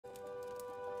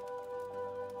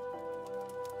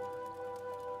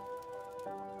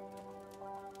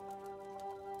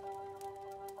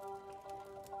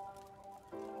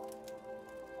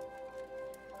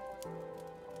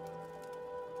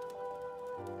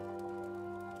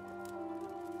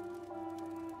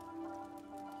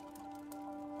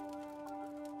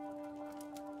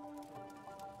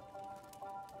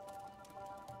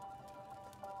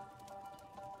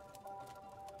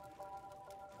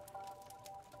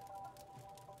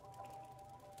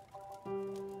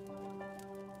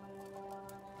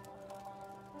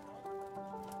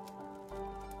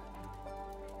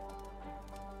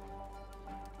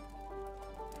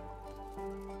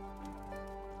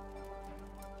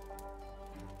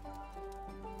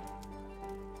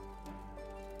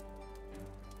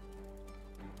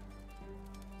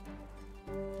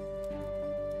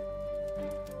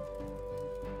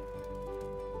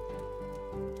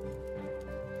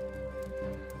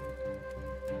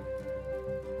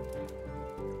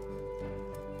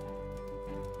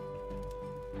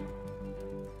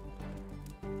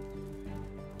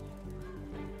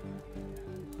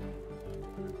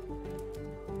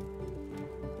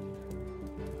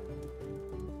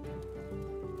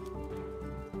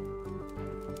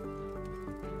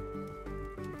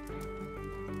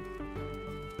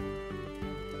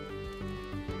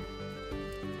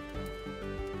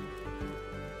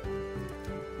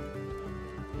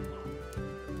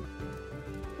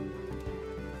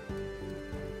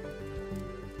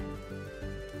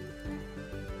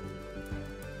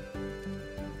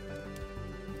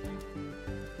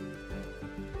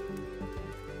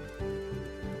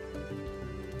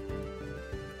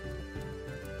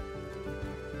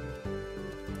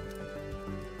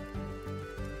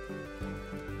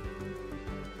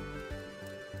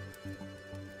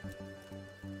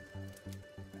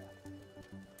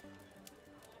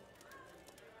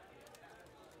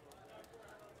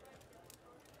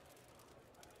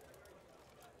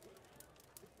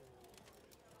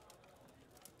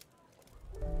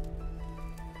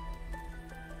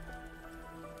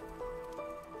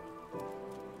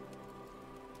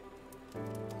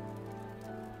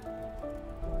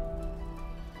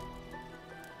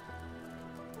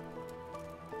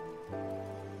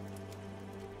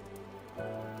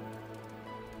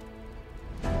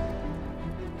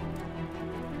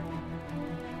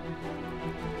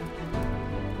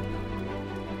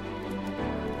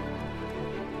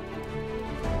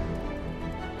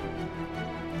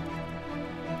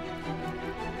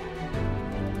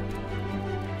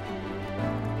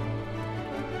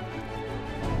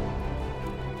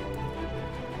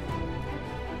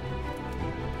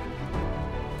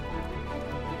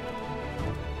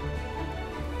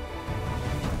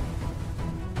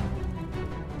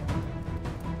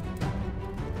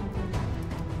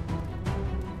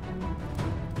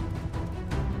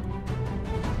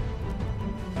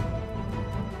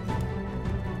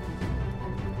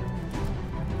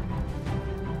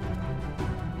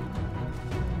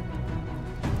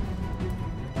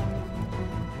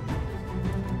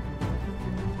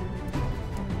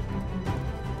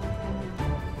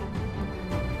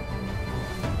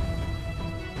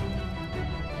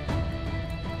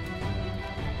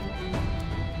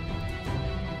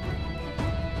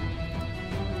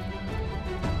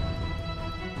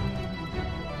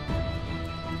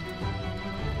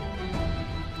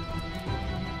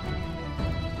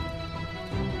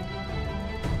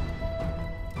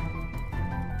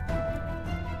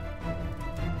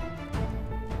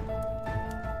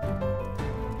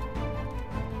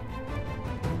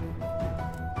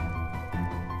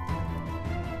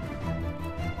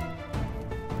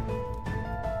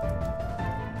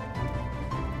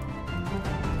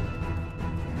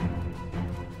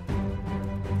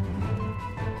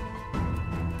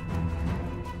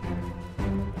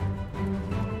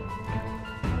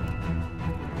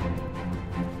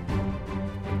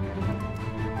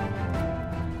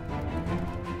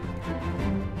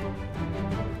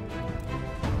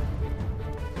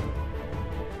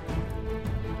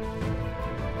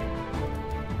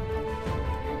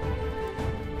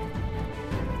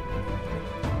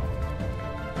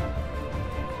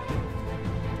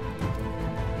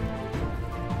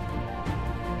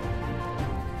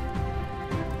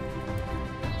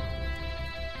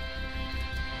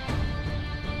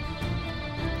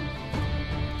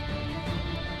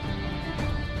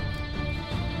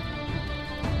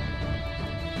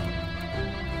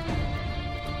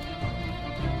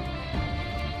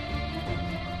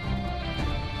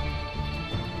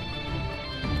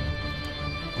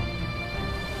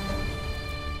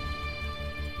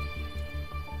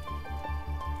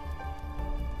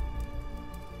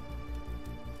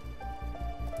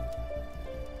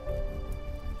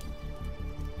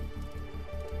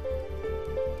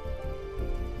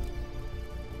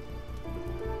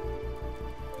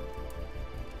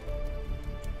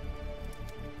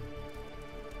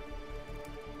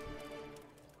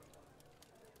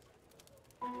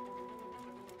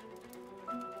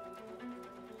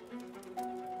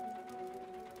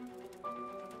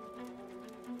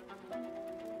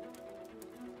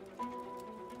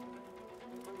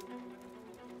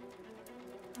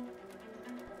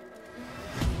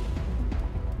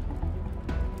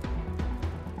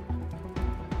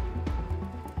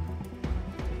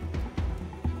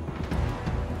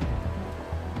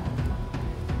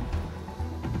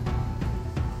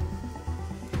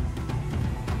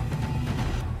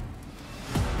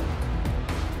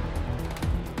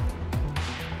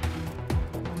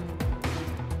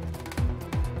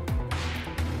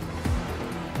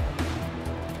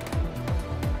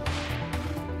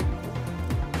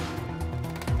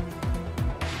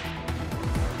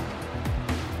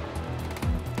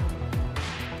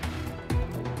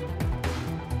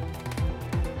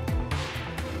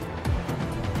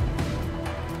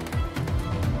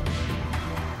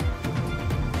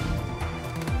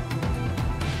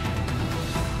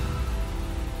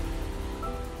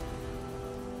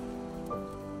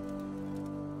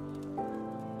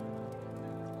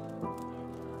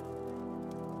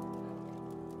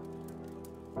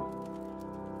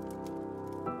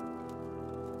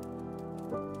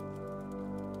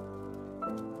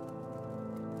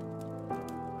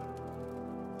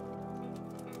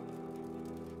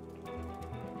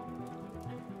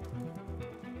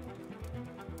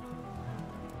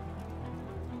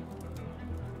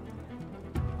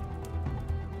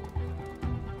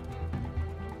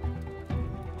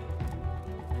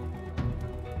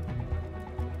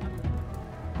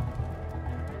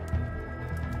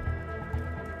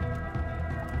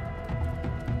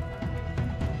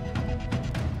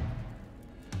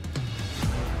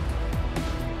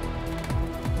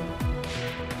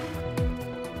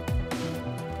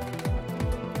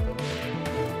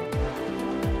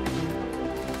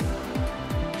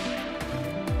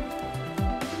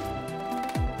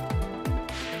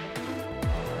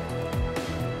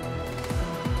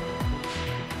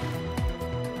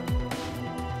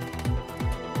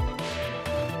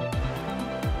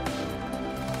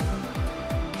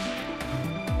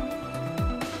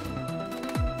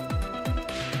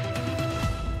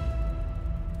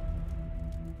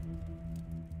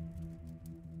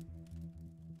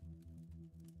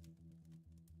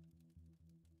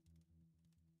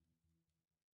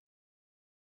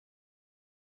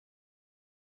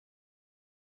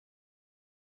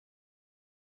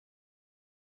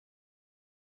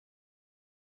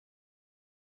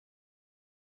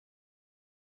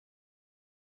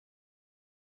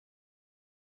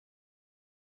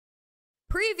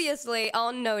Previously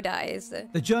on No Dice.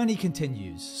 The journey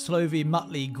continues. Slovy,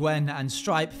 Muttley, Gwen, and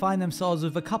Stripe find themselves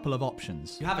with a couple of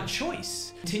options. You have a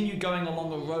choice. Continue going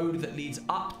along a road that leads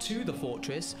up to the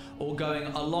fortress, or going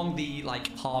along the,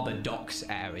 harbour docks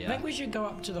area. I think we should go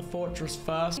up to the fortress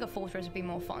first. The fortress would be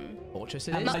more fun. Fortress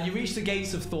it is. You reach the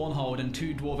gates of Thornhold, and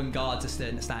two dwarven guards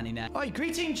are standing there. Oh,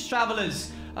 greetings,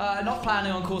 travellers. Not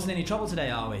planning on causing any trouble today,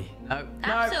 are we? No.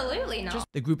 Absolutely not.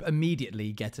 The group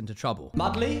immediately get into trouble.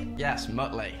 Mudley? Yes,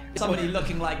 Muttley. Somebody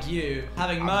looking like you,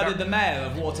 having murdered the mayor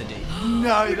of Waterdeep.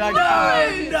 No,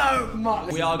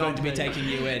 Muttley. We are going to be taking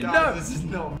you in. No, this is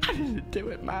not. I didn't do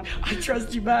it, man. I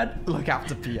trust you, man. Look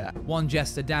after Pierre. One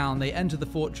jester down, they enter the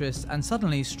fortress, and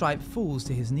suddenly Stripe falls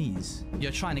to his knees.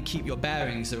 You're trying to keep your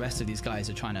bearings. The rest of these guys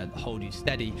are trying to hold you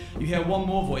steady. You hear one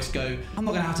more voice go, I'm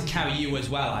not going to have to carry you as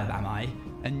well, am I?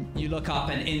 And you look up,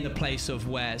 and in the place of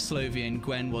where Slovy and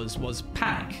Gwen was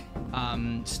Panic,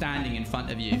 standing in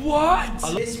front of you. What?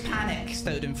 This Panic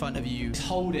stood in front of you,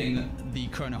 holding the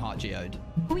Chronoheart Geode.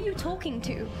 Who are you talking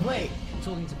to? Wait, I'm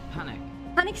talking to Panic.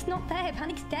 Panic's not there.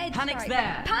 Panic's dead. Panic's Stripe.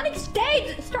 there. Panic's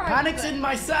dead. Stripe. Panic's in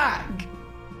my sack.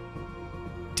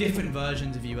 Different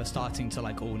versions of you are starting to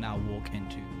all now walk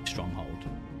into Stronghold.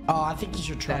 Oh, I think you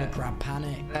should try to grab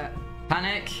Panic.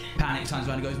 Panic. Panic turns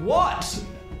around and goes, what?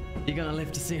 You're gonna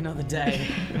live to see another day.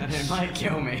 It might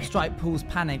kill me. Stripe pulls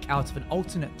Panic out of an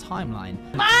alternate timeline.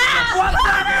 What the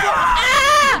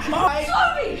fuck?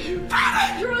 Slovy!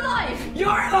 Panic! You're alive! You're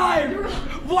alive!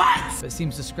 What? But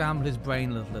seems to scramble his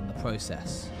brain a little in the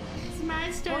process.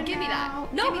 Well, give me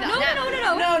that. No,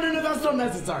 No, that's not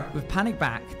necessary. With Panic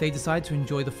back, they decide to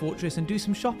enjoy the fortress and do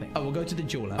some shopping. Oh, we'll go to the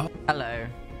jeweler. Oh, hello.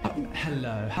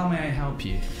 Hello, how may I help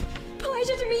you?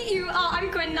 Pleasure to meet you. I'm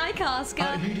Gwen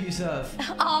Nycasker. Who do you serve?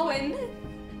 Arwen.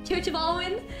 Church of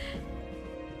Arwen.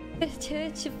 The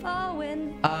Church of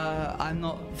Arwen. I'm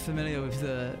not familiar with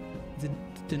the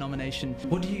denomination.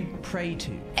 What do you pray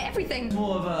to? Everything.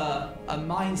 More of a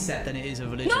mindset than it is a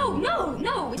religion.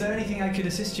 No. Is there anything I could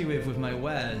assist you with my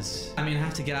wares? I mean, I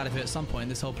have to get out of here at some point.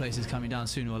 This whole place is coming down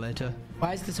sooner or later.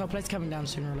 Why is this whole place coming down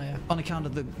sooner or later? On account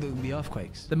of the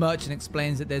earthquakes. The merchant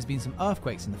explains that there's been some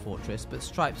earthquakes in the fortress, but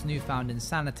Stripe's newfound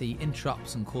insanity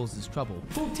interrupts and causes trouble.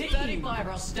 35,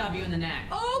 or I'll stab you in the neck.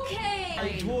 Okay.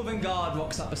 A dwarven guard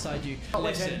walks up beside you.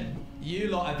 Listen, you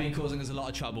lot have been causing us a lot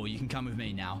of trouble. You can come with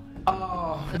me now.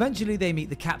 Oh. Eventually, they meet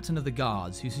the captain of the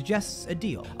guards, who suggests a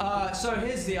deal. So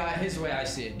here's the way I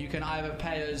see it. You can either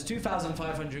pay us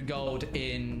 2,500 gold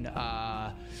in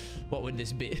what would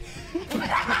this be?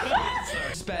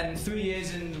 Spend 3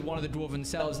 years in one of the dwarven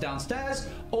cells downstairs,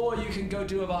 or you can go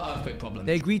deal with our earthquake problem.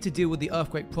 They agree to deal with the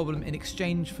earthquake problem in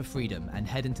exchange for freedom and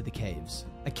head into the caves.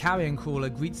 A carrion crawler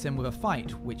greets them with a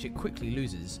fight, which it quickly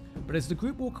loses. But as the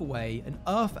group walk away, an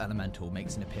earth elemental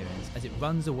makes an appearance as it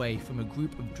runs away from a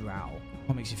group of drow.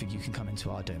 What makes you think you can come into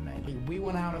our domain? We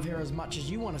want out of here as much as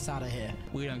you want us out of here.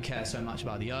 We don't care so much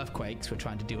about the earthquakes. We're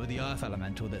trying to deal with the earth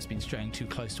elemental that's been straying too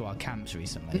close to our camps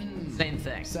recently. Same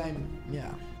thing. Same,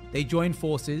 yeah. They join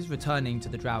forces, returning to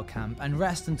the drow camp, and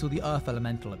rest until the earth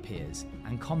elemental appears,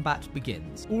 and combat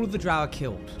begins. All of the drow are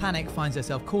killed. Panic finds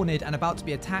herself cornered and about to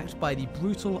be attacked by the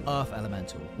brutal earth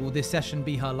elemental. Will this session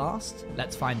be her last?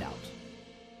 Let's find out.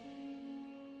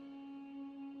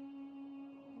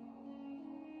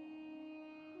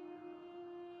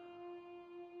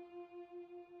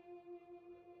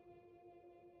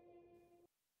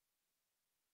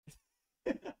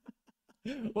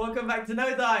 Welcome back to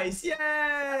No Dice! Yay!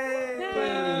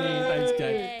 Thanks,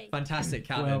 Kate. Fantastic,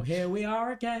 Calvin. Well, here we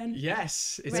are again.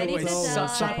 Yes, it's Ready always to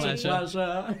such a die.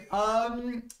 pleasure.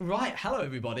 Right, hello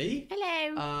everybody.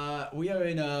 Hello. We are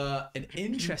in an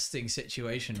interesting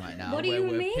situation right now. What do where you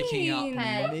we're mean? picking up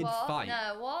Hey, mid-fight.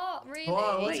 No, what? Really?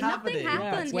 What's happening? Nothing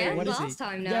happened. Wait, Yeah, what is last he?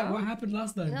 time, no. Yeah, what happened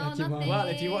last time? No, Becky Mom? nothing. Well,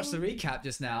 if you watch the recap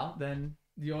just now, then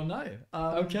you'll know.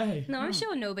 Okay. No, I'm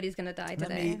sure nobody's gonna die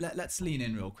today. Let's lean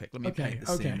in real quick. Let me Okay, paint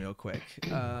the scene real quick.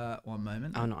 One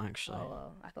moment. Oh, not actually. Oh,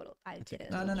 well, I thought I did it.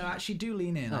 No, actually do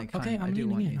lean in. I I'm do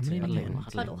want leaning in. you I'm to. leaning in.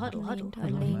 Huddle. Huddling.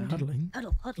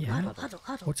 Huddle.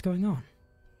 What's going on?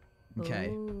 Okay.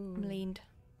 I'm leaned.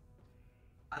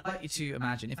 I'd like you to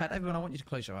imagine. In fact, everyone, I want you to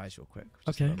close your eyes real quick.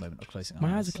 Just Okay. for a moment of closing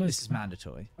My eyes are closed. This is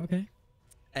mandatory. Okay.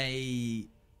 A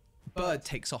bird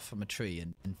takes off from a tree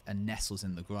and nestles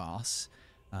in the grass,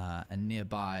 and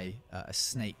nearby a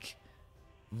snake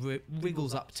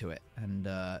wriggles up to it and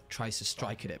tries to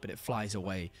strike at it, but it flies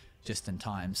away just in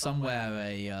time.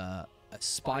 Somewhere a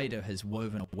spider has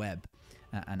woven a web,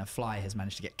 and a fly has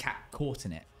managed to get caught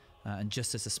in it, and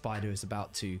just as the spider is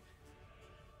about to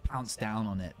pounce down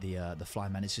on it, the fly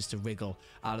manages to wriggle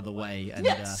out of the way and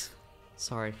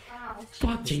Sorry.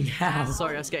 Fucking hell.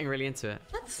 Sorry, I was getting really into it.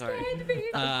 That Sorry. scared me.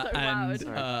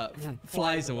 And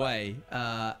flies away.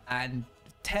 And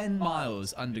 10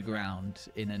 miles underground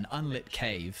in an unlit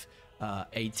cave,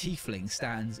 a tiefling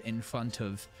stands in front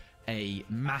of a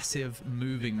massive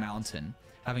moving mountain,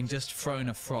 having just thrown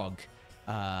a frog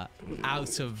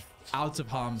out of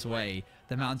harm's way.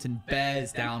 The mountain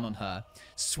bears down on her,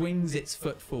 swings its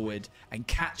foot forward, and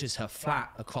catches her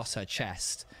flat across her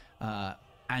chest.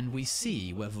 And we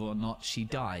see whether or not she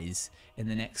dies in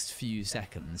the next few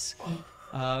seconds.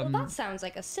 Well, that sounds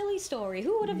like a silly story.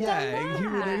 Who would have done that?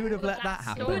 who would have let that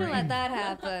happen? Who would have let that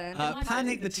happen?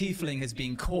 Panic the Tiefling has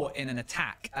been caught in an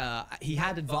attack. He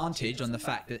had advantage on the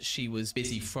fact that she was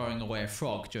busy throwing away a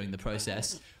frog during the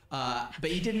process.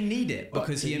 But he didn't need it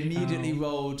because he immediately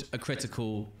rolled a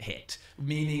critical hit,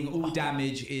 meaning all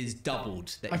damage is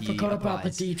doubled that I he forgot about the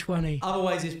applies. D20.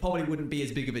 Otherwise, it probably wouldn't be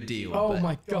as big of a deal. Oh but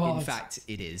my God. In fact,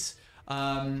 it is.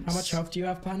 How much health do you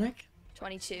have, Panic?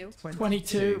 22.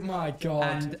 22. My God.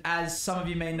 And as some of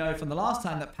you may know from the last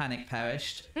time that Panic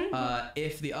perished,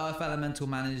 if the Earth Elemental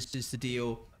manages to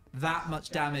deal that much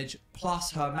damage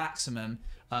plus her maximum,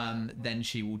 then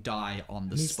she will die on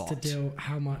the Needs spot. to deal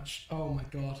how much? Oh my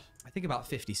God. I think about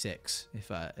 56,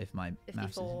 if my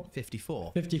maths is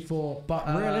 54. 54. But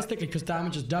realistically, because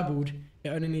damage is doubled, it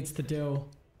only needs to deal.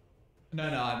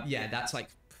 No, yeah, that's like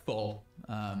 4.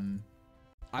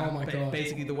 Oh my God.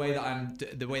 Basically, the way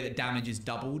that damage is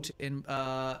doubled in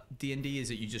D&D is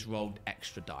that you just rolled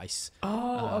extra dice.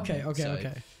 Oh,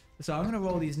 okay. So I'm gonna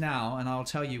roll these now, and I'll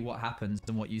tell you what happens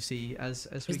and what you see as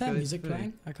we go. Is there music through.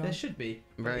 playing? I can't. There should be.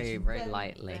 Very, very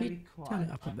lightly. Very Turn quiet.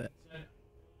 it up a bit.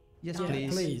 Yes, Yeah,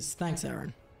 please. please. Thanks,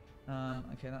 Aaron.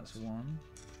 Okay, that's 1.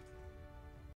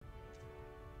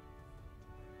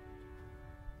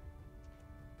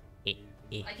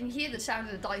 I can hear the sound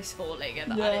of the dice falling,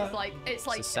 and Yeah. it's like It's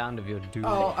the sound of your doom.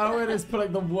 Oh, Owen is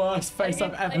putting the worst face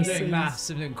I've ever I'm doing seen. maths.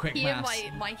 I'm doing quick hear maths.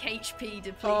 my HP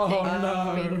depleting. Oh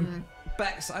no.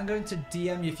 Bex, I'm going to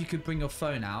DM you if you could bring your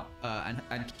phone out and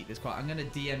keep this quiet. I'm going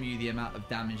to DM you the amount of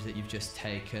damage that you've just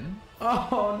taken.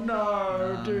 Oh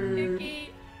no, dude. Okay.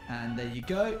 And there you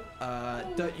go.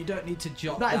 You don't need to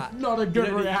jot That that. is not a good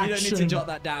you don't need to reaction. jot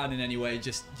that down in any way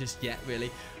just yet, really.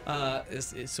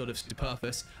 It's sort of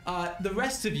superfluous. The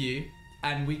rest of you,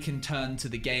 and we can turn to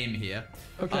the game here.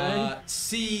 Okay.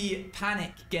 See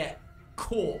Panic get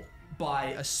caught by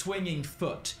a swinging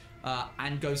foot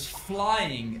and goes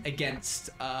flying against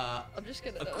I'm just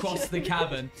gonna across the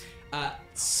cavern,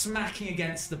 smacking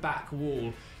against the back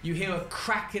wall. You hear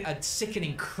a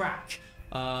sickening crack.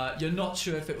 You're not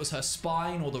sure if it was her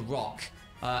spine or the rock,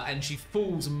 and she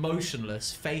falls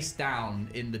motionless, face down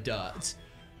in the dirt.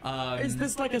 Is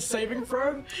this like a saving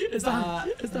throw? Is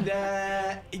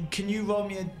that? Can you roll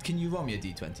me a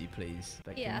d20, please?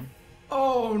 Becky? Yeah.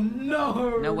 Oh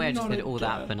no! No way I just not did all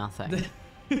that again. for nothing.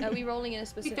 Are we rolling in a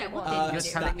specific one? You're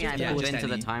telling me I yeah, pulled just into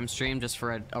the any. time stream just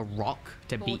for a rock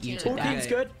to beat you to 14. death? 14's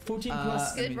good. 14 plus.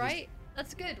 let me Good, just- right?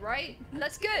 That's good, right?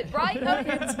 That's good, right? No,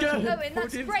 It's good. Owen,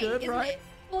 that's 14's great, good, isn't right? it?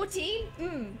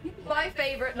 14? My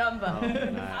favourite number.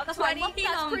 That's my lucky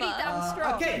That's pretty number. damn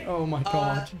strong. Okay. Oh my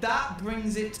God. That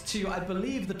brings it to, I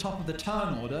believe, the top of the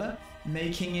turn order,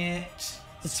 making it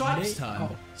Stripe's turn.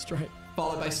 Oh, straight.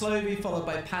 Followed by Slovey, followed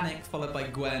by Panic, followed by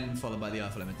Gwen, followed by the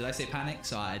Earth Element. Did I say Panic?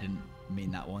 Sorry, I didn't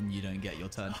mean that one. You don't get your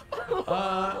turn.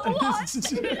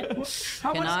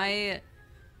 How Can much? I?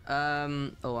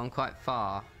 Oh, I'm quite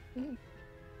far.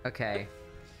 Okay.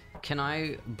 Can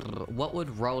I? What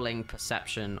would rolling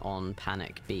perception on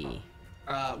Panic be?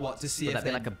 What, to see Would if that be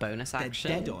they're, like a bonus they're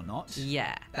action? dead or not?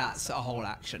 Yeah. That's a whole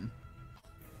action.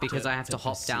 Because I have to to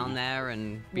hop down perceive. there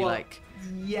and be Well, like,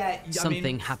 Yeah, I Something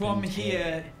mean, happened from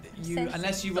here, you Sense-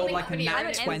 unless you roll something like a happened. nat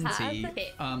I'm an 20,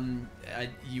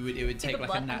 empath. it would take a like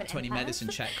blood, a I'm nat an 20 empath. medicine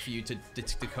check for you to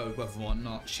decode whether or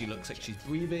not she looks like she's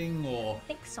breathing, or. I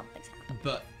think something's happened.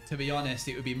 But to be honest,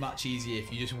 it would be much easier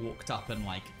if you just walked up and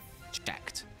like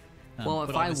checked. well, but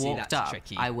if I obviously walked that's up,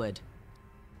 tricky. I would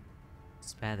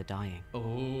spare the dying.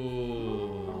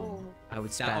 Oh. I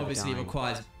would spare That the obviously dying.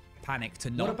 requires Panic to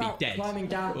What not be about dead climbing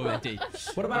down? already.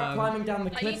 What about climbing down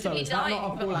the I need cliff to though? be Is that not dying,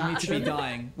 a full but- You need to be action?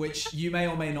 dying, which you may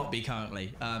or may not be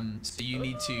currently. So you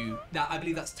need to. I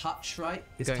believe that's touch, right?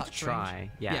 I'm going to touch try,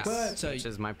 range? yes, Yeah. So which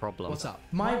is my problem. what's up?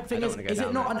 My thing don't is, wanna go is it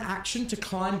down not there. an action to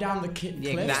climb down the cliff?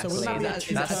 Yeah, So exactly. wouldn't that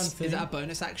be a That's- two-turn Is thing? that a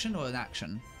bonus action or an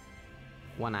action?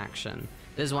 One action.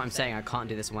 This is what I'm saying. I can't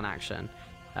do this one action.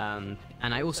 And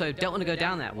I also don't want to go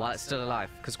down there while it's still alive,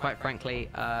 because quite frankly,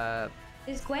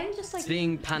 Is Gwen just like...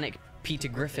 seeing Panic Peter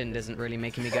Griffin isn't really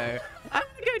making me go, I'm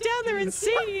Go down there and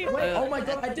see. Wait, oh my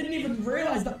god, I didn't even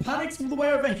realize that Panic's all the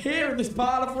way over here in this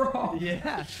pile of rock.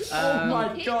 Yeah. Oh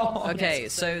my god. Okay,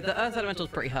 so the Earth Elemental's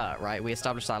pretty hurt, right? We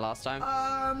established that last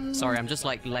time. Sorry, I'm just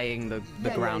like laying the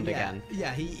ground again.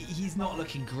 Yeah, he's not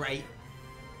looking great.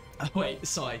 Oh, wait,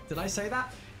 sorry, did I say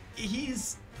that?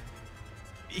 He's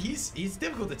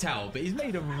difficult to tell, but he's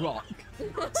made of rock.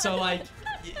 So like,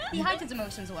 He hides his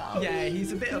emotions well. yeah,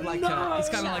 he's a bit of like he's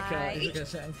kind of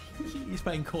like he's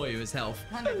playing coy with his health.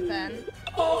 100%.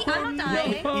 Oh, I'm not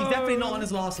dying. He's definitely not on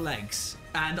his last legs.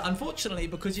 And unfortunately,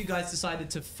 because you guys decided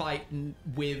to fight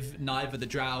with neither the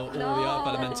Drow or the Earth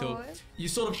Elemental, you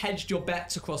sort of hedged your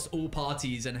bets across all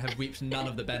parties and have reaped none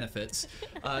of the benefits.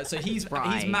 So he's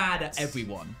mad at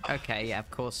everyone. Okay, yeah, of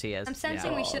course he is. I'm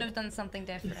sensing we should have done something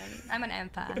different. I'm an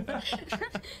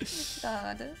empath.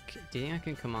 God. Do you think I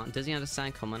can command? Does he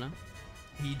understand commoner?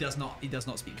 He does not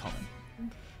speak common.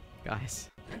 Guys.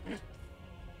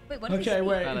 Wait, what did he Okay, speak?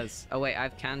 wait. Fellas. Oh wait,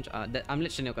 I've canned. I'm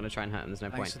literally not gonna try and hurt him. There's no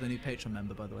Thanks point. for the new Patreon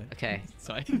member, by the way. Okay.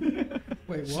 Sorry.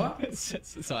 Wait, what?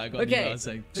 Sorry, I got Okay. you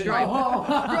saying. Stripe. Oh.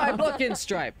 Right, block in,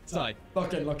 Stripe. Sorry.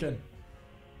 Look in.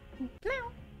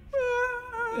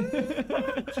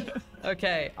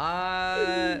 Okay.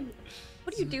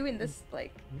 What do you do in this,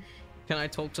 like... Can I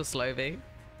talk to Slovy?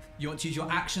 You want to use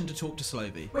your action to talk to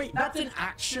Slovy. Wait, that's an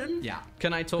action? Yeah.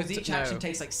 Can I talk Because to? each action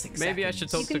takes like 6 Maybe I seconds.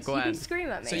 should talk to You Gwen. can scream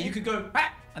at me. So you could go,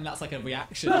 "Ah!" and that's like a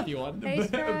reaction if you want. Hey, but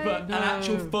Stripe. an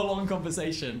actual full-on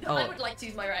conversation. I would like to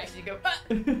use my reaction to go,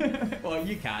 ah! Well,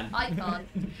 you can. I can't.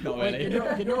 Not Wait, really.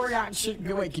 can your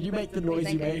reaction... Wait, can you make the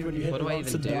noise you made when you hit What the do I rocks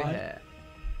even and do die? here?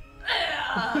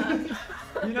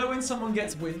 You know when someone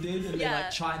gets winded and they Yeah.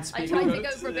 like try and I speak tried to words? go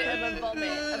for a bit of a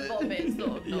vomit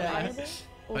sort of Yeah. noise.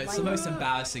 But it's the most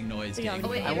embarrassing noise. Yeah. getting Oh,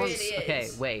 wait, I it want. really Okay,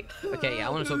 is. wait. Okay, yeah,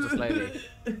 I want to talk to Slovy.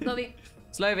 Lovely.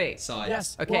 Slovy. Sorry.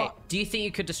 Yes. Okay, What? do you think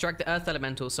you could distract the Earth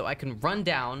Elemental so I can run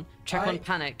down, check on I-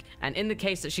 Panic, and in the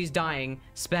case that she's dying,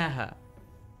 spare her?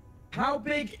 How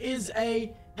big is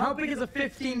a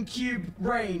 15 cube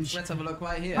range? Let's have a look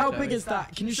right here. How shall big we? is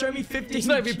that? Can you show me 15?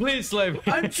 please, Slovy.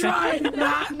 I'm trying, man.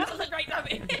 That was a great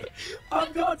moment.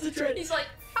 I'm concentrating. He's like,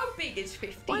 how big is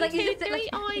 50? One, Like, two, is it three, like,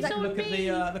 eyes like, on Look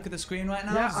at the screen right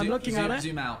now. Yeah, I'm looking at it.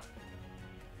 Zoom out.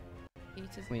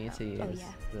 We need to use Oh, yeah.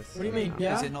 this. What do you mean?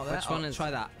 Yeah? Is it not there? Which one Oh, is-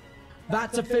 Try that.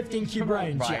 That's a 15 cube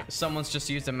range. Right, Yeah. someone's just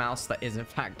used a mouse that is in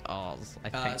fact ours, I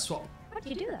think. Swap. how do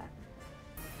you do that?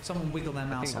 Someone wiggle their I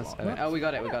mouse think a that's lot. oh, we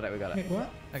got it. Wait, what?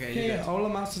 Okay, Yeah, you're yeah, good. all the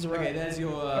mouses are right. Okay, there's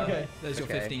your Okay. there's your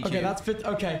Okay. 15 Okay, cube. that's fit.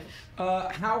 Okay.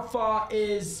 How far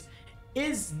is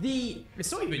the?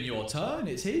 It's not even your turn.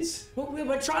 It's his. Well,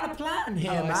 we're trying to plan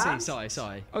here, Oh, man. I see.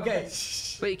 Sorry. Okay,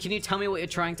 Wait, can you tell me what you're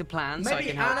trying to plan so I maybe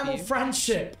can help animal you?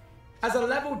 friendship as a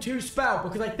level 2 spell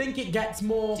because I think it gets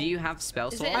more. Do you have spell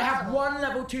Is slot? it- I have one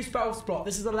level 2 spell slot.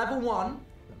 This is a level 1.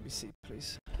 Let me see,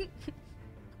 please.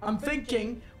 I'm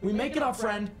thinking we make it our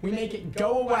friend. We make it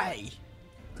go away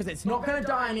because it's not gonna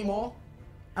die anymore,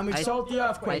 and we've solved the I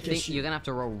earthquake think issue. you're gonna have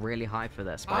to roll really high for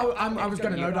this. I But... was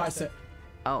gonna no dice it.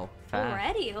 Oh, fair.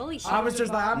 Already? Holy shit. I was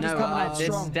just like, I'm just No, coming out this is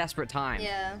strong. desperate time.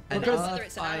 Yeah. And Because- Whether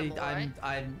it's an animal,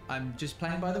 right? I'm just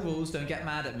playing by the rules. Don't get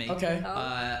mad at me. Okay.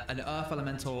 An earth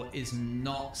elemental is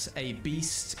not a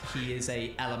beast. He is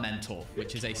a elemental,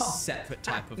 which is a Oh, separate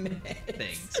type of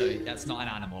thing. So that's not an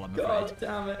animal, I'm afraid. God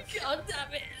damn it. God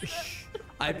damn it.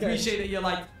 I appreciate that you're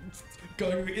like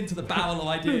going into the barrel of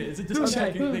ideas and just Okay,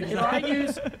 checking things if I out.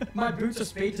 use my boots of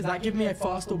speed, does that give me a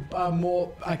faster,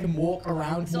 more, I can walk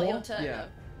around It's not more? your turn. Yeah.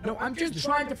 No, I'm just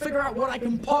trying to figure out what I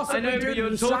can possibly do to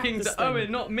distract this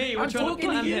thing. not me. I'm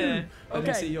talking to you. Let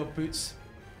me see Okay. your boots.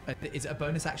 Is it a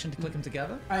bonus action to click them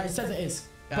together? It says it is.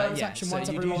 Bonus Yeah, action so once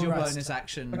you every use long your rest. bonus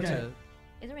action Okay. to,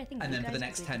 Is there anything and you then for the guys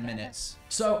next can 10 do together? minutes.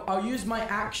 So I'll use my 10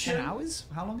 action. hours?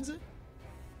 How long is it?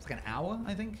 It's like an hour,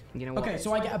 I think. You know what? Okay,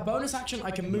 so I get a bonus action,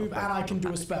 I can move, and I can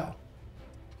do a spell.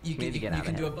 You We can, need to get you out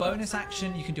can of do a here. bonus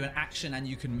action, you can do an action, and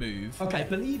you can move. Okay. I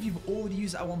believe you've already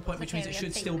used it at one point, which means it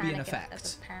should still be in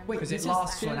effect. Wait, Because this it is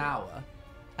lasts for still- an hour.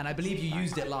 And I believe you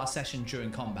used it last session during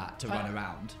combat to run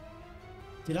around.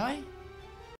 Did I?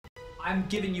 I'm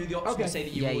giving you the option Okay. to say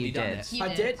that you've Yeah, already you done did. it. You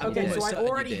I did? I'm Okay, so almost I certain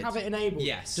you already did. have it enabled.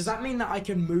 Yes. Does that mean that I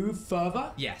can move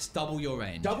further? Yes, double your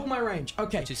range. Double my range.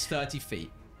 Okay. Which is 30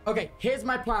 feet. Okay, here's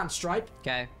my plan, Stripe.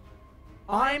 Okay.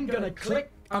 I'm gonna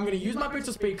click. I'm gonna use my boots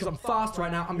of speed because I'm fast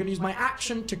right now. I'm gonna use my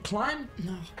action to climb.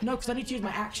 No, because I need to use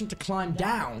my action to climb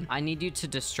down. I need you to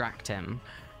distract him.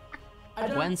 I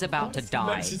don't- Gwen's about to die.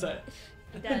 What did you say?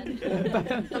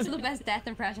 Dead. That's the best death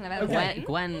impression I've ever Okay. done.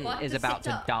 Gwen Well, I have is to about sit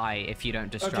to up. die if you don't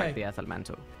distract Okay. the Earth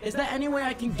Elemental. Is there any way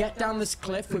I can get down this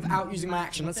cliff without using my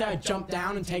action? Let's say I jump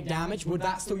down and take damage. Would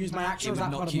that still use my action? Or is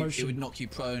that part of it motion? would knock you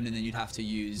prone, and then you'd have to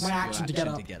use My your action to get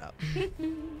up.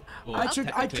 Or I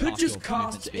technically could half just your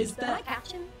movement cast. speed. Is Can there? I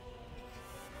catch him?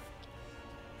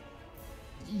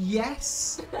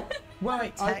 Yes.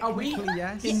 Wait, are we Technically,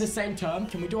 yes. in the same turn?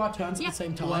 Can we do our turns at the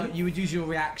same time? Well, you would use your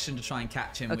reaction to try and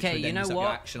catch him. Okay, which would you then know use up your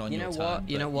what? action on You your know turn, what?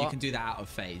 You know but what? You can do that out of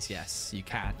phase. Yes, you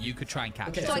can. You could try and catch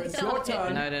Okay, him. so I it's still your have to-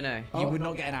 turn. No. You Oh. would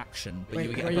not get an action, but Wait, you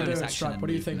would get what a are you bonus doing, action Stripe? and What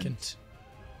are you thinking? movement,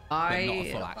 but not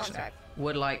a full I action. Okay.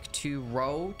 would like to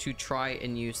roll to try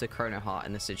and use the Chronoheart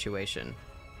in this situation.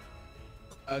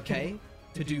 Okay.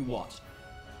 To do what?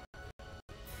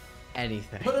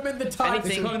 Anything. Put him in the time.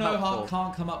 Anything The Chronoheart helpful.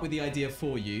 can't come up with the idea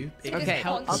for you. It Okay,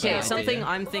 helps Conch the okay. shell. Something idea.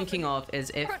 I'm thinking of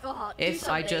is Chronoheart, do if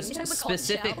I something. just You talk about conch shell.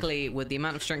 specifically with the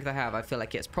amount of strength I have, I feel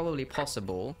like it's probably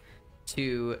possible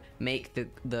to make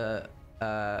the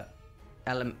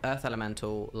Earth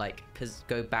Elemental like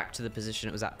go back to the position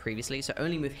it was at previously. So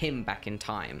only move him back in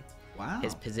time. Wow.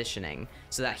 His positioning,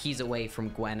 so that he's away from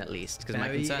Gwen at least, because my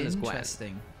Very concern is Gwen.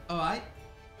 interesting. All right.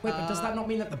 Wait, but does that not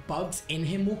mean that the bugs in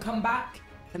him will come back?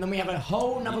 And then we have a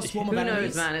whole nother swarm of Who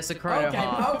enemies? knows, man? It's a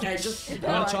Chronoheart. Okay, just...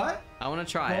 Want to try it? I want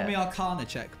to try Roll me it. Arcana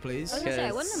check, please. I was gonna say,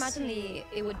 I wouldn't Because- imagine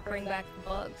it would bring back the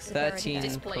bugs. if they're already 13 dead.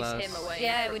 Displace plus. him away.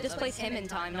 Yeah, it would displace him in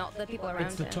time, not the people around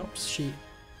It's the him. top sheet,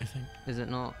 I think. Is it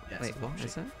not? Yes, Wait, what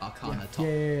is it? Arcana top.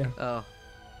 Yeah. Oh,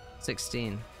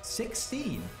 16.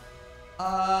 16.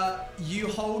 You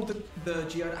hold the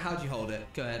geode. How do you hold it?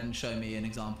 Go ahead and show me an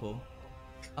example.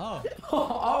 Oh,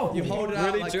 Oh, you hold it out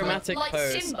Really like dramatic Like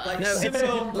pose. Simba. Like No, Simba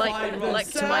like flying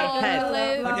to my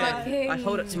head. Okay. I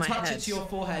hold it to my Touch head. it to your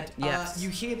forehead. Yes. You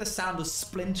hear the sound of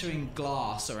splintering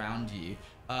glass around you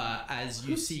as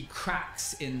you see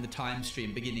cracks in the time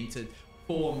stream beginning to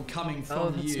form coming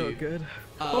from you. good.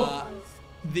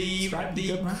 The Stripe,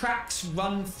 you good, man? cracks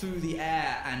run through the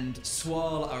air and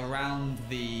swirl around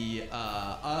the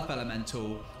Earth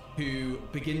Elemental, who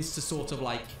begins to sort of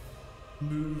like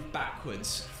move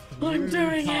backwards. I'm through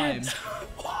doing time. it!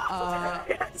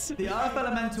 The Earth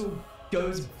Elemental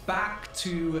goes back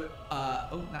to.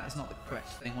 Oh, that is not the correct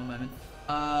thing. One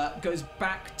moment. Goes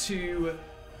back to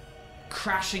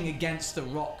crashing against the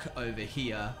rock over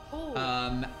here.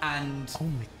 And Oh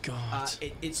my god.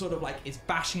 it sort of like is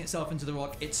bashing itself into the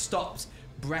rock. It stops,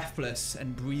 breathless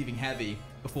and breathing heavy,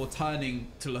 before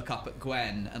turning to look up at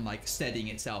Gwen and like steadying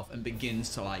itself, and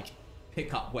begins to like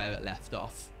pick up where it left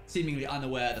off, seemingly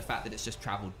unaware of the fact that it's just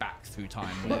traveled back through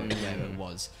time where it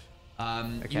was. You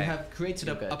Okay. have created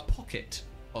You're good. a pocket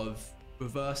of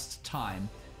reversed time,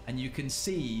 and you can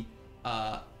see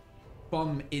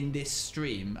from in this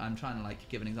stream. I'm trying to like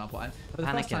give an example. For the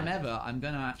first Panicking. time ever, I'm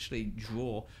going to actually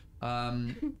draw.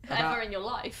 Ever in your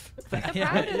life. Proud of you.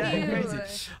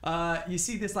 Crazy. You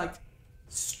see this like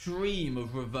stream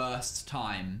of reversed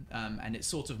time, and it's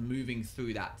sort of moving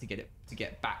through that to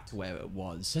get back to where it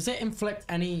was. Does it inflict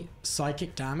any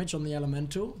psychic damage on the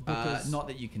elemental? Not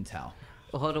that you can tell.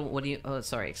 Well, hold on. What do you? Oh,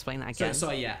 sorry. Explain that again.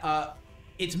 So yeah.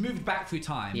 It's moved back through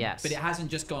time, Yes. but it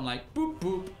hasn't just gone like boop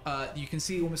boop. You can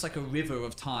see almost like a river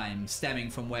of time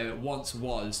stemming from where it once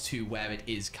was to where it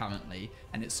is currently,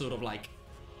 and it's sort of like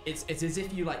it's as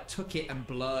if you like took it and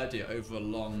blurred it over a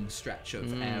long stretch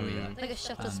of area. Like a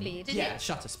shutter speed. Did Yeah, it-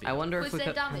 shutter speed. I wonder if Was we there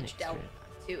could. damage dealt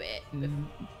to it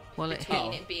Well, it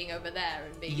between it being over there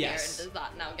and being Yes. here, and does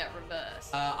that now get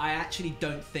reversed? I actually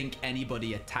don't think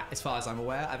anybody attacked, as far as I'm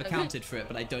aware. I've accounted for it,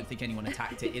 but I don't think anyone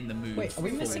attacked it in the move. Wait, are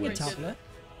we missing a forward. tablet?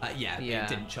 Yeah, Yeah. it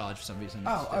didn't charge for some reason.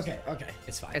 Oh, It's just- okay.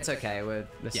 It's fine. It's okay.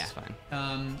 This Yeah. is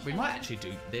fine. We might actually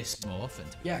do this more often.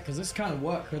 Yeah, because this kind of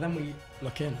work, but then we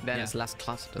look in. Then Yeah. it's less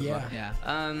clustered as Yeah. well.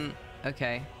 Yeah.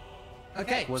 Okay.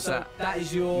 Okay. Was so that that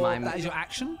is your my-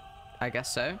 action. I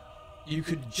guess so. You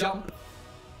could jump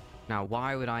Now,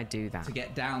 why would I do that? to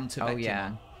get down to. Oh,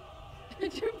 yeah.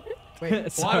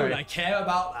 Wait, Why would I care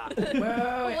about that? wait,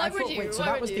 Why I would thought, you? wait, so Why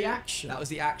that would was the you? action. That was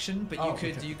the action, but Oh,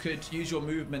 okay. you could use your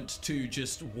movement to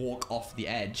just walk off the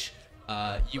edge.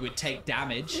 You would take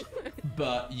damage,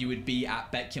 but you would be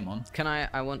at Bekyamon. Can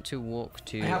I want to walk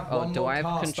to. I have Oh, one do more I have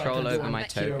cast I control can do over on my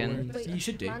Cure token? Wounds. Wait, You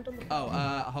should do. land on the- Oh,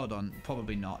 hold on.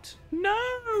 Probably not. No!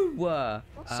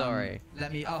 Sorry.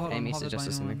 Let me. Oh, hold Amy on. hold suggested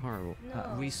on, something hold on.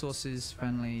 horrible. Resources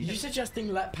friendly. You suggesting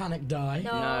let panic die?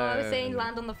 No, I was No. saying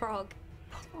land on the frog.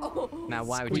 Now,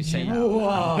 why would you say that?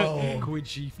 Whoa.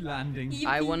 Squidgy landing.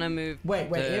 I want to move. Wait,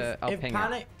 I'll if ping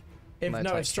panic, if Might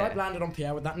no, take if Stripe care. landed on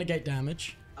Pierre, would that negate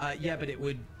damage? Yeah, but it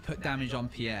would put damage on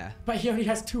Pierre, But he only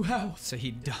has 2 health. so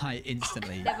he'd die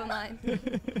instantly. Never mind.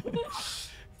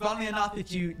 Funnily enough,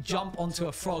 if you jump onto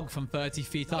a frog from 30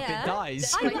 feet up, it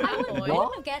dies. I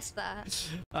wouldn't have guessed that.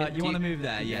 You want to move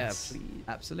there? Yeah, Yes. please.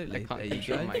 Absolutely. I can't There you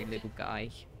control go. my little guy.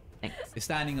 Thanks. You're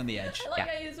standing on the edge. I like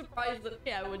how you're surprised that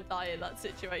Pierre would die in that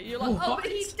situation. You're like, oh, but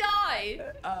he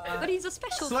died. But he's a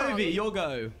special frog. Slovey, your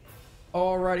go.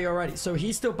 Alrighty. So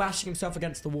he's still bashing himself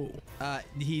against the wall.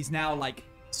 He's now like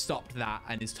stopped that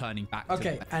and is turning back.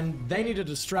 Okay, To and they need a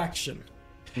distraction.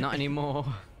 Not anymore.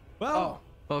 well,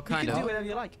 Well, you kind can do of. whatever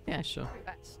you like. Yeah, sure.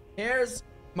 Here's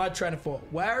my train of thought.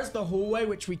 Where is the hallway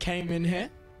which we came in here?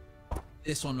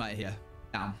 This one right here,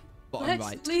 down, bottom Let's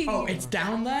right. leave. Oh, it's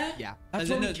down there? Yeah. That's As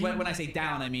in, what we when came- I say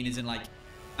down, I mean as in like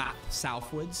map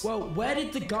southwards. Well, where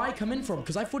did the guy come in from?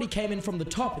 Because I thought he came in from the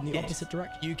top in the opposite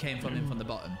direction. You came from him from the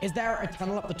bottom. Is there a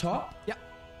tunnel up the top? Yep.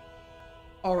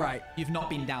 Alright. You've not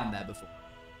been down there before.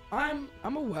 I'm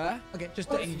aware. Okay,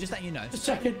 just letting you know.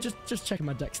 Just checking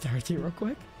my dexterity real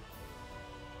quick.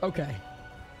 Okay.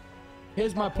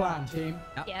 Here's my plan, team.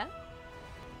 Yeah.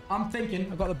 I'm thinking,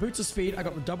 I've got the boots of speed, I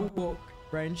got the double walk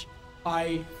range.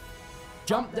 I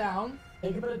jump down,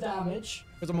 take a bit of damage,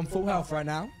 because I'm on full health right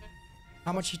now.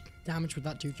 How much damage would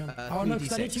that do, John? Oh no,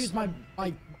 because I need to 3d6. use my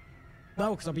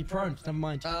no, because I'll be prone. Never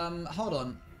mind. Hold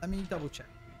on. Let me double check.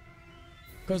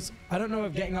 Because I don't know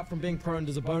if getting up from being prone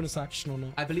is a bonus action or not.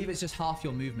 I believe it's just half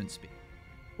your movement speed.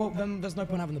 Well, then there's no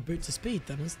point having the boots of speed,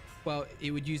 then, is Well,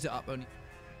 it would use it up only.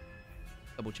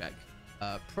 Double check.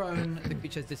 Prone, the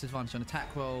creature has disadvantage on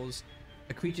attack rolls.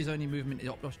 The creature's only movement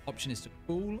option is to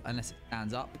crawl unless it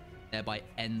stands up, thereby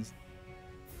ends.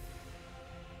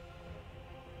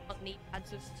 Not neat. I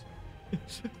just.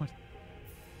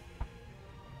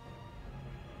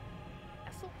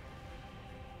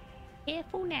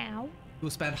 Careful now. You will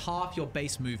spend half your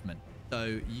base movement,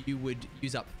 so you would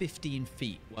use up 15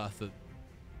 feet worth of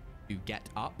to get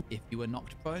up if you were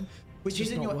knocked prone, which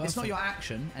just isn't not your. worth It's not it. your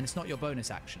action, and it's not your bonus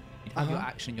action. You'd have your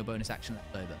action, your bonus action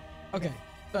left over. Okay,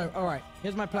 so alright,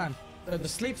 here's my plan. So the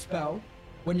sleep spell,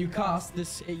 when you cast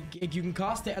this, you can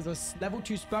cast it as a level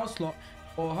 2 spell slot,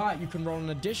 or higher, you can roll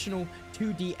an additional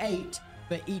 2d8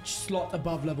 for each slot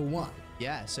above level 1.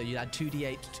 Yeah, so you add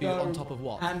 2d8 to So- on top of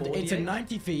what? And it's a 4d8?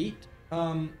 90 feet.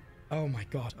 Oh my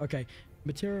god, okay.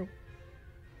 Material.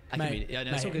 I can Mate, read it. Yeah,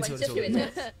 no, it's all mate. good. It's all Just good, do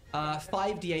it's all it.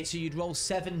 good. 5d8, so you'd roll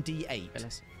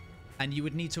 7d8, and you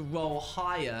would need to roll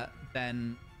higher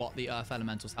than what the Earth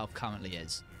Elemental's health currently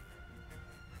is.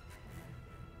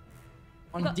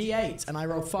 On d8, and I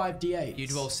roll 5d8.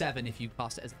 You'd roll 7 if you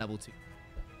passed it as level 2,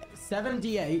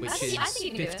 7d8. which I is think you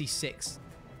can do it. 56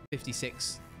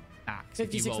 max. If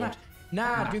 56 you rolled max.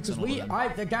 Nah, max dude, because on all of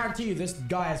them. I guarantee you this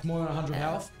guy has more than 100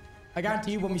 health. I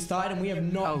guarantee you when we started and we have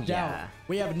not Oh, dealt. yeah.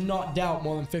 We have not dealt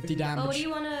more than 50 damage. Well, what do you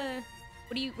wanna?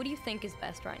 What do you think is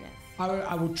best right now?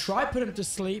 I will try put him to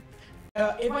sleep.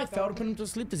 If I fail to put him to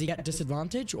sleep, does he get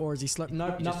disadvantage or is he slept?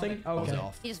 No, nothing. Rolls it Okay.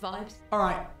 off. He just vibes. All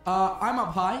right. I'm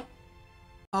up high.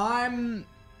 I'm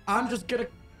just gonna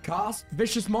cast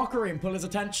vicious mockery and pull his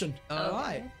attention. All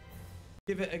right,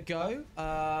 give it a go.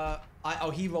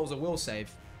 He rolls a will save.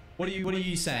 What are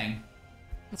you saying?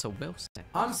 That's a will save.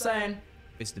 I'm saying,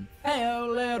 Wisdom. hey, oh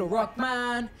little rock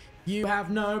man, you have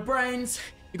no brains.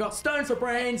 You got stones for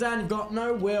brains and you've got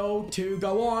no will to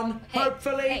go on. Hey,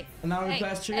 hopefully. hey, and now we hey,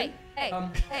 question. hey,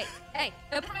 hey,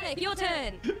 no panic, your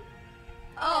turn.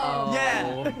 Oh,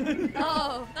 Yeah. Panic.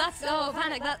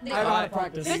 That. I'm out of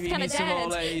practice. This He kind of needs to roll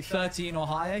dead. a 13 or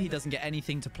higher. He doesn't get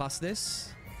anything to plus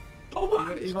this. Oh,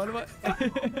 what?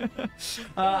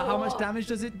 How much damage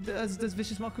does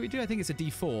Vicious Mockery do? I think it's a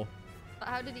D4.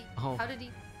 How did he? Oh. How did he?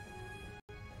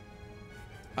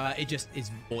 It just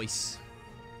is voice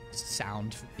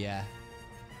sound. Yeah.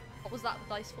 What was that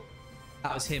dice for?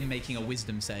 That was him making a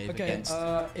wisdom save Okay, against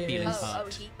it feelings is-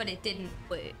 hurt. But it didn't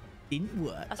work. Didn't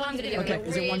work. That's what I'm gonna do. Okay,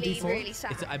 is it 1d4? Really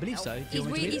sad. I believe so. Do you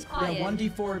want me to read He's it? quiet. Yeah,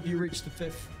 1d4 if you reach the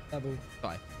 5th level.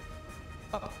 Fine.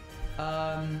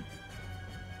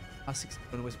 A 6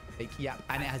 on a wisdom save. Yeah,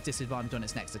 and it has disadvantage on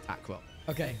its next attack roll.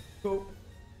 Okay, cool.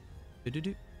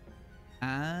 Do-do-do.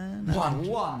 And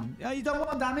one. Yeah, he's done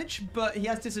 1 damage, but he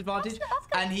has disadvantage.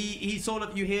 And he sort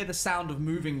of, you hear the sound of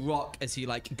moving rock as he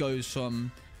like goes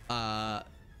from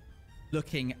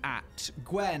looking at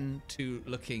Gwen to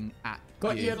looking at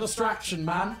Got you a distraction,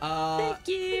 man. Thank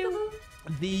you.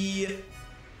 The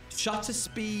shutter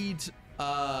speed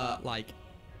like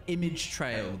image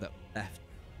trail that was left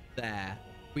there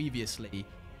previously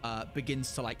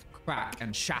begins to like crack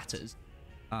and shatters,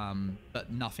 but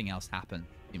nothing else happened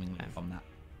seemingly from that.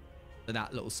 So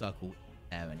that little circle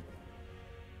there. And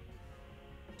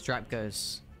Strap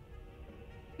goes.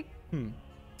 That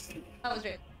was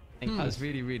great. That was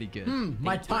really, really good.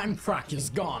 My time crack is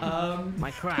gone.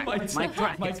 My crack. My My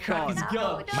crack. crack It's gone. is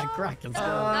gone. My crack is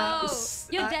gone. No,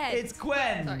 you're dead. It's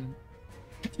Gwen. Sorry.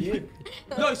 You-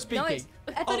 No No, speaking.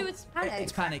 I thought it was Panic.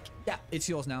 It's Panic. Yeah, it's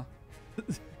yours now.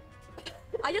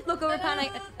 I just look over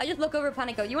Panic. I just look over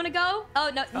Panic. Go. You want to go? Oh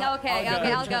no, no. Okay, I'll go.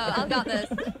 okay. I'll go. I got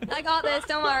this. I got this.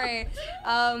 Don't worry.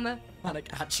 Panic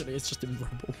actually is just in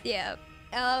rubble. Yeah.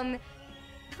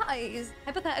 Guys,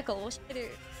 hypothetical. What should I do?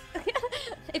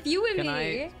 If you were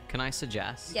me, Can I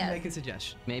suggest? yeah. Make a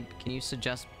suggestion. Maybe can you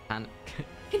suggest Panic?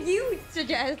 Can you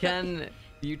suggest? Can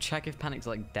you check if Panic's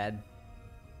like dead?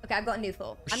 Okay, I've got a new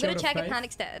thought. I'm Show gonna of check if faith?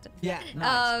 Panic's dead. Yeah.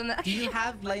 Nice. Do you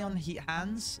have lay on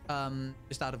hands?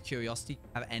 Just out of curiosity,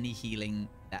 have any healing?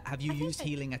 Have you used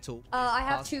healing at all? I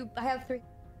have Past- 2. I have 3.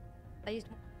 I used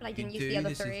one, but I didn't use do? the other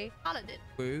This is- 3. Paladin.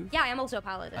 Through? Yeah, I am also a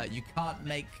paladin. You can't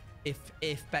make if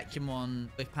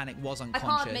Panic was I unconscious.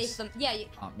 can't make them. Yeah, Can't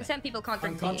make- consent people can't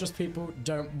drink tea. Unconscious people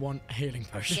don't want healing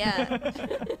potions. Yeah.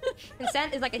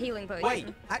 Consent is like a healing potion. Wait,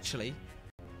 actually,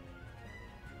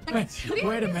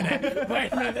 Wait a minute. Wait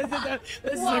a minute.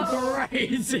 This is a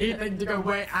crazy thing to go.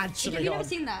 Wait, Have actually. you on. ever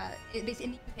seen that? This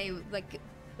in the UK, like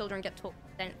children get taught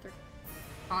consent through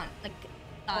can't like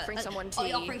Offering someone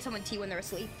tea. Offering someone tea when they're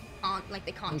asleep.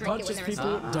 They can't drink it when Unconscious they're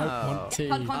people asleep. don't want tea.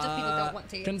 Unconscious people don't want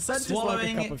tea. Consent is like a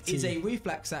swallowing cup of tea. is a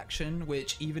reflex action,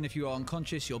 which even if you are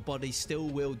unconscious, your body still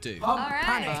will do. Alright.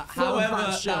 Panic. full of However,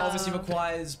 that that shit. obviously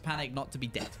requires Panic not to be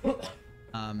dead.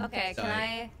 Okay, so can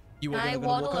I You were can I gonna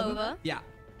waddle walk over? Yeah.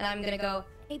 And I'm gonna go,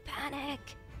 hey Panic,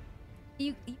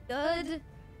 you good?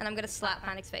 And I'm gonna slap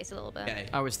Panic's face a little bit. Okay.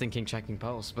 I was thinking checking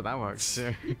pulse, but that works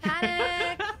too.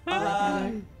 Panic!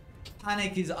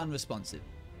 Panic is unresponsive.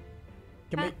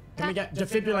 Can we get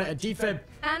defibrillator, defib?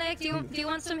 Panic, do you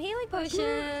want some healing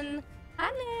potion?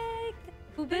 Panic!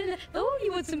 Oh,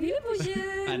 you want some healing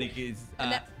potion? Panic is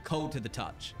that- cold to the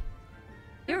touch.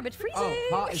 You're a bit freezing. Oh,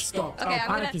 heart is stopped. Okay, Oh,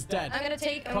 Panic is dead. I'm gonna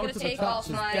take Cold to the touch off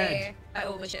is my dead.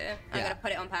 overshirt. I'm Yeah. gonna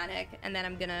put it on Panic, and then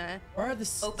I'm gonna Where are the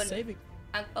Open. saving?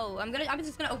 I'm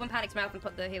just gonna open Panic's mouth and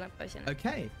put the healing potion.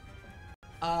 Okay.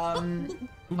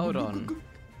 Hold on.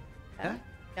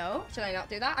 No, should I not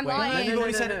do that? I'm Wait, lying. you've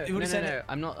already said it. You've already said it.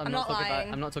 I'm not not talking about.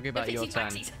 lying. I'm not talking about They're your fixing turn.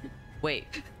 vaccines.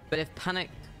 Wait, but if Panic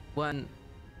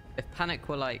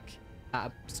were like at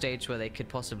a stage where they could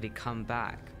possibly come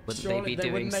back, would they Surely be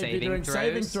doing wouldn't they be saving doing throws?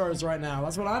 saving throws right now.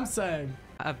 That's what I'm saying.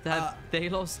 Have they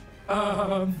lost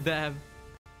their?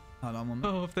 Hold on one minute.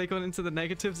 Oh, have they gone into the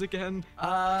negatives again? You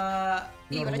wanna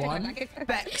Number take one. my back?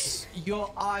 Bex,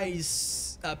 your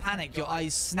eyes, Panic, your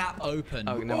eyes snap open.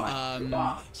 Oh, never mind.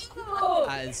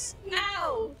 As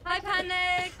Ow! Hi,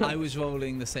 Panic! I was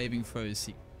rolling the saving throws.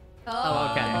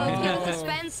 Oh, okay. Get the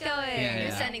suspense going. Yeah, You're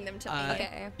yeah. sending them to me.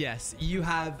 Okay. Yes, you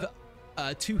have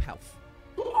 2 health.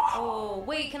 Oh,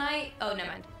 wait, can I? Oh, never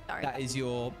mind. Sorry. That is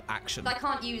your action. I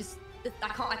can't use.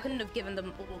 I couldn't have given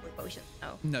them all the potions.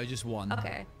 No. No, just 1.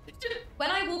 Okay.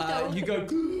 When I walked over. You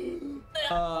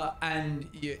go, and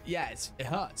it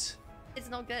hurts. It's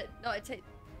not good. No, it's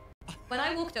When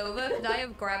I walked over, could I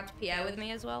have grabbed Pierre with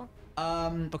me as well?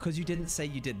 Because you didn't say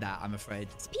you did that, I'm afraid.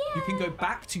 You can go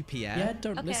back to Pierre. Yeah,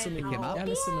 don't Okay. listen to Pick him him. up. Yeah,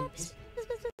 listen to me.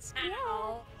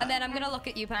 And then I'm gonna look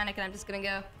at you, Panic, and I'm just gonna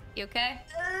go, you okay?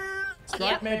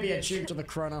 Strike may be attuned to the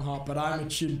Chronoheart, but I'm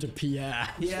attuned to Pierre.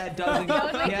 Pierre doesn't,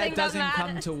 That makes Pierre things doesn't mad.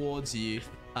 come towards you,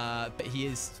 but he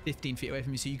is 15 feet away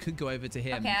from you, so you could go over to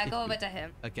him. Okay, I if go you- over to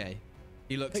him. Okay.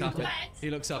 He looks up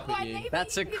at you.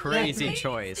 That's a crazy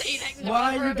choice.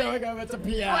 Why are you going over to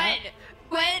Pierre?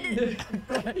 When?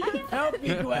 Help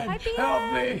me, Gwen. Hi, Pierre.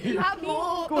 Help me. You have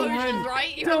more potions,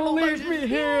 right? You have Don't more leave potions. me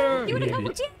here. You wanna come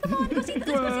with you? Come on, let's see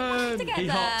together. He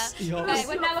hops. Okay,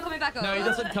 well, now we're coming back over. No, he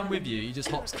doesn't come with you. He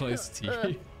just hops closer to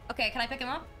you. Okay, can I pick him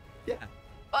up? Yeah.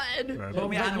 When? Roll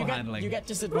me But animal you handling. get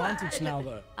disadvantage now,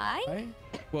 though. I? Right?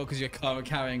 Well, because you're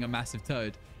carrying a massive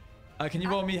toad. Can you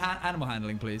roll me animal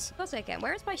handling, please? Of course I can.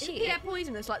 Where is my Is sheet? Pierre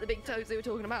poisonous like the big toads they were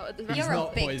talking about at the He's You're a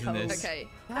not big poisonous. Okay.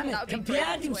 Damn it, That would can be Pierre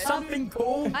great. do something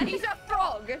cool? He's a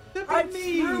frog. I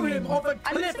threw him off a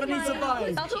cliff and he my-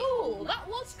 survived. Spell sheet. Cool. That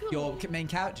was cool. Your main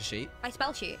character sheet, My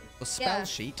spell sheet. or spell Yeah.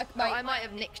 sheet, No, I might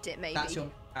have nicked it, maybe. that's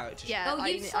your character sheet. Yeah, Oh,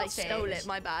 you I sausage. stole it.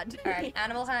 My bad. Alright,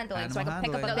 animal handling, so I Animal can pick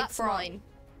up handling. a No, big that's frog. mine.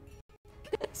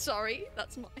 Sorry,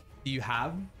 that's mine. Do you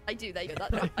have? I do. There you go.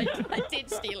 I did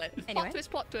steal it. Anyway. Plot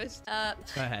twist. Plot twist. Go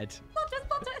ahead. Plot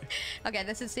twist. Okay,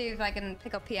 this is see if I can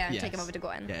pick up Pierre and take him Yes. over to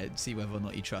Gwen. Yeah, see whether or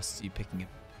not he trusts you picking it.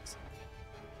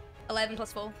 11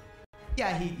 plus 4.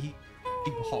 Yeah, he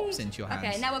hops into your hands.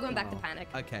 Okay, now we're going back to Panic.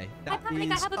 Okay. Hi,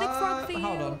 Panic, I have a big frog for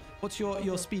Hold you. on. What's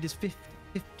your speed is 50?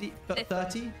 50,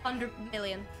 30? 100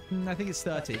 million. I think it's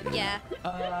 30. Yeah.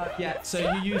 Yeah,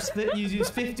 so you use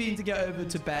 15 to get over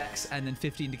to Bex and then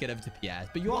 15 to get over to Pierre.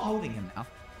 But you are holding him now.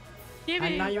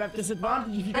 And now you have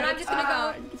disadvantage if you And I'm just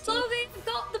gonna go, Slowly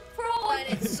got the frog!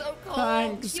 It's so cold.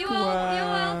 Thanks, You're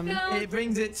Squirm. welcome. It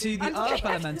brings it to the Earth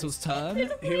Elemental's turn,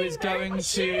 who is going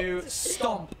to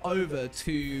stomp over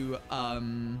to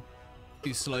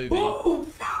Slovy. Oh,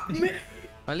 fuck me. Well,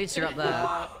 at least you're up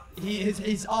there.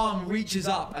 His arm reaches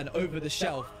up and over the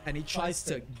shelf, and he tries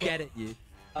to get at you.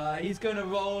 He's going to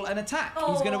roll an attack.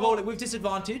 He's going to roll it with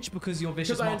disadvantage because you're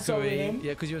vicious 'Cause I insulted mockery. him.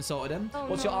 Yeah, because you insulted him. Oh,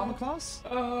 What's your no. armor class?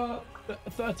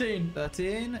 13.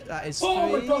 13. That is 3.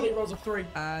 Oh my god, he rolls a 3.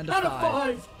 And a And a 5.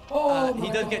 5. Oh, He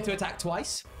my does god. get to attack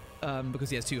twice because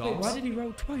he has 2 Wait, arms. why did he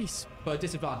roll twice? But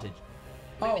disadvantage.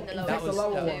 Oh, the he lower takes the was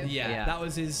lower that- one. Yeah, that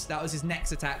was his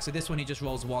next attack. So this one he just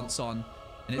rolls once on,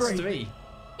 and it's 3. 3.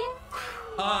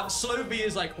 Slovy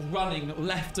is like running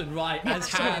left and right as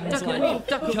hands duck and like weave,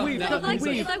 duck and come weave, down. duck and He's like-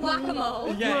 weave. It's like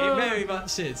whack-a-mole. Yeah, it very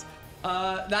much is.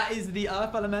 That is the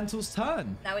Earth Elemental's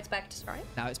turn. Now it's back to strike.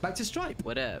 Now it's back to Stripe.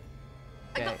 What up?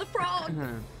 I got the frog.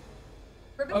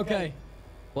 Ribbon Okay.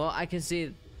 Well, I can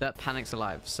see that Panic's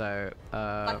alive, so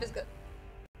Life is good.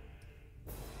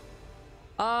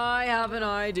 I have an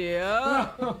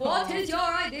idea. What is your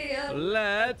idea?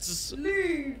 Let's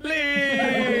Leave.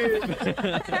 leave.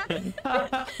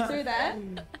 Through there.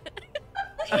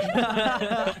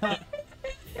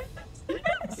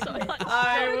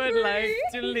 I would like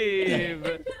to leave.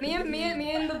 Me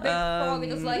and the big frog are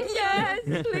just like, yes,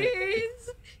 please.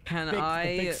 Can The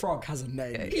I? big frog has a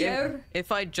name. Pierre.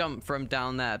 If I jump from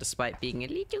down there, despite being a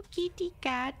little kitty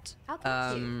cat, How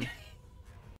cute.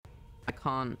 I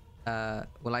can't.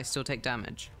 Will I still take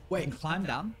damage? Wait, and climb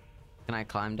down. Can I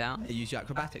climb down? Use your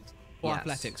acrobatics or Yes.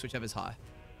 athletics, whichever's higher.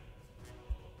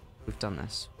 We've done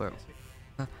this. We're,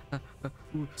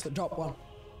 It's the top one.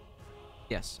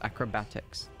 yes,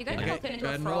 acrobatics. You're going to Okay, turn into go a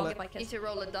ahead and roll frog it. if I You can. need to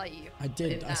roll a die. I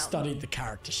did. I Down. studied the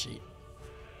character sheet.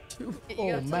 You Oh,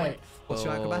 have to, mate. like, What's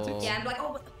your acrobatics? Yeah, I'm like,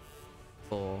 oh, what the-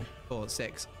 4. 4,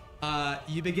 6.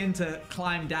 You begin to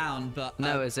climb down, but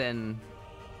No, as in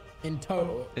In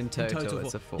total. in total, total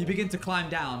it's a 4. 4. You begin to climb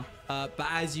down, but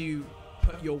as you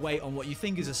put your weight on what you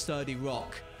think is a sturdy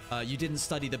rock, you didn't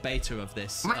study the beta of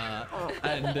this,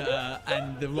 and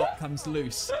the rock comes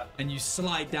loose, and you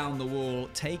slide down the wall,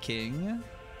 taking.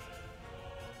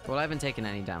 Well, I haven't taken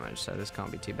any damage, so this can't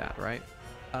be too bad, right?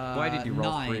 Why did you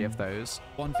roll 3 of those?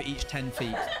 1 for each 10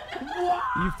 feet.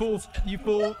 You fall. You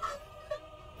fall.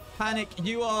 Panic,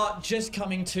 you are just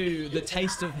coming to the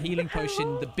taste of healing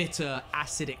potion, the bitter,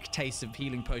 acidic taste of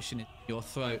healing potion in your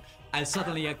throat, as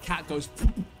suddenly a cat goes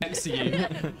next to you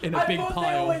in a big I thought they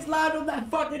pile. always land on their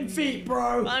fucking feet,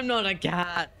 bro. I'm not a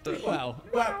cat. Well,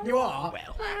 Well, you are.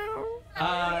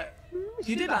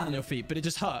 you did land on your feet, but it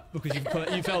just hurt because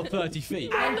you fell 30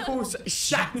 feet. Ankles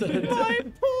shattered.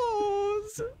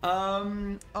 Paws.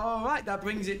 All right, that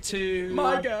brings it to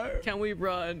My go. Can we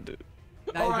run?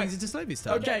 That All brings right. it to Slovy's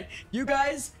turn. Okay, you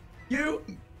guys, you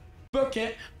book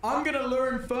it. I'm gonna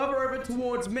lure him further over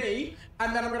towards me,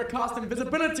 and then I'm gonna cast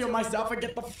invisibility on myself and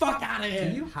get the fuck out of here.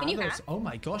 You have you those? have? Oh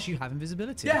my gosh, you have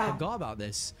invisibility. Yeah. I forgot about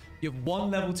this. You have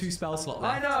 1 level 2 spell slot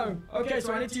I left. know. Okay,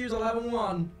 so I need to use a level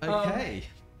 1. Okay.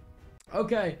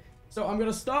 Okay, so I'm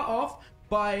gonna start off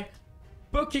by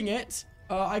booking it.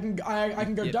 I can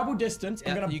go Yeah. double distance.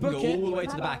 I'm Yeah, gonna you can book go it all the way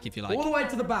to the back if you like. all the way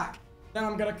to the back. Then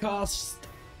I'm gonna cast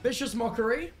Vicious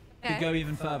Mockery. You could go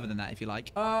even further than that if you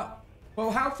like. Well,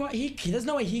 how far? There's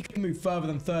no way he can move further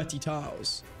than 30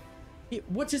 tiles.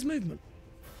 What's his movement?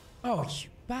 Oh, you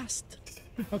bastard.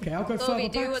 Okay, I'll go further Sloby,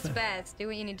 back do what's then. best. Do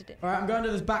what you need to do. All right, I'm going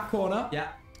to this back corner. Yeah.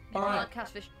 All You right. can't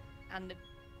cast vision and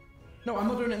No, I'm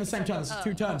not doing it in the same turn. This is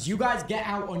 2 turns. You guys get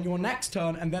out on your next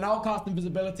turn, and then I'll cast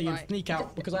invisibility and Right. sneak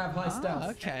out because I have high stealth.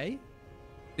 Okay.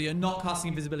 So you're not casting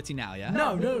invisibility now, yeah?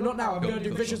 No, not now. I'm Cool, going to do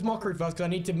cool, Vicious Mockery first because I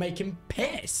need to make him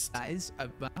pissed. That is. Wow,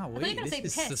 you were wait, gonna say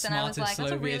this is the pissed, and I was smartest like,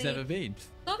 that's a Slovy has really- ever been.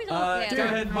 Sloby's Go all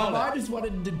ahead, My roll it. mind is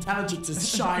wanted intelligence is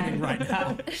shining right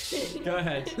now. Go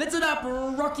ahead. Listen up,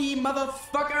 Rocky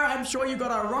motherfucker. I'm sure you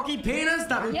got a rocky penis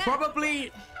that will Yeah.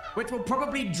 which will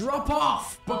probably drop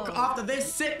off after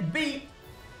this sick beat.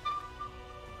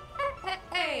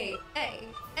 Hey, hey,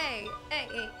 hey, hey,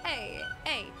 hey,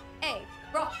 hey, hey,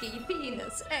 Rocky, your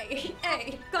penis, hey,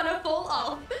 hey, gonna fall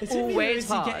off. Is it me or Always is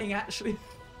he hard. getting actually?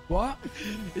 What?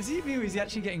 Is he me or is he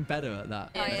actually getting better at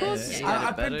that? Oh, yeah. Of course. Yeah.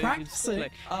 I've been practicing. the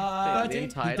entire He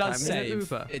time does he's an save.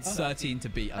 Uber. It's 13 to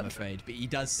beat, I'm afraid, but he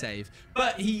does save.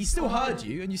 But he still heard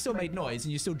you, and you still made noise,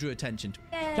 and you still drew attention to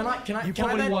him. Can I You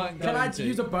probably weren't can I going to.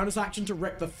 use a bonus action to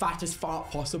rip the fattest fart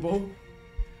possible?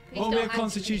 Please Roll me a don't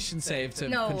Constitution save to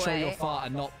No control your way. fart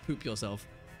and not poop yourself.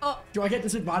 Do I get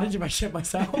disadvantage if I shit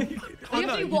myself? You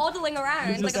have to be waddling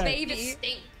around like a Okay. baby.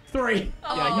 3.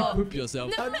 Yeah, you poop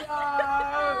yourself.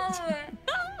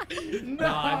 No,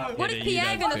 I'm What is kidding, you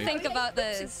Pierre don't gonna poop. think about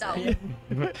this?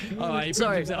 Alright, he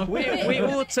Sorry, poops himself. we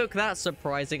all took that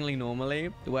surprisingly normally,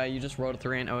 where you just rolled a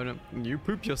 3 and oh no, you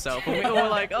poop yourself, and we all were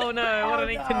like, oh no, what an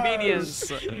inconvenience.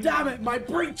 Damn it, my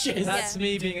breeches! That's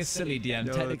me being a silly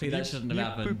DM. Technically, that shouldn't have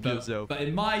happened. poop yourself. But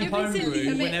in my You've been silly.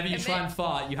 homebrew, whenever you Admit. try and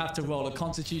fart, you have to roll a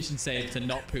Constitution save to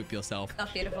not poop yourself.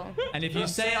 That's beautiful. And if you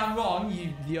say I'm wrong,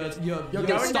 you're going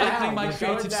down. stifling my You're going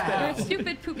creative down. You're a spirit.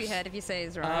 stupid poopy head if you say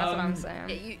it's wrong. That's what I'm Yeah,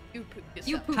 saying. you poop yourself.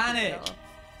 You poop Panic. yourself.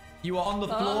 You are on the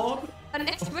floor And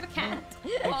next to a cat.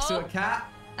 next to a cat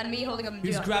And me holding a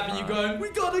who's jar. grabbing you, going, "We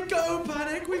gotta go,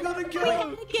 Panic! We gotta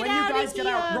go!" When you guys get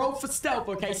out, roll for stealth,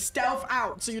 okay? Stealth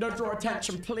out so you don't draw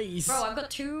attention, please. Bro, I've got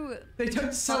 2. They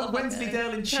don't sell Motherfucker.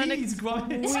 Wensleydale and cheese,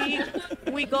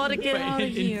 Gromit. We gotta get out of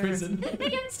in here. prison. They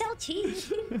don't sell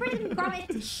cheese. Prison,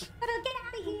 Gromit. Gotta get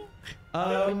out of here.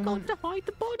 Got to hide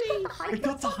the body. We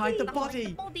got to hide the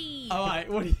body. Body. All right,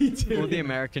 what are you doing? All the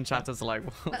American chatters are like,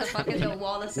 what? What the fuck is a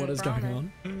Wallace What and is going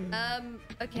Gromit? on?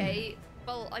 Okay.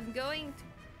 Well, I'm going to.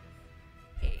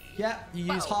 Yeah, you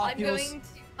use Well, half I'm your. going to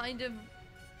kind of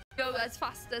go as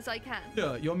fast as I can.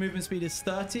 Sure, your movement speed is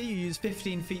 30. You use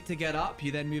 15 feet to get up.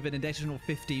 You then move an additional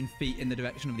 15 feet in the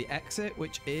direction of the exit,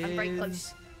 which is. I'm very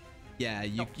close. Yeah,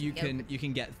 you Yeah.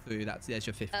 can get through. There's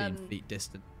your 15 feet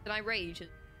distance. Can I rage?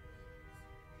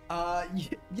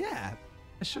 Yeah,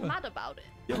 sure. I'm mad about it.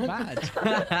 You're mad.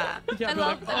 I'm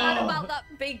mad about that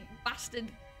big bastard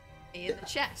in the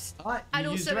chest. Alright, And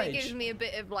you use also it rage. gives me a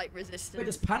bit of like resistance. Wait,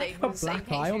 does Panic have a things in black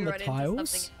case eye we on the run into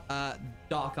tiles? something.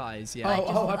 Dark eyes. Yeah.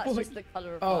 Oh, I That's thought. just the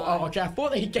colour of Oh, mine. okay. I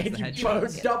thought he gave the you hedgehog.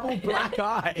 both double black You're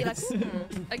like, eyes.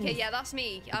 Okay, yeah, that's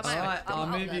me. I'm All right, I'm I'll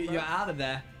out move there, you. bro. You're out of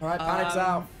there. All right, Panic's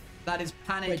out. That is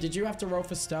Panic. Wait, did you have to roll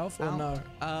for stealth or out. no? No,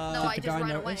 Did I the just guy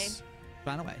ran away. notice?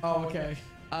 Ran away. Oh, okay.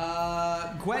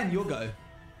 Gwen, you'll go.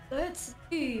 Let's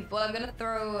see. Well, I'm gonna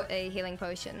throw a healing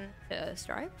potion to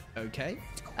Stripe. Okay.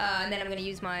 And then I'm gonna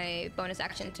use my bonus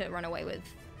action to run away with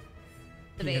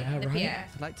the Yeah, the right. Pierre.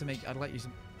 I'd like you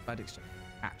some bad exchange.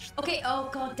 Catch. Okay, oh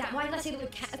god damn, why did I say the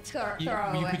word cat throw?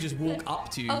 You could just walk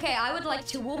up to. Okay, I would like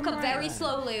to walk up very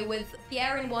slowly with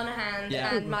Pierre in one hand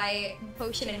Yeah. and my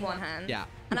potion in one hand. Yeah.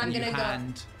 And I'm you gonna go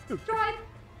hand. Stripe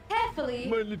carefully.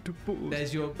 little balls.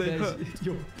 There's your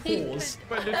pause.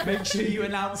 Make sure you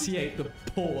enunciate the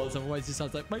pause, otherwise it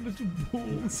sounds like my little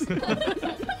balls.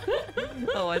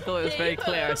 Oh, I thought it was very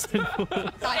clear. I said, I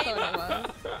thought it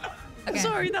was. Okay.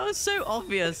 sorry, that was so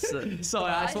obvious.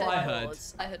 Sorry, that's what I heard.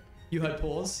 Pause. I heard. You heard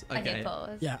pause? I Okay. did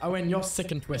pause. Yeah, Owen, you're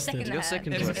sick and twisted. Second You're hand. sick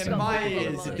and In, twisted. in my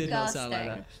ears, it did not sound like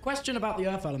Disgusting. that. Question about the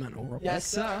earth elemental, Rob. Yes,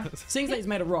 sir. Seeing that he's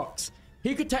made of rocks,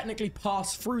 he could technically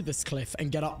pass through this cliff and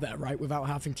get up there, right, without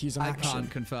having to use an I action. can't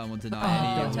confirm or deny Oh,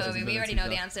 any of his Toby, we already abilities, know the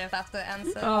though. answer if that's the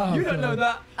answer. Oh, You don't know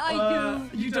that. I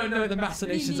do. You don't know the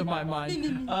machinations of my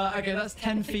mind. Okay, that's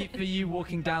 10 feet for you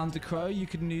walking down to Crow. You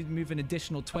could move an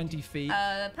additional 20 feet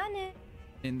Panic.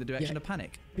 in the direction Yeah. of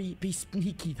Panic. Be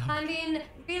sneaky though. I'm being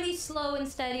really slow and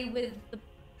steady with the.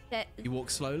 You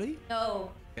walk slowly. No,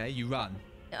 Okay, you run.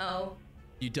 no.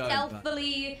 You don't.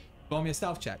 Stealthily. Roll me a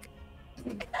stealth check.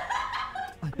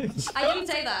 I didn't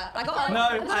say that. I got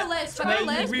a list. I got a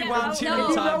no, you list. rewound too No. many If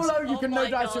you roll times. low, you Oh can no my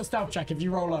dice God. your stealth check if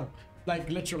you roll low. Like,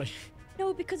 literally.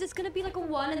 No, because it's gonna be like a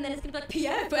 1, and then it's gonna be like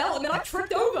Pierre fell, and then I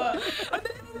tripped over, and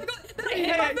then I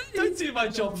hit my Hey, don't do my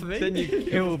job for me. Then you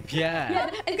kill Pierre.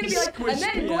 Yeah, it's gonna be like, and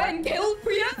then Gwen killed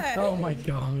Pierre. Oh my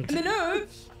god. And then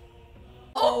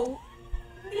oh.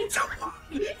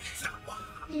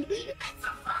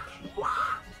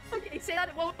 Okay, say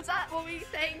that. What was that? What were you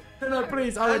saying? No,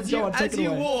 please, Owen, go on, take As it you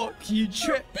away. walk, you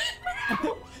trip.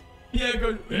 Yeah,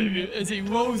 goes as he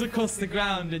rolls across the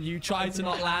ground, and you try to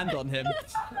not land on him.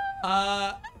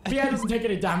 Pierre doesn't take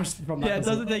any damage from that. Yeah, it does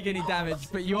he? doesn't take any damage,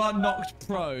 but you are knocked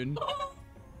prone.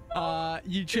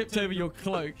 You tripped over your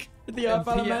cloak. The earth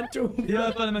And elemental. The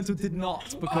earth elemental did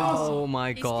not, because Oh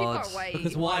my He's god. too far away.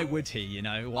 because why would he? You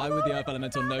know, why would the earth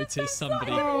elemental notice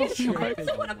somebody? All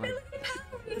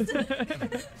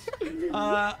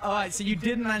right, so you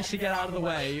didn't manage to get out of the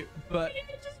way, but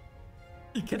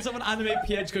can someone animate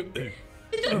Pierre to go?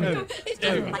 It's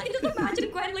just, I can just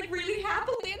imagine Gwen like really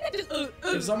happily, and then just.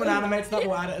 If someone animates that,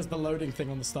 we'll add it as the loading thing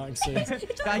on the starting scene.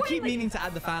 I keep meaning to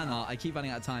add the fan art. I keep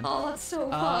running out of time. Oh, that's so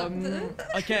fun.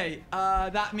 Okay,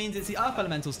 that means it's the Earth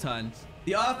Elemental's turn.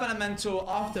 The Earth Elemental,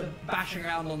 after bashing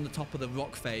around on the top of the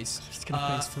rock face, Just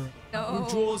gonna face through it. No.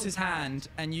 draws his hand,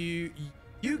 and you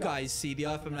guys see the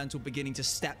Earth Elemental beginning to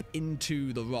step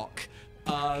into the rock.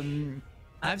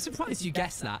 I'm surprised you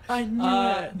guessed that. I knew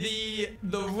it.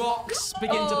 The rocks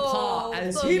begin to part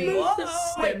as He he moved. moves.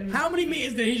 Wait, how many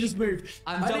meters did he just move?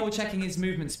 I'm double checking his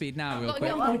movement speed now, real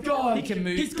quick. Oh my god. He can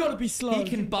move. He's got to be slow. He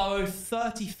can burrow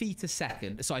 30 feet a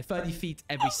second. Sorry, 30 feet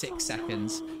every 6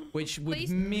 seconds, which would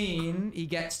mean he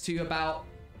gets to about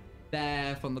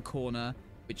there from the corner,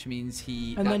 which means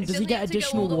he. And then does he get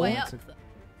additional walk?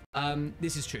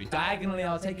 This is true. Diagonally,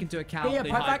 I'll take into account Yeah, the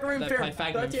Pythagorean theory.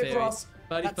 30 30 across.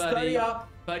 30, That's 30, 30 up.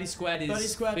 30 squared is 30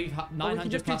 squared.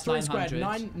 900 plus 3 squared.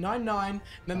 900. 9.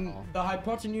 Then the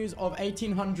hypotenuse of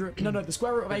 1800. No, the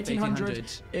square root of 1800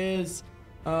 is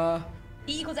E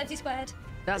equals MC squared.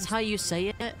 That's how you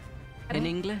say it in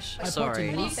English?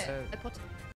 Sorry.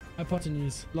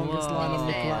 hypotenuse. Longest Whoa. line on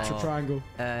the equilateral triangle.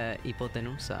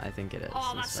 Hypotenusa, I think it is.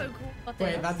 Oh, that's so cool.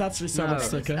 Wait, that's actually so much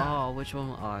sicker. Oh, which one?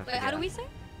 Oh, I Wait, how do we say?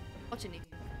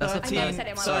 That's I've never said it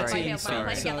in my life. 13, I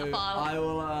sorry. get the file. I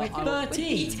will. Wait, I will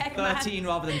 13. 13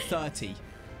 rather than 30.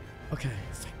 Okay,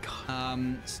 thank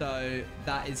God. So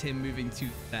that is him moving to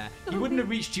there. He wouldn't have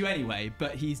reached you anyway,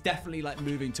 but he's definitely like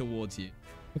moving towards you.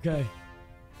 Okay.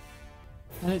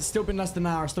 And it's still been less than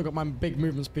an hour. I still got my big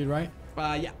movement speed, right?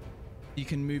 Yeah. You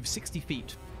can move 60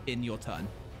 feet in your turn.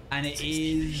 And it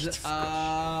is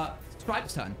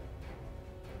Stripe's turn.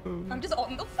 I'm just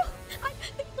on the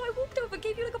I walked over,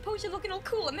 gave you like a potion looking all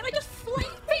cool, and then I just flamed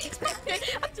expecting.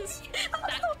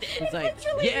 It's like,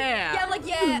 yeah! Yeah, like,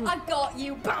 yeah, I got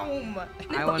you, boom! And I then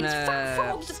fucking fat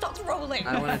wanna- frog just starts rolling.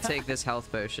 I want to take this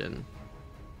health potion.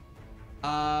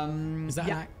 Is that an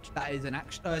yeah, action? that is an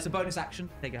action. It's a bonus action.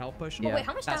 Take a health potion. Yeah. Wait,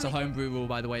 how much That's a damage? homebrew rule,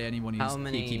 by the way. Anyone who's How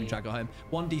many- keeping track at home.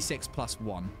 1d6 plus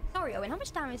 1. Sorry, Owen, how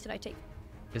much damage did I take?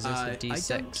 Is this a I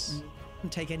D6?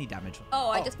 don't take any damage. Oh,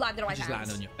 I just landed on my You just hands.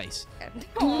 landed on your face.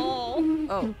 Oh.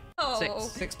 Oh, Oh.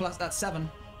 6. 6 plus that's 7.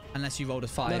 Unless you rolled a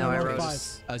 5. No, I I rolled rolled a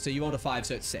 5. Oh, so you rolled a 5,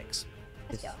 so it's 6.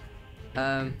 Let's go.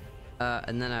 And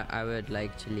then I would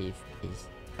like to leave, please.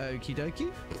 Okie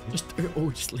dokie.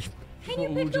 Just leave. Can you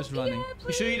We're all pick just up the running. air,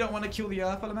 You sure please? you don't want to kill the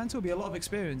earth elemental? It'll be a lot of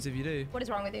experience if you do. What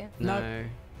is wrong with you? No,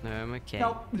 I'm okay.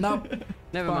 Nope. No.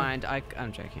 Never Fine. mind.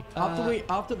 I'm joking.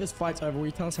 After this fight's over, will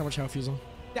you tell us how much health you're on?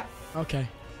 Yeah. Okay.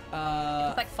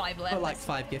 It's like 5 left. But like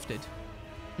 5 gifted.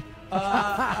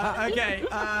 Okay,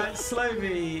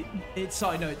 Slovy. It's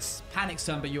Panic's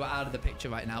turn, but you are out of the picture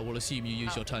right now. We'll assume you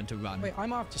use your turn to run. Wait,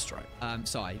 I'm after strike.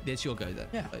 Sorry, it's your go then,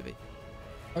 Yeah. Slovy.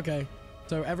 Okay.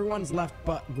 So everyone's left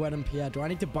but Gwen and Pierre. Do I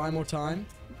need to buy more time?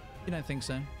 You don't think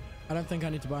so? I don't think I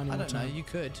need to buy any I more don't know. time. You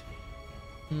could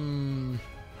Hmm.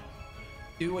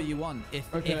 do what you want.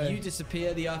 If Okay. you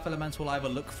disappear, the earth elemental will either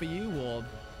look for you or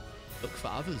look for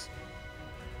others.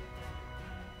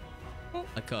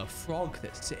 Like a frog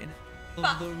that's sitting on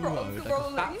Fat the frog road. Like a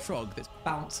rolling. fat frog that's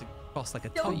bouncing across like a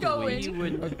Still tumbleweed. going.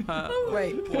 wouldn't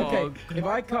Wait. Okay. Frog. If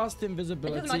I cast I just imagine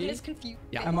invisibility, it's confused.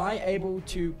 Yeah. am I able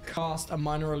to cast a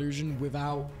minor illusion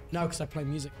without? No, because I play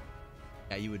music.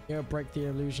 Yeah, you would. Yeah, break the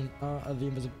illusion of the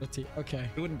invisibility. Okay.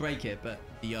 You wouldn't break it, but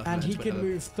the earth And he elemental can would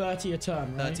move 30 a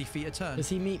turn, right? 30 feet a turn. Does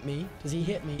he meet me? Does he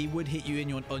hit He me? would hit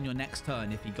you on your next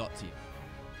turn if he got to you.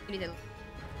 You need to-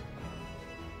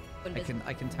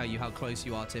 I can tell you how close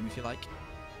you are, Tim, if you like.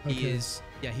 He Okay. is.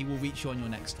 Yeah, he will reach you on your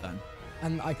next turn.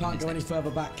 And I can't his go any next further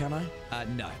back, can I?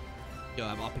 No, you're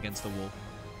up against the wall.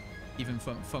 Even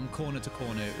from corner to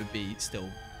corner, it would be still.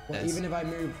 Well, there's- even if I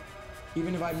move,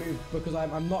 because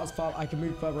I'm not as far, I can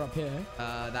move further up here.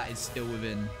 that is still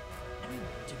within.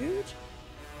 Dude.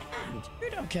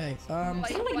 Okay. You sound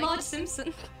like Marge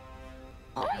Simpson.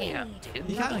 Oh, yeah.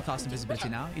 You can cast invisibility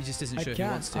now. He just isn't I sure if he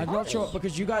can. wants to. I'm not sure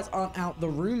because you guys aren't out the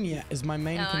room yet. Is my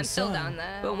main No, concern. I'm still down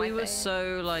there. But on we my were face.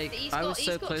 so like, He's I got, was he's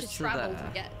so got close to to travel there.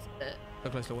 to get to it. So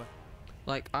close to what?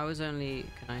 Like I was only.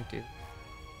 Can I do?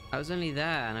 I was only there,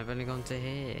 and I've only gone to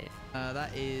here.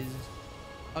 That is.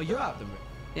 Oh, you're out of the room.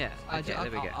 Yeah. Okay, there we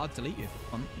go. I'll delete you if you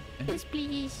want. Yes,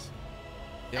 please.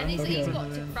 Yeah. And he's Okay.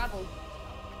 got to travel.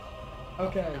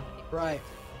 Okay. Right.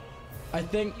 I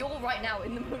think. You're right now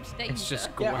in the most danger. It's just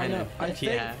Yeah, Gwen. I know. I think-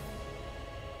 Yeah.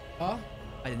 Huh?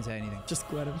 I didn't say anything. Just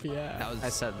Gwen and Pierre. That was. I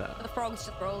said that. The frog's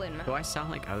just rolling, man. Do I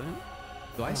sound like Owen?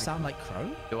 Do I sound like Crow?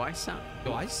 Do I sound?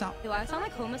 Do I sound? Do I sound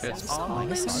like Homer It's Simpson? all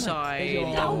inside. It's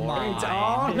your all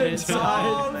mind. It's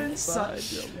all inside.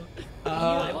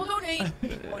 I will donate.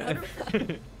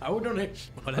 I would donate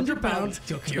 £100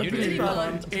 to your community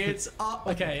fund. It's up.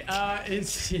 Okay,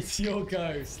 it's your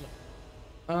go.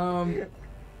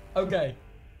 Okay.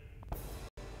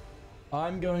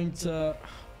 I'm going to.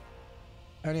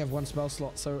 I only have one spell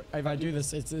slot, so if I do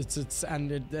this, it's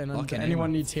ended, and Okay.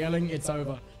 anyone needs healing, it's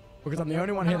over, because I'm the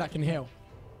only one here that can heal.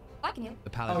 I can heal. The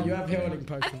paladin. Oh, you have healing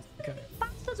potions. Okay.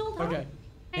 Bastards all the time. Okay.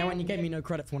 Now, when you gave me no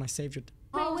credit for when I saved your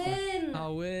I'll win.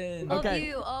 I'll win. Love Okay,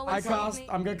 you. Oh, I save cast. me.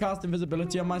 I'm gonna cast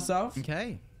invisibility on myself.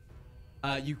 Okay.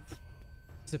 You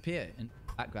disappear in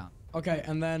the background. Okay,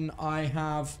 and then I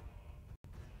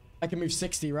can move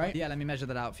 60, right? Yeah, let me measure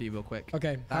that out for you real quick.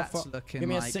 Okay, how That's far? looking Give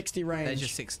me like... a 60 range. There's your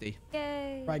 60.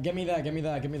 Yay. Right, get me there, get me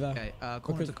there, get me there. Okay,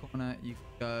 corner to corner, you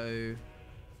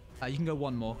can go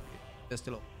one more. There's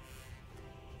still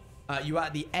you're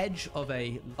at the edge of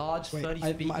a large Wait, 30 I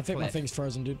feet think my cliff. thing's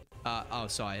frozen, dude. Oh,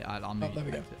 sorry, I'll Oh, move there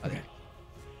we you. go. Okay.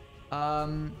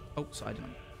 Oh, sorry, I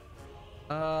didn't.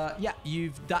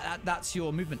 Yeah, that's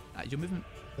your movement. That's your movement.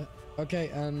 Okay,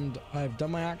 and I've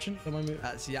done my action. Done my move.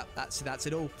 That's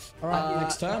it all. All right,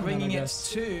 next turn. Bringing then, I it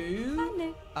guess.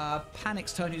 to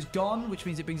Panic's turn, who's gone, which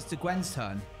means it brings it to Gwen's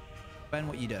turn. Gwen,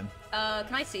 what are you doing?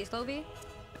 Can I see Slovey?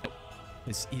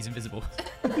 He's invisible.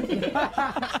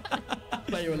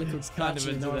 Play you a little kind of statue.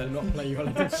 into No, I the- will not play you a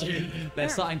little tune. They're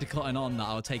starting to cotton on that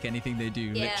I'll take anything they do,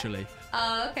 Yeah. literally.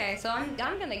 Okay, so I'm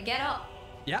gonna get up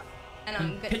Yeah. and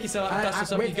I'm gonna. Pick yourself up, dust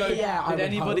yourself, you with- go. yeah, I Did would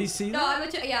anybody hope. see No,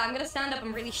 that? I'm gonna stand up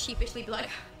and really sheepishly be like,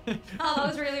 oh, that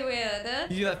was really weird.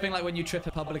 You do that thing like when you trip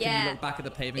in public and you Yeah. look back at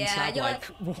the paving Yeah, slab you're like,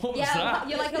 what was Yeah, that?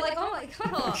 you're like, oh my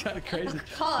god. Kind of crazy.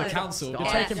 God. The council. You're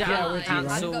Yeah. taking Pierre with you, right?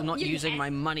 Cancel Right? not You- using my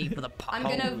money for the I'm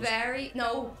potholes. gonna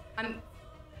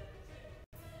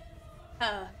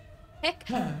pick.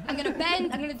 I'm gonna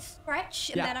bend. I'm gonna stretch,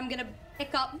 and Yeah. then I'm gonna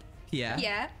pick up. Yeah.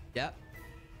 Yeah. Yeah.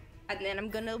 And then I'm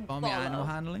gonna On the animal follow.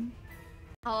 handling.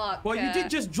 Oh, Well, you did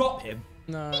just drop him.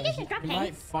 No, just he drop might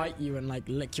him. fight you and like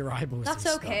lick your eyeballs. That's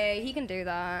and stuff. okay. He can do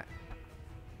that.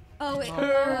 Oh, Oh,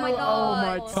 my god. oh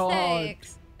my God.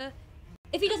 Sakes.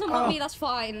 If he doesn't want me, that's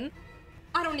fine.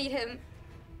 I don't need him.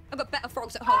 I've got better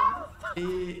frogs at home.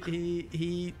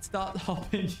 He starts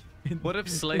hopping. What if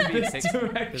Slovey takes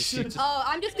direction? Oh,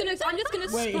 I'm just gonna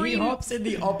Wait, scream. he hops in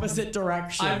the opposite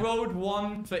direction. I rolled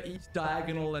one for each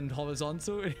diagonal and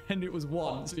horizontal, and it was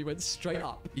one, so he went straight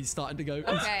up. He's starting to go.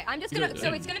 Okay, I'm just gonna.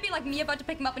 So it's gonna be like me about to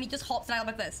pick him up, and he just hops, and I go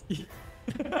like this.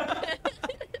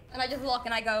 And I just look,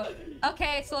 and I go,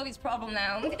 okay, it's Slovey's problem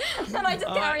now. And I just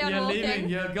carry on You're walking. leaving.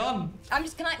 You're gone. I'm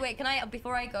just. Can I?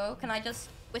 Before I go, can I just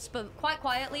whisper quite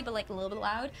quietly, but like a little bit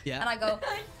loud? Yeah. And I go.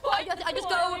 I just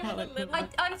go.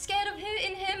 I'm scared of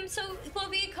him. So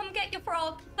Slovey, come get your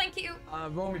frog. Thank you.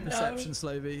 Roll me perception,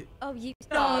 Slovey. Oh, you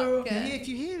No. suck. If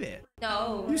you hear it.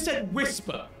 No. You said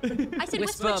whisper. I said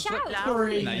whisper, Whisper, shout. but loud.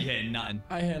 Sorry. No, you hear nothing.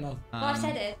 I hear nothing. Well, I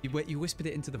said it. You whispered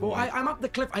it into the Well, void. I'm up the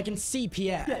cliff. I can see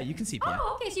Pierre. Yeah, you can see Pierre.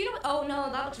 Oh, okay. So you know what? Oh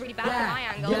no, that looks really bad from my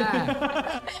angle.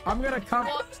 Yeah. I'm gonna come.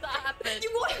 Watch that happen.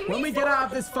 You want When me we get out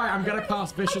of this fight, I'm gonna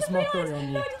cast I vicious just realized- mockery on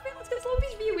you. No, I just realized because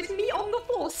Slovey's view is me on the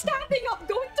floor, standing up,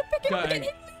 going to pick him up, Going, and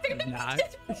him leaving, and no. then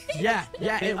it's just me. Yeah, The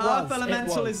it Earth was.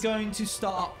 Elemental it is was. going to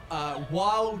start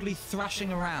wildly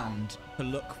thrashing around to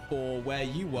look for where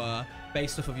you were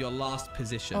based off of your last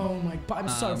position. Oh my! But I'm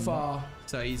so far.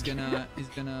 So he's gonna.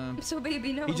 So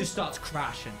baby, no. He just starts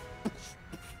crashing,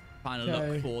 trying to Okay.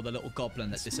 look for the little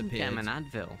goblin that Get disappeared. him an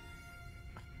Advil.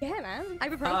 Yeah, man.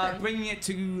 Ibuprofen. Bringing it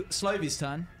to Slovey's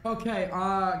turn. Okay.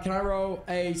 Can I roll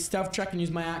a stealth check and use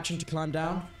my action to climb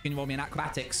down? Can you roll me an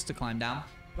acrobatics to climb down?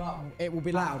 But it will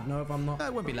be loud. No, if I'm not. No,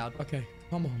 it won't be loud. Okay.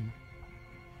 Come on.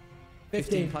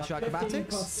 15 plus your 15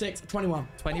 acrobatics. plus 6. 21.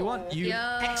 21. You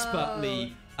Yo.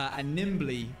 expertly and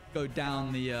nimbly go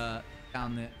down the.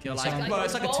 You're like, Sound- well,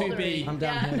 it's like a 2B. I'm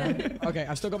down here now. Okay.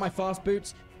 I've still got my fast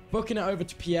boots. Booking it over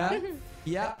to Pierre.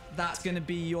 Yep, that's gonna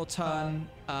be your turn.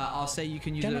 I'll say you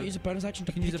can use Can a, I use a bonus action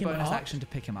to you can use pick a bonus him up? action to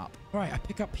pick him up. All right. I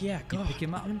pick up Pierre. You God, pick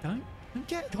him up. Don't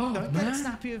get God, don't man. get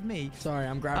snappy with me. Sorry,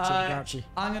 I'm grouchy. Grouchy.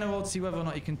 I'm gonna roll to see whether or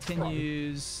not he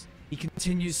continues. He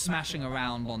continues smashing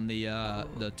around on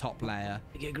the top layer.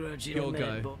 Your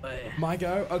go. My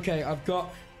go. Okay, I've got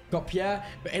Pierre,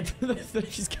 but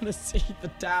he's gonna see the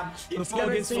dam. He's frog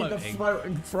gonna is see the floating.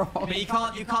 floating frog. But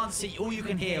you can't see. All you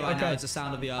can hear right now Okay. is the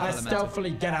sound of the earth I elemental.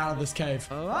 stealthily get out of this cave.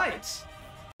 All right.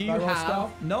 You I roll have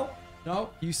stealth? nope.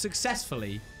 No. You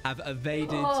successfully have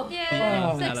evaded Oh, the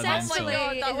yeah. earth Successfully.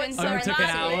 elemental. that is was Only took an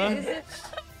sarcastic.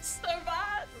 So bad.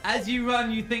 As you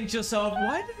run, you think to yourself,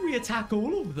 why did we attack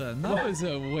all of them? That was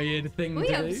a weird thing We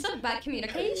to have do. such bad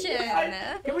communication.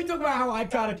 Can we talk about how I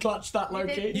kind of clutched that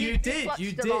Loki? You did. clutched You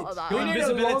a did. lot of that. Your We need a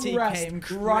invisibility long rest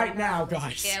came right now,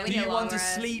 guys. Yeah, we Do need you a want long to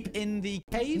rest. sleep in the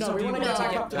caves? No, or we do you want to want get to back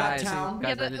take up to that Guys, town. guys,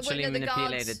 Yeah, I but literally when the guards-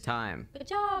 manipulated time. Good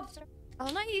job. Sir. Oh,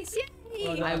 nice.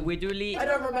 Yay. I widdly. I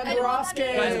don't remember asking.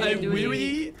 Guys, I Widdly-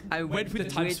 really I went with the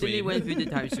time widdly sweep. went with the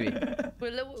time sweep.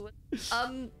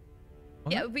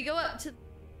 Yeah, if we go up to the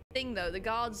thing though, the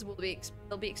guards will be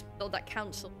they'll be expelled at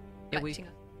council. Yeah, we-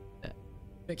 expecting us.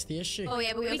 Fix the issue. Oh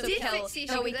yeah, but we We also did killed. fix the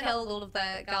issue No, we with it. killed all of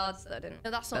the guards that didn't.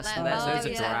 No, that's not That's them. not That's them, the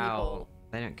those other are Growl. people.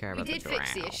 They don't care We about did the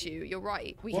fix the drow. issue. You're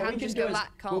right. We What can we just do go is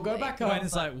back, can't we'll we? go back up. Gwen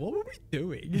is like, what were we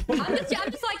doing? I'm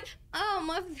just like, oh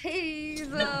my face.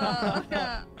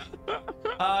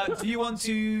 Do you want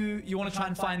to try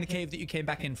and find the cave that you came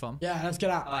back in from? Yeah, let's get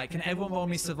out. Alright, can everyone roll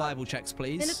me survival checks,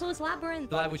 please? Minotaur's labyrinth.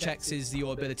 Survival checks is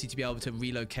your ability to be able to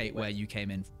relocate where you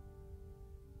came in.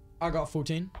 I got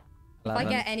 14. If I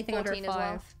get anything under 14 as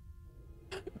well. 5.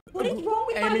 What is wrong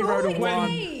with Amy my rolled a rolling one.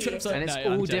 today? Trips And it's no,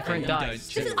 all I'm joking, different you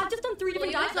dice. don't. I've just done 3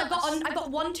 different Yeah, dice. And I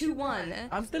got 1, 2, 1.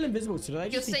 I'm still invisible, so did I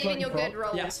You're just see saving your floating good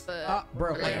frog? rolls Yes. for.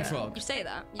 Bro. Floating frog. You say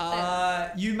that. You say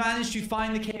that. You managed to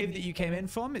find the cave that you came in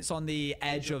from. It's on the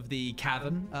edge of the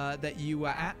cavern that you were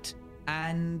at.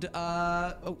 And,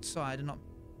 oh, sorry, I did not.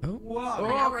 Oh. Whoa.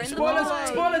 Now we're in the Spoilers! void.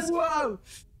 Spoilers! Whoa.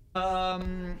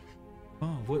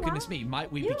 Oh, well, goodness me.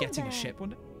 Might we be You getting a there. ship one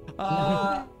day?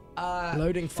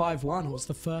 Loading 5-1 was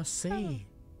the first scene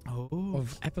Oh.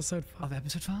 of episode 5. Of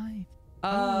episode 5.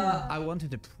 I wanted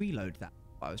to preload that.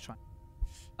 I was trying.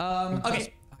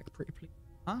 Okay. Back pretty please.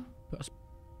 Huh?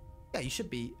 Yeah, you should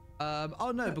be.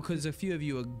 Oh no, because a few of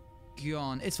you are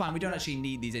gone. It's fine. We don't actually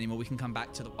need these anymore. We can come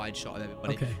back to the wide shot of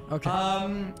everybody. Okay.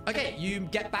 Okay. You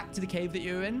get back to the cave that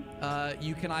you're in.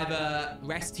 You can either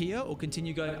rest here or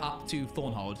continue going up to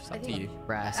Thornhold. It's up to you.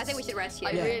 Rest. I think we should rest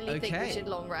I here. really think Okay. we should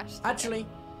long rest. Actually,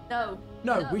 No.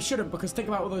 no, we shouldn't, because think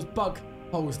about all those bug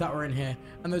holes that were in here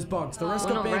and those bugs. The risk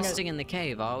We're of not being resting in the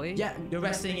cave, are we? Yeah, You're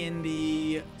resting in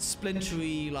the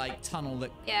splintery like tunnel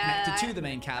that Yeah. connected to the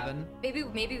main cavern. Maybe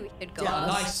we should go. Yeah, up.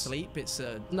 Nice sleep. It's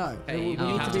a no, Hey, we you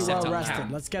need have to to be set up well rested.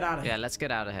 camp. Let's get out of here. Yeah, let's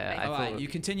get out of here. I all right. thought- You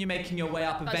continue making your way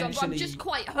up. Guys, Eventually, I'm just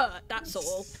quite hurt, that's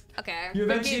all. Okay. you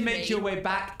eventually Forgive make me. your way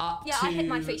back up Yeah, to I hit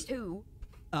my face too.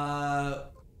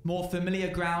 more familiar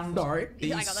ground. Sorry. The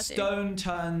Yeah, I got that too. stone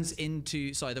turns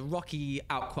into, sorry, the rocky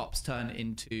outcrops turn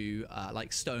into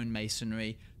like stone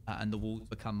masonry, and the walls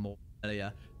become more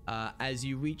familiar. As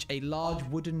you reach a large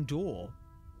wooden door,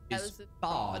 That is was the-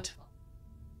 barred.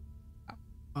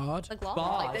 Hard. Like what?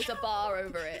 Barge. Like there's a bar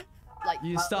over it. Like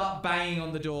You start banging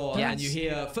on the door, and you Yes.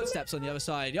 hear footsteps on the other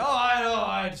side. All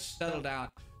right, settle down.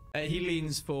 He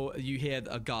leans for. You hear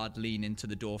a guard lean into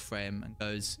the door frame and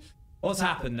goes, "What's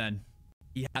happened then?"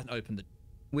 He hasn't opened the.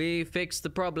 We fixed the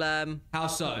problem. How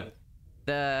so?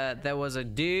 There was a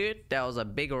dude, there was a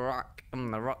big rock,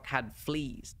 and the rock had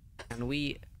fleas. And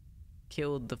we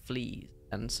killed the fleas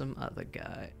and some other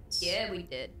guys. Yeah, we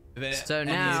did. So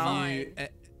Any now- of you,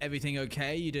 everything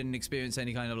okay? You didn't experience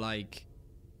any kind of like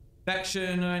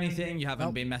infection or anything? You haven't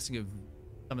Nope. been messing with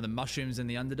some of the mushrooms in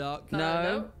the Underdark?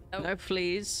 No, no. no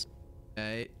fleas.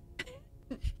 Okay.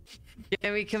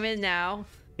 Can we come in now?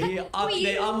 They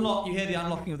unlock. You hear the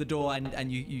unlocking of the door,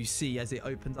 and you see as it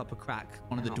opens up a crack,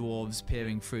 one of the Ow. dwarves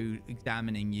peering through,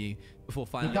 examining you before You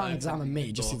finally. can't opening examine me,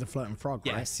 the just door. see the floating frog,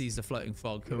 Yeah, right? sees the floating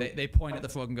frog. Cool. They point at the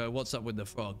frog and go, "What's up with the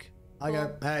frog?" I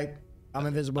go, hey, I'm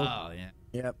invisible. Oh yeah.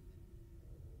 Yep.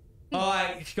 All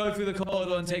right, go through the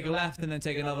corridor and take a left, and then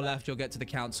take another left. You'll get to the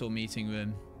council meeting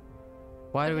room,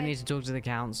 Why do we need to talk to the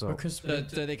council? Because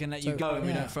so they can let you So, go and we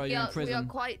yeah. don't throw you we in are, we are prison.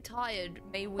 quite tired.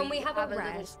 May we Can we have a little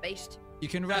rest? space? You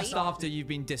can rest after you've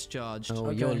been discharged. Oh,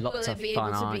 Okay. you're Will lots Will of it be fun,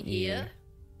 able to aren't be you? here?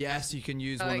 Yes, you can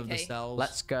use one of the Okay. cells.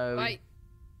 Let's go. Right.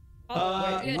 All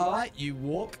right, you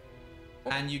walk,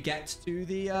 and you get to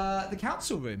the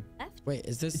council room. wait,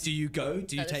 is this? Do you go?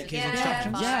 Do you No, this take is- his Yeah.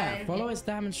 instructions? Yeah, Fine. follow his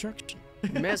damn instruction.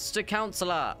 Mr.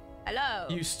 Counselor. Hello.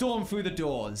 You storm through the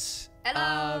doors.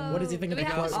 Hello. What does he think Do of we the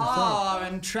have floating to- frog? Ah,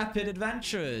 intrepid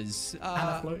adventurers. And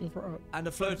a floating frog. And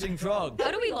a floating frog.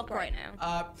 How do we look right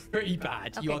now? Pretty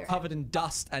bad. You Okay, are great. covered in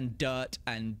dust and dirt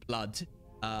and blood.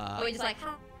 Are we just like,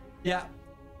 ha? Yeah.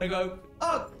 They go,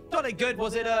 "Oh, jolly good.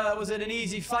 Was it an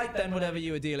easy fight then? Whatever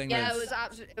you were dealing Yeah, with." it was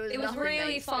absolutely. It was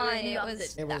really fun. It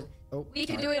was. It was. Oh, We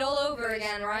could sorry. do it all over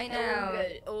again right All now.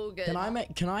 good. All good.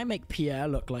 Can I make Pierre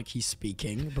look like he's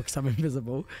speaking because I'm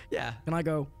invisible? Yeah. Can I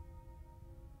go?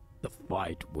 The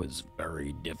fight was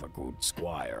very difficult,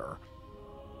 Squire.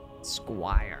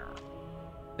 Squire.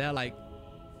 They're like,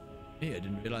 "Hey, I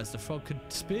didn't realize the frog could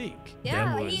speak."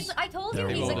 Yeah, There was- he's. I told you there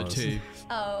They he's rolled like. a 2.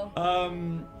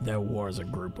 Oh. There was a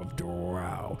group of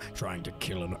drow trying to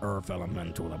kill an earth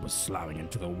elemental that was slamming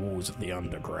into the walls of the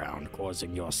underground,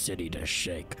 causing your city to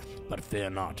shake. But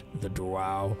fear not, the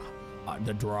drow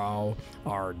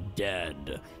are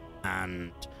dead,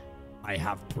 and I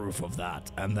have proof of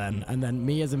that. And then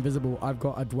me as invisible, I've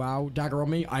got a drow dagger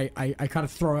on me. I kind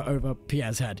of throw it over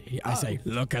Pierre's head. I say,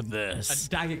 look at A this.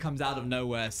 dagger comes out of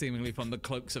nowhere, seemingly from the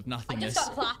cloaks of I just nothingness.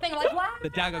 start clapping like, wow. The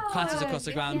dagger clatters across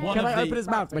the ground. One Can of I the open his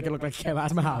mouth to make it look like it came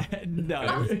out of his mouth? no,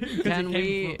 because it Can came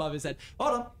we- from above his head.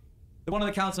 Hold on. One of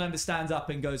the council members stands up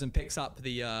and goes and picks up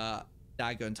the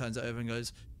dagger and turns it over and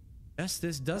goes, Yes,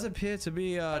 this does appear to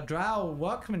be drow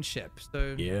workmanship.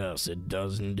 So Yes, it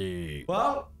does indeed.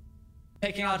 well,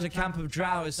 taking out a camp of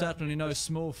drow is certainly no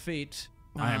small feat.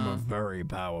 I am a very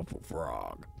powerful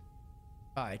frog.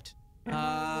 Right.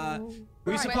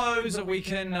 We suppose that we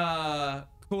can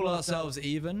call ourselves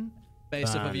even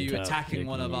based off of you attacking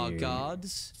one of our Fantastic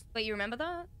guards. Wait, you remember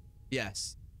that?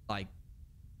 Yes, like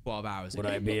 12 hours Would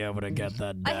ago. I be able to get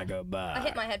that dagger back? I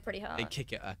hit my head pretty hard. They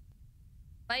kick it.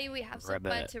 May we have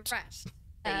somewhere to Ribbit. rest,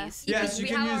 please? Yes, you We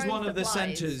can have our use own one of the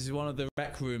supplies. centers, one of the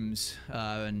rec rooms,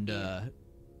 and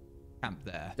camp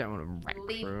there. Don't want a rec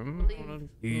Leave- room. leave-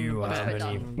 Do you What's have it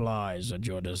any done? flies at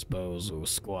your disposal,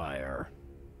 Squire?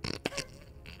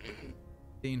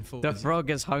 Dean falls. The frog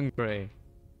is hungry.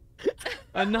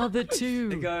 Another They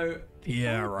two. go.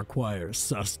 Pierre requires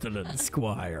sustenance,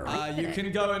 Squire. You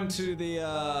can go into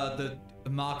the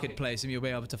marketplace and you'll be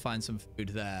able to find some food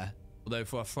there. Although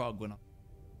for a frog, we're not.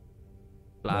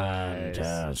 Flies.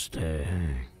 Fantastic.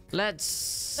 Let's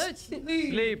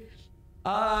sleep.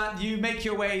 You make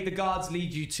your way. The guards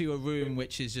lead you to a room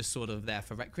which is just sort of there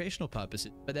for recreational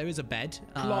purposes. But there is a bed.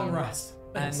 Long rest.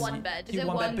 And One bed. You Is it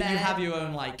one one bed, but you bed? have your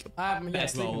own like Yeah, bed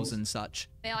sleeping- rolls and such.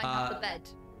 May I have the bed?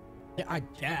 Yeah, I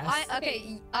guess.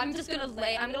 Okay, I'm just gonna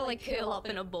I'm gonna like curl up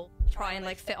in a ball, try and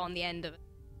like fit on the end of it.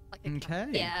 Like a cat.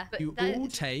 Okay. Yeah, but You that- all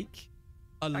take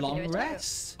a can do long it too.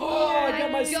 rest. Oh, I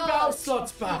get my God. spell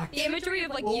slots back. The imagery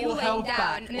of like All you laying held down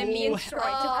back, and then me and all Stripe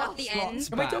at the slots end.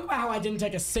 Can we talk about how I didn't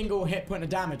take a single hit point of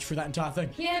damage through that entire thing?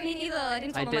 Yeah, me neither. I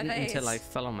didn't fall I on didn't my face. until I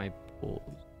fell on my balls.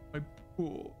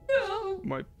 No,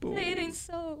 My balls. it ain't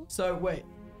so. So wait,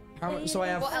 so I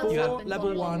have What else 4 happens level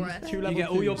on long 1, rest? 2 You level get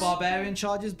all your 2s. barbarian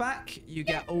charges back. You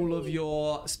get all of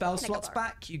your spell slots bar.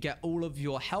 back. You get all of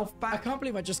your health I back. can't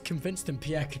believe I just convinced him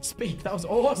Pierre could speak. That was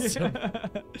awesome.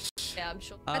 Yeah, I'm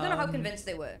sure. I don't know how convinced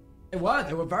they were. They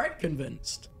were very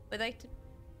convinced. Were they?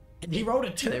 And he rolled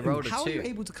a 2. They rolled a How are you 2.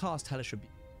 able to cast Hellish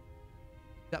Rebuke?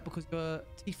 Is that because you're a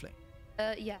tiefling?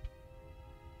 Yeah.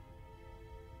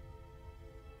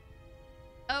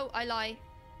 Oh, I lie.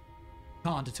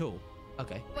 Can't at all.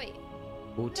 Okay. Wait.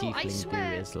 All I tiefling do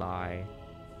swear. is lie.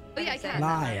 Oh yeah, I can.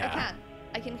 Liar. I can.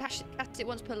 I can cast it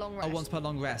once per long rest. Oh, once per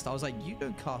long rest. I was like, you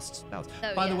don't cast spells.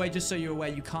 No, By the yeah. way, just so you're aware,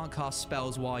 you can't cast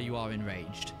spells while you are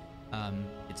enraged.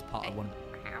 It's part of one of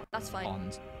the That's fine.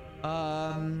 bonds.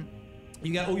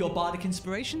 You get all your bardic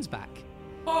inspirations back.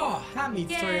 Oh, hand me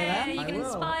 3 of Yeah, them. you I can will.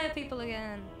 inspire people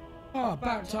again. Oh,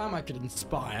 about time I could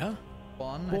inspire.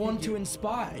 One. I Born think to you-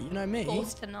 inspire. You know me.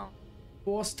 Forced to not.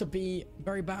 Forced to be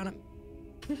very bad at.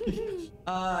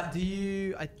 Do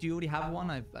you already have one?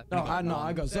 I've No,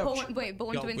 I got zilch.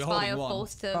 Born Yo, to we're inspire, holding one.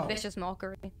 forced to Oh. vicious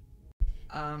mockery.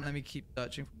 Let me keep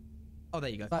searching. Oh, there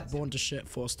you go. Like born to shit,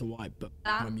 forced to wipe, but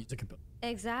Ah. my music a bit.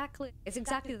 Exactly. It's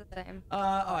exactly the same.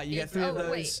 Alright, you get 3 of Oh,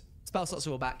 those. wait. Spell slots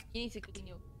are all back. You need to clean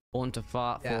your. Born to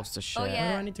fart, Yeah. forced to shit. Oh Why do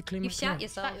yeah. I need to clean You my shout clothes?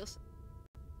 yourself.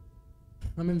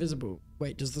 I'm invisible.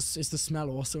 Wait, is the smell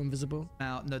also invisible?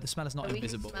 Now, no, the smell is not We can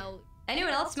invisible. smell.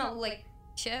 Anyone else smell like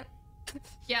shit?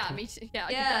 Yeah, me too. Yeah, I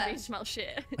Yeah. can definitely smell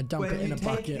shit. I dump When it in you a take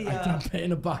bucket. the, I dump it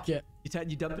in a bucket.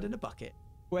 You dump it in a bucket.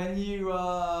 When you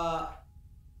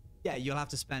yeah, you'll have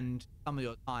to spend some of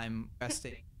your time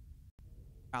resting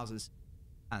trousers,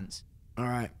 pants. All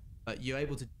right. But you're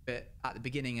able to do it at the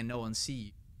beginning and no one see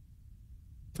you.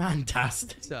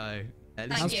 Fantastic. So at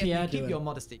Thank least you. you Pierre keep doing? your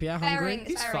modesty. Pierre Fairing, hungry?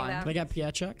 He's fairing fine. them. Can I get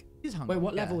Pierre check? He's hungry. Wait,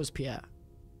 what yeah. level is Pierre?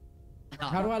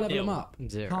 None. How do I level him Nil. up?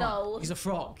 0. Can't. No. He's a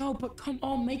frog. No, but come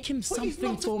on, make him Well, he's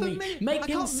something not for me. I Make can't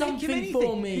him make something anything.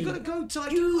 for me. You gotta go to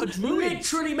like You a druid.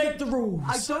 literally make the rules.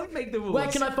 I don't make the rules. Where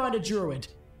can I find a druid?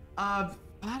 I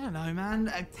don't know,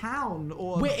 man. A town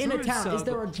or We're in a druid town. Is circle.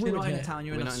 there a You're druid not in a here? town.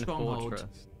 You're We're in a not in a stronghold. fortress.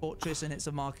 Fortress, and it's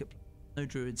a market. No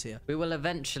druids here. We will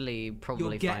eventually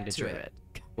probably get find a to it. druid.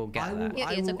 We'll get I there. will, Yeah,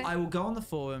 I, it's will, okay. I will go on the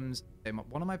forums. Say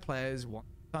one of my players wants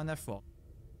to find their frog.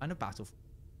 Find a battle.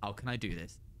 How can I do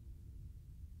this?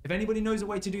 If anybody knows a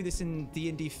way to do this in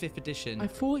D&D 5th edition, I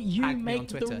thought you tag me on make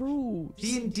the Twitter. rules.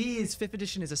 D&D is 5th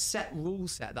edition is a set rule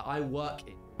set that I work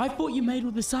in. I thought you made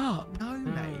all this up. No,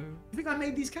 mate. You think I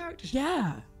made these character sheets?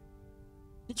 Yeah.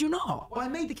 Did you not? Well, I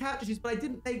made the character sheets, but I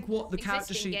didn't make what the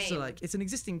character Existing sheets are game. like. It's an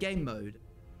existing game mode.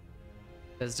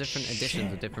 There's different editions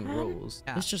with different rules.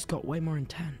 Yeah. This just got way more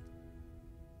intense.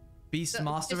 Beast So,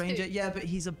 Master just to- Ranger? Yeah, but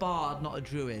he's a bard, not a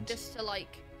druid. Just to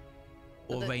like.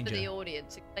 Or for ranger. the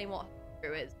audience, explain what it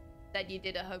is. Then you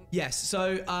did a home. Yes,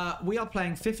 so we are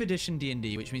playing 5th edition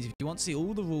D&D, which means if you want to see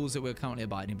all the rules that we're currently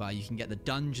abiding by, you can get the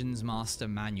Dungeons Master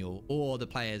Manual or the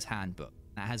Player's Handbook.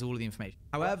 That has all of the information.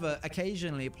 However,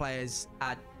 occasionally players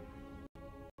add...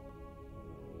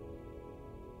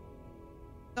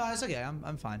 No, it's okay.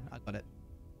 I'm fine. I got it.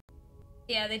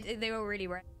 Yeah, they were really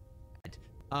right.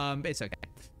 It's okay.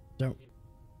 Don't.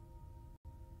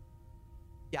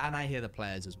 Yeah, and I hear the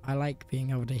players as well. I like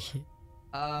being able to hear.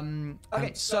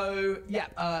 Okay, so yeah,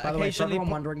 By the way, for occasionally. everyone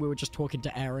wondering, we were just talking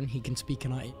to Aaron. He can speak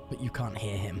tonight, but you can't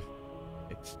hear him.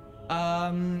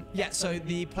 Yeah, so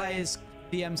the players,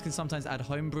 DMs can sometimes add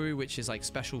homebrew, which is like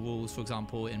special rules. For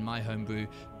example, in my homebrew,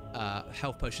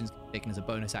 health potions taken as a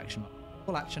bonus action,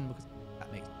 full action, because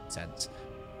that makes sense.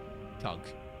 Chug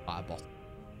by a bottle.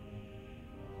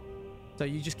 So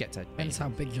you just get to. Depends how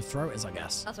big your throat is, I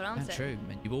guess. That's what I'm That's saying. true,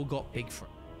 man. You've all got big throat.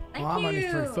 Thank Well, I'm only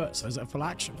 3 you. foot, so is it a full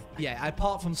action? Yeah,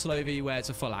 apart from Slovy, where it's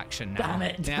a full action now. Damn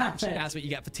it, Yeah, damn it. That's what you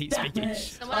get for teat Damn speaking. it.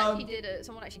 Someone actually did a.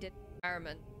 Someone actually did an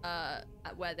experiment at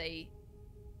where they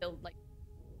build like.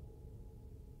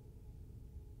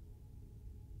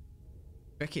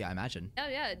 Tricky, I imagine. Oh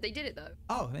yeah, they did it though.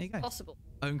 Oh, there you go. Possible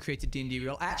Own created D&D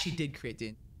real. I actually did create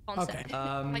D&D. concept. Okay.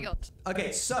 Oh my god.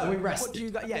 Okay, so We rest. What do you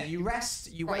got? Yeah, you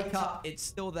rest. You wake up. It's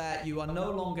still there. You are no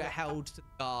longer held to the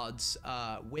guards'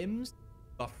 whims.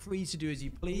 You are free to do as you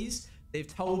please. They've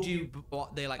told you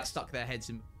what they like stuck their heads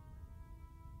in.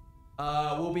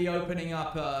 We'll be opening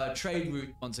up a trade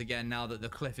route once again now that the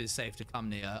cliff is safe to come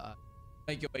near.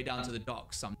 Make your way down to the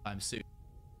docks sometime soon.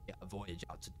 Yeah, a voyage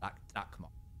out to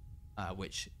Dakmar,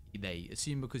 which they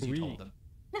assume because you told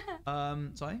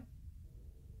them. Sorry.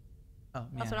 Oh,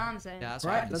 That's yeah. what I'm saying. Yeah, that's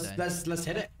what Right, I'm let's saying. let's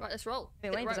hit it. Right, let's roll. I've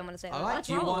been waiting for someone to say that. All right, Let's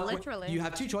do you roll, want? literally. You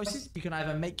have two choices. You can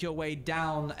either make your way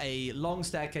down a long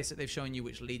staircase that they've shown you,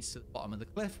 which leads to the bottom of the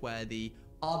cliff where the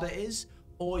arbor is,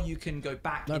 or you can go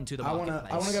back Look, into the I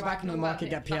marketplace. wanna go back into the market,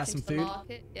 get Back PS some into the food.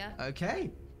 market, yeah.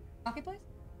 Okay. Marketplace?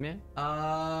 Yeah.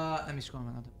 Let me scroll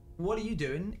around. What are you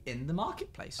doing in the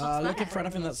marketplace? Looking for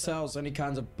anything that sells any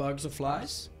kinds of bugs or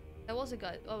flies. There was a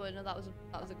guy. Oh wait, no, that was a.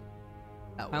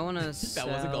 I want to. That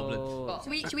was a goblin. Well,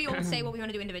 Should we all say what we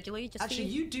want to do individually? Just Actually,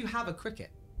 you do have a cricket.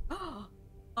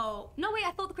 Oh no! Wait,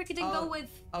 I thought the cricket didn't go with.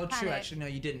 Oh, true. Panic. Actually, no,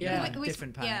 you didn't. Yeah. You had It was-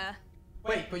 different panic. Yeah.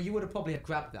 Wait, but you would have probably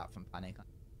grabbed that from panic.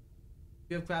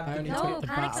 You have grabbed I the only cricket. took No, the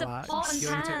Panic's a battle axe. pot and You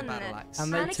only took the pan. battle axe.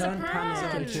 And they Panic's a turn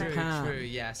Panic pan. into True, pan. true,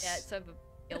 yes. yeah, it's over.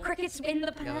 The cricket's in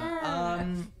the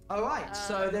pan. All right.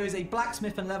 So there is a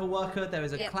blacksmith and leather worker. There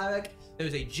is a Yep. cleric. There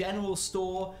is a general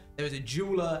store. There is a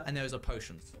jeweler, and there is a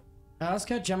potion store. Let's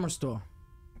go general store.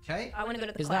 Okay. I want to go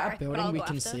to the Is that cleric, a but building I'll we go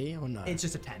can after. see or no? It's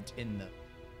just a tent in the.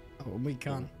 Oh, we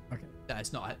can't. Okay. No,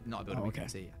 it's not a building Oh, we okay. can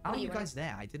see. How are you guys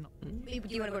there? I did not. Do you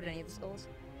want to go to any of the stores?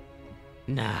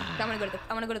 Nah. I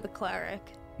want to go to the cleric.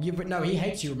 But no, he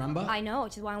hates you. Remember? I know,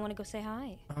 which is why I want to go say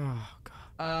hi. Oh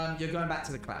god. You're going back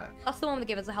to the cleric. That's the one that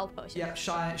gave us a health potion. Yep.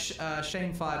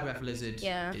 Shane Fire Breath Lizard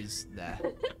Yeah. is there.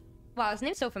 Wow, his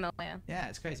name's so familiar. Yeah,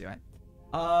 it's crazy, right?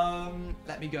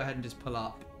 Let me go ahead and just pull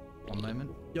up. One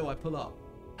moment. Yo, I pull up.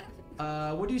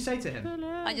 What do you say to him?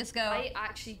 I just go. I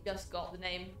actually just got the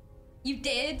name. You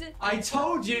did? I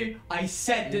told you. I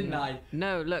said, didn't I?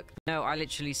 No, look. No, I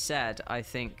literally said. I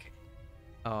think.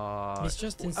 It's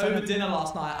just Over dinner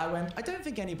last night, I went. I don't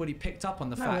think anybody picked up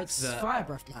on the No, fact it's that. fire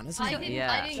breath, man, isn't I it? didn't.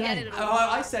 Yeah. I didn't get it at Oh, all.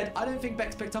 I said I don't think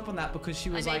Bex picked up on that because she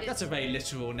was I like, made it. "That's a very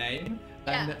literal name."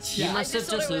 Yeah. And You I must have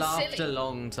just thought just it was laughed silly.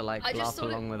 along to like I just laugh thought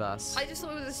it- along with us. I just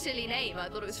thought it was a silly name. I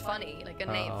thought it was funny, like a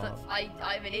name. Oh.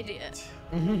 I'm an idiot.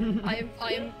 I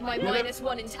am. My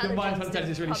 -1 intelligence. minus intelligence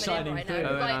is really coming in shining right through. now.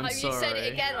 Owen, Like, I'm you said sorry.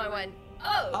 it again. I went.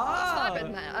 Oh, Ah. it's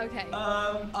fine then. Okay.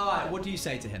 All right. What do you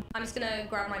say to him? I'm just gonna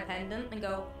grab my pendant and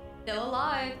go, still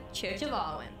alive, Church of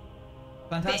Arwen.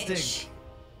 Fantastic. Bitch.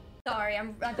 Sorry,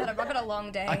 I've got a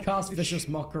long day. I cast vicious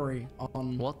mockery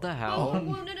on. What the Oh, hell?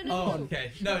 well, no. Oh,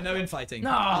 okay. No infighting.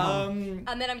 No.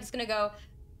 And then I'm just gonna go,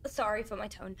 sorry for my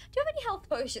tone. Do you have any health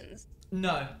potions?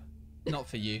 No, not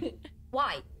for you,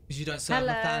 Why? because you don't serve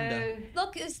the thunder.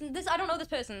 Look, I don't know this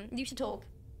person. You should talk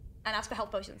and ask for health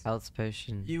potions. Health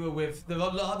potion. You were with the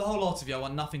whole lot of you. I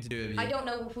want nothing to do with you. I don't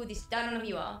know I don't know who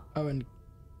you are. Owen,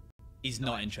 He's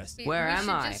not interested. Where we am should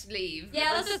I? Just leave.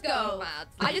 Yeah, let's This just is go. Mad.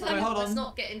 I just- Wait, hold Let's on.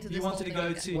 not get into this. You wanted to whole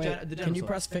go thing to again. wait, the can you general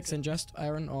press fix ingest,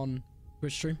 Aaron, on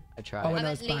Twitch stream? I tried. Oh, I wait, no,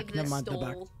 meant it's back. leave Never the mind, they're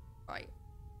back. stall. Right.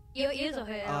 Your ears are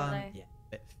hurting, aren't they? Yeah,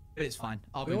 but it's fine.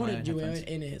 I'll We be my own wanted you headphones.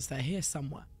 in it. They're here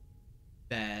somewhere.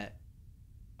 They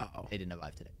Uh-oh. didn't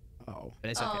arrive today, Uh-oh.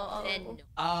 but it's okay. Oh.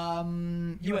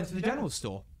 Then You went to the general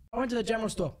store. I went to the general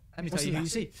store. Let me What's tell you in who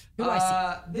you that? see. Who do I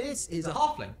see? This is a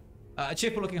halfling. A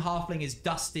cheerful-looking halfling is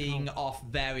dusting off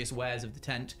various wares of the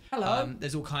tent. Hello.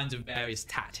 There's all kinds of various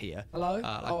tat here. Hello? Like-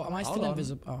 Oh, am I hold still on.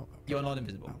 invisible? Oh, okay. You're not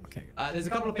invisible. Oh, okay. There's a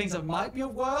couple of things that might be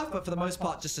of worth, but for the most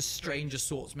part, just a strange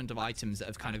assortment of items that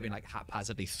have kind of been like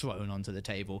haphazardly thrown onto the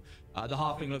table. The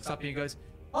halfling looks up and he goes,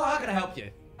 "Oh, how can I help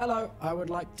you?" Hello, I would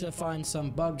like to find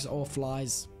some bugs or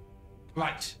flies.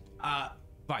 Right.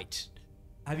 Right.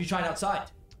 Have you tried outside?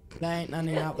 There ain't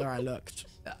any out there, I looked.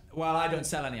 Well, I don't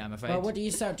sell any, I'm afraid. Well, what do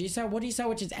you sell? What do you sell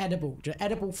which is edible?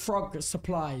 Edible frog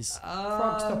supplies.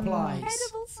 Frog supplies.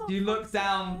 Edible sauce. You look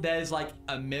down, there's like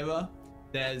a mirror,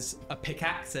 there's a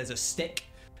pickaxe, there's a stick,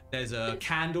 there's a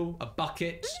candle, a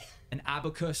bucket, an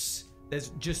abacus. There's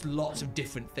just lots of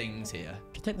different things here.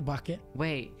 Can take the bucket.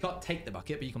 Wait. You can't take the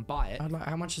bucket, but you can buy it.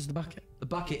 How much is the bucket? The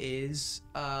bucket is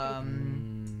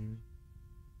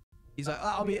he's like,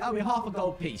 I'll be half a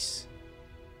gold piece.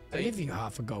 I'll give you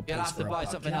half a gold piece. You'll have to for a buy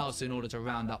something bucket. else in order to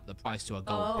round up the price to a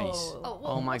gold piece.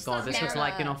 Oh my god, this was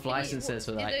like enough licenses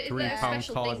for like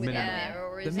 £3 card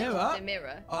minimum. The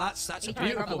mirror? Oh, that's a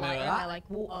beautiful mirror. That. Like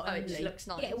water Oh, it just looks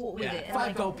nice. Get water with Yeah, it.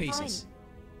 5 gold pieces.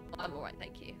 I'm alright,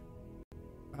 thank you.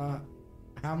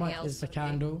 How much else is the would be?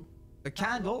 candle? The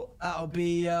candle, that'll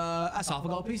be that's half a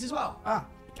gold piece as well.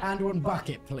 Candle and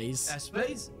bucket, please. Yes,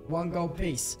 please. 1 gold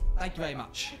piece. Thank you very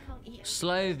much.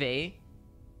 Slovy,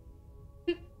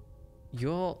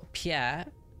 your Pierre,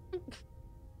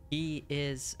 he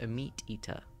is a meat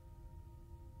eater.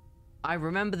 I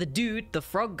remember the dude, the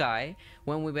frog guy,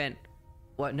 when we went,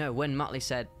 when Muttley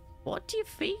said, what do you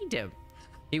feed him?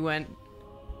 He went,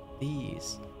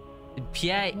 these.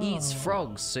 Pierre eats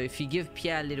frogs, so if you give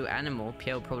Pierre a little animal,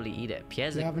 Pierre will probably eat it.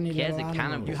 Pierre's a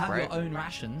cannibal, You have bro. your own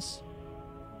rations.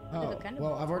 Oh,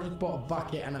 well, I've already bought a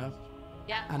bucket and a...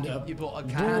 Yeah. And a... You bought a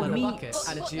candle and a meat. bucket. But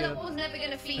Added to that your... was never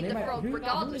going to feed Anyway, the frog who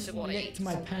regardless of what it nicked eats.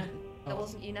 my pen? That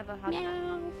wasn't, you never had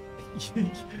that.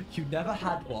 You never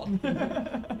had one. So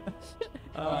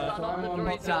I'm on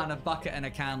the Put droid down a bucket and a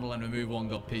candle and remove 1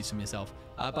 gold piece from yourself.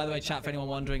 By the way, chat, for anyone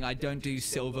wondering, I don't do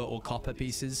silver or copper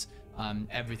pieces.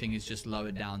 Everything is just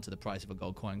lowered down to the price of a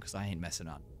gold coin because I ain't messing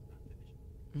up.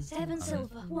 7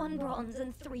 silver, 1 bronze,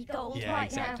 and 3 gold Yeah, right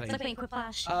exactly. now. It's like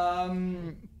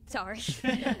Quiplash. Sorry.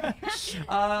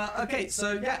 Okay,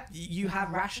 so yeah, you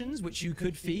have rations which you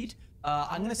could feed.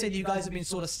 I'm gonna say that you guys have been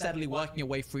sort of steadily working your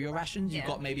way through your rations. You've Yeah.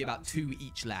 got maybe about 2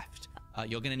 each left.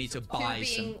 You're gonna need to buy Two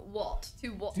being some what?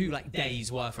 Two what? 2 like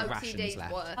days worth of 2 rations days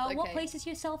left. worth. What okay. places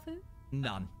you sell food?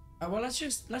 None. well, let's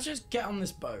just get on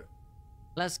this boat.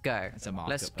 Let's go. It's a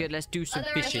market, but- Let's do some Are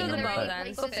there fishing any on the other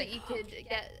boat. places that you could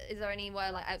get? Is there anywhere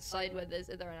like outside where there's?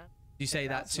 Is there You say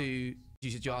that to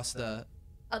you ask the.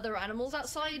 other animals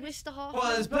outside, Mr. Harper?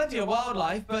 Well, there's plenty of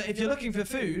wildlife, but if you're looking for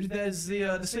food, there's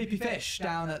the sleepy fish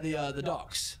down at the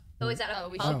docks. Oh, is that a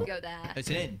we pub? should go there. It's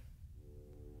an inn.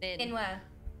 In where?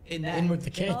 In there. In with the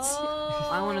kids.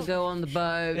 I want to go on the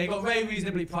boat. They got very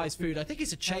reasonably priced food. I think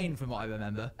it's a chain from what I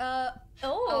remember.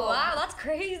 Oh, wow, that's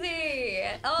crazy.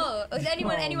 Oh, is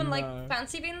anyone Oh, like no.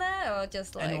 fancy being there, or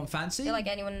just like Anyone fancy? Like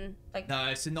anyone like? No,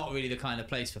 it's not really the kind of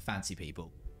place for fancy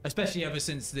people. Especially ever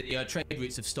since the trade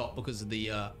routes have stopped because of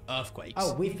the earthquakes.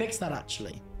 Oh, we fixed that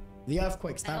actually. The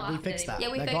earthquakes, we fixed that.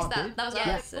 Yeah, we They're fixed gone. that. That was Yeah,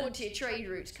 yes. look forward to your trade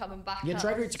routes coming back. Your up.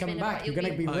 trade routes are coming Been back. You're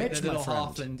gonna be Oh, rich, the my little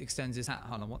friend. halfling extends his hat.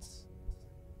 Hold on, what's...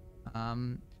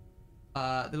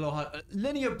 the little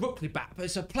Linear Brookley Bap.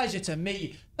 It's a pleasure to meet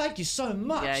you. Thank you so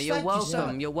much. Yeah, you're Thank welcome. You so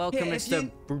much. You're welcome, Here, if Mr.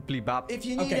 you- Brookley Bap. If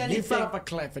you need Okay, you fell anything, off a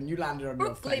cliff and you landed on your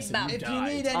Brooklyn face and you if you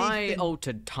died. need I anything,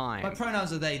 altered time. my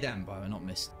pronouns are they them, by the way, not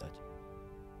Mr.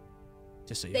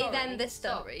 Just so you They know. then this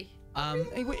stuff. Sorry.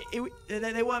 They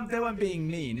weren't being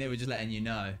mean. They were just letting you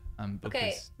know.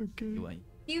 Because you weren't-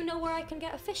 Do you know where I can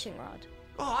get a fishing rod?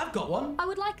 Oh, I've got one. I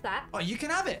would like that. Oh, you can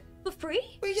have it. For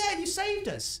free? Well, yeah, you saved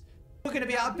us. We're gonna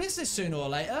be out of business sooner or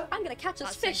later. I'm gonna catch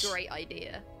us That's fish. a great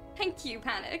idea. Thank you,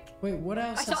 Panic. Wait, what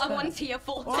else? I is thought I'm there? one to your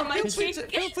fault Well, for my feel free cheek.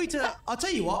 to. Feel free to. I'll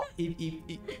tell you what.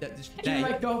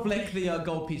 make gold Flick the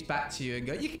gold piece back to you and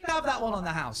go. You can have that one on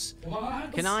the house.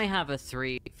 What? Can I have a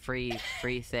free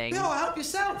thing? No, help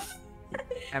yourself.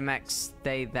 MX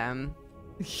they them.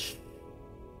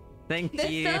 Thank This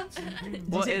you. stuff?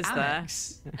 What is that?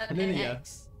 Linear.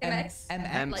 MX.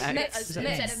 M. Like, MX. instead of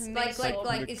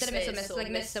Like miss instead of miss, like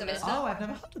miss, so miss. Oh, I've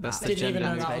never heard of That's that. the Didn't even know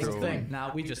gender that was a neutral. thing.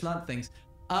 Now we just learned things.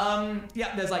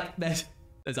 Yeah,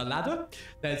 there's a ladder,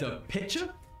 there's a pitcher,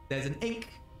 there's an ink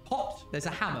pot, there's a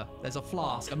hammer, there's a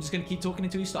flask. I'm just gonna keep talking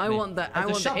until you stop I me. want the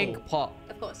There's a shovel. ink pot.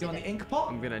 Of course. You want the ink pot?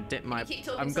 I'm gonna dip my keep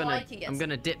talking I'm so gonna I can get I'm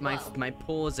gonna dip my well. my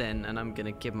paws in and I'm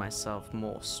gonna give myself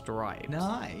more stripes.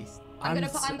 Nice. I'm gonna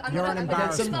put. I'm You're gonna. an I'm gonna-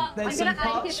 embarrassment. There's I'm some gonna add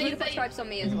parts you with put stripes on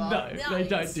me as well. No, they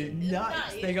don't Nice. do nice.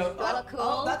 Nice. They go. Do I look Oh,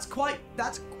 cool? that's quite.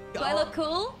 That's. Do I look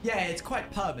cool? Yeah, it's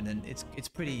quite permanent. It's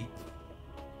pretty.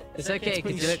 It's okay pretty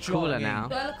because you look cooler strong now.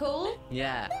 Do I look cool?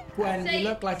 Yeah. When you Say-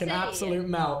 look like an say it. absolute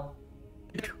melt.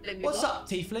 What's up,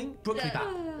 Tiefling? Brookley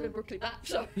Bat. Brooklyn back.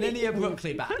 Sorry. Linear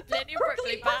Brookley Bat. Lenny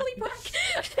Brooklyn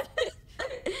back.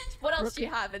 What else do you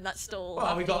have in that stall?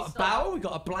 Well, we got a barrel, we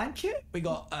got a blanket, we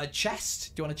got a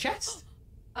chest. Do you want a chest?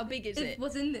 How big is it?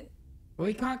 What's in it?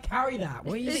 We can't carry that.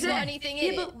 What are you Is there saying? anything Yeah,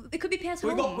 in it? but it could be Pierce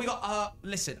We home. got,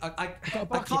 listen, I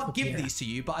bucket can't for give Pierre. these to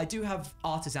you, but I do have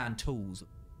artisan tools,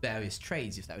 various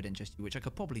trades, if that would interest you, which I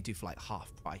could probably do for like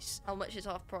half price. How much is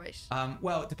half price?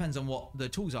 Well, it depends on what the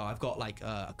tools are. I've got like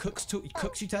a cook's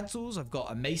utensils. I've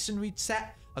got a masonry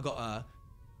set. I've got a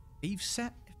thieves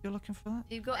set, if you're looking for that.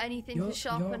 You've got anything to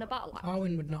sharpen a battle axe?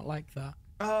 Arwen would not like that.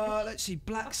 Let's see,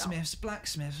 blacksmiths,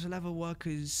 leather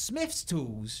workers, smith's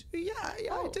tools. Yeah,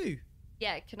 I do.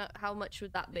 Yeah, how much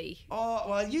would that be? Oh,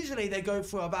 well, usually they go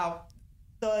for about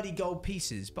 30 gold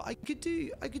pieces, but I could do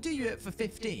you it for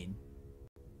 15.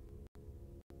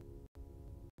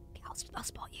 I'll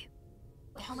spot you.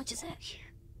 Wait, how much is it?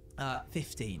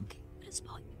 15. I'm gonna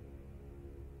spot you.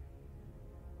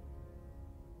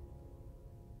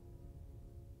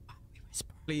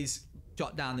 Please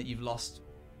jot down that you've lost.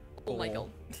 Oh my god.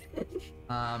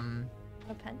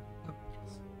 A pen.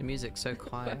 The music's so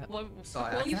quiet.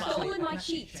 Sorry, Well, I you've can actually- stolen my I can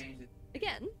actually sheet. change it.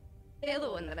 Again? The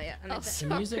other one that I Oh, The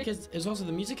sorry. music is also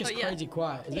the music is Oh, yeah. crazy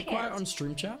quiet. Is it Yeah. quiet on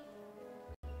stream chat?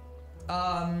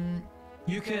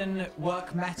 You can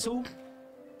work metal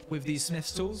with these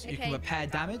smith's tools. You can Okay. repair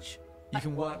damage. You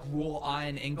can work raw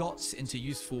iron ingots into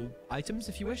useful items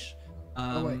if you wish.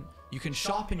 wait. You can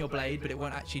sharpen your blade, but it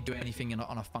won't actually do anything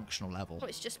on a functional level. Oh,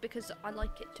 it's just because I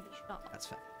like it to be sharp. That's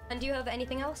fair. And do you have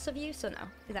anything else of use or no?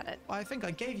 Is that it? I think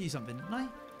I gave you something, didn't I?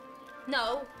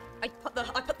 No. I put the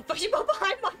fishing pole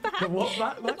behind my back. The what?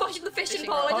 The fishing Fishing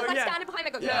pole. I pole. just Oh, like yeah. standing behind. I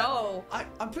go, Yeah. no.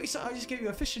 I'm pretty sure I just gave you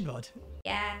a fishing rod.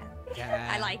 Yeah. Yeah.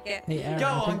 I like it. Hey, Aaron, Go I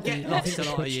on, think get the- lost I think a the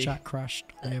lot of Twitch you. chat crashed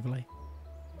overly.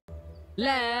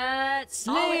 Let's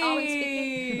Oh, wait, are we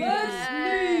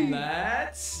speaking?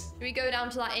 Let's. Should we go down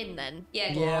to that inn then?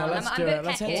 Yeah, Yeah, go on. let's I'm do a bit it.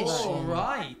 Let's head to peckish. that. All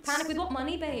right. Panic with what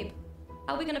money, babe?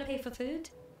 How are we gonna pay for food?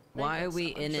 Why are we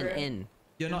in an inn?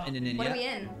 You're not in an inn What yet. are we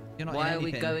in? You're not Why in are we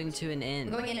anything. going to an inn?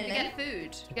 We're going in To an get inn.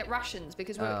 food, to get rations,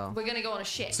 because Oh. we're gonna go on a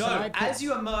ship. So, Side as quest.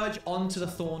 you emerge onto the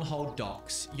Thornhold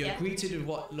docks, you're Yeah. greeted with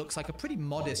what looks like a pretty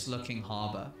modest-looking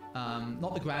harbour.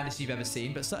 Not the grandest you've ever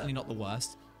seen, but certainly not the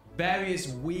worst. Various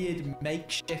weird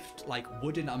makeshift, like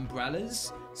wooden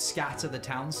umbrellas scatter the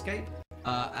townscape,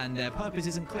 and their purpose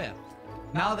isn't clear.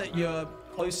 Now that you're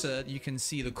closer, you can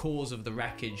see the cause of the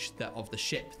wreckage of the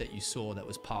ship that you saw that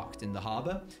was parked in the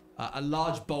harbour. A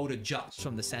large boulder juts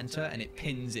from the center, and it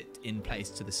pins it in place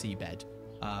to the seabed.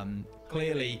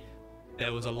 Clearly,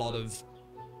 there was a lot of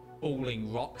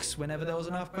falling rocks whenever there was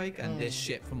an earthquake, and this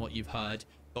ship, from what you've heard,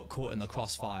 got caught in the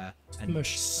crossfire and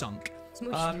Smush. sunk.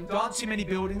 Smoosh. There aren't too many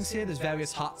buildings here. There's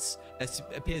various huts. There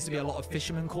appears to be a lot of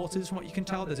fishermen quarters, from what you can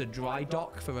tell. There's a dry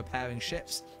dock for repairing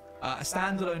ships. A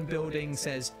standalone building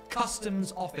says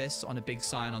Customs Office on a big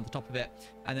sign on the top of it,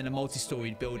 and then a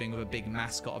multi-storied building with a big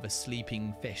mascot of a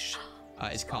sleeping fish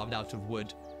is carved out of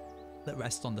wood that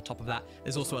rests on the top of that.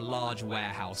 There's also a large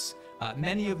warehouse.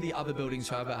 Many of the other buildings,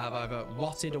 however, have either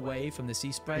rotted away from the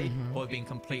sea spray or have been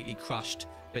completely crushed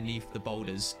beneath the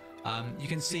boulders. You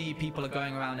can see people are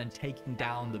going around and taking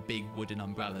down the big wooden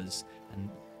umbrellas and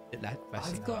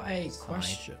resting I've got a outside.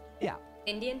 question. Yeah.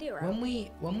 Indian or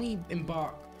When we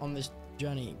embark on this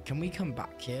journey, can we come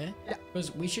back here? Yeah.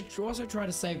 Because we should also try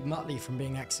to save Muttley from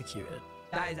being executed.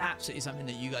 That is absolutely something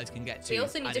that you guys can get to. We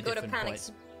also need at to a go to different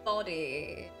Panic's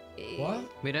body.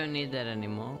 What? We don't need that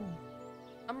anymore.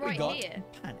 I'm We right got here.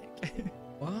 Panic.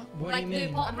 What? What Like do you new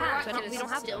mean? pot and pans. Miraculous We don't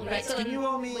have still to. next. Still Can in- you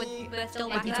roll me We're still a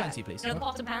back there. D20, please? You know the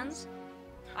pots and pans?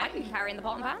 I'd be carrying the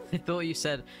pot and pans. I thought you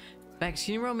said, Bex,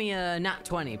 can you roll me a nat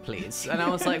 20, please? And I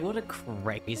was like, what a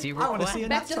crazy I want to request. see a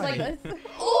Beth's nat just like 20. this.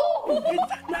 Oh!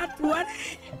 Not 20!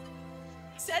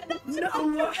 Said that. No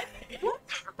way!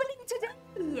 What's happening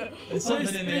today? There's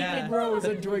something in the air. Rose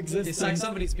into existence. It's like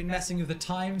somebody's been messing with the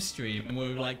time stream and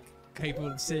we're like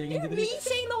capable of seeing into Me the...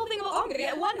 saying the whole thing about, oh, I'm gonna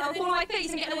get one now, fall on my face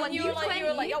and get one. You were like,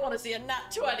 I want to see a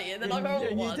nat 20, and then I Yeah, rolled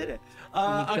you one. did it.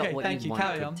 got Okay, what thank you you.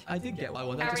 Carry wanted. on. I did get what I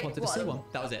wanted. I just Carry wanted to what? see one.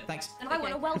 That was it. Thanks. And I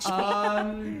want a Welsh.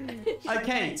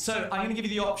 Okay, so I'm going to give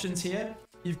you the options here.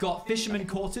 You've got fisherman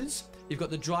quarters. You've got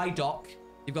the dry dock.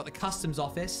 You've got the customs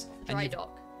office. and Dry you've-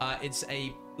 dock. It's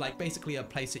basically a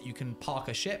place that you can park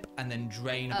a ship and then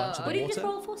drain a bunch of What the did you just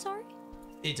water. roll for, sorry?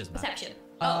 It doesn't matter. Perception.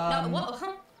 Oh, no, what?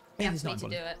 Huh? It Asked is me not to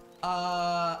do important. it.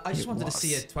 I just It wanted to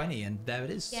see a was. 20 and there it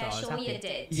is. Yeah, so I was sure happy. you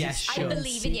did. Yes, I sure.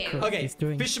 believe in you. Secret. Okay, He's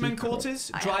doing fisherman secret.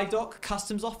 quarters, dry dock,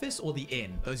 customs office, or the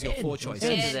inn. Those are your four choices.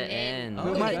 Into the In. inn.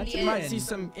 Oh, We might, that's we might in. see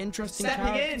some interesting Stepping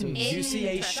characters. in, you see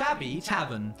a Interesting. shabby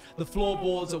tavern. The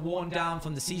floorboards are worn down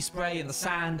from the sea spray and the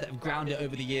sand that have ground it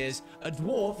over the years. A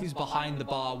dwarf who's behind the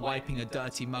bar wiping a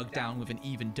dirty mug down with an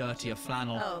even dirtier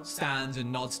flannel Oh. stands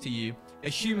and nods to you. A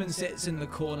human sits in the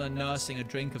corner nursing a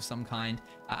drink of some kind,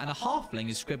 and a halfling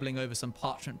is scribbling scribbling over some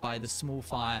parchment by the small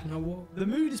fire. You know what? The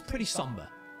mood is pretty somber.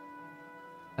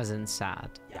 As in sad.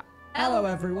 Hello,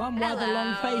 everyone. Why the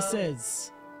long Hello.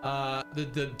 faces?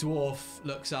 The dwarf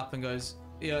looks up and goes,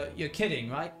 "You're kidding,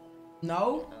 right?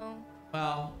 No. Oh.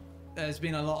 Well, there's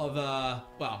been a lot of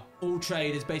all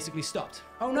trade is basically stopped.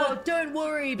 Oh no. No, don't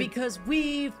worry because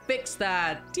we fixed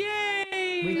that.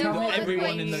 Yay! We No can't. more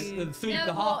Everyone in earthquakes. the three, No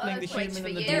the more halfling, the earthquakes human,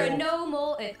 and the for There are dwarf, no more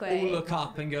all earthquakes. look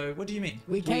up and go, "What do you mean?"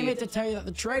 We came here to tell you that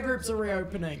the trade routes are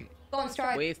reopening. Go on,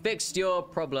 strike. We fixed your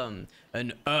problem.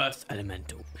 An earth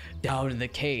elemental down in the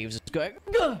caves was going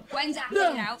When's acting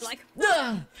out? Like,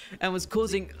 and was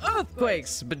causing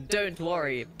earthquakes. But don't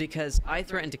worry, because I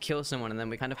threatened to kill someone and then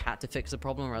we kind of had to fix the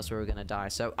problem or else we were gonna die.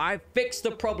 So I fixed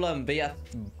the problem via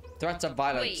threats of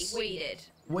violence. We did.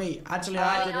 Wait, actually,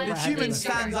 I did all The the heavy human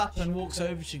lifting. stands up and walks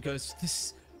over. She goes,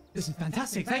 "This is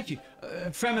fantastic. Thank you,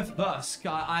 Fremeth Bursk.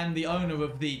 I'm the owner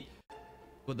of the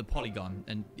polygon,"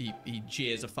 and he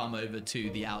jeers a thumb over to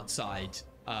the outside,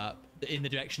 in the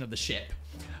direction of the ship.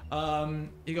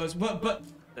 He goes, "Well, but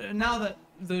now that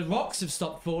the rocks have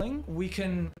stopped falling,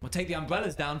 we'll take the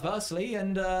umbrellas down firstly,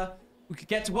 and we could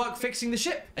get to work fixing the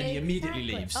ship." And he immediately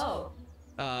exactly. leaves. Oh.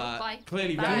 Bye.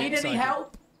 Clearly, Bye. very Do you need any excited.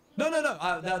 help? No.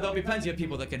 There'll be plenty of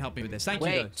people that can help me with this. Thank you.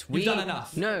 Wait, Though. You've done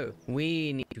enough. No,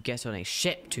 we need to get on a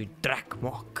ship to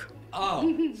Drakmok.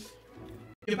 Oh.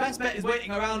 Your best bet is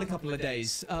waiting around a couple of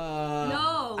days.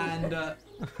 No. And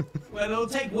well, it'll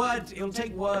take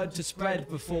word to spread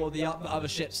before the other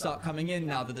ships start coming in.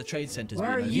 Now that the trade center's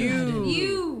Where been are opened. you?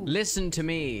 You. Listen to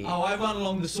me. Oh, I run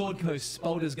along the Sword Coast,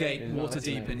 Baldur's Gate, water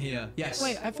deep in here. Yes.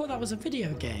 Wait, I thought that was a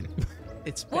video game.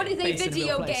 It's What is a based in real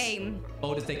video place. game?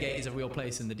 Baldur's Gate is a real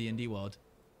place in the D&D world,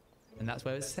 and that's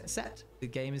where it's set. The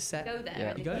game is set. Go there.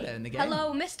 Yeah. You go there in the game.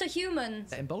 Hello, Mr. Human.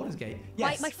 Set in Baldur's Gate.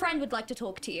 Yes. My friend would like to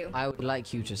talk to you. I would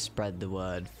like you to spread the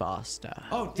word faster.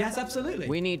 Oh yes, absolutely.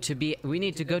 We need to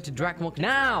go to Drakmok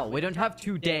now. We don't have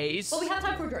 2 days. Well, we have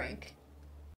time for a drink.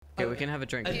 Okay, we can have a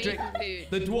drink. A drink. Food.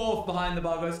 The dwarf behind the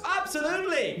bar goes,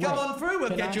 "Absolutely! Come Wait, on through. We'll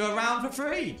can get I- you around for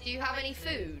free." Do you have any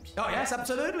food? Oh yes,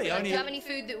 absolutely. Like, do Only you have any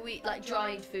food that we like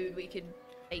dried food we could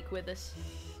take with us?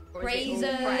 Or is it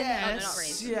all Raisins. fresh? Oh, they're not yes,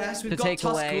 raisins. yes. We've To got take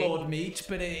tusk away- lord meat,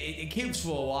 but it keeps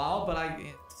for a while. But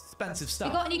it's expensive You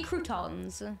stuff. got any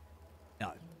croutons?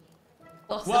 No.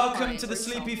 Well, Welcome surprise, to the for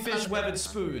Sleepy example. Fish Weathered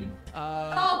Spoon.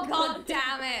 Oh, god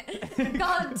damn it.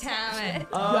 God damn it.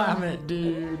 Damn it,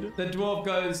 dude. The dwarf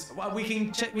goes, "Well, we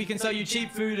can sell you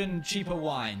cheap food and cheaper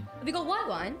wine." Have you got white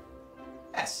wine?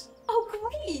 Yes. Oh,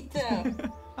 great.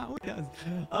 Oh, it does.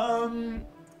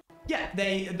 Yeah,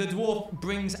 the dwarf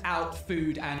brings out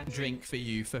food and drink for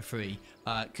you for free.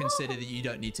 Consider that you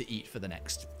don't need to eat for the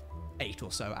next 8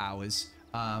 or so hours.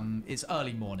 It's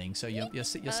early morning, so you're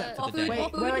set for the day.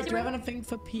 Wait, food wait, is do you have around- anything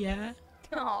for Pierre?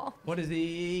 Oh. What does he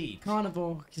eat?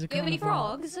 Carnivore. He's a Do you have any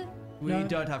carnivore. frogs? We No.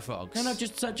 don't have frogs. No,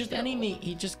 just any meat.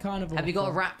 He just carnivore. Have you got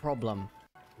a rat problem?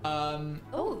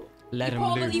 Oh. Let You him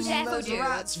probably loose. defo There's do.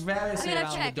 rats I'm variously gonna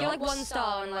around check. the You're like docks. 1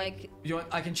 star and like. You want,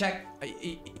 I can check.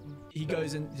 He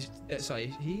goes in.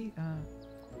 Sorry,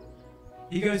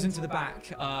 he goes into the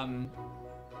back.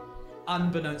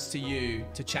 Unbeknownst to you,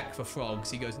 to check for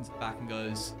frogs. He goes into the back and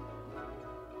goes,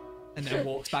 and then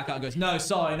walks back out and goes, "No,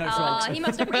 sorry, no frogs." He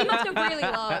must have really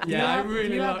looked. Yeah, I do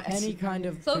really you have looked. any kind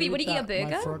of Chloe, food would he eat a that my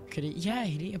burger? frog could eat? Yeah,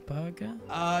 he'd eat a burger.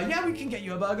 Yeah, we can get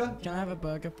you a burger. Can I have a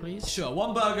burger, please? Sure,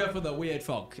 1 burger for the weird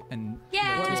frog. And Yay!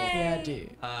 What does Pierre do?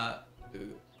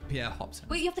 Pierre hops in.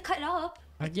 Wait, you have to cut it up.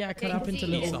 Yeah, I cut up into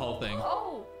Easy. Eats the little. whole thing.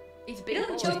 Oh, he's a big.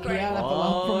 Doesn't boy. choke Does Pierre right. level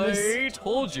up from this?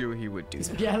 told you he would do Does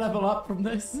Pierre level up from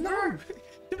this? No!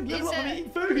 Don't It's let a- me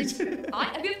eat food!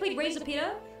 Have you ever played Razor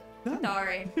Peter?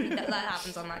 Sorry, that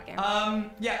happens on that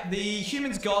game. Yeah, the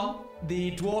human's gone.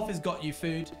 The dwarf has got you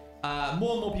food. More and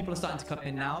more people are starting to come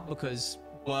in now because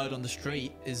word on the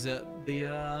street is that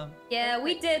the Yeah,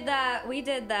 we did that. We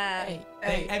did that.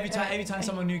 Hey, every time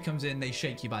someone new comes in, they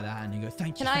shake you by the hand and go,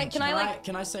 "Thank you." Can I- thank can you." I, like-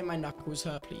 Can I say my knuckles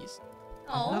hurt, please?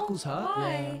 Oh, knuckles hurt?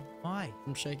 Why? Why?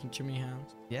 I'm shaking Jimmy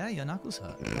hands. Yeah, your knuckles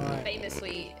hurt. Alright.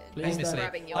 Famously, Please Famously,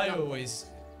 grabbing your I knuckles. always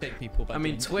shake people. By I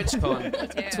mean, doing- TwitchCon.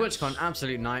 too. TwitchCon,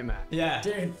 absolute nightmare. yeah.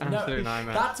 Dude, Absolute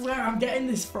nightmare. that's where I'm getting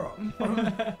this from.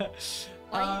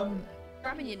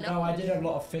 grabbing your No, I knuckles. did a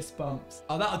lot of fist bumps.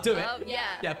 Oh, that'll do it. Yeah.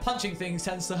 Yeah, punching things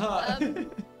tends to hurt.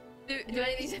 Do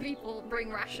any of these people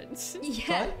bring rations?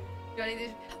 Yeah. Do any of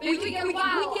these? We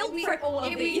guilt trip all of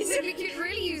we these. could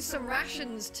really use some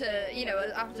rations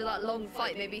to, after that long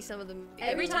fight, maybe some of them.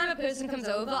 Every time a person comes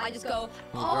over, I just go,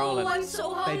 all "Oh, of I'm it.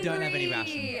 so hungry. They don't have any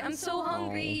rations. I'm so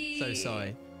hungry." So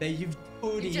sorry. You've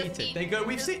already You just eaten. eat- They go,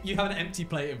 "We've seen you have an empty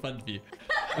plate in front of you."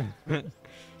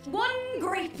 one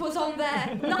grape was on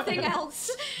there, nothing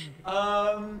else.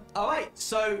 All right.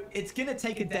 So it's gonna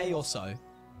take a day or so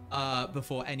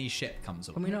before any ship comes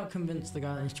Can along. we not convince the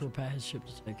guy that needs to repair his ship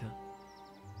to take her?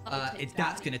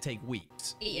 That's gonna take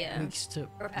weeks. Yeah. Weeks to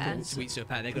Repair. Weeks to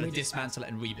repair. They're gonna dismantle it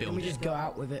and Can rebuild we it. just go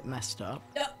out with it messed up?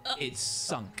 It's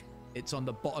sunk. It's on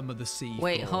the bottom of the sea.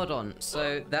 Wait, floor. hold on.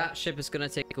 So that ship is gonna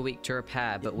take a week to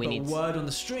repair, but we need. word on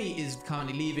the street is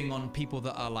currently leaving on people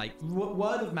that are like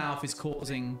word of mouth is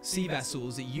causing sea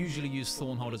vessels that usually use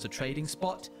Thornhold as a trading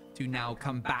spot to now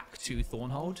come back to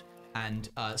Thornhold, and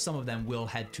some of them will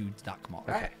head to Duckmark.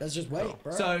 Okay, let's just wait,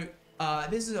 bro. So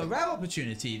this is a rare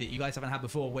opportunity that you guys haven't had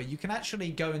before, where you can actually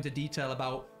go into detail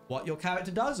about what your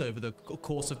character does over the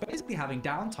course of basically having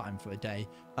downtime for a day.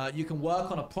 You can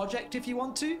work on a project if you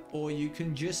want to, or you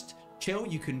can just chill.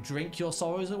 You can drink your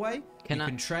sorrows away. You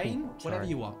can train, whatever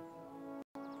you want.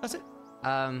 That's it.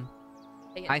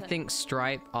 I think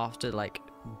Stripe, after like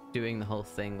doing the whole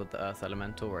thing with the Earth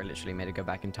Elemental, where it literally made it go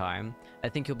back in time, I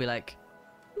think he'll be like,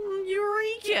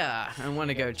 Eureka! I want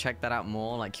to go check that out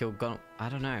more. Like he'll go, I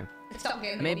don't know. Stop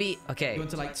getting the Maybe, okay. You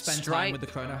want to like spend time Stripe, with the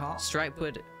Chronoheart? Stripe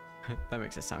would. That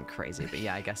makes it sound crazy, but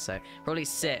yeah, I guess so. Probably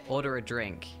sit, order a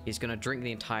drink. He's gonna drink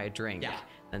the entire drink,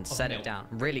 then set milk. it down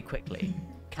really quickly.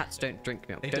 Cats don't drink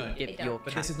milk. They don't don't. give They don't. your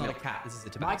But cat this is not milk. a cat. This is a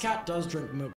My tobacco. cat does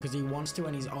drink milk because he wants to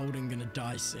and he's old and gonna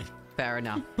die soon. Fair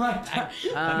enough. Let the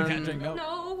cat drink milk.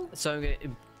 No. So I'm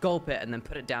gonna gulp it and then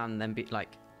put it down and then be like,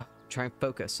 try and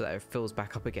focus so that it fills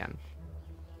back up again.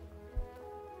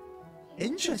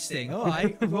 Interesting. All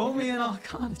right. Roll me an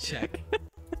Arcana check.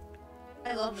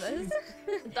 I love this.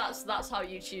 That's how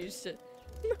you choose to.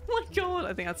 Oh my god,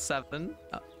 I think that's 7.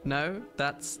 No,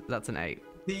 that's an 8.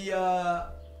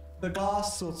 The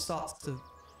glass sort of starts to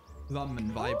hum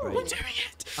and vibrate. We're doing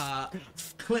it!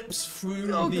 Clips through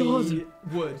the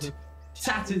wood,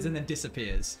 shatters and then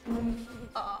disappears.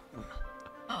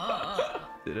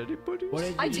 Did anybody? What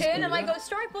did I you just turn do and I there? go,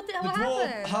 Stripe, what the The hell dwarf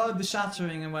happened? heard the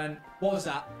shattering and went, "What was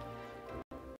that?"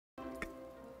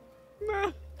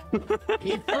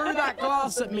 He threw that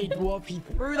glass at me, dwarf. He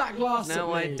threw that glass at me.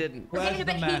 No, I didn't. We're getting a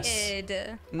bit Where's the mess?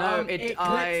 heated. No, It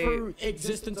clicked through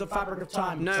existence of fabric of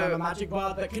time. No. So I'm a magic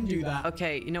word that can do that.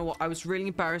 Okay, you know what? I was really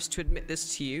embarrassed to admit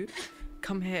this to you.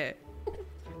 Come here.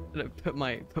 And I put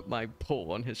my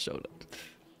paw on his shoulder.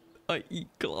 I eat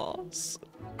glass.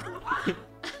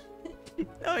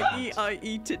 I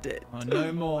eated it. Oh,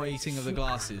 no more eating of the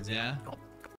glasses, yeah?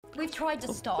 We've tried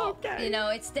to stop. You know,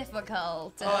 it's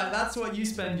difficult. Alright, that's what you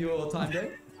spend your time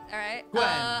doing. All right.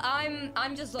 Gwen.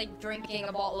 I'm just like drinking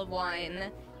a bottle of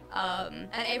wine. And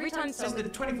every time Just the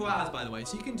 24 hours, by the way,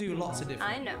 so you can do lots of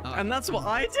different. I know. Oh. And that's what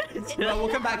I did. Well, we'll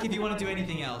come back if you want to do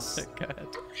anything else. Good.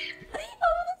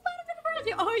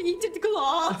 I eated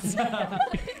glass.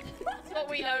 That's what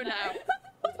we know now.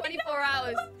 24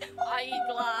 hours. I eat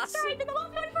glass. Sorry, for the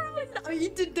last 24 hours, I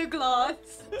eated the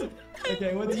glass.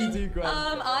 Okay, what do you do, Gwen?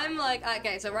 I'm like,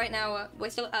 okay, so right now we're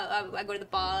still. I go to the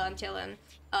bar. I'm chilling.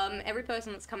 Every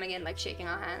person that's coming in, like shaking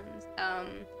our hands.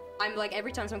 I'm like,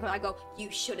 every time someone comes, I go,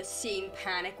 you should have seen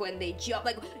Panic when they jump.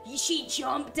 Like, she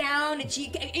jumped down and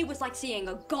it was like seeing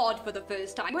a god for the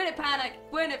first time. When it Panic?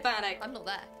 When it Panic? I'm not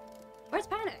there. Where's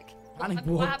Panic? Panic I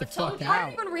walked the haven't told fuck you. I out.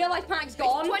 didn't even realize Panic's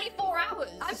gone. 24 hours.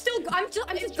 I'm just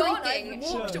It's gone. drinking.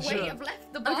 I've walked Sure, away. sure. I've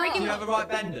left the I'm bar. Do drinking- you have a right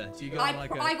bender? Do you go on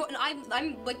like a...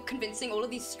 I'm like convincing all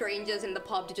of these strangers in the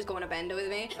pub to just go on a bender with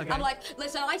me. Okay. I'm like,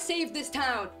 listen, I saved this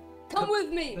town. Come with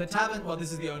me. The tavern, well,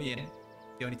 this is the only inn.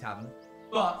 The only tavern.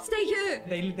 But Stay here.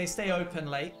 they stay open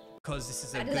late, because this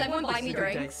is a Does good... everyone buy this is me a good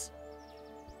day. drinks?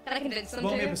 Can I convince them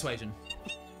Roll me a to? persuasion.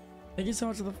 Thank you so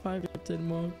much for the 5 gifted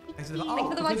mug. Thanks for the- Thank you Oh,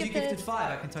 for the because one you gifted. gifted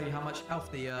 5, I can tell you how much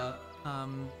health the,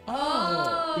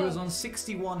 Oh. He was on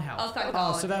 61 health. Oh, thank Oh,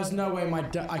 God. so there's no way I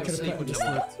could have sleep put him to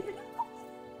wouldn't sleep.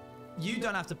 You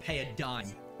don't have to pay a dime.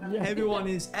 Yeah. Everyone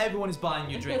is buying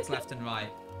you drinks left and right.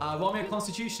 Roll me a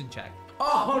constitution check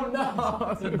Oh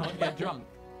no! to not get drunk.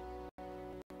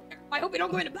 I hope we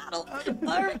don't go into battle.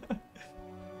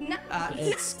 No.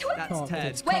 It's That's cocked, 10.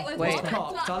 it's Wait, cocked. wait, It's what?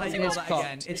 cocked. I'll let you roll It's that cocked.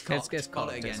 again. It's cocked. It's Roll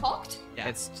cocked. it again. Cocked? Yeah.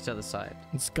 It's to the other side.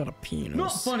 It's got a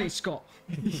penis. funny, Scott.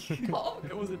 Cocked.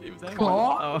 It wasn't. It was Cocked.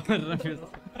 Oh, I don't know if it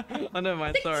was... Oh, never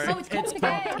mind, sorry. Oh, it's cocked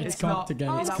again. It's cocked again.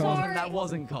 Oh, It's that sorry. cocked. wasn't. That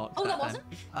wasn't cocked. Oh, that time. wasn't?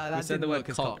 That You said the didn't word look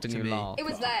as cocked and to you me. laughed. It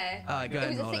was there. Go ahead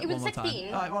and roll It it was one more time.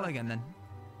 16. All right, roll again then.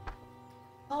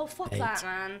 Oh, fuck 8. that,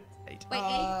 man. 8. Wait,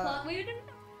 8 plus. We didn't.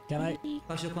 Can I?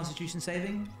 Plus your constitution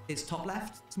saving. It's top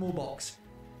left, small box.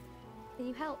 Can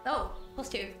you help? Oh, plus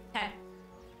 2. 10.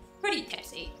 Pretty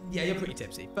tipsy. Yeah, you're pretty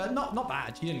tipsy, but not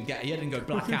bad. You didn't go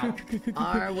blackout.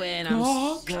 Arwen, I'm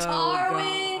so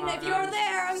Arwen, if you're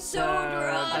there, I'm so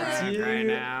drunk. That's you. right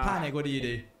now. Panic. What do you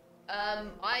do?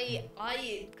 I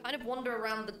kind of wander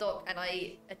around the dock, and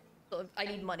I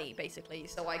need money basically.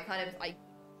 So I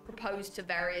propose to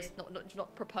various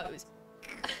not propose.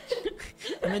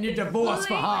 And then you divorce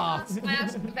for half. I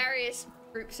ask various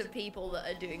groups of people that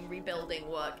are doing rebuilding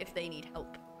work if they need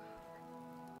help.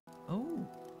 Oh.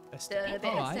 Sure,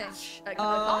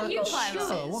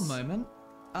 One moment.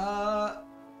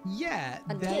 Yeah,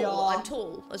 And they tall. are. I'm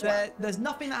tall as well. There's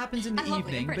nothing that happens in the And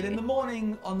lovely and evening, but in pretty. the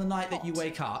morning, on the night that you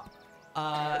wake up,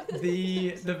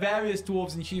 the various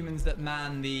dwarves and humans that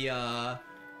man the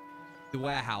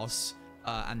warehouse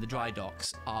and the dry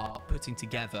docks are putting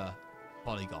together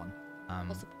Polygon,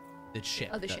 the ship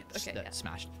Oh, the that, ship. Okay, that yeah.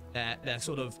 smashed. They're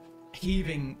sort of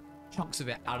heaving chunks of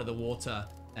it out of the water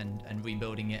and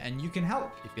rebuilding it, and you can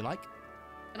help if you like.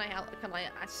 Can I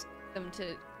ask them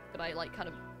to? Could I like kind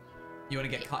of? You want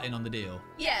to get cut in on the deal?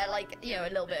 Yeah, like a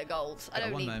little bit of gold. I Yeah,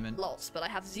 don't one need moment. lots, but I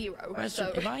have 0. Question,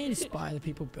 So if I inspire the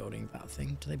people building that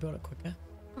thing, do they build it quicker?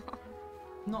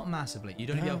 Not massively. You'd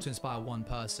only be No. able to inspire one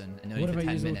person, and only What for if I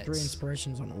 10 use all minutes. 3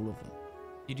 inspirations on all of them?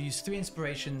 You'd use 3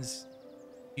 inspirations.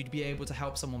 You'd be able to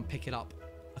help someone pick it up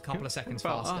a couple of seconds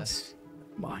About faster. us.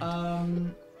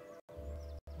 Mind.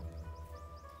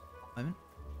 Moment.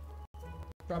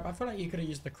 Rob, I feel like you could have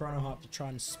used the Chronoheart to try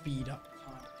and speed up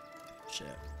time. Shit.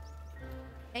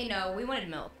 Hey, no, we wanted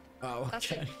milk. Oh,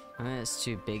 That's okay. It's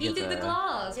too big He of did the a...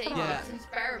 glass. yeah, Come you on. can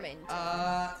experiment.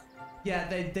 Yeah,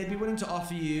 they'd be willing to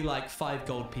offer you like 5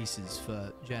 gold pieces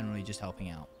for generally just helping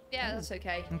out. Yeah, that's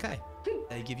okay. Okay.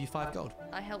 They give you 5 gold.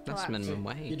 I help That's out. minimum You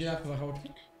wage. do that for the whole.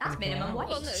 That's minimum wage.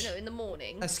 Well, no, in the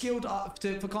morning. A skilled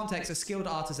for context, a skilled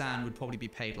artisan would probably be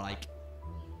paid like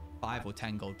 5 or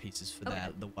 10 gold pieces for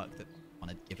the work that on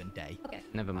a given day. Okay.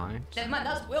 Never mind. Never mind,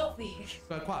 that's wealthy.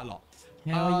 So quite a lot.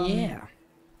 Hell yeah.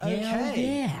 Okay. Hell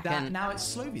yeah. Now it's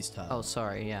Slovy's turn. Oh,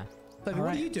 sorry, yeah. Slovi, what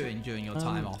alright. are you doing during your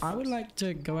time off? I would like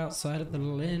to go outside of the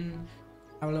little inn,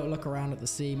 have a little look around at the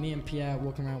sea. Me and Pierre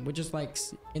walking around. We're just like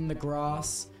in the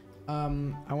grass.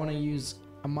 I want to use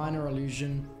a minor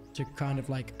illusion to kind of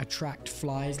like attract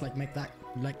flies, like make that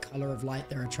like color of light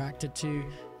they're attracted to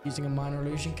using a minor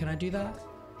illusion. Can I do that?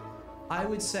 I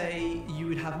would say you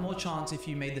would have more chance if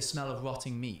you made the smell of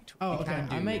rotting meat. Oh, You okay. can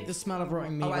I do- make the smell of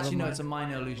rotting meat. Oh, with actually, no, mi- it's a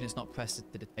minor illusion. It's not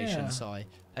prestidigitation, Yeah. sorry.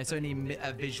 It's only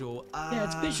a visual. Yeah,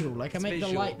 it's visual. Like I it's make the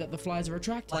visual. light that the flies are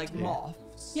attracted Like to.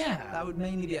 moths. Yeah. That would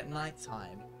mainly be at night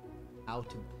time. Out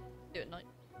of. Do it at night.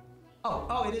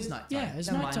 Oh, it is night time. Yeah, it's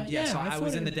Never nighttime. mind. Yeah, Yeah, sorry, I I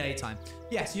was thought in the it- daytime.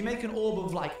 Yes, you make an orb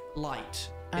of like light.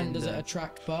 And in does it the-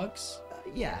 attract bugs?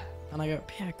 Yeah. And I go,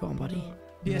 Pierre, go on, buddy.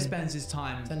 Pierre spends his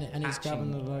time. And he's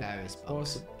grabbing the catching like. various bugs.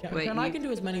 Awesome. Wait, I you- can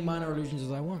do as many minor illusions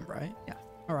as I want, right? Yeah.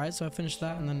 All right, so I finish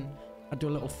that, and then I do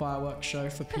a little fireworks show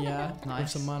for Pierre with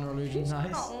Nice. some minor illusions.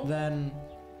 Nice. Then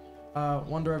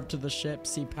wander over to the ship,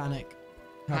 see Panic.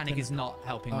 Panic helping. is not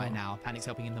helping right Oh. now. Panic's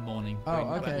helping in the morning. Oh,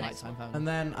 during okay. nighttime time. And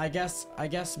then I guess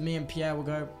me and Pierre will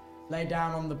go lay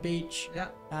down on the beach Yeah.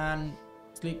 and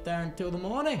sleep there until the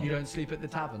morning. You don't sleep at the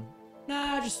tavern.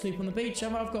 Nah, I just sleep on the beach.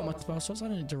 I've got my spell slots. I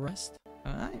don't need to rest.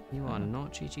 All right. You are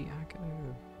not Gigi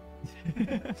Akko.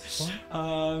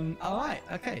 All right.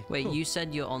 Okay. Wait, cool. you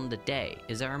said you're on the day.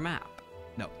 Is there a map?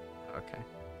 No. Okay.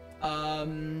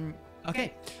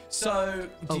 Okay. So,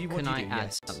 Oh, what can do you I do? add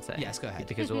Yes. something? Yes. Go ahead.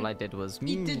 Because all I did was...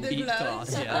 did the Eat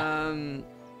glass.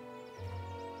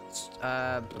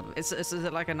 Yeah. Is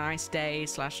it like a nice day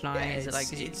 / night? Yeah, is it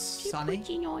like it's sunny.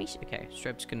 pretty nice? Okay,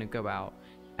 Strip's gonna go out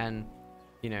and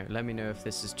let me know if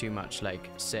this is too much like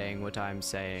saying what I'm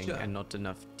saying Sure. and not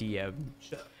enough DM.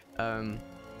 Sure.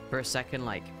 For a second,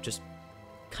 like just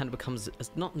kind of becomes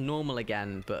not normal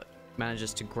again, but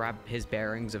manages to grab his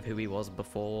bearings of who he was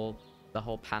before the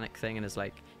whole panic thing and is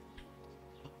like,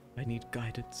 I need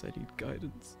guidance.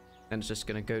 And it's just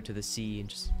gonna go to the sea and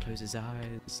just close his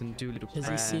eyes and do little Does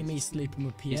prayers. he see me sleeping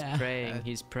with He's Pierre? praying.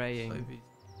 He's praying. Sophie,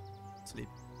 sleep.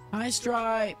 Hi,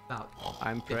 Stripe. About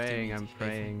I'm 15 praying. minutes I'm away from-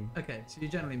 praying. Okay, so you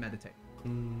generally meditate.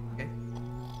 Mm. Okay.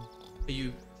 Are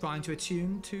you trying to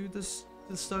attune to the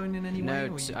stone in any way? No,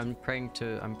 or you- I'm praying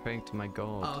to my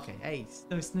god. Oh, okay. Hey,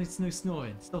 no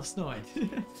snoring. Stop snoring.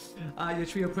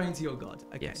 You're praying to your god.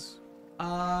 Okay. Yes.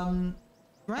 Grand.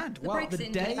 The Well, break's the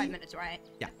in day. 25 minutes, right?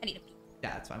 Yeah. I need a pee.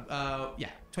 Yeah, that's fine. Yeah,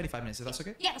 25 minutes. If that's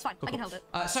okay. Yeah, that's fine. Cool, I can cool. hold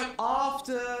it. So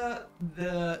after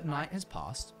the night has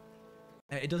passed,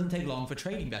 it doesn't take long for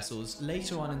trading vessels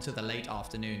later on into the late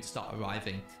afternoon to start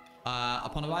arriving.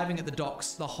 Upon arriving at the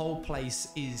docks, the whole place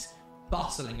is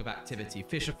bustling of activity.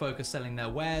 Fisherfolk are selling their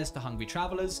wares to hungry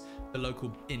travelers. The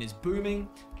local inn is booming.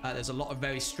 There's a lot of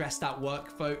very stressed out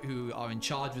workfolk who are in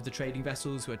charge of the trading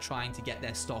vessels, who are trying to get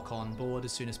their stock on board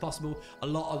as soon as possible. A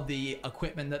lot of the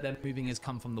equipment that they're moving has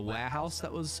come from the warehouse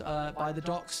that was by the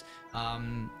docks.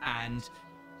 And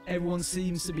everyone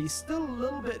seems to be still a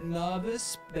little bit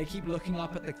nervous. They keep looking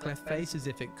up at the cliff face as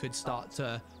if it could start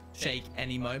to shake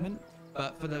any moment.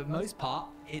 But for the most part,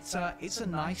 it's a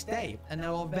nice day, and there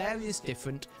are various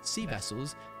different sea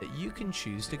vessels that you can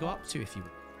choose to go up to if you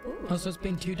want. Oh, so it's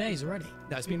been 2 days already.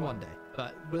 No, it's been one day,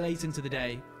 but late into the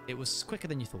day, it was quicker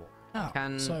than you thought.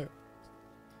 Oh, so...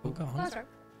 Oh, go on. That's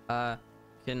right.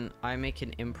 Can I make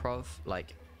an improv,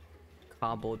 like,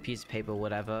 cardboard piece of paper,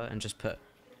 whatever, and just put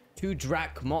to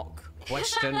Drakmok,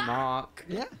 question mark.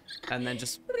 Yeah. And then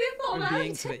just With the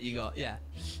ink that you got, yeah.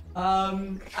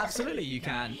 Absolutely, you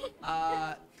can.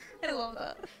 I love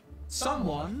that.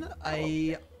 Someone,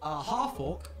 a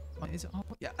half-orc, is it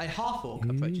half-orc? Yeah, a half-orc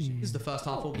approaches you. This is the first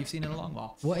half-orc you've seen in a long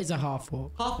while. What is a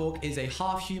half-orc? Half-orc is a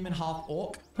half-human,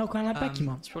 half-orc. Oh, kind of like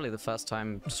Pokemon. it's probably the first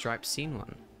time Stripe's seen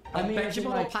one. I mean, Pokemon or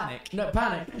like, Panic? No,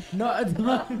 Panic.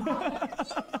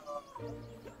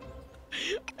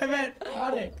 I meant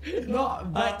Panic.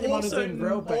 Not Pokemon as in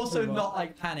real Pokemon. Also not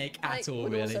like Panic at Like, all,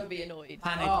 would really. also be annoyed.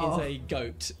 Panic Oh. is a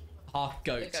goat. Half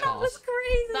goat, Okay. half. That's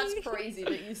crazy. That's crazy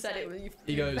that you said it when you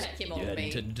He goes, Pokemon "You're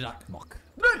me. to Drakmok.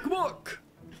 Drakmok!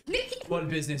 What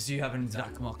business do you have in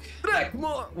Drakmok?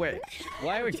 Drakmok! Wait,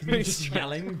 why are we You're just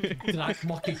yelling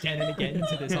Drakmok again and again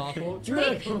to this half-orc.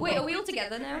 Wait, are we all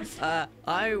together now?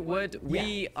 I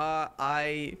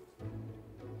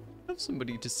have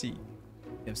somebody to see.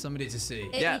 You have somebody to see.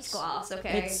 It Yes. eats glass,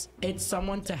 okay? It's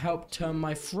someone to help turn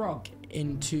my frog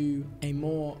into a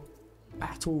more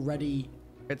battle-ready.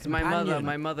 It's my companion. mother,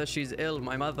 my mother, she's ill,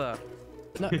 my mother.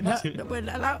 No, wait,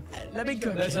 let me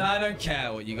cook. Listen, I don't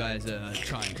care what you guys are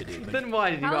trying to do. But Then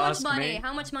why did you How much ask money? me?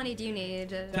 How much money do you need?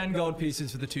 10 gold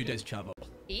pieces for the 2 days travel.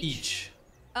 Each.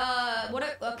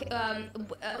 What? Okay.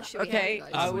 Okay,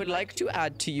 I would like to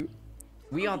add to you.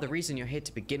 We are the reason you're here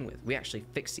to begin with. We actually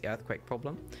fixed the earthquake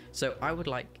problem. So I would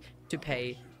like to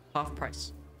pay half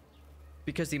price.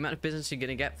 Because the amount of business you're going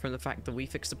to get from the fact that we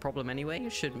fixed the problem anyway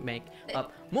should make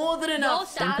up more than Your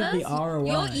enough. Think of the status,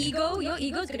 ROI. your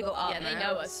ego's gonna go up. Yeah, they man.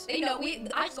 know us. They know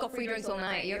I just got free drinks all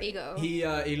night. Your ego.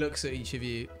 He looks at each of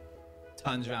you,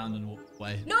 turns around and walks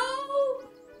away. No.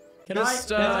 Can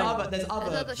There's other There's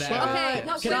other there. shit. Okay,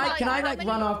 no, Can I how like many-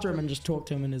 run after him and just talk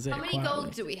to him in his ear How many quietly?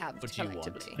 gold do we have What do you want?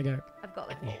 collectively? I go, I've got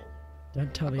like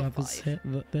don't tell I've the got others 5.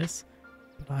 here this,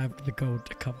 but I have the gold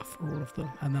to cover for all of them,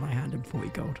 and then I hand him 40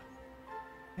 gold.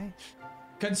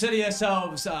 Consider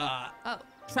yourselves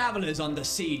travelers on the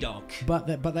sea dock. But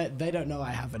they don't know I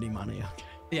have any money.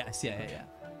 Yes, yeah.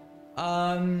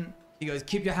 He goes,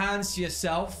 keep your hands to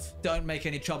yourself. Don't make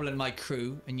any trouble in my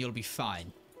crew, and you'll be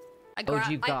fine.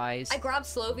 You guys. I grab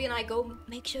Slovey and I go,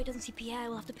 make sure he doesn't see Pierre.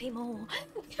 We'll have to pay more.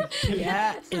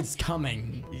 Yeah, it's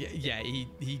coming. Yeah,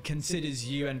 he considers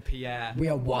you and Pierre. We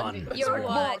are one. You're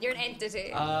what? You're an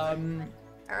entity.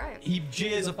 All right. He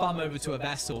jeers a thumb over to a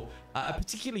vessel, a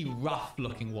particularly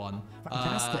rough-looking one.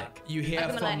 Fantastic. You hear Like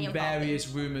a from Millennium various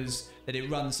rumors that it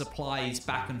runs supplies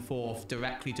back and forth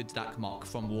directly to Drakmok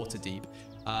from Waterdeep.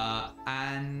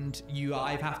 And you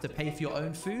either have to pay for your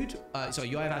own food,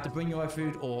 you either have to bring your own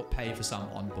food or pay for some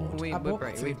on board. We're bought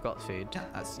great. food. We've got food.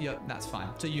 Yeah, that's fine.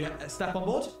 So you step on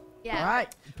board? Yeah. All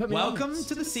right. Put me Welcome on.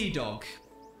 to the Sea Dog.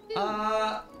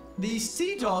 The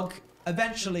Sea Dog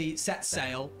eventually sets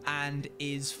sail and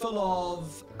is full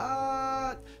of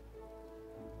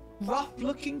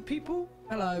rough-looking people.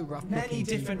 Hello, rough. Many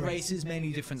different races,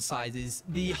 many different sizes.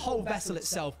 The whole vessel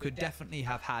itself could definitely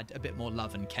have had a bit more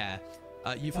love and care.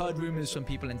 You've heard rumors from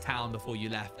people in town before you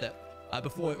left that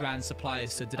before it ran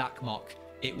supplies to Drakmok,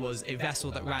 it was a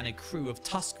vessel that ran a crew of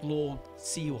Tusklaw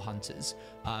seal hunters,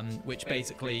 which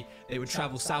basically they would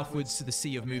travel southwards to the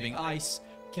Sea of Moving Ice,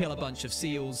 kill a bunch of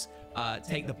seals,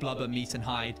 take the blubber, meat and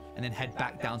hide, and then head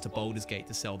back down to Baldur's Gate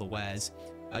to sell the wares.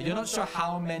 You're not sure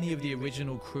how many of the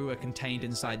original crew are contained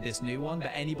inside this new one,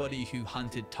 but anybody who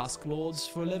hunted Tusklords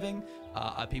for a living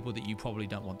are people that you probably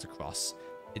don't want to cross.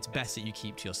 It's best that you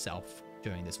keep to yourself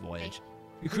during this voyage.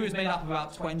 The crew is made up of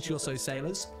about 20 or so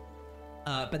sailors,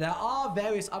 but there are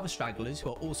various other stragglers who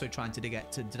are also trying to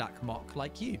get to Drakmok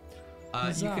like you.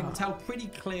 You can tell pretty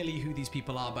clearly who these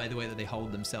people are by the way that they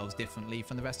hold themselves differently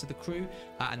from the rest of the crew,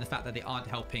 and the fact that they aren't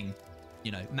helping,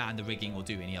 man the rigging or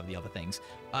do any of the other things.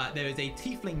 There is a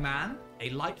tiefling man, a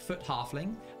lightfoot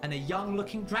halfling, and a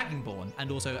young-looking dragonborn,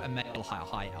 and also a male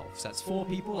high elf. So that's 4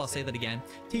 people. I'll say that again: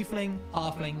 tiefling,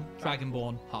 halfling,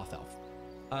 dragonborn, half elf.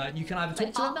 You can either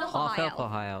talk to them. Half elf or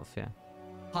high elf, yeah.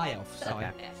 High elf, sorry.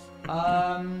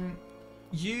 Okay.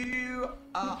 You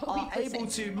are able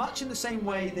to, much in the same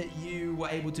way that you were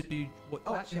able to do. What,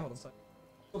 oh, actually, hold on. Sorry.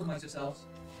 Organize yourselves.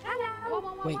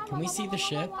 Wait, can we see the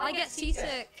ship? I get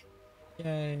seasick.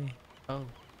 Yay. Oh.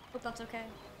 Hope that's okay.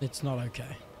 It's not okay.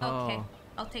 Okay. Oh.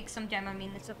 I'll take some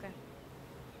Dramamine. It's okay.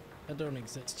 I don't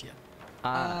exist yet.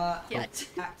 Yet.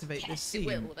 Activate this It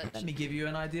will scene. Let eventually. me give you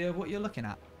an idea of what you're looking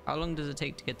at. How long does it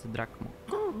take to get to Drakmok?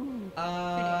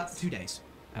 2 days.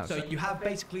 Oh, So you have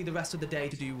basically the rest of the day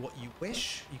to do what you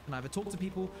wish. You can either talk to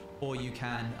people, or you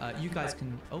can. You guys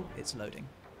can. Oh, it's loading.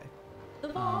 Okay.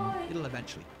 It'll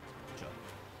eventually. Sure.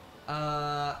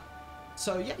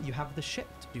 So yeah, you have the ship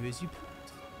to do as you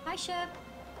please. Hi, ship.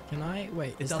 Can I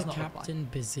wait? Is does the not apply. captain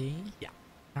busy? Yeah.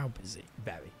 How busy?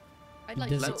 Very. I'd like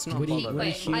Does to Let's sort not would he, bother. would he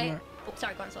Wait, humor? Oh,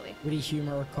 sorry, go on, Sylvie. Would he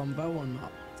humor a convo or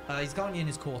not? He's currently in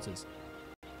his quarters.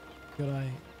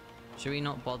 Should we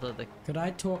not bother the... Could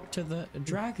I talk to the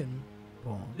dragon?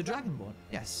 The Dragonborn.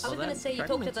 Yes. I was Well, gonna then, say you talk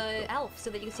Dragon to the elf so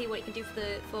that you can see what it can do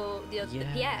for the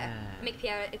Yeah. Pierre. Make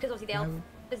Pierre, because obviously the elf No.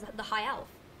 is the high elf.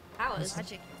 Powers.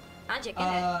 magic. Magic,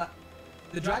 innit?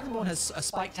 The Dragonborn has a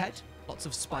spiked head, lots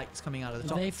of spikes coming out of the Are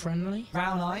top. they friendly?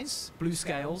 Brown eyes, blue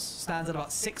scales, stands at about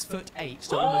 6'8",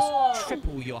 so almost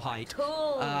triple your height,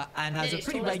 Cool. and has a Nearly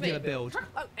pretty as tall as me. regular build.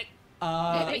 Oh, hey,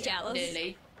 Uh, jealous.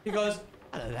 Nearly. he goes,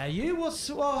 "Hello there, you. What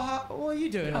are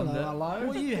you doing? Hello, under? hello.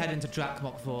 What are you heading to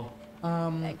Drakmok for?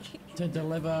 To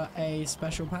deliver a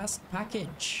special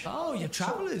package. Oh, you're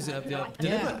travellers, you're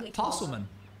Yeah. parcelman.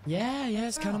 Yeah,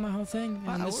 it's kind of my whole thing.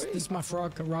 And this is my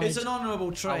frog ride. It's an honourable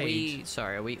Are trade. we...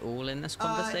 Sorry, are we all in this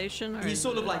conversation? or He's is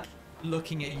sort of it- like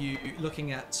looking at you,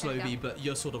 looking at There you Slovy, but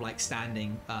you're sort of like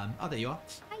standing. Oh, there you are.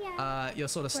 Hiya. You're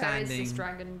sort of Where is standing. this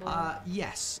Dragonborn?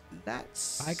 Yes,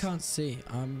 that's. I can't see.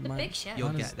 The big ship. You'll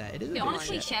mine is- get there. It is a But big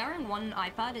honestly, ship. sharing one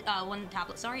iPad, one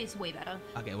tablet, sorry, is way better.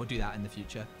 Okay, we'll do that in the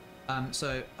future.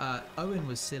 So Owen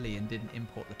was silly and didn't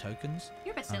import the tokens.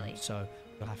 You're a bit silly. So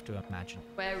you'll have to imagine.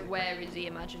 Where is he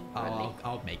imagined?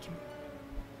 I'll make him.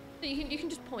 You can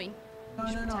just point. No,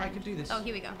 I can do this. Oh,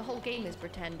 here we go. The whole game is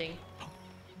pretending.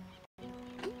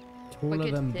 Taller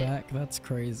good than tip. Beck. That's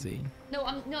crazy. No,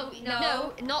 I'm no,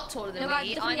 No. not taller than No, but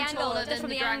me. from the I'm angle, taller just than from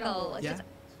the the Dragon angle. Ball. It's Yeah. just-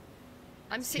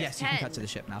 I'm 6'10". Yes, you can cut to the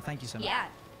ship now. Thank you so much. Yeah.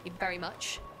 Thank you very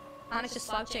much. Anna's just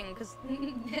slouching because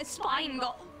his spine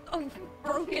got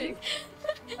broken.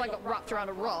 I got wrapped around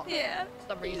a rock Yeah. for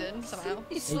some reason, somehow.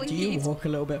 He's Hey, do you slinky. walk a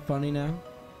little bit funny now?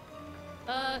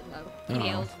 No. He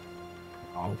healed.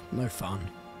 Oh, no fun.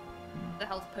 The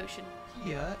health potion.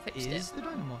 Here Fixed is the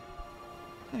Dragonborn.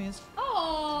 There he is.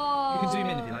 Oh. You can zoom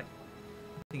in if you like.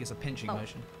 I think it's a pinching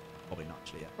motion. Probably not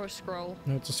actually. Yeah. Or a scroll.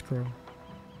 No, it's a scroll.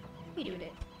 We doing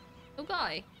it. Oh,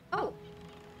 guy. Oh.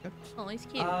 Oh, he's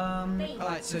cute.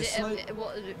 Alright, so slow.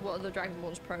 What are the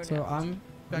Dragonborn's pronouns? So I'm.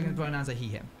 Dragon pronouns are he,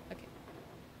 him.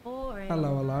 Boring.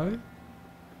 Hello.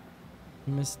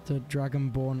 Mr.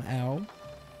 Dragonborn L.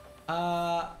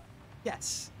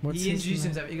 Yes. What's he his introduces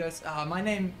name? himself. He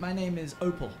goes, my name is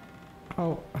Opal.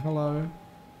 Oh, hello.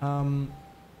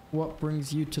 What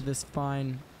brings you to this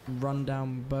fine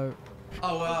rundown boat?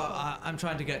 Oh, well, I'm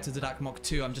trying to get to Drakmok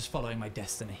too. I'm just following my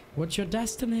destiny. What's your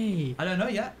destiny? I don't know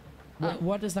yet.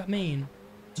 What does that mean?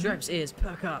 Stripes ears,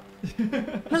 perk up.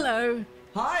 Hello.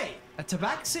 Hi, a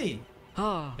tabaxi.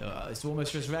 Oh. It's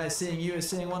almost as rare seeing you as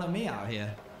seeing one of me out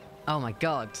here. Oh my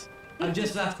god. I've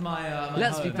just left my,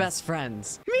 Let's home. be best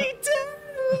friends. Me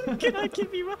too. Can I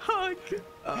give you a hug?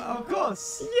 Of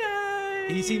course. Yay.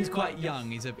 He seems quite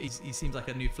young. He seems like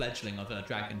a new fledgling of a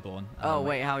Dragonborn. Oh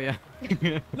wait, how you?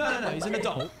 No. He's an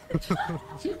adult.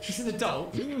 He's an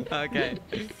adult. Okay.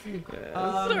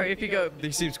 Sorry if you go.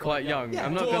 He seems quite young. Yeah,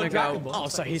 I'm not to gonna a go. Dragonborn. Oh,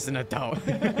 so he's an adult.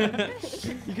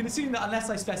 You can assume that unless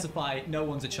I specify, no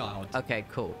one's a child. Okay,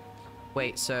 cool.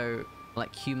 Wait, so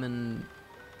like human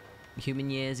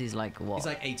years? He's like what? He's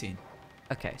like 18.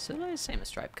 Okay, so like same as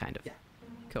Stripe, kind of. Yeah.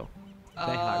 Cool. They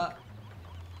hug.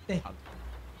 They hug.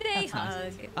 They That's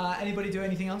hug. Anybody do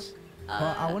anything else?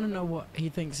 Well, I want to know what he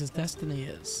thinks his destiny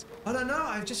is. I don't know.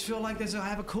 I just feel like I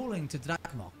have a calling to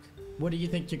Drakmok. What do you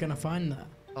think you're gonna find there?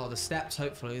 Oh, the steps,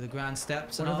 hopefully. The grand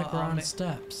steps. What and are the I'll grand ma-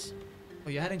 steps? Oh,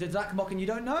 you're heading to Drakmok and you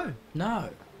don't know? No.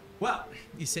 Well,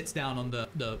 he sits down on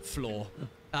the floor.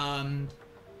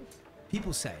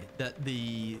 People say that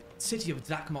the city of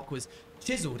Drakmok was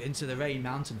chiseled into the Rain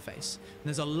mountain face. And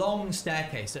there's a long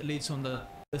staircase that leads from the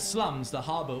slums, the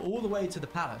harbour, all the way to the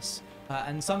palace.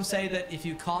 And some say that if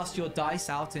you cast your dice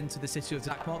out into the city of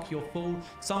Drakmok, you'll fall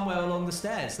somewhere along the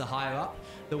stairs. The higher up,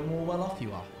 the more well off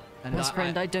you are. And Best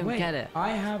friend, I don't Wait, get it. I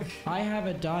have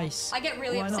a dice. I get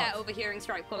really Why upset not? overhearing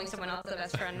Stripe calling someone else their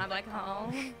best friend. And I'm like,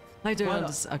 oh. I don't Why not?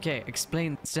 understand. Okay,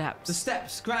 explain The steps.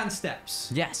 steps, grand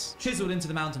steps, Yes. chiseled into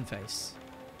the mountain face.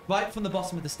 Right from the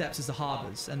bottom of the steps is the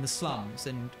harbours and the slums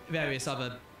and various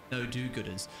other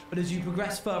no-do-gooders. But as you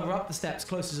progress further up the steps,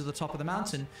 closer to the top of the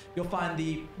mountain, you'll find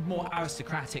the more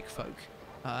aristocratic folk.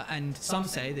 And some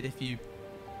say that if you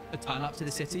turn up to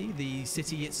the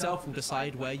city itself will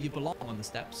decide where you belong on the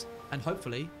steps, and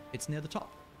hopefully it's near the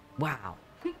top. Wow.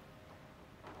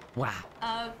 Wow.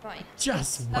 Right.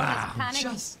 Just Oh, wow.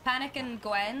 Panic and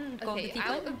Gwen go Okay, to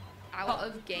the out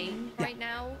of game right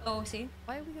now. Oh, see?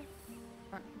 Why are we going?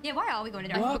 Yeah, why are we going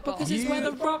to Well, because it's where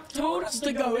the rock told us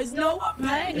to go. Is no one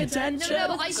paying attention?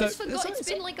 No, I So- just forgot. It's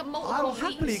been like a multiple I'll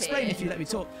happily weeks explain here. if you let me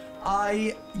talk.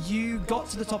 You got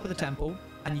to the top of the temple,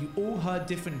 and you all heard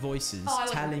different voices Oh, I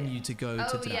wasn't telling here. you to go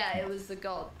to Oh the yeah, it was the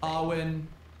god. Arwen,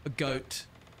 a goat,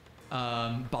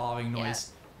 barring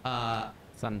noise,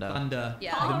 Thunder. thunder,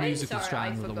 Yeah, the I'm musical sorry,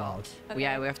 strands I of the forgot. world.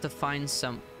 Yeah, we have to find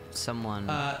someone.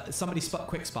 Somebody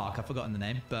quick spark. I've forgotten the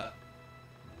name, but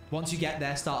once you get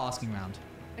there, start asking around.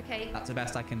 Okay. That's the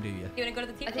best I can do. You. You want to go to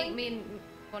the tiefling? I think me and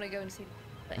want to go and see.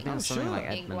 I think it's something sure. like Me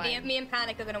and Edmund. Gwen. Me and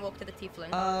Panic are going to walk to the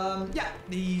tiefling. Yeah,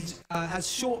 he has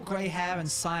short grey hair and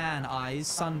cyan eyes,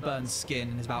 sunburned skin,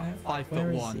 and is about Where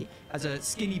 5'1". is he? Has a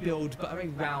skinny build, but a very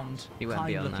round, He won't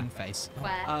be on kind-looking there. face.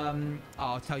 Where?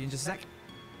 I'll tell you in just a sec.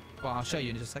 Well, I'll show you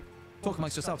in just a sec. Talk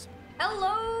amongst yourselves.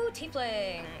 Hello,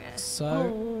 tiefling.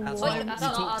 So, That's Wait, why that's you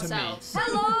not talk to me. ourselves.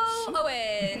 Hello,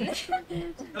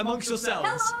 Owen. Amongst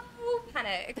yourselves. Hello,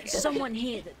 Panic. There's someone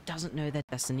here that doesn't know their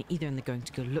destiny either, and they're going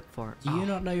to go look for it. do you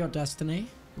not know your destiny?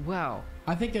 Well,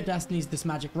 I think your destiny's this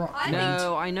magic rock. I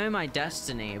no, I know my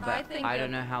destiny, but think I it-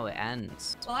 don't know how it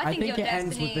ends. Well, I think your it ends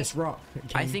destiny- with this rock.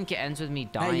 I King. think it ends with me Hey,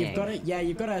 dying. you've got it. Yeah,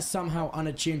 you've got to somehow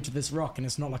unattuned to this rock, and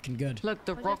it's not looking good. Look,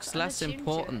 the Well, rock's let's less unattuned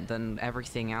to important it. than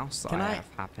everything else that Can I I- have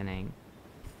happening.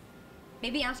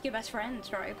 Maybe ask your best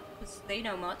friends, right? Because they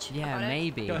know much. Yeah, about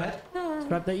maybe. Go ahead.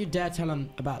 But don't you dare tell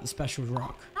him about the special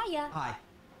rock. Hiya. Hi.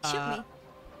 Shoot me.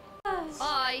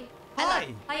 Hi. Hi.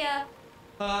 Hiya.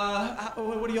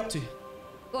 What are you up to?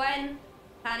 Gwen.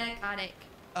 Panic. Panic.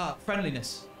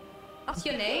 Friendliness. That's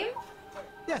your name?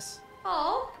 Yes.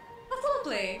 Oh, that's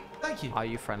lovely. Thank you. Are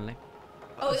you friendly?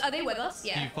 Oh, are they with us? Do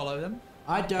Yeah. you follow them?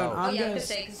 I don't. Oh. Oh, I'm yeah, I gonna. could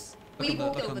say, because Look we on the-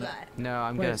 walked look on over the- there. No,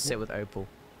 I'm Wait, gonna sit with Opal.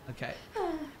 Okay.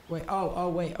 Wait. Oh.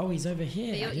 Wait. Oh, he's over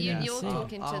here. You're- I didn't you're see.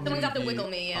 talking to I'll the- Someone's have to move wiggle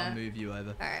you- me, yeah. I'll move you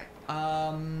over.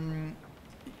 Alright.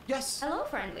 Yes. Hello,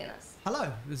 friendliness.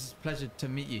 Hello. This is a pleasure to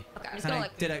meet you. Okay, I'm just gonna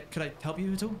like. Could I help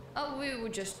you at all? Oh, we were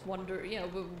just wondering. You know,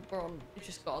 we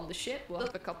just got on the ship. We'll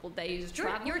have a couple days You're,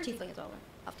 travel. you're a tiefling as well, then.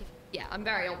 Half tiefling. Yeah, I'm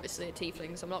very obviously a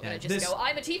tiefling, so I'm not Yeah, gonna just this- go.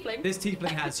 I'm a tiefling. This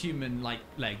tiefling has human-like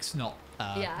legs, not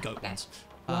Yeah. goat Okay. ones.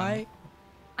 Why?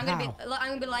 I'm gonna How? be. I'm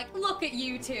gonna be like, look at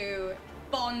you two,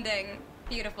 bonding,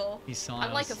 beautiful. He smiles.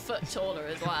 I'm like a foot taller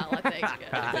as well. I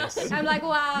think. I'm like,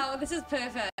 wow, this is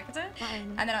perfect.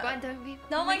 And then I, Gwen, don't be.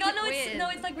 no, oh my make god, it no, it's weird. no,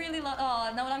 it's like really.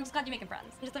 Oh no, I'm just glad you're making friends.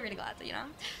 I'm just really glad that you know.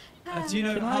 Do you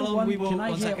know Can I how long one- we will? can I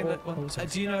One hear second. all- oh, sorry.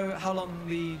 Do you know how long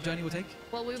the journey will take?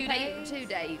 Well, we were 2 paying days? 2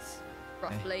 days,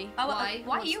 roughly. Oh, why?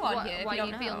 why are you on here if Why you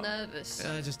you don't feel know? nervous?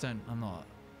 I just don't. I'm not.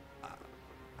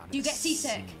 Do you get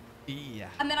seasick? Yeah.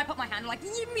 And then I put my hand like,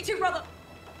 yeah, me too, brother.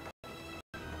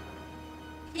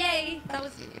 Yay! That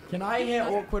was. Can I hear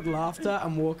awkward laughter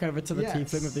and walk over to the Yes.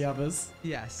 tiefling with the others?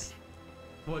 Yes.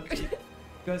 What?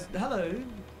 Goes. Hello.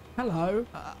 Hello.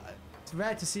 It's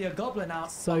rare to see a goblin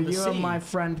out. So on the you are sea. my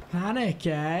friend Panic,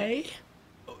 eh?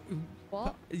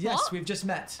 What? Yes, What? we've just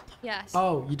met. Yes.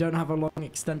 Oh, you don't have a long,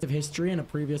 extensive history and a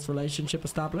previous relationship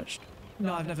established?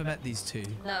 No, I've never met these two.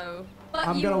 No. But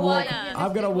I'm you gonna were- walk.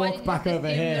 I'm gonna Why walk did back you over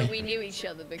assume here. that we knew each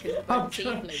other because we're I'm both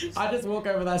trying- tieflings? I just walk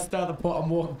over there, stir the pot, and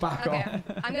walk back Okay. on.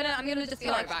 I'm gonna just be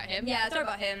Sorry like. about him. Yeah, sorry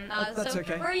about him. That's so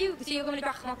okay. Where are you? So you're going to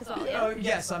Drachmark as well? Yeah. Oh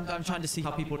yes, I'm trying to see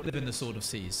how people live in the Sword of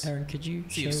Seas. Aaron, could you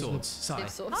Sea show of the- Swords. Sorry.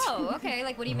 Six swords. Oh, okay.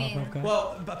 Like, what do you mean? Okay.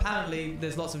 Well, but apparently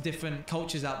there's lots of different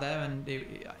cultures out there, and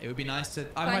it would be nice to.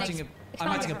 I'm Fine, writing a expand I'm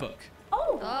writing a on it. book.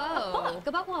 Oh. Oh. A book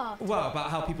about what? Well, about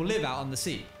how people live out on the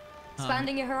sea.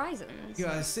 Expanding your horizons.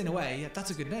 Yes, in a way, yeah,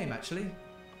 that's a good name actually.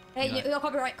 Hey, Right.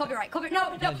 copyright.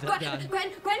 No, Yeah, Gwen,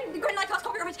 I can't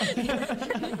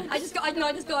copyright. I just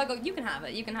go. I go. You can have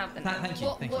it. You can have the name. Thank you.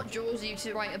 Thank What you. draws you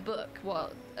to write a book?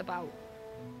 What about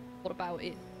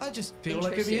it? I just feel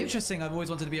like it'd be interesting. I've always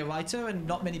wanted to be a writer, and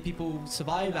not many people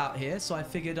survive out here, so I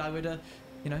figured I would,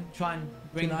 try and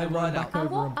bring Can the I word run out. back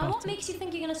over And and what butter? makes you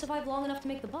think you're gonna survive long enough to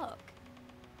make the book?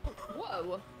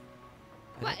 Whoa.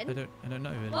 I don't know.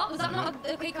 Really. What was that not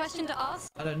a okay question to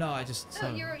ask? I don't know. I just. No,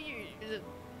 um, you're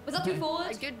Was that too a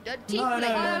forward? good no, tiefling.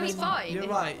 no, He's fine. You're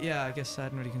right. Yeah, I guess I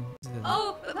hadn't really considered that.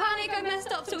 Oh, panic! I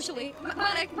messed up socially.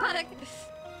 Panic!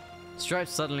 Stripe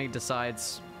suddenly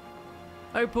decides,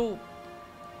 Opal,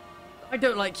 I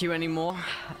don't like you anymore,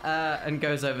 and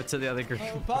goes over to the other group.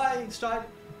 Oh, bye, Stripe.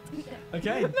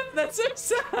 Okay. That's so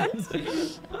sad.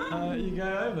 You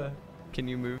go over. Can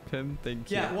you move him?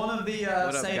 Thank you. Yeah, one of the What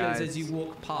up, sailors, guys? as you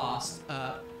walk past,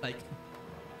 like,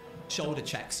 shoulder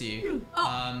checks you.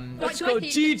 Let's Go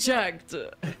G-checked.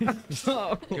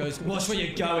 Goes, watch where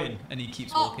you're going, and he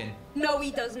keeps walking. No,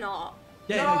 he does not.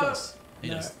 Yeah, No. he does. He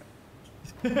No. does.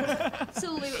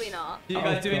 Absolutely not. Do you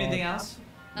guys do God. anything else?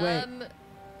 Wait. Can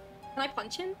I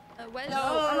punch him? Where's No,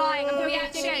 I'm lying. I'm we doing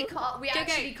actually it. can't. We Joking.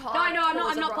 actually can't. No, I'm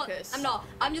cause a not. ruckus. I'm not.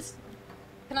 I'm just.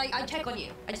 Can I check on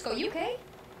you? I just go, you okay?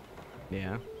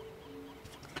 Yeah.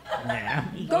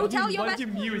 Go tell your Why best. do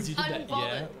you mew as you do that?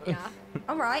 Unbothered. Yeah. Yeah.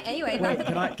 All right. Anyway, Wait,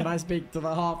 back can I speak to the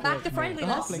halfling? Back to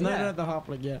friendliness. The halfling, No, yeah. no, the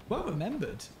halfling, yeah. Well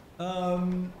remembered.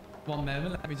 One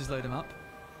moment, let me just load him up.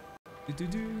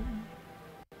 Do-do-do.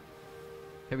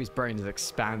 Toby's brain is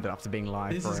expanded after being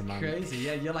live This for is a moment. crazy.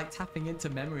 Yeah, you're like tapping into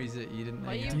memories that you didn't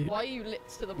know. Why are you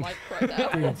lips to the mic right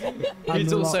now?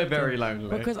 He's I'm also locked very in.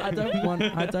 lonely. Because I don't want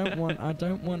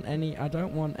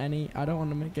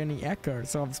to make any echo,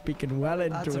 so I'm speaking well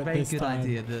into That's it a very this good time.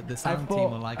 idea. The sound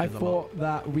team will like I it a lot. thought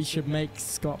that we should make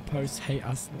Scott Post hate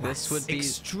us. This would be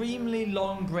Extremely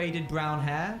long braided brown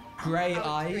hair, grey How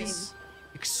eyes,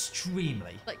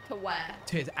 extremely Like to where?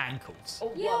 to his ankles.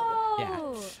 Oh, Yo. whoa.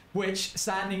 Yeah. Which,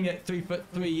 standing at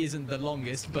 3'3", isn't the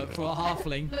longest, but for a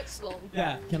halfling, Looks long.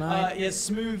 yeah. Can I- He has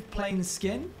smooth, plain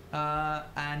skin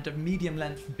and a medium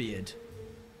length beard.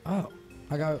 Oh,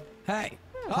 I go, hey,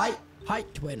 Hi. hi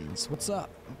twins, what's up?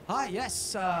 Hi,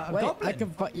 yes, a Wait, goblin. I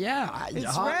can, yeah, It's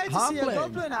ha- rare to see a halfling.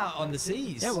 goblin out on the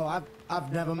seas. Yeah, well,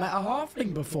 I've never met a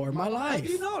halfling before in my life. Have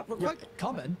you not? We're quite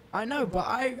common. I know, but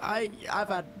I've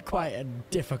had quite a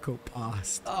difficult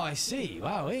past. Oh, I see.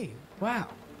 Wowee. Wow.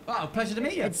 Wow, pleasure to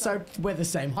meet you. It's so we're the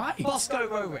same height. Bosco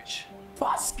Rowrich.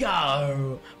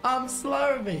 Fosco!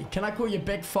 Slovey. Can I call you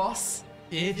Big Foss?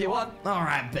 If you want. All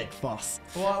right, Big Foss.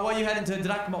 What are you heading to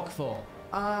Drakmok for?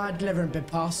 Delivering big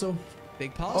parcel.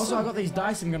 Big parcel? Also, I got these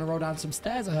dice. I'm gonna roll down some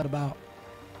stairs. I heard about.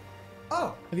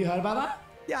 Oh, Have you heard about that?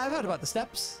 yeah, I've heard about the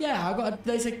steps. Yeah,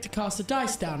 they say to cast a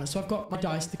dice down it, so I've got my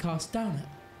dice to cast down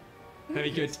it.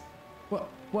 Very good.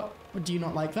 What? Do you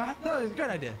not like that? No, it's a great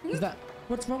idea. Is that?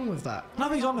 What's wrong with that?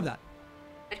 Nothing's wrong with that.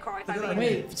 I'd cry if Is it I like- were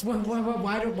you.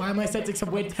 Wait, why am I sensing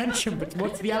some weird tension? But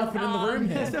what's the elephant in the room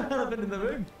There's here? no elephant in the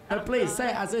room. Oh, please say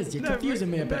it as is. You're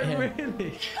confusing me a bit here.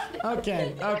 Really?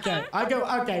 Okay. I go.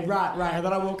 Okay, right, and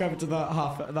then I walk over to the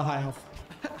high elf.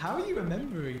 How are you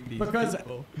remembering these Because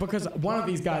people? one of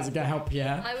these guys are gonna help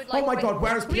Pierre. I would Oh like my to- God,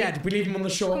 where is Pierre? Did we leave him on the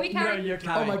shore? Can we carry? you're Oh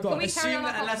my carrying. God. Can we carry Assume on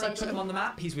our that unless I put conversation? him on the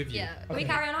map, he's with you. Yeah. Can we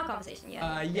carry on our conversation?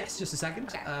 Yeah. Yes, just a second.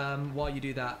 Okay. While you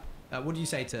do that, what do you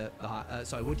say to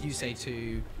the what do you say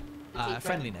to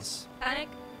friendliness? Panic.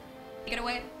 Take it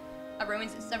away. I've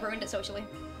ruined it socially.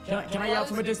 Can I yell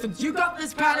from a distance? You got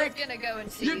this, I was Panic. gonna go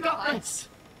and see You the got high- this.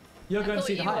 You're I going to thought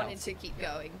see the you high wanted elf. to keep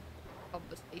going.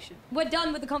 Conversation. We're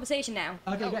done with the conversation now.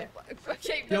 Okay, great.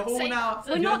 Okay, You're don't all say now. that.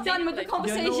 We're not done with the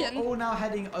conversation. You're all now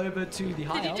heading over to the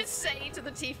high Did you elf. just say to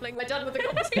the tiefling, we're done with the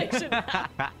conversation?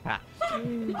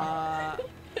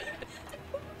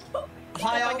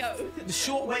 High Off I elf, go. the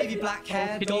short wavy black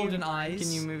hair, Can golden eyes.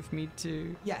 Can you move me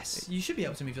to? Yes, you should be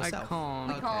able to move yourself.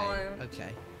 can't.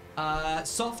 Okay. Okay.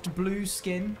 Soft blue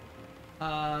skin.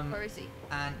 Where is he?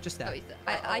 And just Oh, there. he's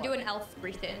there. I do an elf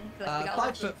breathing. 'cause I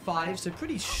speak Elvish. 5'5", so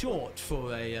pretty short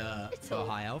for a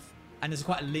high elf, and it's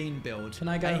quite a lean build. Can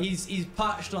I go- He's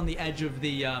perched on the edge of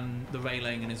the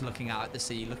railing and is looking out at the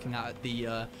sea, looking out at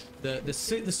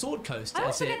the sword coast I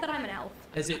always as it forget that I'm an elf.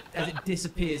 as it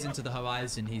disappears into the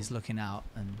horizon. He's looking out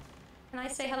and Can I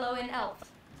say hello in elf?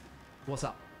 what's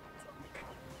up?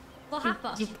 What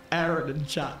happened? Aaron in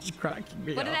chat's cracking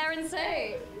me What did up. Aaron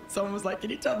say? Someone was like, "Can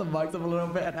you turn the mics up a little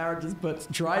bit?" And Aaron just puts,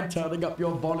 "Try turning up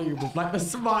your volume" with like the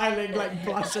smiling, like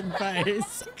blushing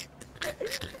face.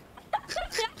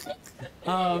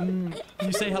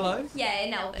 You say hello. Yeah,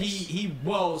 in Elvish. He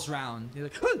whirls round. He's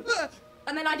like,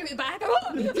 And then I do it back.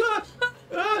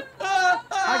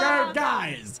 I go,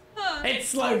 "Guys,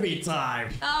 it's Slovey time.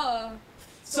 Oh.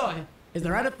 sorry, Is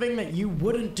there anything that you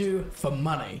wouldn't do for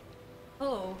money?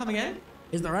 Oh. come again?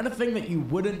 Is there anything that you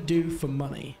wouldn't do for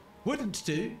money?" Wouldn't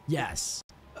do. Yes.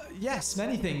 Yes,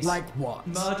 many things. Like what?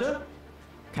 murder.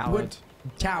 Coward.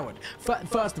 Coward.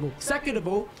 First of all. Second of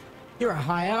all, you're a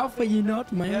high elf, are you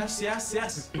not, man?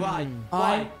 Yes. Why?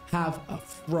 I have a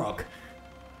frog.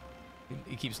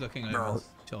 He keeps looking over his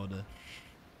shoulder.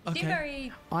 Do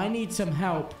very. I need some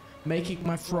help making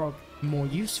my frog more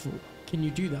useful. Can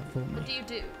you do that for What me? do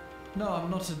you do? No,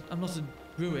 I'm not a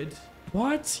druid.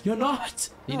 What? You're not?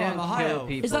 You No, don't I'm a kill high-elf.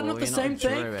 people. Is that not the you're same a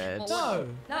thing? druid. No,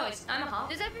 No, I'm a half.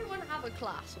 Does everyone have a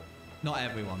class? not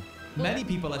everyone. Many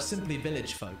people are simply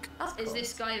village folk. Is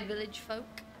this guy a village folk?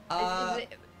 Uh, Is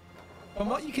it- From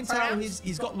what you can tell,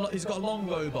 he's got a long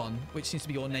robe on, which seems to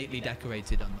be ornately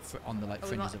decorated on the like Oh,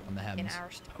 we fringes might- on the in hems.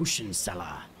 Aristotle. Ocean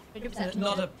cellar. Make a perception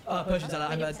Not check. a Persian seller.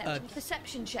 Make I'm a a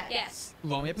perception check. Yes.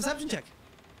 roll me a perception check.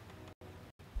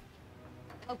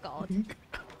 Oh god.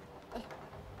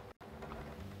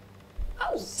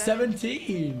 Oh,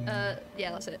 17.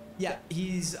 Yeah, that's it. Yeah,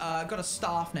 he's got a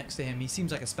staff next to him. He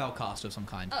seems like a spellcaster of some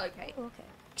kind. Oh, okay. Okay.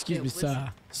 Excuse me,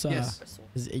 sir. Sir. Yes.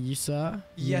 Are you sir?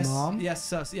 Yes. Mom? Yes,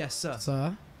 sir. Yes, sir.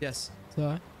 Sir? Yes.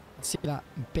 Sir? See that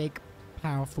big,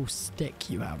 powerful stick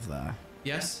you have there?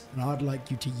 Yes. And I'd like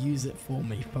you to use it for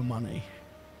me for money.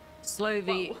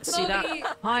 Slovey, Whoa, see that? Slovey.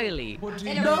 Highly. What do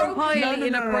Highly That's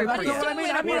inappropriate. not what I mean.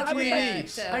 What do you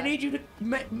need? I need you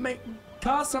to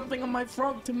cast something on my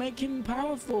frog to make him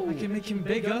powerful. I can make him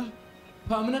bigger.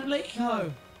 Permanently?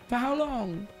 No. For how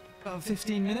long? About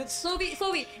 15 minutes. Sloby,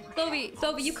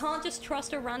 you can't just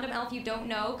trust a random elf you don't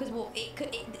know, because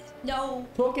no.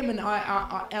 Talk him in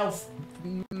elf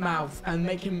mouth and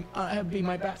make him be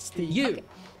my bestie. You.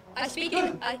 I speak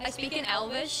in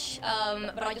Elvish,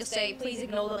 but I just say, please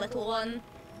ignore the little one.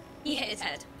 He hit his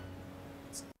head.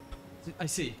 I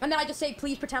see. And then I just say,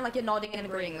 please pretend like you're nodding and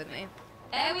agreeing with me.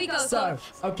 There we go. So,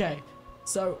 okay.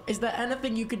 So, is there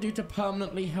anything you could do to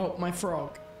permanently help my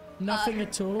frog? Nothing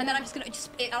at all? And then I'm just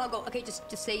gonna I'll go. Okay, just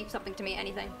say something to me,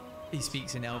 anything. He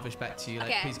speaks in Elvish back to you, like,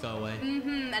 Okay. please go away.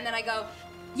 And then I go,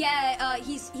 yeah,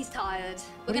 he's tired.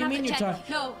 What do you mean you're tired?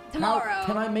 No, tomorrow. How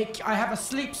can I make... I have a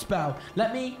sleep spell.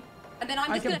 Let me... And then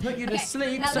I'm I just can gonna put you to okay,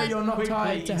 sleep now so let's- you're not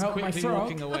tired to he's help my quickly frog.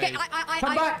 walking away. Okay, I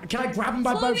Come back! Can I grab him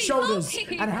by both Slowy, shoulders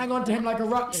slowy. and hang on to him like a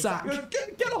rucksack?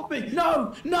 Get off me!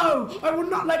 No! No! I will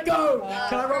not let go!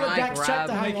 Can I roll a Can I dex check grab-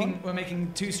 to hang on? We're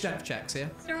making 2 strength checks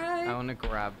here. I want to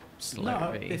grab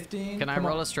Slovey. 15. Can I Come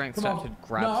roll on, a strength come check on. to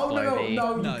grab no, Slovey?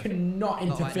 no, you cannot Not right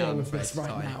interfere now, I'm with afraid. this right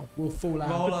Sorry. now. We'll fall out.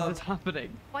 Roll up. What's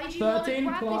happening? Why do you want to 13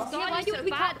 grab plus- this guy so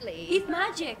badly? He's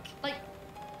magic. Like,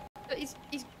 he's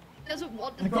doesn't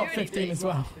want to I do got 15 anything. as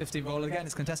well. 15, roll again,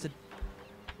 it's contested.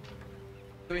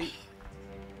 3.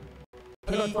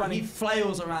 I got 20. He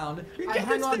flails around. Get hang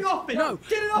this on. thing off me! No,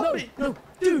 Get it off no, me! no,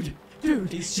 dude,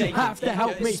 He's you shaking. have to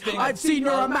help Yeah, me. he's spinning. I've seen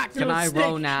your immaculate Can I stick.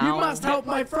 roll now? You must help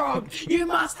my frog. You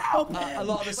must help him. A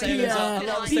lot of the sailors are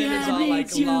like Pierre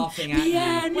needs you. laughing at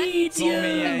Pierre you. needs Roll you.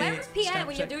 me a Where is Pierre strength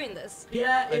when you're check. doing this?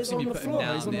 Pierre I've is seen on you the put him floor.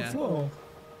 down, He's on the yeah. floor.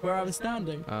 Where I was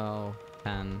standing. Oh,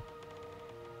 10.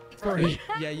 Sorry.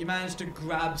 Yeah, you managed to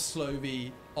grab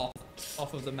Slovey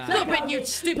off of the man. Stop it, you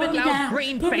stupid Put me loud down.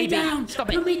 green Put me baby! down. Stop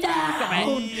it! Put me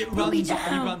down. He Put me runs, he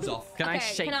down. runs off. Can I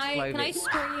shake can I Slovey?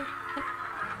 scream?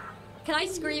 Can I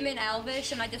scream in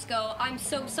Elvish and I just go, I'm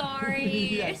so sorry?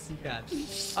 Yes, you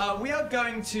can. We are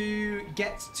going to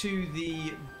get to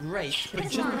the break, but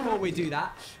just before we do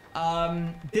that,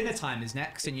 dinner time is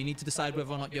next, and you need to decide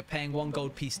whether or not you're paying 1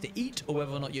 gold piece to eat, or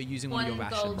whether or not you're using one of your One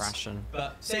rations. gold. Ration.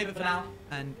 But save it for now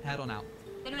and head on out.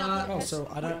 Oh, so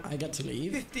I get to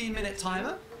leave? 15-minute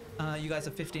timer. You guys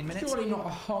have 15 minutes. Surely not a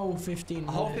whole 15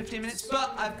 minutes. A whole 15 minutes,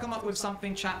 but I've come up with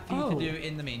something, chat, for you to Oh. do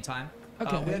in the meantime.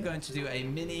 Okay. We're going to do a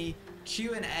mini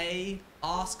Q&A,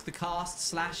 ask the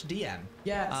cast /DM.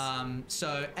 Yes.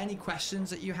 So any questions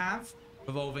that you have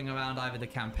revolving around either the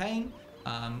campaign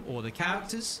or the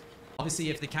characters.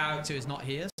 Obviously, if the character is not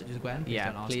here, such as Gwen, please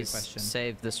Yeah, don't ask a please question.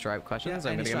 save the stripe questions.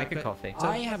 Yeah, I'm any gonna go make a stripe, coffee.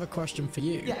 I have a question for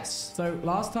you. Yes. So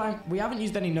last time, we haven't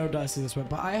used any no dice this way,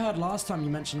 but I heard last time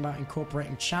you mentioned about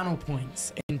incorporating channel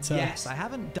points into Yes, I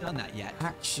haven't done that yet.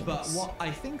 actions. But what I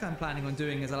think I'm planning on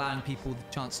doing is allowing people the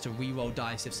chance to re-roll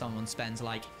dice if someone spends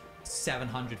like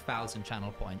 700,000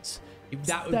 channel points.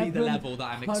 That would be the level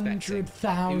that I'm expecting.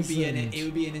 It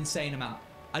would be an insane amount.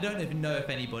 I don't even know if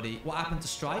anybody. What happened to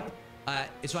Stripe?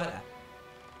 It's right there.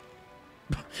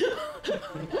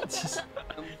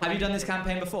 Have you done this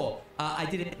campaign before? I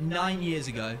did it 9 years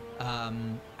ago,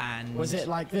 and Was it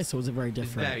like this, or was it very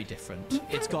different? very different.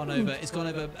 It's gone over.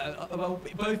 Well,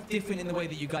 both different in the way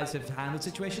that you guys have handled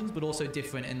situations, but also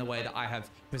different in the way that I have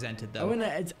presented them.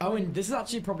 Owen, this is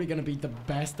actually probably going to be the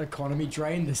best economy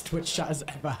drain this Twitch chat has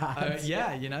ever had.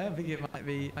 Yeah, you know, I think it might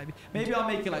be. Maybe I'll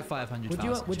make it like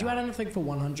 500,000. Would you add anything for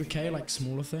 100k, like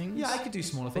smaller things? Yeah, I could do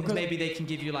smaller things. Because- Maybe they can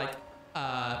give you like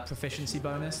proficiency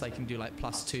bonus. They can do like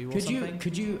 +2 or something.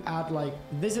 Could you add like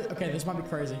this? This might be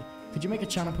crazy. Could you make a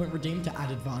channel point redeem to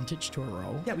add advantage to a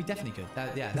roll? Yeah, we definitely could.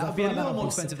 That I would be feel a like little would more be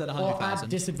expensive than Or add 100,000.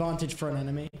 disadvantage for an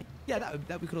enemy. Yeah,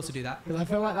 that we could also do that. Because I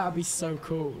feel like that would be so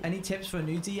cool. Any tips for a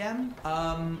new DM?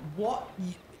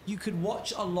 you could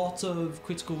watch a lot of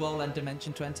Critical Role and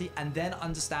Dimension 20 and then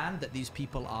understand that these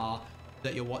people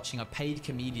that you're watching are paid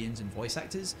comedians and voice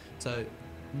actors. So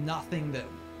nothing that,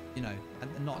 you know,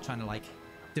 I'm not trying to like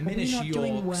diminish not your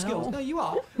doing well? skills. No, you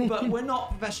are. But we're not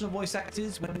professional voice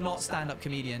actors. We're not stand-up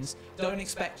comedians. Don't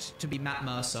expect to be Matt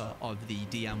Mercer of the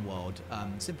DM world.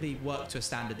 Simply work to a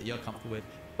standard that you're comfortable with.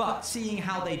 But seeing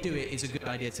how they do it is a good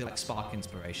idea to like spark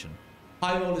inspiration.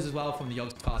 High Rollers as well from the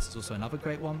Yogs cast is also another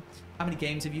great one. How many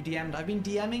games have you DM'd? I've been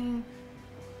DMing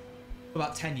for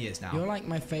about 10 years now. You're like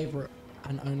my favorite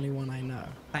and only one I know.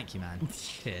 Thank you, man.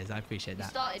 Cheers, I appreciate You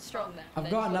that. started strong there. I've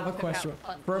then got you another took out question. the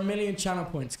fun. For 1,000,000 channel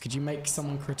points, could you make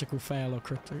someone critical fail or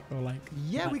like?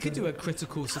 Yeah, we could do a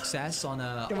critical success on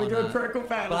a. Can we do a critical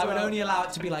fail? But as I would well? only allow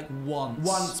it to be like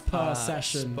once per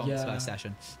session, Once yeah. per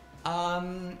session.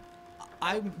 A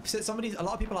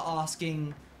lot of people are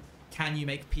asking, can you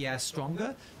make Pierre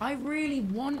stronger? I really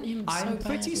want him. I'm so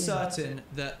pretty badly. certain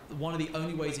that one of the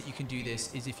only ways that you can do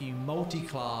this is if you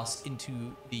multi-class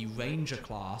into the Ranger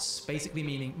class. Basically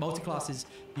meaning multi-class is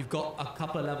you've got a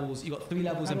couple of levels, you've got 3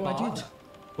 levels How in do I do Bard. that?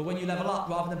 But when you level up,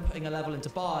 rather than putting a level into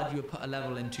Bard, you would put a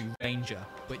level into Ranger,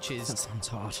 which That is... sounds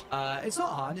hard. It's not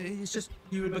hard, it's just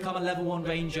you would become a level 1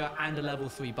 Ranger and a level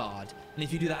 3 Bard. And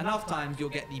if you do that enough times, you'll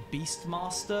get the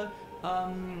Beastmaster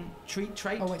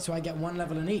trait. Oh wait, so I get 1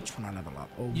 level in each when I level up.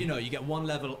 Oh. You know, you get 1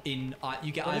 level in...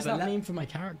 you get What does either... that mean for my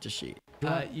character sheet?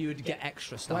 you would get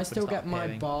extra stuff. Do I and still start get my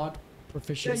appearing. Bard Yeah,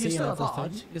 proficiency you're still a and Bard.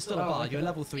 everything? You're still a Oh, Bard. okay. You're a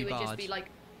level 3 You would Bard. just be like,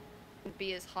 would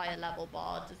be as high a level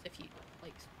bard as if you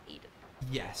like needed.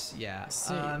 Yes, yeah.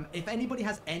 See. If anybody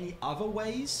has any other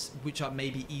ways, which are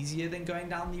maybe easier than going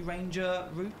down the Ranger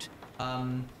route,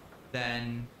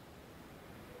 then...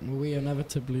 We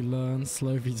inevitably learn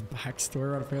Slovy's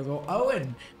backstory. I feel well,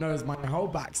 Owen knows my whole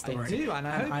backstory. I do, and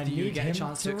I hope you need get a him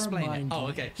chance to explain it. remind Oh,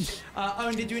 me. okay.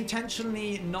 Owen, did you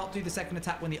intentionally not do the second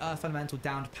attack when the Earth Elemental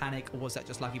downed Panic, or was that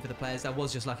just lucky for the players? That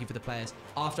was just lucky for the players.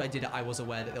 After I did it, I was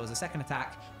aware that there was a second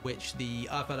attack, which the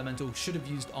Earth Elemental should have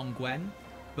used on Gwen,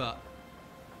 but...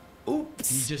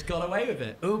 Oops. You just got away with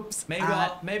it. Oops. Maybe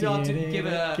I'll did give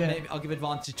it again. maybe I'll give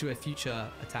advantage to a future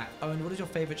attack. Owen, what is your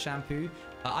favorite shampoo?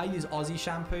 I use Aussie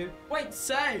shampoo. Wait,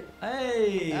 say.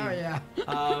 Hey. Oh yeah.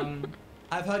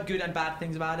 I've heard good and bad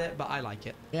things about it, but I like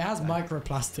it. It has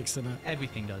microplastics in it.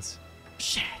 Everything does.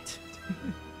 Shit.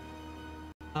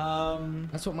 Um.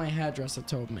 That's what my hairdresser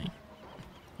told me.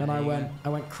 And I There you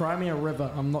went, cry me a river.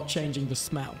 I'm not changing the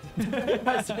smell.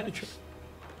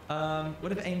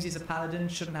 What if Aimsy's a paladin?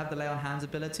 Shouldn't have the lay on hands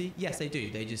ability? Yes, they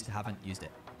do. They just haven't used it.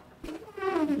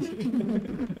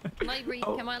 Can I read?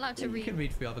 Am I allowed to You can read?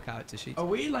 read through other character sheets. Are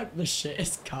we like the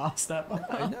shittest cast ever?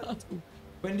 I know.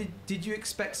 When did you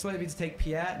expect Slovy to take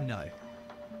Pierre? No.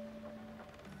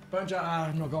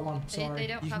 I've not got one. They Sorry.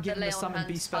 don't You can have give the him lay a on summon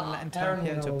hands beast spell and let him part. turn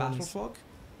Pierre Aaron into a will know battle this. frog.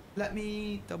 Let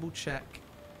me double check.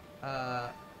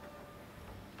 What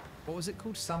was it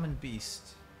called? Summon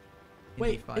beast. in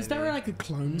Wait, is there D5e. like a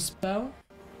clone spell?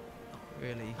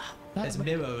 Really? That There's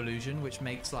mirror illusion, which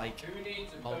makes like.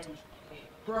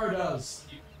 Bro does.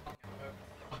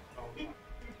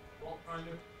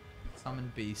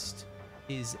 Summon beast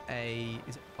is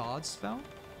it bard spell?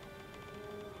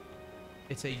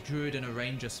 It's a druid and a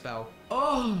ranger spell.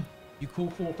 Oh! You call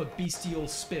forth a bestial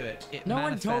spirit. It No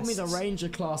one told me the manifests- ranger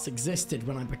class existed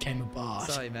when I became a bard.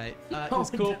 Sorry, mate. No Its one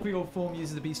corporeal form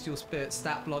uses the bestial spirit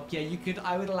stat block. Yeah, you could.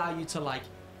 I would allow you to like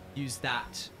use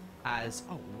that as.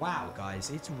 Oh wow, guys,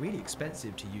 it's really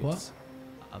expensive to use. What?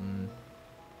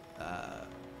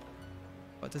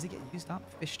 What does it get used up?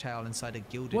 Fishtail inside a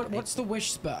gilded. What's the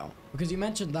wish spell? Because you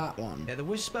mentioned that one. Yeah, the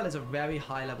wish spell is a very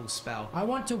high level spell. I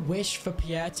want to wish for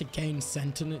Pierre to gain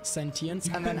sentience You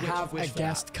and then could have wish a for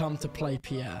guest come to play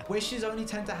Pierre. Wishes only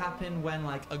tend to happen when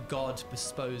like a god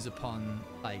bestows upon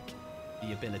like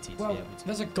the ability to Well, be able to.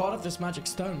 there's a god of this magic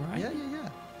stone, right? Yeah.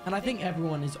 And I think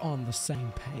everyone is on the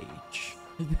same page.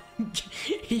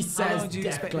 He How says long do you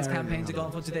expect this declaring campaign to go on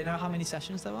another. for? Do they know how many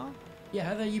sessions there are?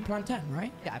 Yeah, you plan 10,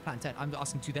 right? Yeah, I plan 10. I'm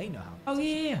asking, do they know how? Oh,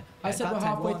 yeah. I said we're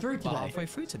halfway through today. Halfway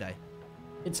through today.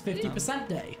 It's 50%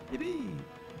 day. Yippee.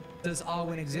 Does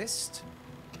Arwen exist?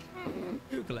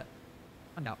 Google it.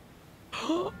 Find out.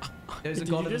 There's a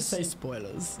Did god you of just say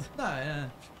spoilers? No.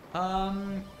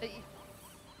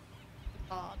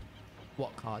 Bard.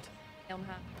 What card? On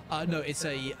hand. No, it's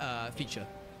a feature.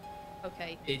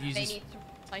 Okay. It They uses. need to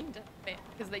find it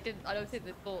because they didn't. I don't think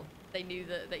they thought they knew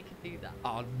that they could do that.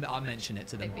 I'll mention it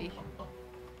to them. Maybe.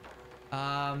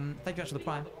 Thank you much for the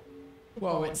prime.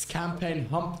 Whoa, it's campaign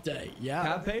hump day. Yeah.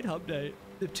 Campaign update.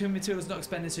 The two materials not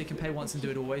expended, so you can pay once and do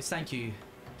it always. Thank you,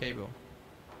 Gabriel.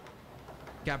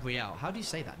 Gabrielle. How do you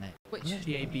say that name? Which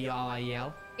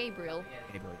Gabriel. Gabriel? Gabriel.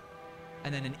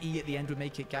 and then an E at the end would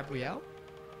make it Gabrielle.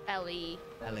 Ellie.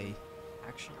 Ellie.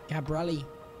 Action. Gabrielli.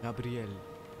 Gabriel.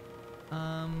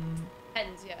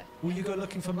 Hens, yeah. Will you go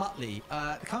looking for Muttley?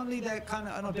 Currently they're kind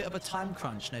of on a bit of a time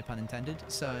crunch, no pun intended.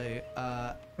 So,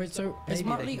 Wait, so is maybe they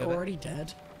can Muttley go already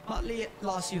dead? Muttley,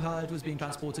 last you heard, was being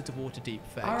transported to Waterdeep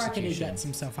for I reckon he execution. gets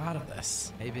himself out of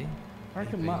this. Maybe. I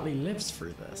reckon Muttley lives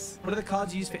through this. What are the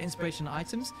cards used for inspiration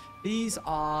items? These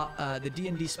are the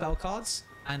D&D spell cards,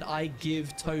 and I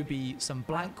give Toby some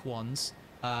blank ones,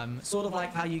 sort of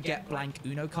like how you get blank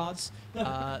Uno cards.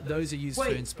 Those are used for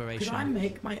inspiration. Could I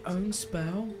make my own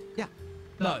spell? Yeah.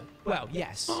 No. Well,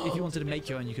 yes. If you wanted to make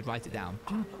your own, you could write it down,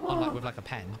 unlike with like a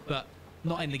pen, but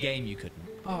not in the game. You couldn't.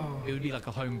 Oh. It would be like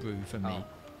a homebrew for me.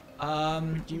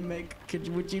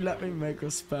 Would you let me make a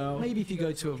spell? Maybe if you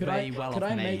go to a very well-off Could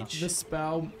I mage. make the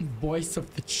spell Voice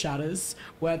of the Chatters,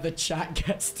 where the chat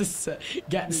gets to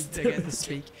Get to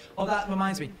speak. Oh, that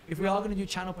reminds me. If we are going to do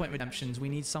channel point redemptions, we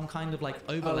need some kind of like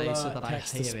overlay so that I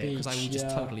text to hear it, because I will speech, just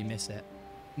yeah. totally miss it.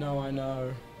 No, I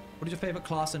know. What is your favorite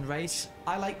class and race?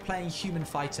 I like playing human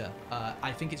fighter.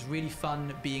 I think it's really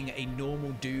fun being a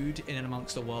normal dude in and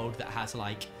amongst a world that has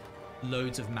like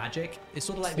loads of magic. It's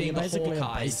sort of like So being you're a basically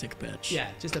Hawkeye. a basic bitch. Yeah,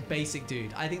 just a basic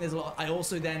dude. I think there's a lot. I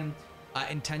also then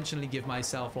intentionally give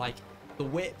myself like the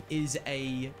whip is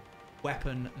a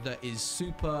weapon that is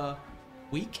super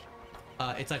weak.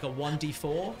 It's like a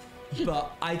 1d4,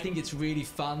 but I think it's really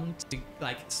fun to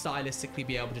like stylistically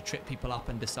be able to trip people up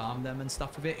and disarm them and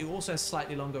stuff with it. It also has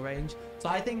slightly longer range, so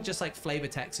I think just like flavor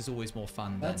text is always more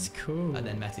fun. That's cool. And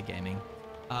then metagaming.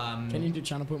 Can you do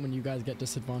channel point when you guys get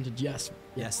disadvantaged? Yes.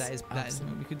 Yes, that is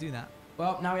absolutely. we could do that.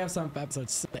 Well, now we have something for episode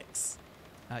 6.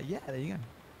 Yeah, there you go.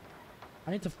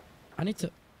 I need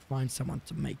to find someone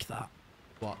to make that.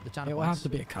 What, the channel It will points?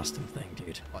 have to be a custom thing,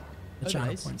 dude. What? The channel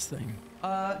Overlays? points thing.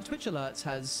 Twitch alerts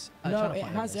has No, channel it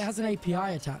point has overlays. an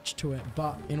API attached to it,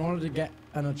 but in order to get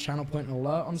a channel point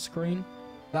alert on screen,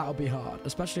 that'll be hard,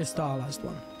 especially a stylized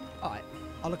one. All right,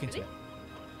 I'll look into it.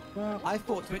 Well, I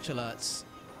thought Twitch alerts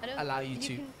I don't allow you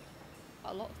to. can-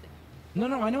 a lot of things.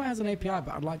 no, I know it has an API, but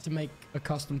I'd like to make a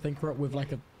custom thing for it with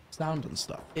like a sound and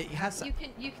stuff. It has. You can.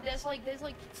 There's like tools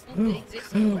that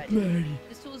exist already.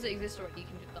 There's tools that exist already. You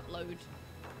can just upload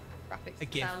graphics, A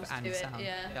GIF sounds and to sound. it.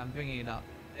 Yeah. I'm bringing it up.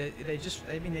 They just.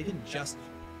 I mean, they didn't just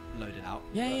load it out.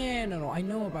 Yeah, no, I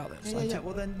know about this. Yeah.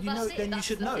 Well, then you That's know. it, Then you that's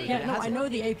should the know. thing. that Yeah, it no, has I it. know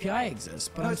the API exists,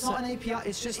 but No, I'm it's not sa- an API.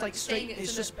 It's just like straight. saying It's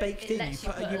it's just an- baked it in. You lets you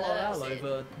put a put URL alerts in.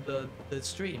 over the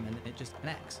stream, and it just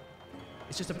connects.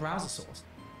 It's just a browser source.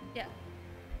 Yeah.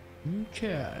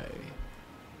 Okay.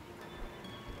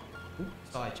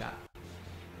 Sorry, chat.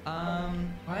 Why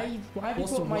have you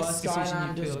What's the put my worst decision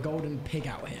you Skylanders feel? golden pig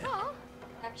out here? Oh,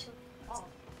 Actually,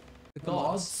 The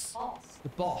gods. boss. The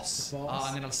boss. The boss. Oh,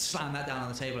 I'm gonna slam that down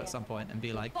on the table at some point and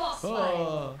be like, Boss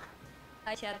oh.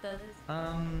 Hi, chat.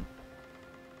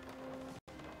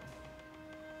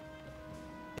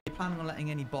 Are you planning on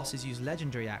letting any bosses use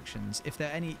legendary actions?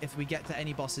 If we get to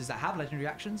any bosses that have legendary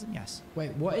actions, then yes.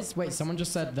 Wait, someone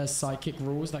just said there's psychic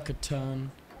rules that could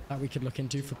turn, that we could look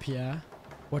into for Pierre.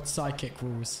 What's psychic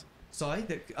rules? Sorry,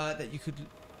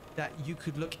 that you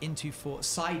could look into for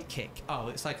sidekick. Oh,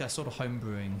 it's like a sort of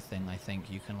homebrewing thing. I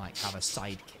think you can like have a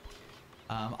sidekick.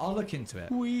 I'll look into it.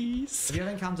 Please. Have you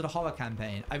ever encountered a horror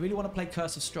campaign? I really want to play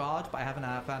Curse of Strahd, but I haven't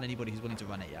found anybody who's willing to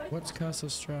run it yet. What's Curse of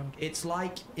Strahd? It's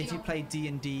like if you play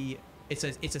D&D, it's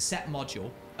a set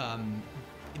module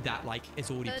that like is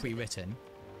already pre-written,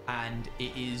 and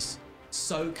it is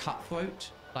so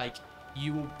cutthroat. Like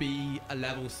you will be a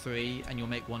level 3 and you'll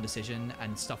make one decision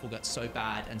and stuff will get so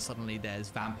bad and suddenly there's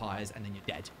vampires and then you're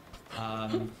dead.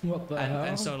 What the hell?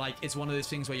 And so like it's one of those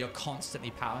things where you're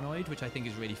constantly paranoid, which I think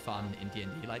is really fun in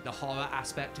D&D. Like the horror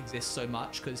aspect exists so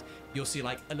much because you'll see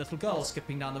like a little girl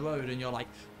skipping down the road and you're like,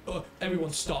 oh,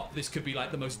 everyone stop, this could be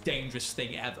like the most dangerous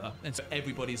thing ever. And so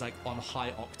everybody's like on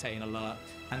high octane alert.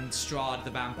 And Strahd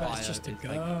the vampire That's just a is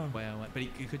girl. like, well, but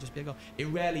it could just be a girl. It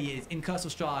rarely is. In Curse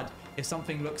of Strahd, if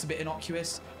something looks a bit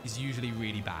innocuous, it's usually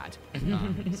really bad.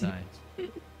 So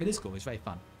it is cool, it's very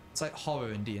fun. It's like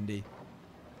horror in D&D.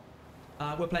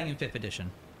 We're playing in 5th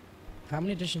edition. How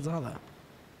many editions are there?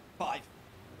 5.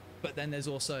 But then there's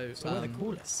also... So we're the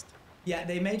coolest. Yeah,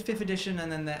 they made 5th edition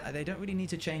and then they don't really need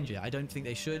to change it. I don't think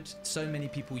they should. So many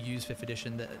people use 5th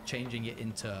edition that changing it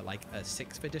into like a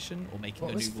 6th edition or making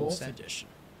What a was new rule 4th set. edition?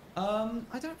 I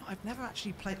don't know. I've never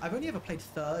actually played. I've only ever played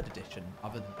 3rd edition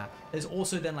other than that. There's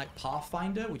also then like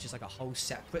Pathfinder, which is like a whole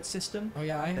separate system. Oh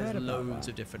yeah, I There's heard about loads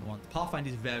that. of different ones. Pathfinder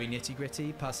is very nitty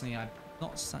gritty. Personally, I'm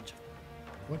not such.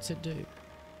 What's it do?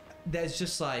 There's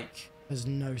just like... There's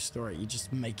no story. You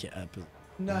just make it up.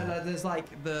 No, there's like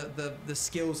the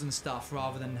skills and stuff.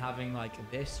 Rather than having like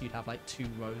this, you'd have like 2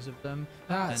 rows of them.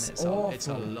 That's and awful. it's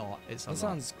a lot. It's a That lot.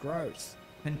 sounds gross.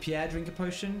 Can Pierre drink a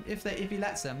potion if he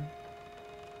lets them?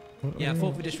 Yeah,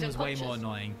 4th edition was way more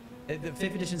annoying. The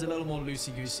 5th edition's a little more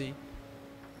loosey goosey.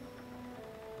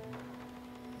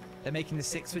 They're making the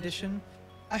 6th edition.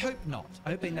 I hope not.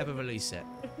 I hope they never release it.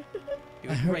 It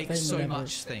would break so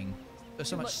much thing. There's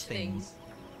so much things.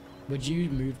 Would you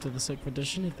move to the 6th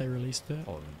edition if they released it?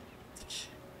 Oh,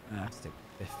 stick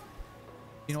with 5th.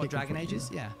 You know what Dragon Age is?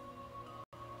 Yeah.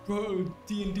 Bro,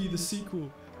 D&D the sequel.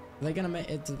 Are they gonna make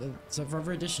it? So for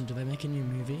every edition, do they make a new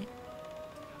movie?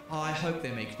 Oh, I hope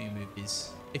they make new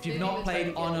movies. If you've Movie not was played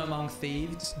very Honor good. Among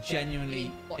Thieves, genuinely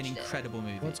We watched an it. incredible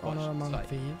movie. What's Watch. Honor Among Sorry.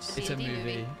 Thieves? It's a D&D movie.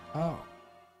 movie. Oh,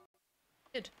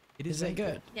 Good. It is very it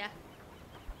good? Yeah.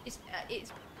 It's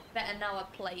better now.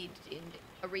 I've played in.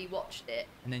 I rewatched it.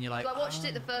 And then you're like, So I watched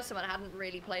it the "Oh." first time and I hadn't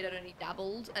really played. I'd only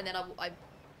dabbled, and then I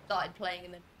started playing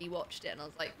and then rewatched it, and I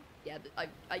was like, yeah,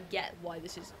 I get why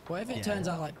this is. what if it Yeah. turns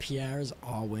out like Pierre is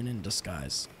Arwen in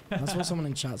disguise? That's what someone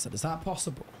in chat said. Is that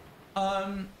possible?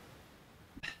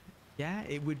 Yeah,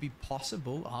 it would be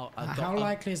possible. How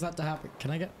likely is that to happen? Can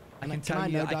I get? I can can tell I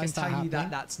you. know I can dice tell you that happening?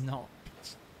 that's not.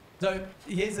 So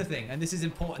here's the thing, and this is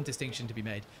important distinction to be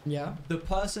made. Yeah. The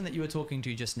person that you were talking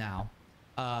to just now,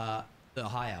 the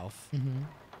high elf, Mm-hmm.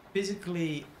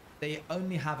 physically they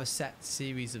only have a set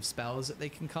series of spells that they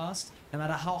can cast. No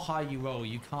matter how high you roll,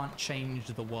 you can't change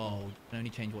the world. You can only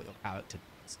change what your character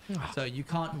does. So you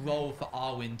can't roll for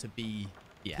Arwen to be.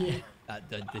 Yeah.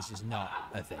 This is not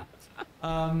a thing.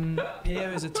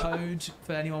 Pierre is a toad.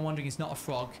 For anyone wondering, he's not a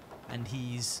frog, and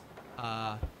he's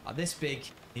this big.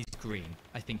 He's green.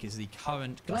 I think is the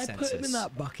current Can I consensus. put him in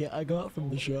that bucket I got from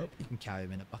the shop? You can carry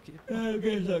him in a bucket. I'm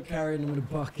gonna start carrying him in a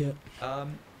bucket.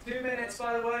 2 minutes,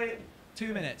 by the way.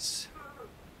 2 minutes.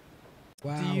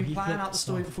 Wow. Do you he plan flipped out the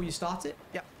story off. before you start it?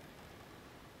 Yep.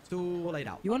 It's all laid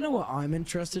out. You wanna know what I'm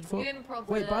interested for? You improv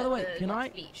Wait, by the way, the can I?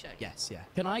 speech, don't you? Yes, yeah.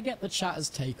 Can I get the chatter's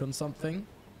take on something?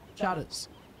 Chatters,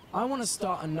 I want to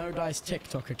start a No Dice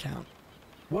TikTok account.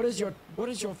 What is your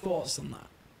thoughts on that?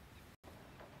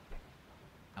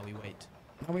 Now we wait.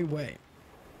 How we wait?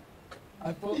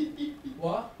 I thought.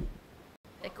 What?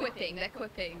 They're quipping. They're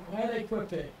quipping. Why are they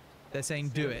quipping? They're saying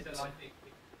do it.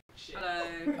 Hello.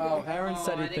 Oh, Aaron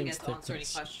said he I didn't thinks get to answer any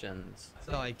TikToks. questions.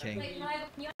 Sorry, King. Wait,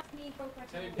 can you ask me for a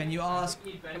question? Can you ask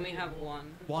Can we have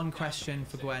one? one question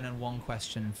for Gwen and one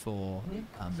question for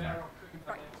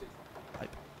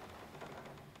Pipe?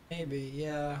 Maybe,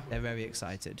 yeah. They're very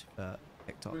excited for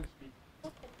TikTok.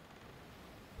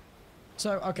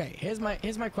 So okay, here's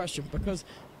my question, because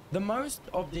the most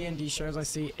of D&D shows I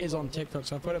see is on TikTok,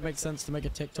 so I thought it makes sense to make a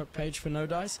TikTok page for No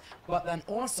Dice. But then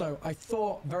also, I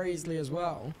thought very easily as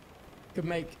well, could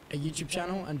make a YouTube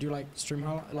channel and do like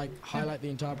highlight the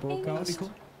entire broadcast. That'd be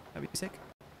cool. That'd be sick.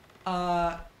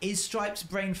 Is Stripe's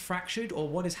brain fractured, or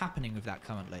what is happening with that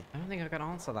currently? I don't think I can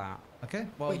answer that. Okay.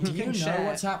 Well, Wait, do you can know share.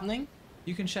 what's happening?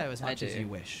 You can share as I much as do. you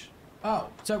wish. Oh,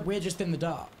 so we're just in the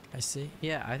dark. I see.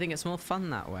 Yeah, I think it's more fun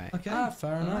that way. Okay. Ah,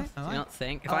 fair enough. Do you not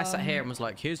think? If I sat here and was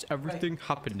like, here's everything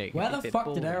happening. Where it'd the be fuck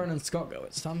did boring. Aaron and Scott go?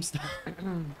 It's some stuff.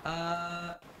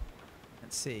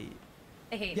 Let's see.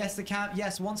 I hate Yes, the camp.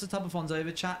 Yes, once the Tubathon's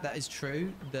over, chat. That is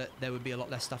true. That there would be a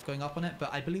lot less stuff going up on it.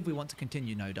 But I believe we want to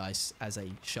continue No Dice as a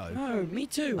show. No, me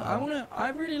too. I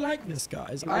really like this,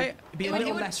 guys. It'd be a It would- little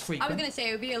it would- less I frequent. was gonna say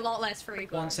it would be a lot less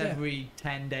frequent. Once Yeah. every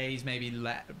 10 days, maybe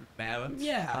better.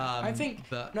 Yeah, I think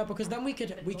But no, because then we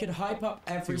could hype up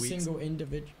every 2 weeks. single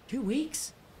individual. 2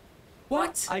 weeks?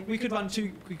 What? we could run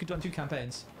two. We could run 2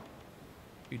 campaigns.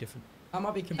 2 different. I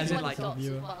might be As confused. in, like, with the Dots as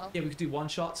viewer. well. Yeah, we could do one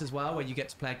shots as well, where you get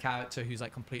to play a character who's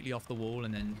like completely off the wall,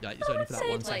 and then like it's only for that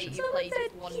one Like, session. you played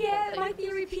one. Pierre, my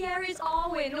theory, Pierre is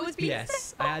Arwen. Always been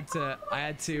Yes, I had to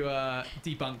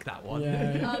debunk that one.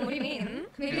 Yeah. What do you mean?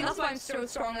 Maybe that's why I'm so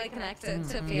strongly connected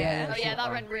to Yeah. Pierre. Oh yeah,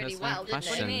 that went really There's no well, didn't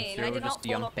question. it? What do you mean? You're I did all not just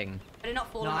fall off- jumping. I did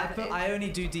not fall No, off. I only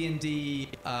do D&D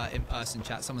in person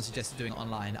chat. Someone suggested doing it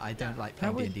online. I don't like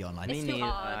playing would- D&D online. Me It's too neither.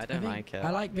 hard. I don't like it. I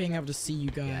like being able to see you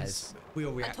guys. Yes, we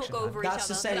all reaction. talk over each That's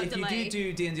to other say, without if you delay.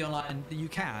 do D&D online, you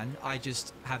can. I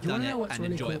just have You done wanna it know what's and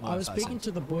really enjoy cool? it more I in was person. speaking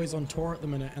to the boys on tour at the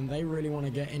minute, and they really want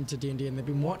to get into D&D, and they've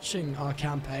been watching our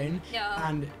campaign. Yeah.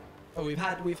 And Oh, we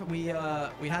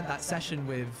had that session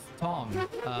with Tom,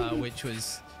 which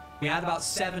was we had about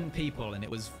 7 people, and it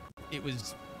was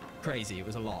crazy. It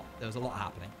was a lot. There was a lot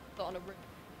happening. Got on a roof.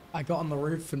 I got on the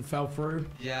roof and fell through,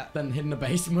 Yeah. then hid in the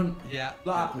basement. Yeah,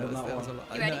 That happened on there that was one. a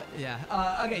lot. You ready? No,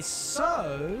 yeah. Okay,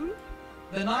 so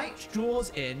the night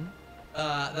draws in.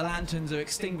 The lanterns are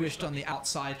extinguished on the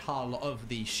outside hull of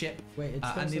the ship, Wait, it's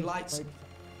and the lights.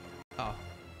 Oh,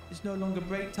 It's no longer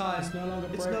break time. It's no longer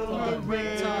It's break no longer time.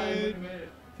 break time.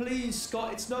 Please,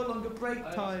 Scott, it's no longer break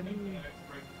time.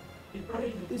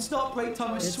 It's not break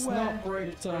time, I It's swear. not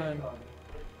break time.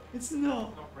 It's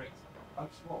not.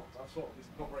 That's what. It's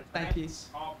not break. Thank you.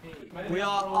 RP. We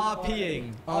are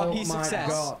RPing. Oh RP my success.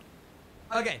 god.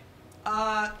 Okay.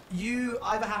 You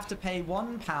either have to pay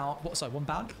 £1. What? Sorry,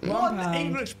 £1. One pound.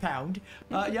 English pound.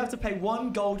 You have to pay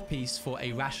 1 gold piece for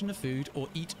a ration of food, or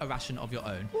eat a ration of your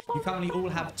own. You currently all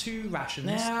have 2 rations.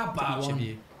 Nah, for buy each one. of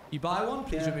you. You buy one.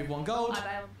 Please remove 1 gold. I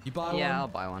buy one. You buy one. Yeah, I'll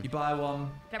buy one. You buy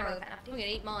one. Can I roll that? I'm gonna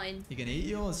eat mine. You're gonna eat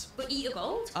yours. But eat a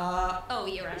gold? Uh, Oh,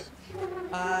 eat a rest.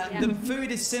 the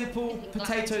food is simple: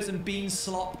 potatoes and bean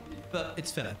slop, but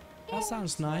it's filling. That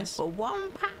sounds nice. For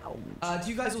 £1. Do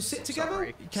you guys all sit together?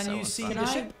 Sorry. Can So you see Can the I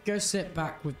ship? go sit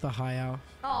back with the high elf?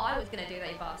 Oh, I was gonna do that,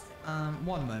 you bastard.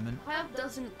 One moment. Kyle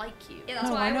doesn't like you. Yeah, that's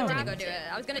No, why I I wanted know. to go do it.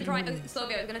 I was gonna try,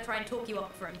 Sylvia, I was gonna try and talk you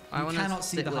up for him. I You want cannot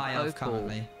see the high elf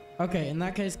currently. Okay, in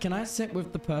that case, can I sit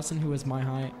with the person who is my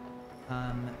height?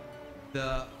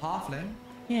 The halfling.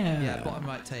 Yeah. Yeah, bottom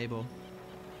right table.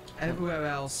 Everywhere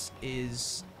else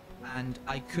is, and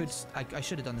I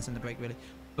should have done this in the break really,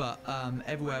 but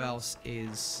everywhere else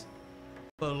is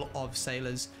full of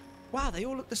sailors. Wow, they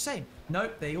all look the same.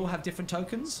 Nope, they all have different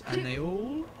tokens, and they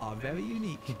all are very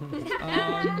unique.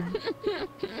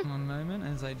 One moment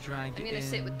as I drag I'm it gonna in.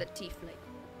 sit with the tiefling.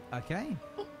 Okay.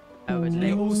 I would They're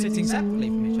like, all sitting separately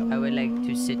from each I other. would like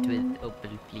to sit with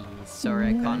Opal, please. Sorry,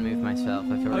 I can't move myself.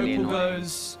 I feel really Opal annoyed.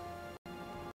 goes.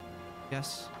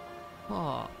 Yes.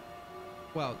 Oh.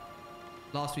 Well,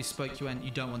 last we spoke, you went,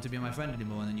 you don't want to be my friend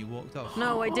anymore, and then you walked off.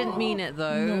 No, I didn't mean it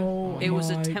though. No, it was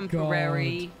a my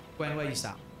temporary. Gwen, where you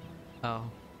sat? Oh.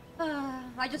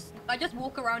 I just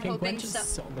walk around Can hoping Gwen just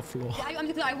sit on the floor?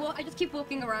 I just keep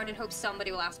walking around and hope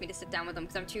somebody will ask me to sit down with them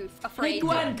because I'm too afraid. Hey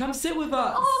Gwen, come sit with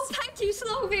us! Oh, thank you,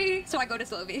 Slovy. So I go to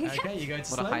Slovy. Okay, you go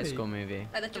to What a high Slovy. school movie.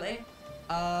 Literally.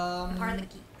 Part of the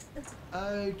geeks.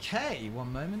 Okay,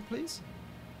 one moment, please.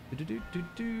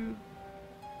 Do-do-do-do-do.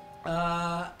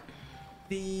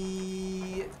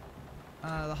 The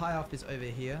high elf is over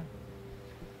here.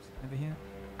 Over here.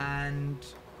 And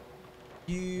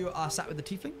you are sat with the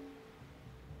tiefling?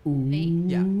 Me?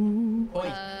 Yeah. Oi.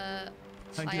 I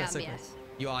Don't do am, that so quick. yes.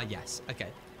 You are, yes. Okay.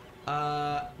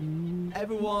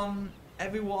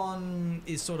 Everyone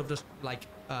is sort of just like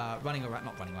running around,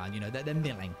 not running around, you know, they're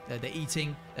milling. They're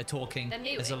eating, they're talking. They're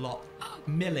There's a mewing. lot.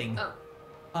 Milling.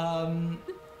 Oh.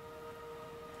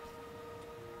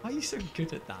 Why are you so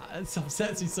good at that? It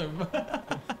upsets me so much.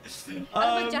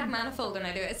 I'm like Jack Manifold when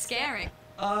I do it. It's scary.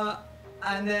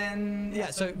 And then,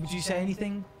 yeah, so would you say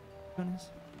anything, Jonas?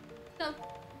 No,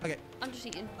 Okay. I'm just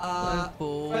eating.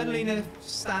 Friendliness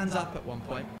stands up at one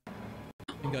point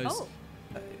and goes, Oh.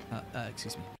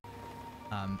 excuse me,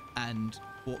 and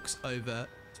walks over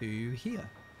to here,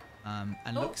 and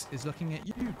is looking at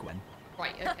you, Gwen.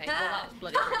 Right, okay, well that was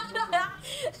bloody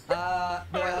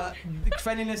The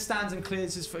friendliness stands and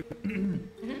clears his throat.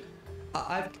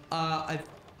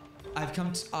 I've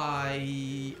come to,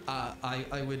 I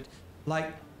would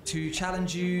like to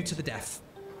challenge you to the death.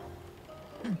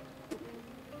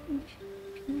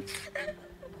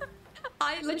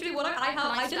 I literally what I have.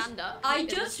 I I just stand up I at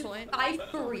this just point? I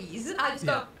freeze. I just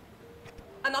Yeah. go,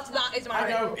 and that is my. I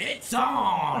go, it's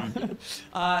on!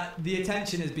 The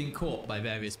attention has been caught by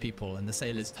various people, and the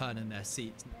sailors turn in their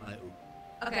seats. And like,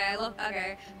 Okay, I look.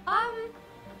 Okay.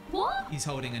 What? he's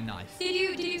holding a knife. Did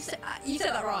you say, you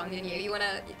said that wrong, didn't you? You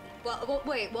wanna? Well,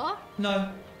 wait, what?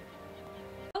 No.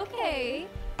 Okay.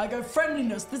 I go,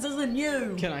 friendliness, this isn't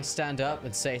you! Can I stand up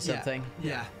and say something?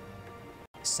 Yeah.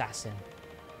 Assassin.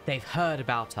 They've heard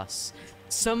about us.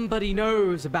 Somebody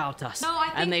knows about us. No, I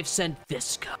think- And they've sent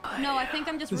this guy. No, I think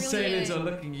I'm just The really. sailors are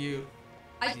looking at you.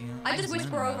 I just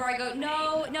whisper over. I go,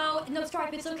 no,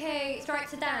 Stripe, it's okay. Stripe,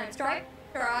 sit down. Stripe.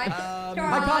 I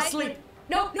Stripe. can't sleep!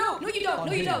 No, you don't. No,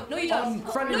 you don't. No, you don't.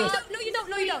 friendliness. No,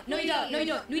 you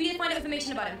don't. We need to find out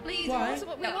information about him. Please, Why? we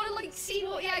want to like see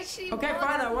what he actually Okay, wants.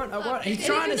 fine, I won't. He's It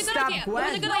trying to was a good stab idea. It was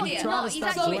Gwen. a good idea. He's No, trying to he's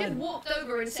stab actually just Gwen. walked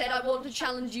over and said, I want to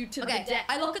challenge you to Okay, the death.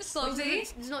 I look at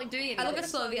Slovy. He's not doing anything. I look at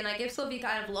Slovy and I give Slovy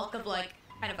kind of look of like,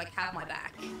 have my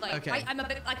back. Like, Okay. I'm a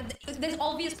bit like, there's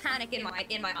obvious panic in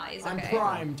my eyes. I'm Okay.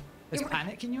 primed. There's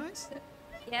panic in your eyes?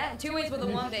 Yeah, 2 ways with a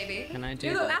 1, baby. Can I do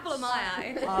You're the that? apple of my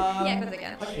eye. Yeah, because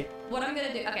again. Okay. What I'm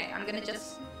gonna do? Okay, I'm gonna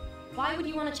just. Why would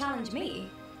you want to challenge me?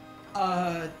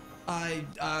 I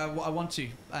want to,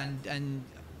 and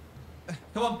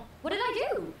come on, What did I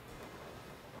do?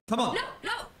 come on.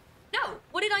 No.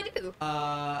 What did I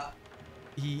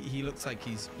do? He looks like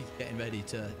he's getting ready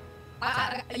to.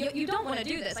 You don't want to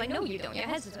do this. I know you don't. You're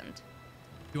hesitant.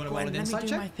 You want to roll Gwen, an let me insight do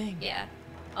check? my thing. Yeah.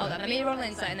 Oh, let me roll an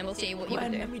insight and then we'll see what you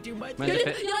Gwen, do. let me do my When's it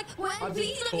fit? You're like, what?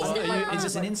 Please let me Or step up. is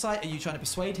this an insight? Are you trying to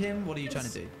persuade him? What are you trying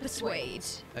to do? Persuade.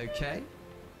 Okay.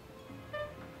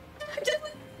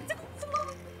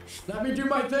 Let me do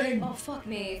my thing. Oh, fuck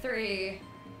me. 3.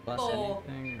 Plus 4.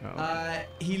 anything? Oh.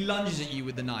 He lunges at you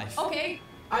with the knife. Okay.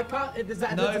 I can't. Does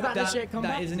that initiate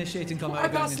combat? that is initiating combat. I We're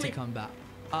going can't into sleep. combat.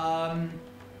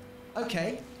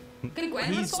 Okay. Can Gwen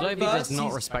He's respond? Slovey does First, not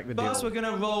he's- respect the First, deal. we're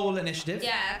gonna roll initiative.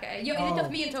 Yeah, okay. It's Oh. just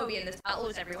me and Toby in this battle,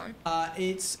 it's everyone.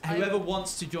 It's whoever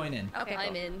wants to join in. Okay, I'm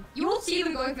cool. in. You all see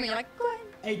them going for me, you're like,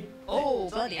 Gwen. Oh,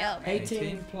 bloody hell.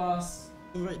 18 plus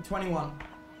 21.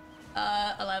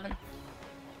 11.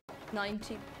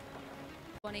 19.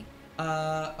 20. Oh,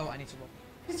 I need to roll.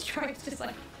 His stripe's just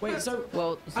like, Wait, so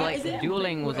Well, it's is like it-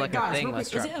 dueling was like guys, a thing real where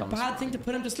quick, is strap it a comes. bad thing to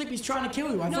put him to sleep? He's trying to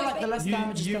kill you. I No, feel like the less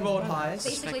damage is You gonna be rolled better. highest.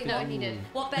 basically, no, he did.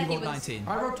 What You Becky rolled was. 19.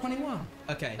 I rolled 21.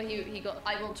 Okay. But he got.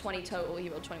 I rolled 20 total. He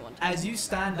rolled 21. As you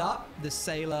stand up, the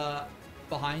sailor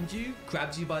behind you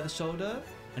grabs you by the shoulder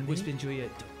and whispers into your ear,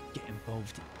 "Don't get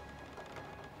involved.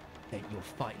 Make your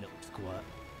fight look squirt."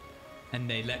 And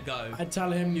they let go. I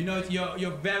tell him, You know,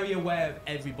 you're very aware of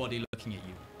everybody looking at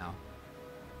you now.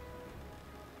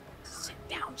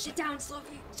 Sit down,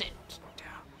 Slovey. Sit.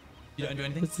 You don't do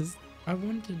anything. this is. I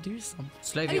want to do something.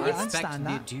 Slovey, I respect understand the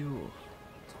that. duel.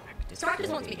 Stripe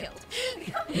just wants to be killed.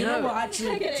 You know what?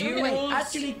 Actually, Duels- wait.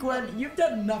 Actually, Gwen, you've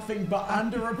done nothing but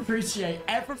underappreciate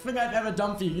everything I've ever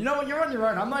done for you. You know what? You're on your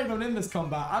own. I'm not even in this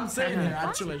combat. I'm sitting here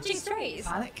actually. Jinx raise.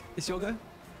 Panic. It's your go.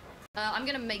 I'm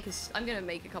gonna make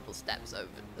a couple steps over.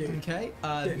 Okay.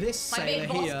 This My big sailor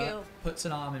boss here girl. puts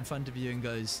an arm in front of you and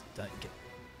goes, "Don't get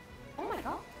Oh my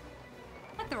god.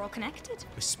 Like they're all connected.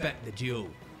 respect the duel."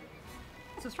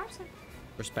 That's what Stripe said.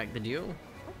 Respect the duel.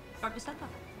 Stripe just said that.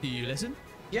 Do you listen?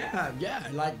 Yeah.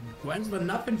 Like Gwen's been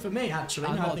nothing for me actually.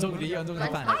 I'm No, I not think talking to you. I'm talking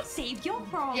to I Panic. saved your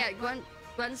prom. Yeah,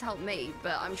 Gwen's helped me,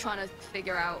 but I'm trying to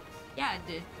figure out. Yeah,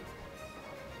 dude.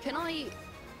 Can I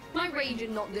rage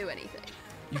and not do anything?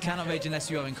 You cannot rage unless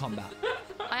you are in combat.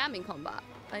 I am in combat.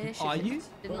 I initiated, Are you?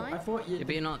 Didn't I I? thought you. Yeah,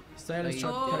 but you're not. Sailors you-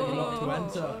 tried to tell you not to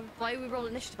enter. Why we roll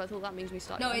initiative? I thought that means we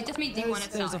start. No, it just means you want to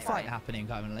There's a start. fight happening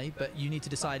currently, but you need to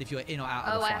decide if you're in or out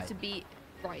of Oh, the I fight. have to be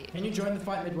right. Can you join the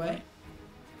fight midway?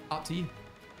 Up to you.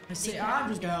 See, I'm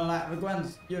just gonna let the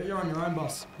Gwen's. You're on your own,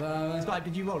 boss. Skype,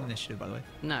 did you roll initiative, by the way?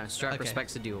 No, Stripe Okay.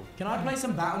 respects the duel. Can I play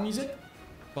some battle music?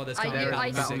 Well, there's I currently do- battle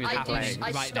I- music I- happening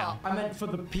I right stop. now. I meant for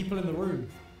the people in the room.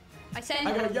 I send.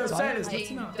 I go, yo, sailors, I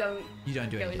listen up. don't. You don't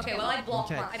do Go anything. Okay, well I block.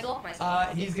 Okay. I block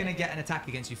myself. He's gonna get an attack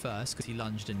against you first because he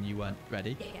lunged and you weren't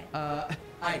ready. Yeah.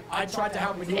 I tried to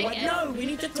help him. You're like, no, we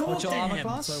need to talk What's to your armor him.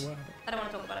 class? So, I don't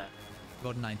want to talk about it.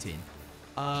 Rolled 19.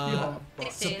 Yeah.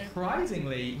 16.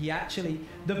 Surprisingly,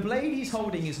 the blade he's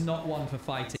holding is not one for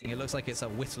fighting. It looks like it's a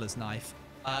whittler's knife.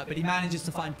 But he manages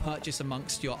to find purchase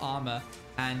amongst your armor,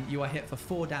 and you are hit for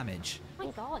 4 damage. Oh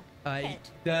my god.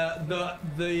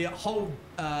 The whole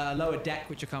lower deck,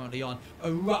 which you're currently on,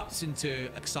 erupts into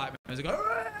excitement as it goes.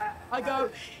 I go,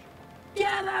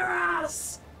 get their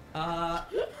ass!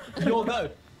 Your go.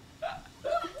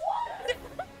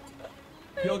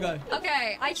 Your go.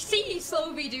 Okay, I see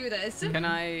Slovey do this. Can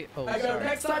I? Oh, I go, sorry.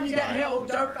 next time you get hit,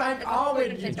 don't thank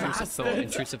Arwen, you Intrusive thought. bastard.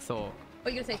 Intrusive thought. What are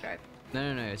you gonna say, Stripe?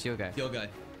 No, it's your go. Your go.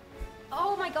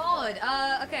 Oh my god.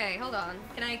 Okay, hold on.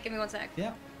 Give me 1 sec?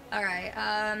 Yeah. Alright,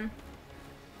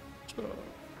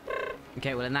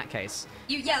 Okay, well in that case,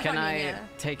 yeah, can fine, I yeah.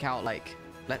 take out like,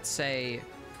 let's say,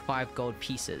 5 gold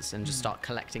pieces and just start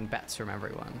collecting bets from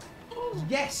everyone?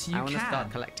 Yes, you I want to can.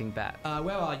 start collecting bets.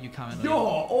 Where are you currently? You're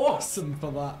awesome for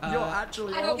that. You're Uh,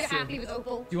 actually I don't get awesome. happy with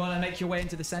Opal. Do you want to make your way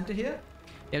into the center here?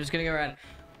 Yeah, I'm just gonna go around.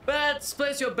 Bets,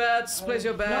 place your bets, place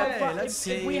your No, bets. but let's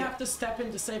if we see. have to step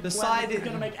in to save The Gwen, side it's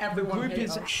gonna make everyone the group hate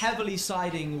is us. heavily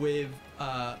siding with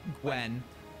Gwen.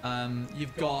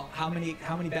 You've got how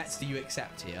many bets do you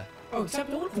accept here? Oh,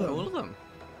 except all of them. All of them.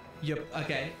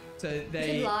 Okay, so You can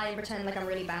they lie and pretend like I'm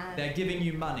really bad. they're giving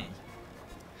you money.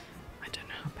 I don't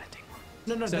know how betting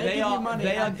works. No, So they they give are you money.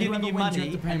 they are and giving whoever you wins, money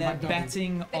have to pay and they're back double.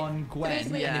 betting on Gwen.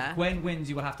 basically- And Yeah. if Gwen wins,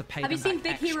 you will have to pay Have them you seen back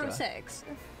Big extra. Hero 6?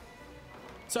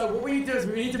 So what we need to do is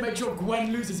we need to make sure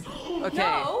Gwen loses. Okay,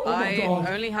 No! Oh my I God.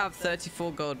 only have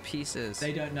 34 gold pieces.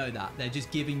 They don't know that. They're just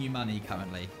giving you money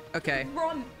currently. Okay.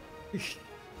 Run.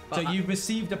 So you've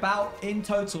received about in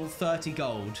total 30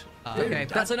 gold. Okay,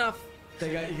 that's enough.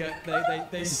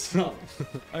 They stop.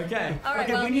 Okay. Alright,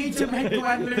 Okay, well, we need to make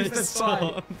Gwen lose this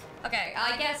fight. okay,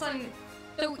 I guess I'm...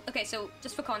 So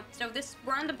just for so this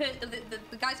random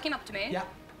the guys came up to me. Yeah.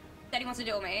 Said he wants to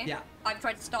duel me. Yeah. I've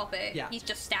tried to stop it. Yeah. He's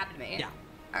just stabbed me. Yeah.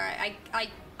 Alright,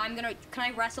 I'm gonna... Can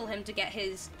I wrestle him to get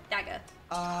his dagger?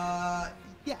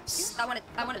 Yes. I want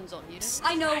to. Weapons on you.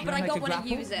 I know, but wanna I make don't a want to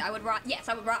grapple? use it. I would rather. Yes,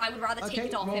 I would rather take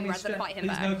it off roll him me rather than strength. fight him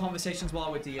There's back. no conversations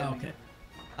while we're DMing. Okay.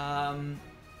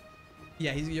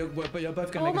 Yeah, but you're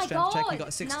both gonna Oh make a my strength check. You God, got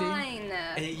a 16. 9.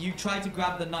 You try to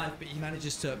grab the knife, but he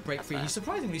manages to break free. He's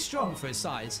surprisingly strong for his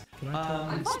size. Can I tell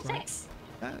I'm him 5'6".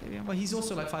 Yeah, well, he's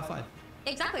also like 5'5".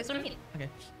 Exactly, that's what I mean. Okay.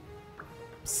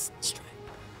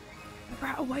 Figure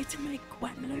out a way to make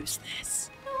Gwen lose this.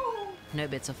 No,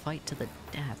 but it's a fight to the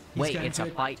death. He's Wait, going it's a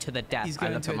to- fight to the death. he's I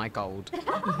going look to- at my gold.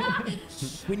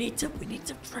 We need to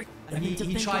break. And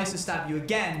he tries to stab you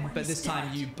again, but this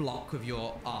time you block with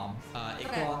your arm. It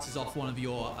Okay. glances off one of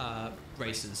your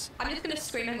braces. I'm just gonna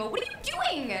scream and go, what are you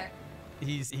doing?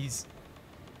 He's.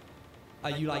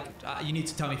 Are you like? You need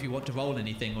to tell me if you want to roll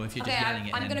anything or if you're Okay, just yelling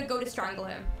at I'm him. gonna go to strangle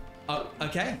him. Oh,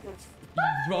 okay.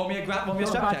 Roll me a You're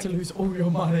strength about check. to lose all your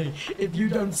money if you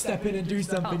don't step in and do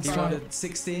something. He rolled a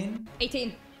 16.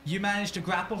 18. You manage to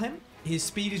grapple him. His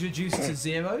speed is reduced to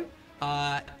 0.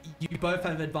 You both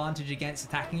have advantage against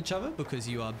attacking each other because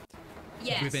you are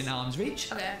Yes. within arm's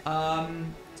reach. Okay.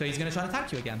 So he's going to try and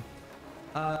attack you again.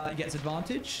 He gets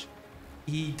advantage.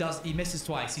 He misses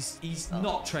twice. He's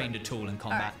not trained at all in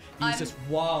combat. Alright, He's just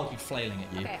wildly flailing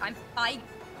at you. Okay,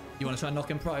 You want to try and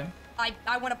knock him prone?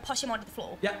 I want to push him onto the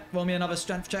floor. Yeah. Roll me another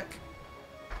strength check.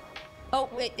 Oh,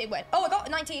 it went. Oh, I got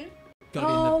 19.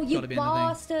 Gotta You be in the thing.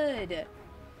 bastard.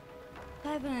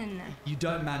 7. You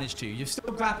don't manage to. You've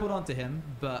still grappled onto him,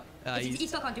 but He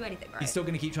still can't do anything, right? he's still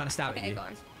going to keep trying to stab at Okay, you. go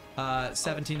on.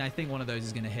 17. I think one of those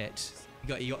is going to hit.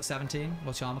 You got 17.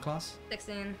 What's your armor class?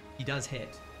 16. He does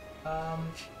hit.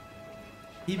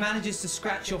 He manages to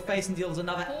scratch your face and deals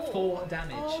another 4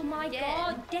 damage. Oh my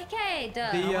god, dickhead.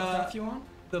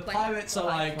 The pirates are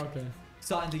like Okay.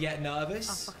 starting to get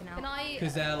nervous Fucking Can hell. I?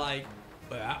 because they're like,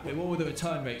 with all the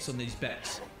return rates on these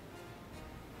bets.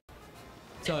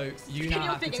 So you now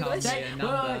have to speak tell me English? a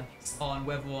number on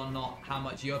whether or not how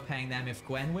much you're paying them if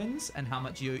Gwen wins and how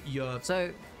much you're.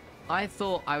 So, I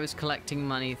thought I was collecting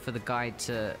money for the guy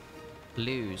to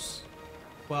lose.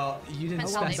 Well, you didn't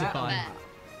Depends how they bet on specify. that.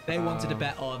 They wanted to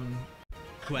bet on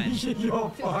Gwen. You're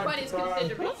Gwen fine. is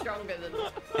considerably stronger than.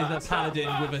 Is a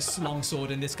paladin with a long sword,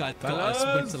 and this guy's got a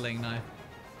Fellas! whittling knife.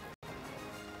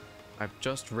 I've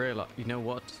just realized. You know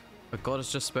what? A god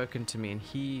has just spoken to me, and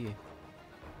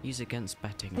he's against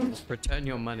betting. Return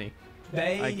your money.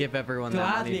 They I give everyone their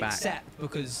gladly money back. accept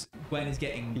because Gwen is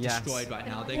getting Yes. destroyed right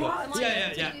now. They go, Am I yeah, able yeah,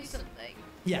 to yeah. do something?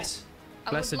 Yes. I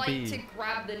Blessed would like be. to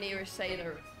grab the nearest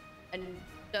sailor and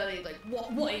like,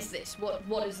 what is this?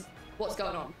 What's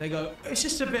going on? They go, it's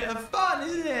just a bit of fun,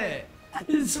 isn't it?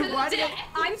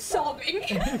 I'm sobbing.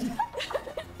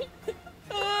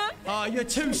 Oh, you're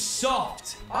too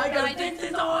soft. I Can I go, this do-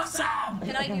 is awesome!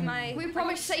 Can I do my... We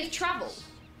promised safe travel.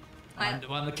 And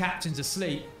when the captain's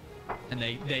asleep, and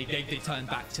they turn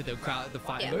back to the crowd, the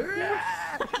fight. Yeah.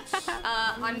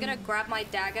 I'm gonna grab my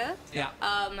dagger. Yeah.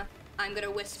 I'm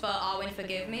gonna whisper, Arwen,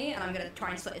 forgive me, and I'm gonna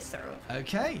try and slit his throat.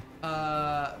 Okay.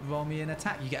 Roll me an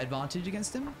attack. You get advantage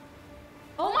against him.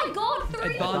 Oh my god,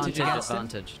 3! Advantage against him.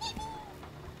 advantage.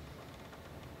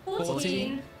 14.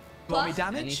 Roll me Plus-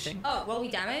 damage. Anything? Oh, roll me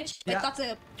damage? Like, Yeah. that's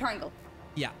a triangle.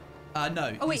 Yeah.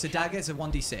 No. Oh, wait. It's a dagger. It's a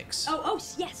 1d6. Oh,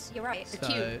 yes, you're right.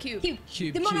 So- Cube.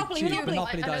 Cube, The Monopoly, cube, Monopoly.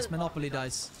 Monopoly I know- dice, Monopoly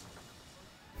dice.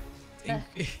 Uh.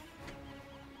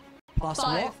 Plus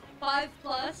what? 5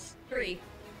 plus 3.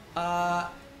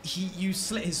 You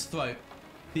slit his throat.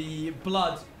 The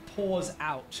blood pours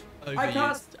out over I you.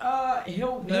 cast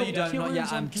heal. No, heal you don't. cure Not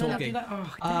yet. wounds on- I'm can I not do talking. that? Oh, damn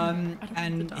it. I don't want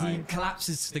And to he die.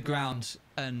 collapses to the ground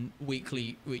and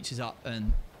weakly reaches up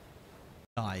and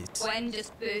dies. Gwen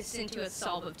just bursts into a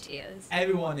sob of tears.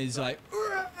 Everyone is like,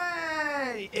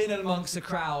 "Hooray!" In and amongst the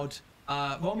crowd.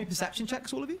 Roll me perception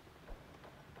checks, all of you.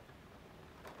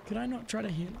 Could I not try to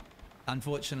heal?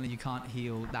 Unfortunately, you can't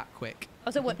heal that quick.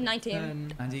 Also, what,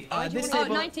 19? And he, Oh, this oh,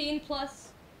 table, 19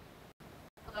 plus...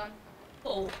 Hold on.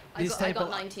 Oh. I This got table-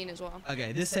 19 as well.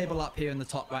 Okay, this table up here in the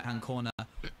top right-hand corner,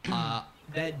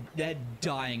 they're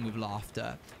dying with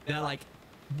laughter. They're like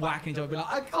whacking each other, like,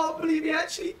 I can't believe he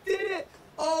actually did it!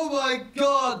 Oh my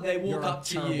god! They walk You're a up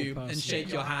to terrible you person. and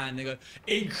shake your hand. They go,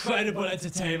 incredible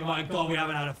entertainment! My god, we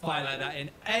haven't had a fight like that in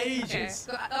Okay. ages.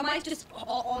 So, am I just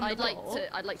on I'd the like floor?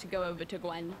 to. I'd like to go over to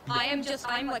Gwen. I'm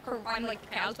like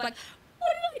cows, like,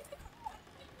 what did I do?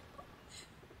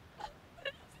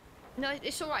 No,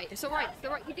 it's all right. It's all right. It's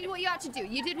all right. You did what you had to do.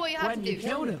 You did what you had When to you do.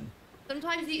 killed him.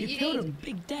 Sometimes You you killed need. him.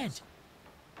 Big dead.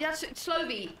 That's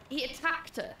Slovy. He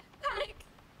attacked her. Panic.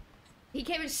 He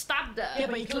came and stabbed her. Yeah,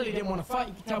 but he clearly didn't want to fight.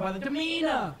 You can tell by the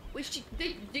demeanor. Which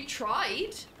they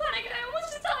tried. Panic, and I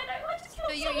almost just died. I just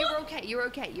No, you're okay. You're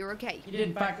okay. You're okay. You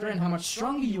didn't factor in how much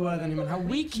stronger you were than him and how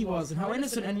weak he was and how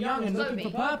innocent and young and looking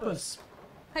for purpose.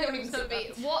 I don't even know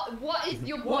Sophie, what is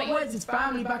your What point? is his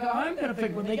family back at home gonna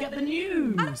think when they get the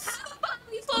news?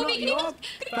 Sophie, can you just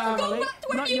go family, back to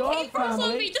where not you your came from, family.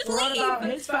 Sophie? Just What about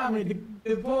leave. his family?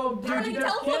 The poor dude Panic, you tell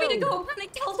just Sophie to killed. go.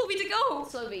 Panic, tell Sophie to go.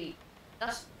 Sophie,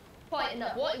 that's quite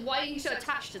enough. Why are you so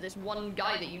attached to this one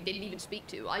guy that you didn't even speak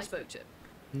to? I spoke to.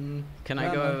 Can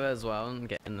I go over as well and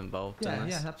get involved in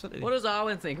this? Yeah, absolutely. What does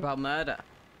Arwen think about murder?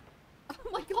 Oh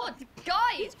my god,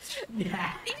 guys!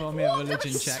 Yeah. Roll me a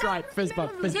religion check. Right, fizz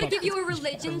bump, fizz Can I bump. give you a A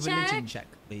religion religion check? check,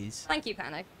 please. Thank you,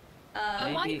 Panic.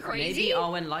 Am I crazy? Maybe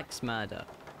Arwen likes murder.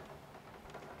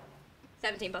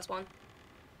 17 plus 1.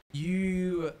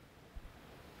 You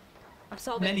I'm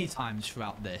solving. many times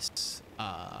throughout this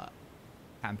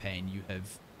campaign you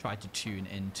have tried to tune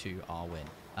into Arwen,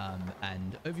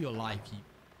 and over your life you've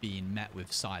been met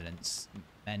with silence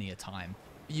many a time,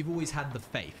 but you've always had the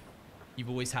faith. You've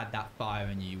always had that fire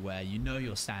in you where you know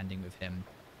you're standing with him,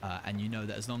 and you know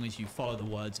that as long as you follow the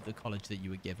words of the college that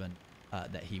you were given,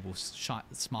 that he will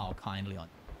smile kindly on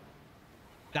you.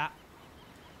 That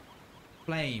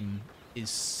flame is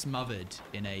smothered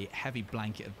in a heavy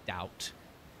blanket of doubt.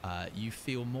 You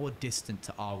feel more distant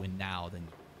to Arwen now than you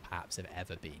perhaps have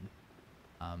ever been,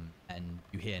 and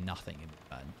you hear nothing in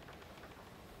return.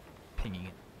 Pinging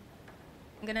it.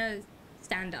 I'm gonna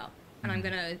stand up and I'm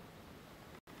gonna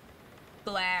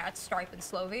glare at Stripe and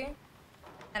Slovy,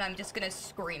 and I'm just gonna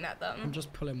scream at them. I'm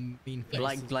just pulling mean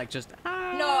faces. Like just.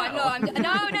 No,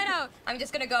 I'm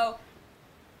just gonna go.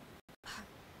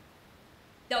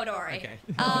 No, don't worry. Okay.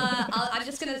 I'm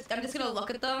just gonna look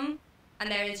at them,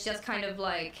 and there is just kind of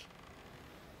like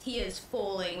tears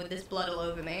falling with this blood all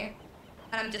over me,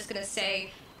 and I'm just gonna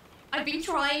say, I've been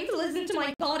trying to listen to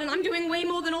my God, and I'm doing way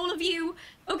more than all of you.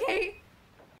 Okay,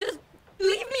 just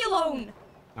leave me alone.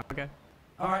 Okay.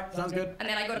 Alright, sounds good. And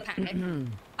then I go to Panic.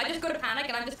 I just go to Panic,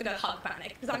 and I'm just gonna hug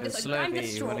Panic because I'm just I'm Slowly,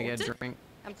 you want to distraught. get a drink?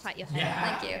 I'm pat your head.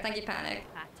 Yeah. Thank you, Panic.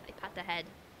 I pat the head.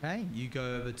 Okay, you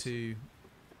go over to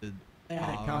the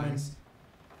Yeah, bar comments.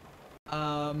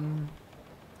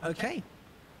 okay.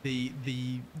 The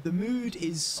mood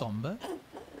is somber.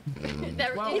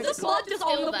 There Well, is Is the blood just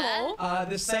on still the there. floor?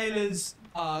 The sailors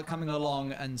are coming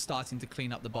along and starting to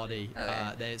clean up the body.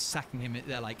 They're sacking him.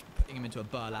 They're like putting him into a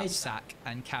burlap Hey. sack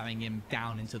and carrying him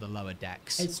down into the lower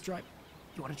decks. Hey, Stripe,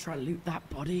 you want to try to loot that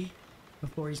body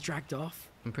before he's dragged off?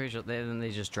 I'm pretty sure they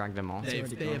just dragged him off. They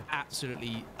already have gone.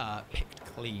 absolutely picked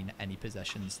clean any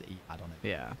possessions that he had on him.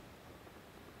 Yeah.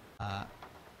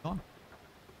 Gone.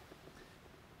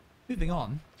 Moving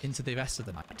on into the rest of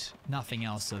the night. Nothing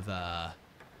else of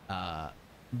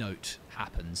note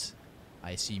happens.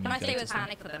 I assume Can you I go stay to with sleep.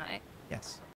 Panic for the night?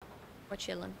 Yes. We're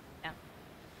chilling.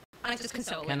 Panic's just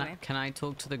consoling Can me. I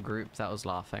talk to the group that was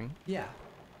laughing? Yeah.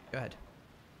 Go ahead.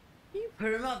 You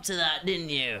put him up to that, didn't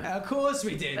you? Of course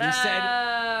we did. You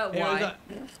said it was Why?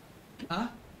 huh?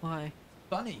 Why?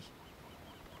 Funny.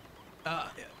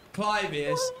 Clive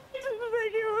is.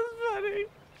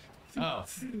 Oh.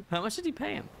 How much did he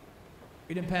pay him?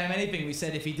 We didn't pay him anything. We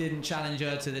said if he didn't challenge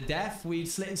her to the death, we'd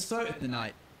slit his throat at the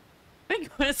night. Big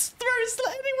let's throw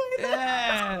slit anyway.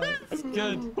 Yeah. That's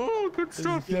good. Oh, good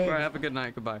stuff. good. Right, have a good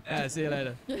night. Goodbye. Yeah, see you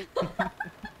later.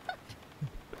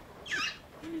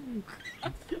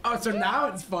 Oh, so now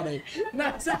it's funny.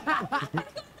 No,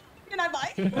 Can I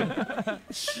buy?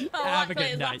 Have a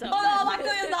good night. Oh, that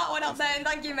clears that one up then.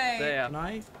 Thank you, mate. There.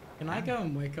 Can I go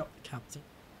and wake up the captain?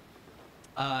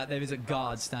 There is a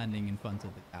guard standing in front of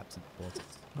the captain's quarters.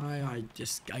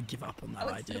 I give up on that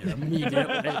idea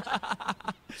immediately.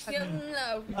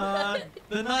 No.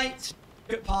 The night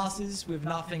passes with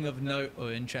nothing of note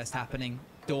or interest happening.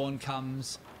 Dawn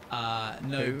comes.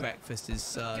 No breakfast is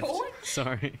served.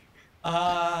 Sorry.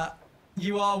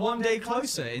 You are one day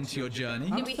closer into your journey.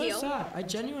 I'm we so heal? sad. I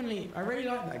really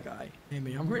like that guy,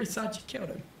 Amy. I'm really sad you killed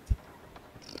him.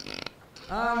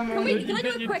 Can I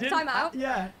do a quick timeout?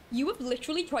 Yeah. You have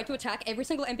literally tried to attack every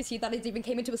single NPC that has even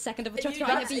came into a second of a just You-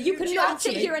 trying that's- to be. You cannot sit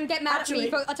actually- here and get mad at me actually-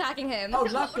 for attacking him. Oh,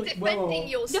 Not luckily. defending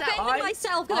yourself. Defending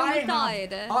myself because I almost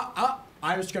died.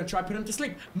 I was going to try to put him to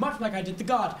sleep, much like I did the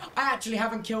guard. I actually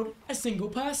haven't killed a single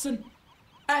person.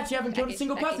 I actually haven't killed a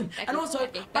single person. And also,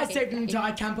 I saved an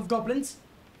entire camp of goblins.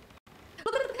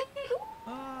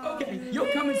 Okay,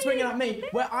 you're coming swinging at me,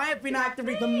 where I have been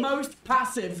actively the most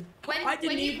passive.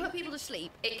 When you put people to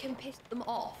sleep, it can piss them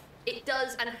off. It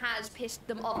does and has pissed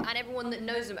them off, and everyone that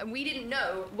knows them. And we didn't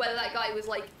know whether that guy was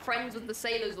like friends with the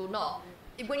sailors or not.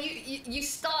 When you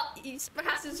start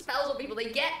casting spells on people,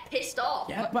 they get pissed off.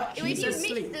 Yeah, but if he's you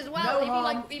asleep. missed as well, No you'd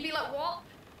harm. be like, what?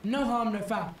 No harm, no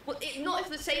foul. Well, not if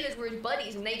the sailors were his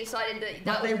buddies and they decided that.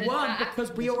 But they weren't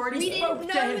because we already We spoke didn't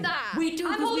to know him. that. We do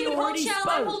I'm because we holding the already conch shell.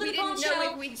 I'm spoke. holding We the didn't conch know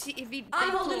shell. if we'd see if he. I'm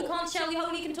holding the conch shell. You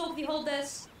only can talk if you hold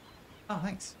this. Oh,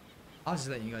 thanks. I was just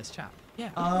letting you guys chat. Yeah.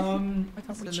 I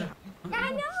can't really chat.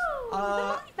 Yeah,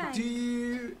 I know. Do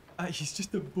you? He's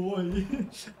just a boy.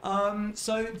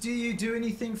 So do you do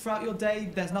anything throughout your day?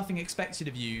 There's nothing expected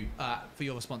of you for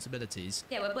your responsibilities.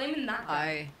 Yeah, we're blaming that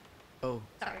guy. Oh,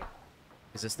 Sorry.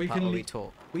 is this the We part can where le- we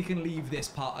talk? We can leave this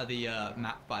part of the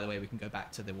map, by the way. We can go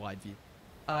back to the wide view.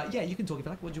 Yeah, you can talk if you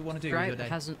like. What do you want to do with your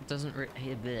Stripe day? doesn't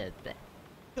really.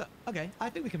 Yeah, okay, I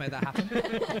think we can make that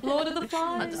happen. Lord of the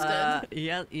Flies.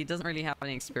 Yeah, he doesn't really have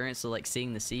any experience of like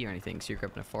seeing the sea or anything. So you're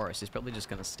up in a forest. He's probably just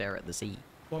gonna stare at the sea.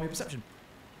 Roll me perception.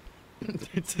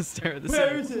 To stare at the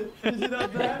Where is it? Is it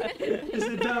up there? Is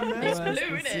it down there? It's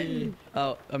blue, innit?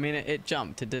 Oh, I mean, it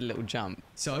jumped. It did a little jump.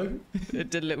 So?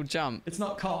 It did a little jump. It's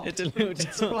not cocked. It did a little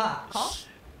It's jump. flat.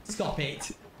 Stop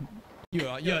it.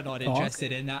 You're not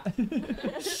interested in that.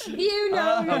 You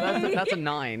know Oh, that's a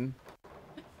 9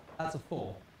 That's a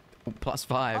 4. plus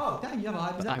 5. Oh, damn, you have a high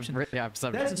I'm perception. really high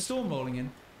perception. There's a storm rolling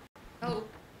in. Oh.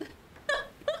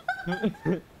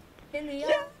 In the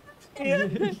eye.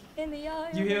 In the eye.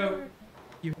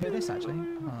 You hear this actually?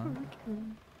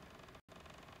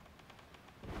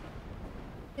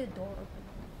 The door open.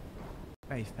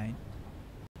 Very faint.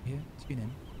 Here, tune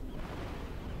in.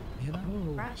 You hear that?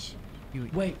 Oh. Crash.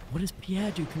 Wait, what does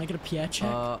Pierre do? Can I get a Pierre check?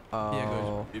 Yeah,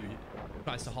 Oh. goes.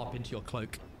 Tries to hop into your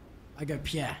cloak. I go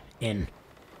Pierre in.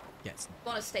 Yes.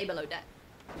 Want to stay below deck.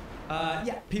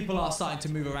 Yeah, people are starting to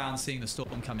move around, seeing the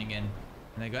storm coming in,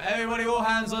 and they go, "Everybody, all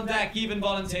hands on deck, even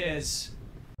volunteers."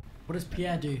 What does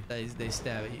Pierre do? They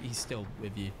stare at you. He's still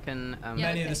with you. Can Yeah.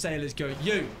 Many of okay. the sailors go,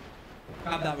 "You,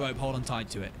 grab that rope, hold on tight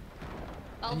to it.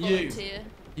 I'll You. volunteer.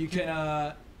 You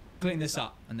can clean this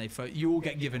up." And they throw. You all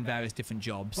get given various different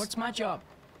jobs. What's my job?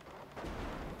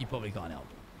 You probably can't help.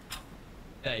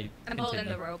 They. I'm holding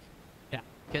continue. the rope.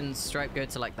 can Stripe go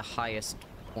to like the highest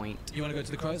point? You want to go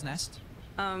to the crow's nest?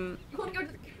 You want to go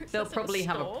to the They'll probably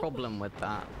have a problem with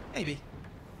that. Maybe.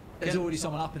 There's already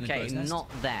someone up in the Okay, crow's nest. not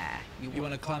there. You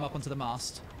want to climb up onto the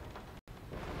mast?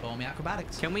 Roll me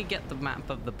acrobatics. Can we get the map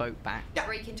of the boat back?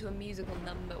 break into a musical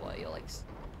number while you're like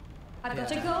I've got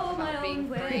to go my being own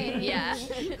way. free. Yeah.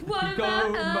 What Go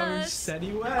about most us?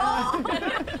 anywhere.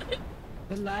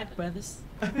 The Light Brothers.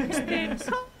 Let's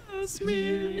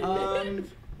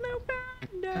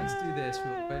do this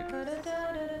real quick.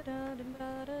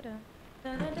 You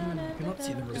cannot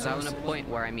see the Because I'm results. at a point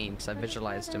where I mean, because I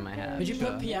visualized in my head. Did you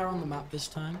Sure. put Pierre on the map this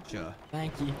time? Sure.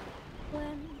 Thank you.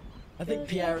 I think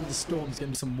Pierre in the storm's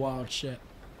gonna do some wild shit.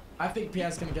 I think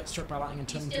Pierre's gonna get struck by lightning and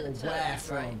turn He's into a still a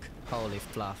turtle, right? were-frog. Holy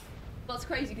fluff. Well, it's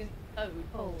crazy because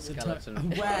It's a Skeleton.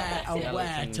 a Skeleton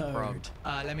were-toad. frog.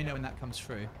 Let me know when that comes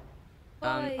through.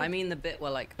 I mean the bit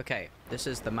where like, okay, this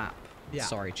is the map. Yeah.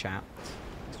 Sorry, chat.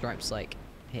 Stripe's like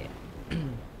here,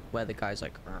 where the guy's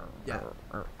like. Yeah.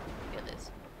 Get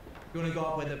this. You want to go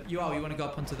up where the you want to go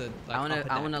up onto the. Like, I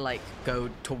upper wanna deck? like go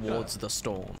towards the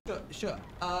storm. Sure.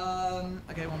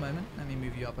 Okay, one moment. Let me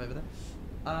move you up over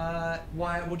there.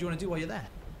 Why? What do you want to do while you're there?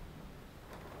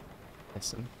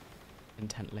 Listen,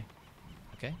 intently.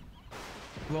 Okay.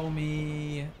 Roll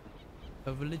me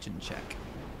a religion check.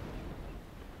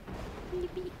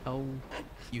 Oh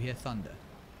You hear thunder.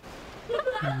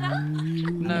 no,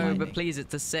 Lightning. but please,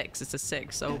 it's a 6. It's a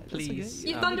 6. Oh that's please. okay.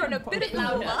 You thunder and a bit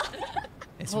louder.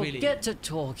 It's Oh, really. get to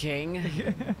talking.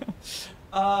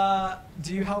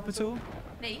 Do you help at all?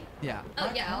 Me? Yeah.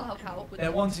 Oh yeah, I'll help out with They're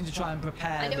that. wanting to try and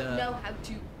prepare I don't the. know how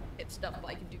to hit stuff, but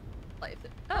I can do like if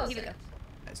it. Oh, here we go.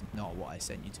 That's not what I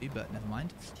sent you to, but never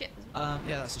mind. Shit. Yeah,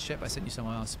 that's a ship. I sent you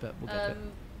somewhere else, but we'll get to it.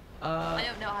 I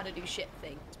don't know how to do shit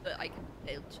things, but I can.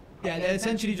 Yeah, they're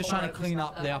essentially just trying to clean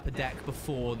up the upper deck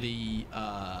before the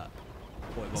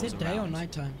before it Is rolls it day or around.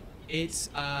 nighttime? It's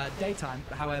daytime.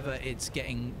 However, it's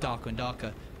getting darker and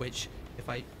darker. Which, if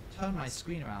I turn my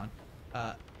screen around,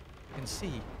 you can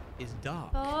see is dark.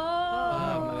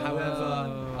 Oh.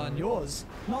 However, on yours,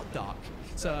 not dark.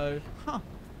 So,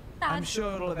 I'm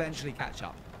sure it'll eventually catch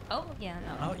up. Oh, yeah,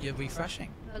 no. Oh, you're refreshing.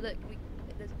 Oh look,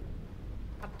 there's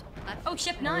up top left. Oh,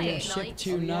 ship Oh, yeah, nine. ship Night.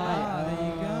 2 night. Ah, there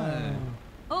you go.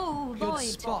 Oh, Good Lloyd.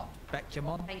 spot,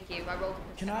 Bechamon. Thank you. I rolled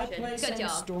a Can I perception. play Good some job.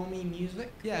 stormy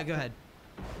music? Yeah, go ahead.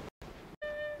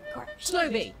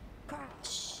 Slowly.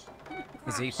 Crash.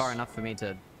 Is he far enough for me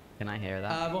to? Can I hear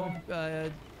that? Well,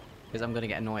 Because I'm gonna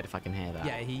get annoyed if I can hear that.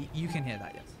 yeah, you can hear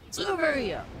that, yes.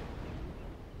 Slovakia.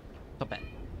 Stop it.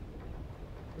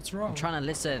 What's wrong? I'm trying to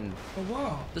listen. For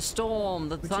what? The storm,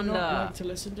 the Would thunder. you not like to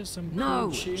listen to some No,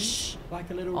 cool tune? shh. Like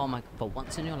a little... Oh my! For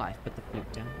once in your life, put the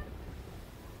flute down.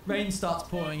 Rain starts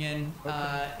pouring in.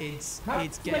 It's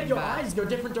Make getting your bad. eyes go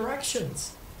different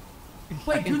directions. I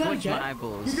Wait, can do that twitch my again.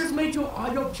 eyeballs. You just made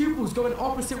your pupils go in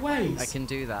opposite ways. I can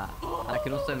do that. I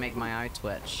can also make my eye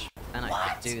twitch. And I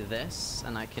can do this,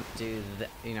 and I can do the.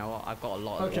 You know what? I've got a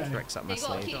lot of little tricks up my You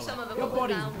gotta sleeve. keep some of them Your up and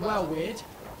body's down, well but- weird.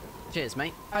 Cheers,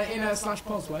 mate. In a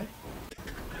 /pos way.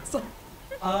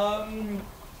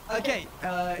 Okay,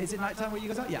 is it nighttime where you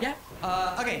guys are? Yeah.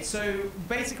 Okay, so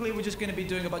basically we're just going to be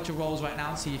doing a bunch of rolls right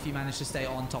now, see if you manage to stay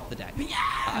on top of the deck. Yeah.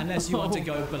 Unless you want to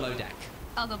go below deck.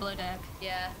 I'll go below deck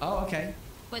Yeah. Oh, okay.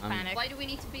 with panic. Why do we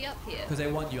need to be up here? Because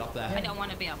they want you up there. I don't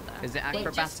want to be up there. Is it They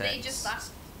acrobatics? just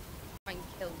asked to try and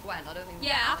kill Gwen. I don't think.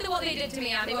 Yeah, after what they did to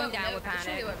me, I'm They going won't down with I'm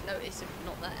sure they panic. won't notice if I'm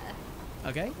not there.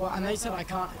 Okay? Well, and they said I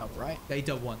can't help, right? They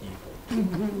don't want you.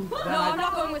 No, I'm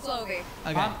not going with Slovy.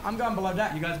 Okay. I'm going below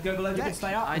deck. You guys go below You deck? can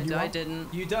stay up. if you I want.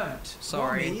 didn't. You don't.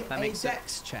 Sorry, Roll me that a makes it-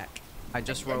 dex check. I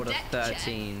just A rolled a deck check?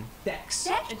 13. Dex. A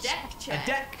deck check. A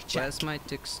deck check. Where's my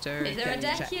dexterity? Is there a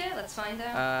deck check. here? Let's find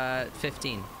out.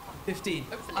 15. 15.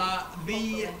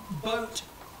 The boat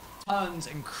turns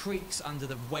and creaks under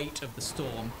the weight of the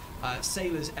storm.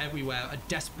 Sailors everywhere are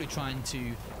desperately trying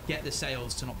to get the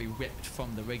sails to not be ripped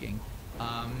from the rigging.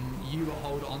 You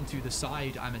hold onto the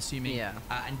side, I'm assuming, Yeah.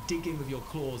 and digging with your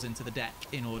claws into the deck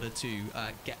in order to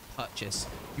get purchase.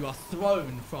 You are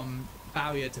thrown from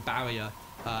barrier to barrier,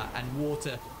 and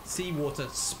seawater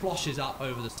splashes up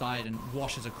over the side and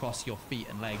washes across your feet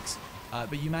and legs.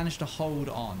 But you manage to hold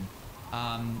on.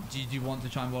 Do you want to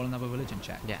try and roll another religion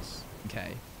check? Yes.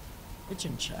 Okay.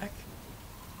 Kitchen check.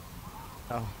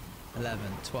 Oh, 11,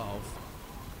 12.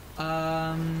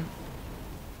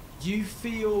 You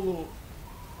feel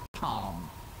calm,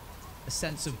 a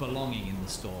sense of belonging in the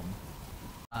storm.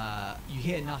 You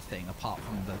hear nothing apart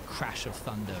from the crash of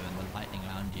thunder and the lightning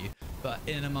around you, but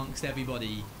in amongst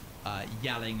everybody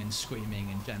yelling and screaming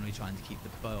and generally trying to keep the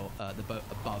boat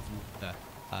above water,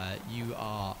 you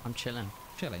are I'm chilling.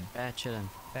 chilling. Bare chilling.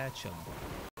 They're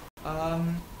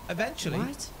chilling. Eventually,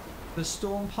 What? the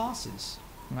storm passes.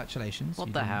 Congratulations. What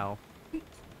you the didn't- hell?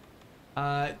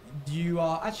 You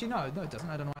are actually no, it doesn't.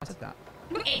 I don't know why I said that.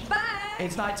 It's back!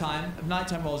 It's nighttime.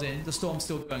 Nighttime rolls in. The storm's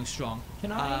still going strong.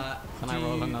 Can I- Can I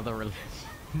roll another religion?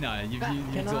 No, you've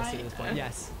Can exhausted I- at this point.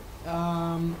 Yes.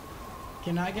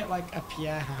 Can I get like a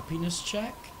Pierre happiness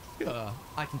check? Sure.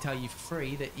 I can tell you for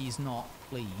free that he's not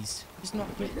pleased. It's not.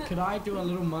 Could I do a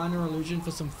little minor illusion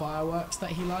for some fireworks that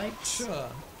he likes? Sure.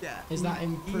 Yeah. Is that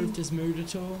improved his mood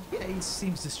at all? Yeah, he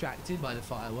seems distracted by the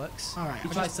fireworks. All right, He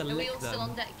I'll tries to Are we lick all still on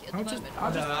them. deck at the I'll just- moment? I'll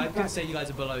No, just I'm keep gonna that- say you guys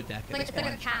are below deck. Like at it's this like a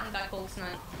point. cat that calls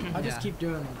tonight. I'll just Yeah. keep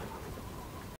doing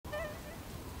that.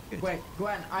 Good. Wait,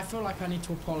 Gwen, I feel like I need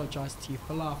to apologize to you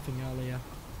for laughing earlier.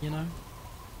 You know?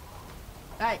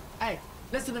 Hey,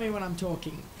 listen to me when I'm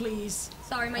talking, please.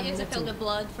 Sorry, my I'm a ears are filled little- with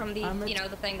blood from the, I'm a you know,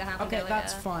 the thing that happened Okay, earlier.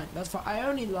 that's fine. That's fine. I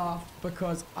only laughed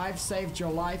because I've saved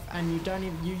your life, and you don't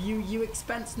even you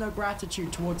expense no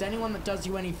gratitude towards anyone that does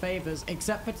you any favors,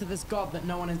 except for to this god that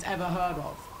no one has ever heard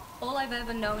of. All I've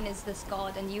ever known is this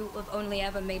god, and you have only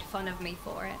ever made fun of me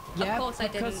for it. Yeah, of course I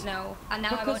because- didn't know. And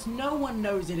now Because no one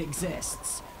knows it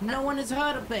exists. No one has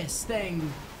heard of this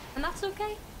thing. and that's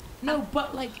okay. No,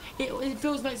 but like it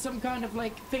feels like some kind of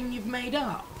like thing you've made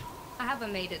up. I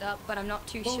haven't made it up, but I'm not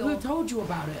too Well, sure. who told you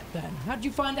about it then? How did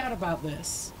you find out about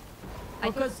this? I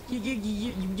Because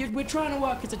we're trying to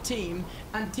work as a team,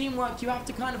 and teamwork, you have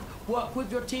to kind of work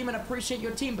with your team and appreciate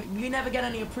your team, but you never get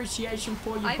any appreciation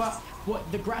for you, I've- but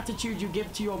what the gratitude you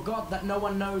give to your god that no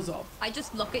one knows of. I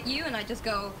just look at you and I just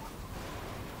go,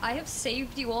 I have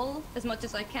saved you all as much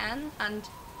as I can, and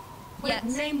Wait, yes.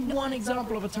 name one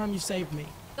example of a time you saved me.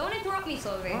 Don't interrupt me,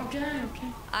 Sylvie. Okay.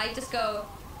 I just go,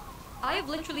 I have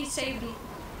literally saved,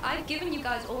 I've given you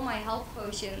guys all my health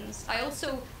potions. I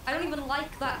don't even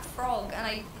like that frog,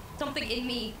 and something in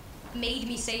me made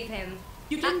me save him.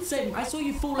 You didn't save him. I saw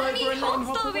you fall over Let me and let him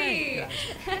hop hold away.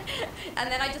 me.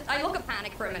 And then I look at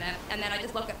Panic for a minute, and then I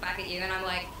just look back at you, and I'm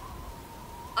like,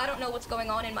 I don't know what's going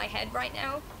on in my head right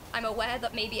now. I'm aware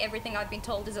that maybe everything I've been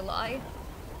told is a lie.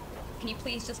 Can you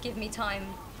please just give me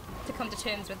time to come to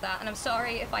terms with that? And I'm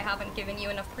sorry if I haven't given you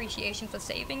enough appreciation for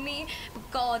saving me,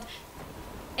 but God,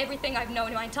 everything I've known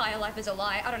in my entire life is a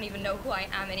lie. I don't even know who I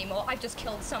am anymore. I've just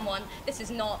killed someone. This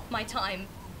is not my time.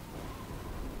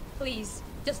 Please,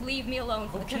 just leave me alone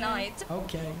for tonight.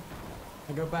 Okay.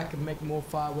 I go back and make more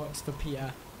fireworks for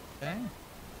Pierre. Okay.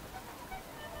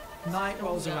 Night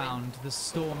rolls around. The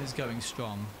storm is going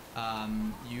strong.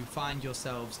 You find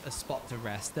yourselves a spot to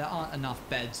rest. There aren't enough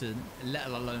beds, let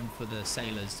alone for the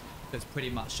sailors. There's pretty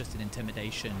much just an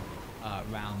intimidation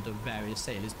round of various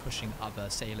sailors pushing other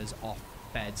sailors off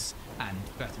beds and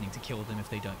threatening to kill them if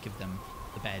they don't give them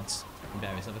the beds and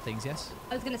various other things. Yes.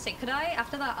 I was gonna say, could I,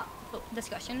 after that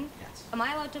discussion, Yes. am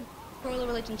I allowed to roll a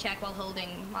religion check while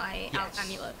holding my Yes.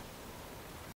 amulet?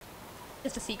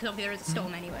 Just to see, because obviously there is a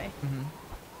storm anyway. Mm-hmm.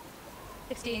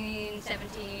 16,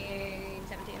 17,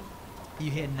 17.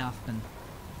 You hear nothing.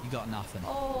 You got nothing.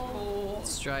 Oh,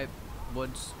 Stripe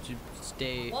wants to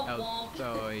stay Womp womp.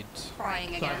 outside. crying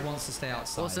So again. it wants to stay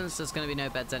outside. Well, since there's going to be no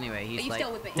beds anyway, Are he's you like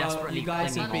still with me? Well, desperately you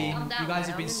guys clinging have been on. I'm down you guys there,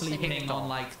 have been I'm sleeping sleeping. on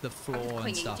like the floor and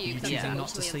clinging stuff. to you You 'cause I'm choosing Yeah. not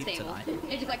to literally sleep on the table. tonight.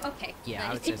 You're just like, okay. Yeah, then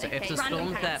I would say so. If the random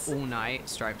storm's there pants. all night,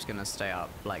 Stripe's going to stay up,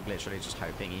 like literally just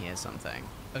hoping he hears something.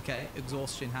 Okay,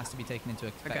 exhaustion has to be taken into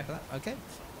account Okay. for that. Okay.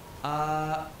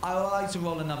 I would like to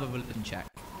roll another religion check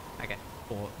Okay.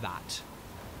 for that,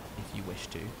 if you wish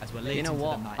to, as we're late You know into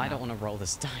what? the night I now. don't want to roll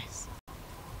this dice.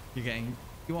 You're getting.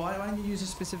 Why don't you use a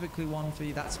specifically one for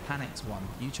you? That's Panic's one.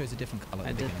 You chose a different color.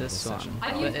 I did this one. Session.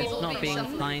 I've But used it's all not of being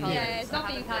them. kind. Yeah, it's not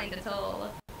being kind at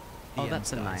all. Oh, The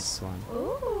that's a end nice dice. one.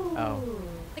 Ooh. Oh.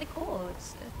 The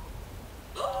chords.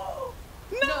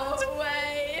 No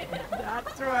way!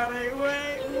 That's right.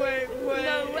 Wait.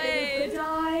 No way! The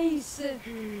dice.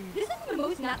 This is the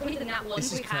most nat 20 the nat ones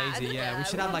This is we've had. crazy. Yeah, we Yeah,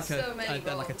 should we have have like so many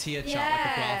like a goals. tier chart, Yeah,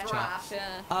 like a graph chart.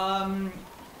 Yeah.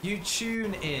 You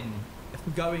tune in,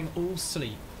 going all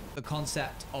sleep. The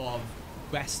concept of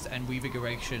rest and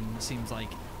revigoration seems like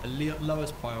a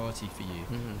lowest priority for you.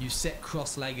 Mhm. You sit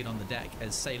cross-legged on the deck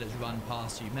as sailors run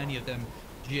past you, many of them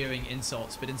jeering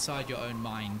insults, but inside your own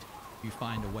mind, you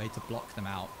find a way to block them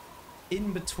out.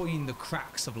 In between the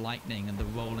cracks of lightning and the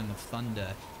rolling of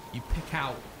thunder, you pick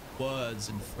out words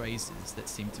and phrases that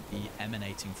seem to be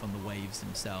emanating from the waves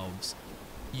themselves.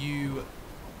 You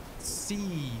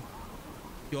see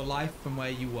your life from where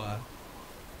you were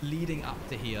leading up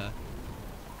to here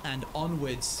and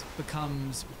onwards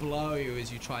becomes blurrier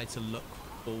as you try to look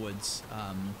forwards.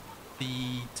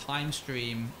 The time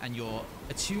stream and your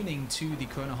attuning to the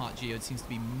Chronoheart Geode seems to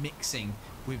be mixing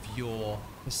with your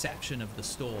perception of the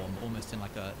storm, almost in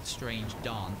like a strange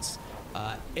dance.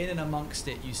 In and amongst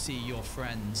it, you see your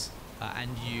friends and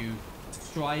you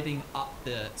striding up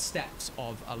the steps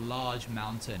of a large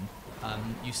mountain.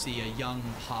 You see a young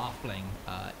halfling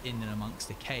in and amongst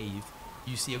a cave.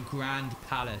 You see a grand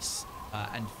palace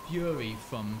and fury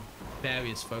from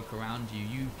various folk around you.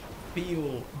 You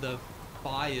feel the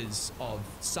fires of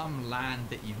some land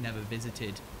that you've never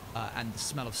visited and the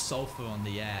smell of sulfur on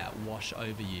the air wash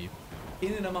over you.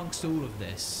 In and amongst all of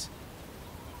this,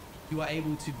 you are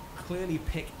able to clearly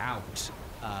pick out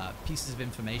pieces of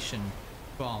information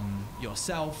from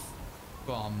yourself,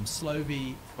 from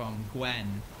Slovey, from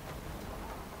Gwen.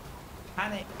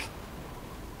 Panic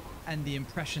and the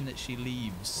impression that she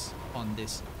leaves on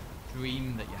this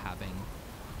dream that you're having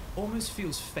almost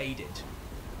feels faded.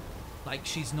 Like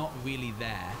she's not really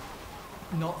there.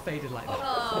 Not faded like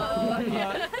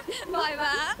that. My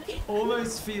bad.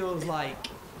 Almost feels like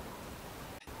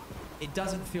it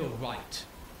doesn't feel right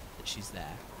that she's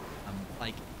there.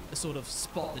 Like a sort of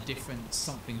spot the difference,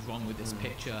 something's wrong with this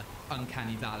picture,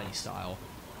 uncanny valley style.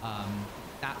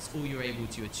 That's all you're able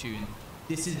to attune.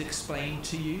 This is explained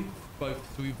to you both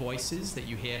through voices that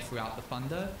you hear throughout the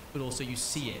thunder, but also you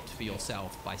see it for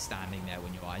yourself by standing there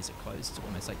when your eyes are closed. It's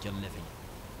almost like you're living.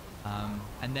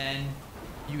 And then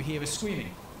you hear a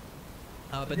screaming.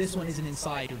 But this one isn't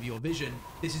inside of your vision.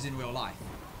 This is in real life.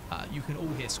 You can all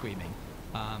hear screaming.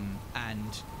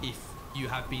 And if you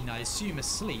have been, I assume,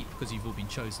 asleep, because you've all been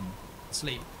chosen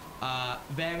asleep,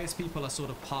 various people are sort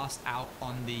of passed out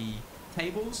on the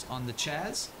tables, on the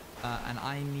chairs, and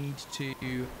I need to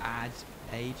add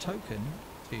a token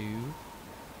to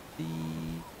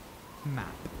the map,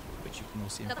 which you can all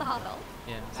see in Is that the front half of elf?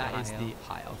 Yeah, you. That is the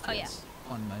high elf. Oh, yeah. yes.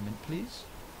 One moment, please.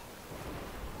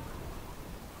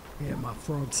 Yeah, my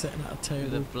frog sitting at a the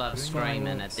table. blood with screaming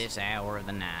at fireworks. this hour of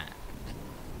the night.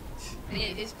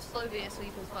 Is Slovey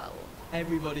asleep as well?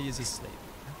 Everybody is asleep.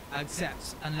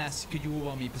 Except, unless, could you all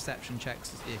roll me perception checks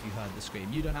to see if you heard the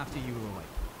scream? You don't have to, you were awake.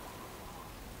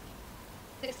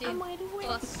 16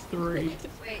 plus 3.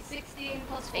 Wait, 16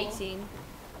 plus 4. 18.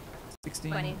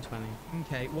 16? 20. 20.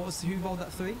 Okay, what was, who rolled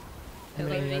that 3?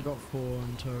 Me, I got 4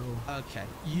 in total. Okay,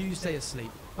 you stay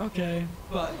asleep. Okay,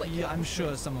 But I'm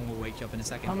sure someone will wake you up in a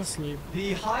second. I'm asleep.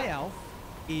 The high elf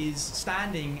is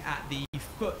standing at the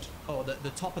foot, or the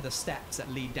top of the steps that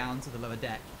lead down to the lower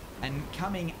deck, and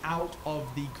coming out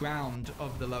of the ground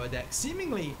of the lower deck,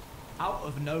 seemingly out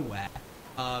of nowhere.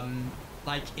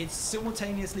 Like it's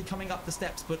simultaneously coming up the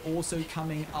steps, but also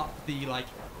coming up the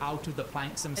out of the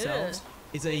planks themselves.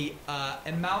 Is a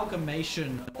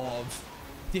amalgamation of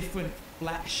different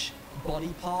flesh,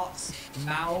 body parts,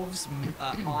 mouths,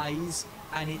 eyes,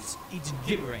 and it's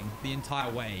gibbering the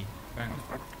entire way.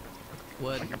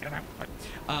 Word.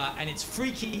 And it's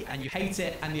freaky, and you hate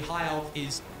it, and the high elf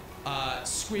is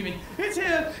screaming, it's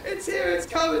here, it's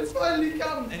come, it's finally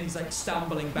come, and he's like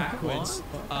stumbling backwards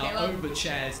over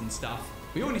chairs and stuff.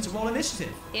 We all need to roll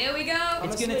initiative. Here we go.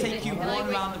 It's going to take you one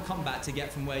round of combat to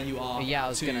get from where you are. Yeah, I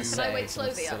was going to say. Can I wake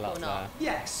Slovey still up or not?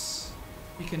 Yes.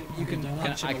 You can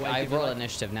punch him away. I if you roll like.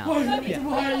 initiative now. Why are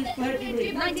you flanking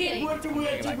me? 19. What the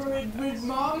word with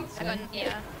mom? I got,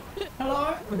 yeah.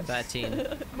 Hello? 13.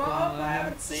 Mom, I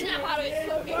haven't seen Snap you out of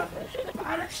it, yet.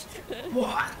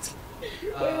 What?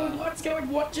 Wait, what's going?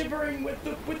 What gibbering with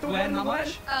the Glenn, one? how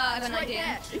much? I got It's right 19.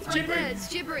 there. It's right gibbering. there. It's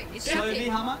gibbering. It's Slovey,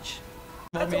 gibbering. how much?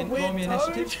 Roll That's a weird me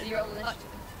toad. initiative. You roll initiative.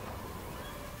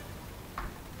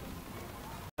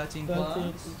 13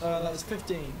 13. plus. That's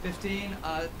 15. 15.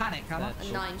 Panic, how much?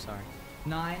 A 9. Sorry.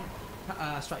 9.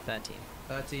 Strike. 13.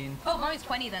 13. Oh, mine was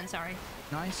 20 then, sorry.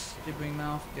 Nice. Gibbering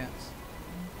mouth gets.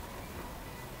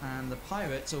 And the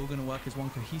pirates are all going to work as one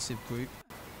cohesive group.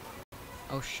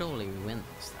 Oh, surely we win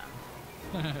this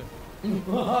then.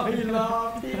 Oh, he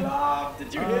laughed. He laughed.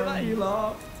 Did you hear that? He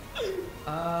laughed.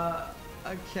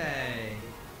 Okay.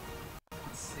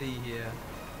 Let's see here.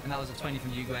 And that was a 20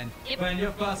 from you, Gwen. Yep. Gwen,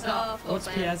 you're first up. What's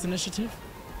Pierre's initiative?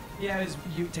 Yeah,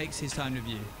 you takes his time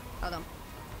review. Hold on.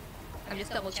 I'm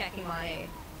just double checking my.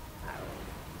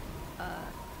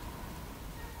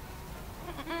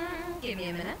 Give me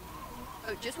a minute.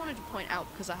 Oh, just wanted to point out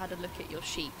because I had a look at your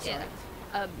sheet. Yeah.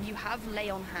 You have lay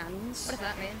on hands. What does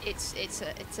that mean? It's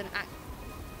an act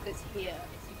that's here.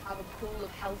 You have a pool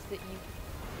of health that you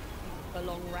for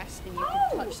long rest and you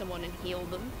can touch someone and heal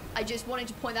them. I just wanted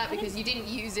to point that out because you didn't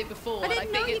use it before. I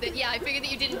didn't know figured that I figured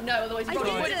that you didn't know, otherwise you I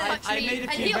probably did. would have touched I me made a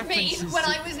and few healed me references when to-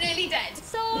 I was nearly dead.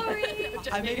 Sorry.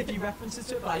 I made a few references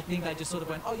to it, but I think I just sort of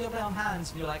went, oh, you have lay on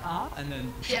hands, and you're like, and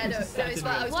then. Yeah, no, it's fine.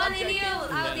 I was One I'm in the joking.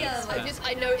 other, out the other.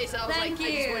 I noticed. I was Thank like,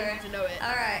 I just you. wanted you to know it.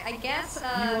 Alright, I guess.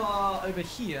 You are over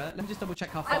here. Let me just double check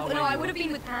how far away No, I you would are. have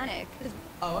been with Panic. 'Cause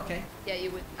Oh, okay. Yeah, you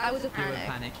would. I was a You were Panic.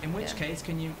 panic. In which Yeah. case,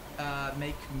 can you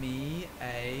make me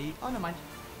a? Oh, no mind.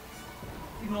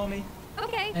 Ignore me.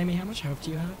 Okay. Amy, how much health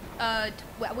do you have?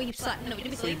 Well, we slept. No, we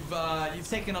didn't sleep. You've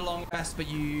taken a long rest, but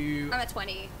you I'm at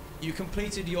 20.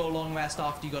 completed your long rest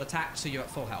after you got attacked, so you're at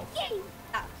full health. Yay!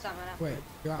 Ah, sorry, no. Wait,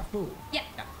 you're at full? Yeah.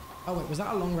 Oh wait, was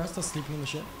that a long rest or sleeping on the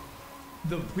ship?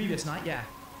 The previous night, yeah.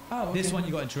 Oh, okay. This one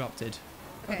you got interrupted.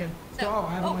 Okay. So,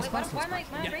 I have all my wait, spells why am I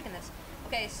Yeah. breaking this?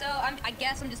 Okay, so I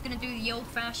guess I'm just gonna do the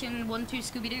old-fashioned 1-2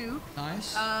 Scooby-Doo.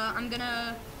 Nice. I'm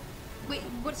gonna. Wait,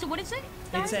 what is it?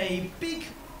 It's a big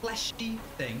fleshy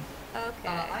thing. Okay.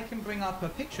 I can bring up a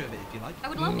picture of it if you like. I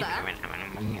would love that.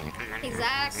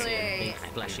 Exactly. Big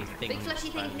fleshy thing. Big fleshy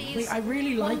thing, please. Wait, I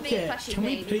really One like big it. fleshy Can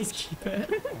we thing. please keep it?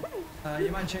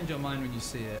 You might change your mind when you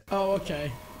see it. Oh,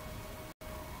 okay.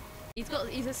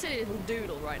 He's a silly little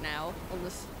doodle right now on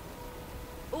this.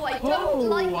 Oh, I Oh, don't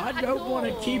like it I at don't all.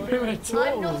 wanna keep him at all.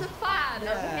 I'm not a fan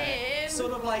of him.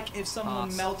 Sort of like if someone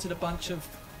Pass. melted a bunch of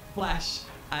flesh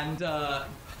and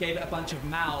gave it a bunch of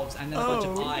mouths and then a bunch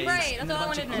of Oh. eyes. Right, and that's then a all I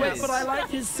bunch of wanted to know. ears. Wait, but I like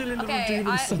his silly little Okay,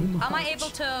 doodle so much. am I able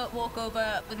to walk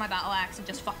over with my battle axe and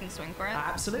just fucking swing for it?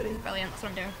 Absolutely. Brilliant, that's what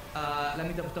I'm doing. Let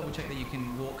me double check that you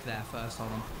can walk there first.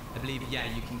 Hold on. I believe, yeah,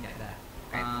 you can get there.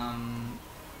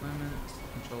 Moment,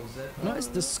 control Z. Notice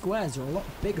the squares are a lot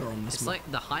bigger on this It's map.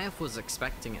 like the Hive was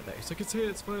expecting it though. It's like, it's here,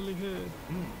 it's finally here.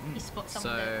 You spot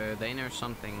someone there. So they know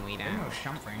something we don't.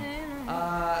 something. No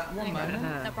One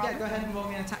moment. problem. Yeah, go ahead and roll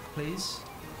me an attack, please.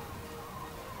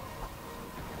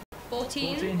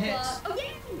 14. 14 hits. Oh,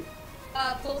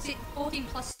 yeah! 14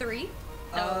 plus 3.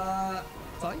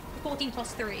 Sorry? 14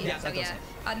 plus 3. Yeah, so that does yeah. it.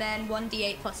 And then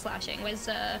 1d8 plus slashing. Where's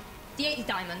d8 is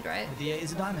diamond, right? The D8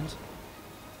 is a diamond,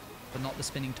 but not the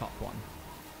spinning top one.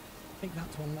 I think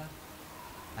that's one there.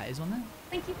 That is on there.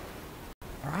 Thank you.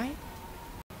 Alright.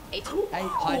 8. 8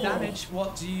 high damage.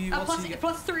 What do you? What do you get?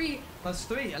 Plus 3. Plus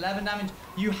 3, 11 damage.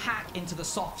 You hack into the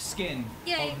soft skin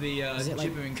Yay. of the Is it, like,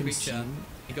 gibbering creature. consumed?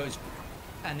 It goes,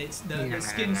 and it's the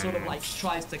skin sort of like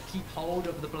tries to keep hold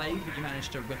of the blade, but you manage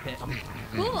to rip it.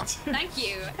 Cool. Thank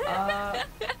you.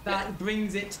 That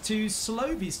brings it to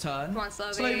Slovey's turn. Come on,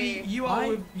 Slovey.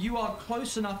 Slovey, you are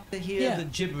close enough to hear Yeah. the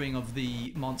gibbering of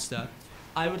the monster.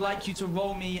 I would like you to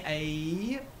roll me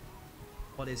a.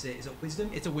 What is it? Is it wisdom?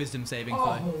 It's a wisdom saving throw.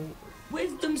 Oh,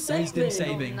 wisdom saving. Wisdom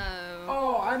saving. No.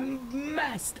 Oh, I'm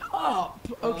messed up.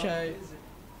 Okay.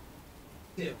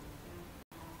 Two.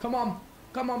 Come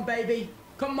on, baby.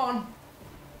 Come on.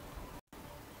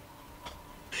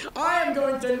 I am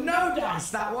going to no dice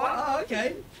that one. Oh,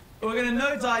 okay. We're gonna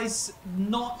no dice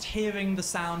not hearing the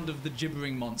sound of the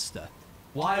gibbering monster.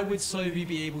 Why would Slovey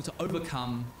be able to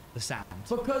overcome the sound?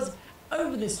 Because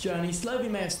over this journey, Slovey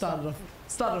may have started off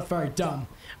started off very dumb,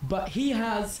 but he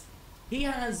has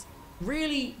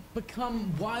really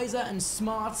become wiser and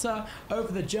smarter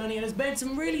over the journey and has made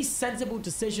some really sensible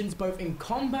decisions both in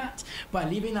combat by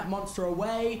leaving that monster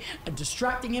away and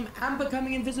distracting him and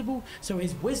becoming invisible. So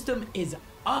his wisdom is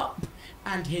up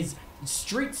and his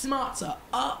street smarts are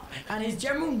up and his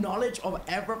general knowledge of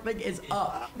everything is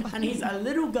up. And he's a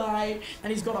little guy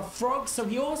and he's got a frog, so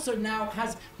he also now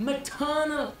has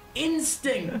maternal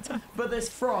instinct for this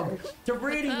frog to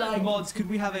really like Mods, could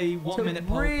we have a 1 minute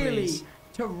poll, really please?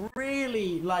 to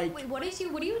really like Wait, what are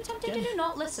you attempting to do?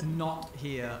 Not listen. Not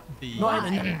hear the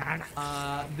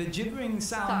the gibbering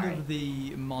sound Sorry. of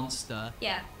the monster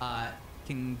Yeah.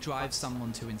 can drive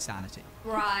someone to insanity.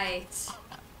 Right.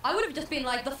 I would have just been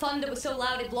like, the thunder was so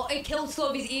loud it killed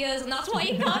Slovy's ears, and that's why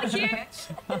he can't hear.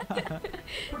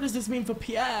 what does this mean for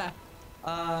Pierre?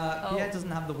 Pierre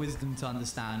doesn't have the wisdom to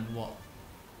understand what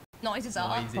Noises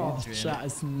are. noise Oh, is really. chat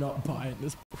is not buying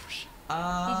this bullshit. He's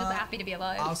just happy to be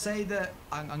alive. I'll say that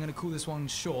I'm going to call this one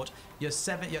short. You're at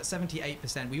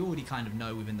 78%. We already kind of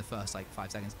know within the first like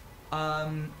 5 seconds.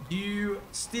 You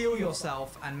steel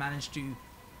yourself and manage to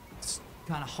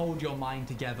kind of hold your mind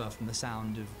together from the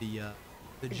sound of the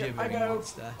gibbering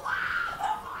monster.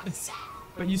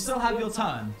 But you still have your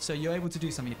turn, so you're able to do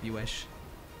something if you wish.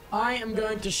 I am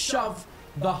going to shove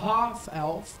the half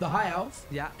elf, the high elf,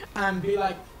 Yeah. and be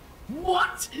like,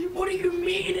 what? What do you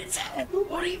mean it's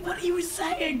what are you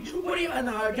saying? What are you? And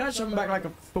I can shove him back like a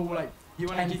full like You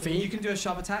 10 want to? feet. You can do a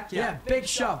shove attack. Yeah, big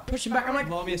shove, push him back. I'm like,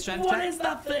 Roll me a strength what check. is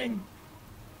that thing?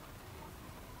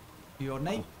 Your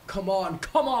name. Come on,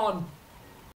 come on.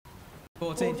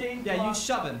 14. 14 Yeah, you plus.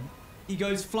 shove him. He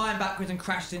goes flying backwards and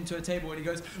crashes into a table and he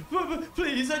goes,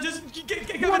 please, I just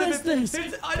get What rid of is him.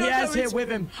 this? I don't Pierre's know, here it's- with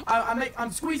him.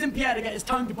 I'm squeezing Pierre to get his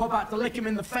tongue to pop out to lick him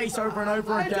in the face over and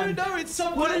over I again. don't know, it's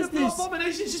some What kind is of this?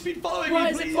 abomination. It's just been following Why me.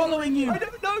 is it please. following you? I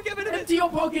don't know, get rid of it. Empty your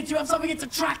pockets. You have something it's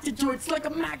attracted to. It's like a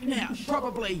magnet,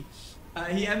 probably.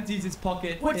 He empties his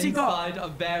pocket What's he got? inside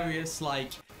of various,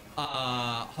 like,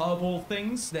 herbal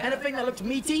things. Anything that looks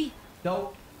meaty?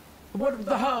 No, What are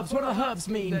the herbs? What do the herbs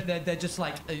mean? they're just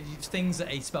like things that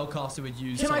a spellcaster would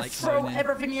use Can to I like throw hone in.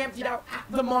 everything he emptied out at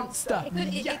the monster?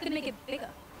 It could make it bigger.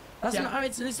 That's Yeah. not. I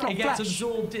mean, it's not It gets flesh.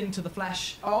 absorbed into the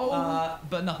flesh. Oh.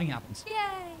 But nothing happens. Yay.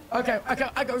 Okay.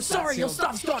 I go. Sorry, your your-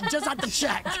 stuff's gone. Just had to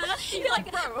check. You'd be like,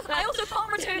 bro, I also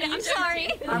can't return it, I'm sorry.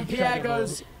 And Pierre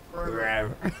goes. Yeah,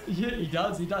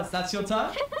 he does. That's your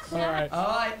turn. All right.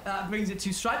 Alright, that brings it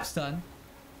to Stripe's turn.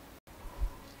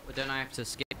 But don't I have to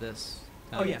skip this?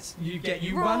 Oh yes,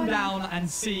 you run down and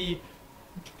see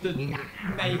the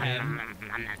mayhem.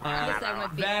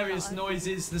 Various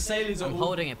noises. The sailors are I'm all...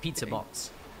 holding a pizza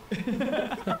box.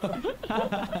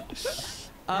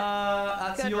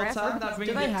 That's Good your reference. turn. That Do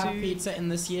brings they it have to pizza in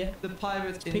this year? the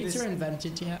pirate in Pizza this...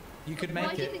 invented yet? You could Why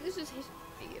make do you it. think this was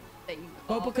history thing?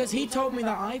 Well, because he told me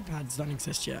that iPads don't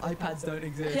exist yet. iPads don't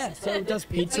exist. Yeah. So does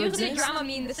pizza I usually exist? drama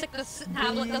mean the sickness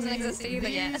tablet doesn't exist either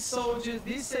yet.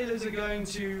 These sailors are going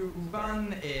to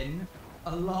run in.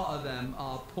 A lot of them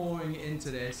are pouring into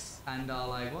this and are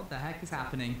like, what the heck is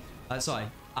happening? Sorry,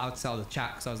 I'll tell the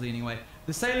chat because I was leaning away.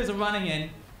 The sailors are running in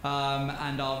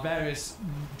and are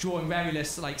drawing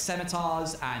various like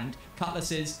scimitars and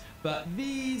cutlasses. But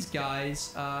these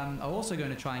guys are also going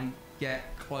to try and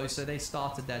get closer. They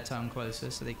started their turn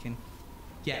closer so they can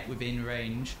get within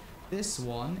range. This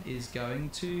one is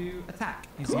going to attack.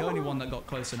 He's the only one that got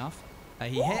close enough.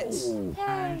 He hits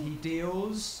and he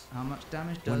deals how much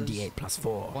damage? Does 1d8 plus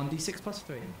 4. 1d6 plus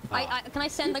 3. Can I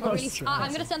send like a Oh, really? sure.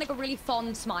 I'm gonna send like a really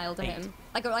fond smile to him,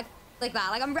 like that,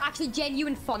 like I'm actually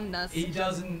genuine fondness. He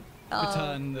doesn't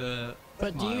return the.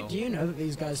 But smile. do you know that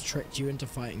these guys tricked you into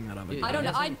fighting that other guy? I don't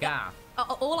know. Gaff.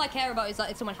 All I care about is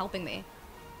that it's someone helping me.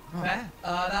 Fair.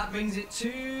 That brings it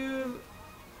to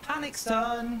Panic's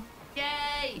turn.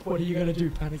 Yay! What are you gonna do,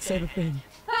 Panic? Say the thing.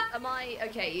 Am I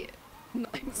okay?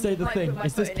 Say the Might thing. put my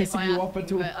Is this foot in if pissing I you am, off at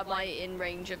all? but am I in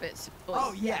range of its voice?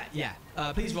 Oh yeah.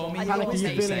 Please roll me. I your don't Panic, are you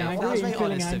say wisdom feeling save. angry? That Are was you very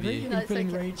feeling honest of angry? you. Are No, you it's feeling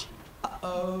okay. rage?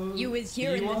 Oh. You is Do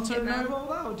hearing you the want to shit, man. roll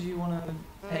that, or do you want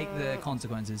to take the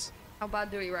consequences? How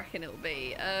bad do we reckon it'll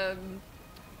be?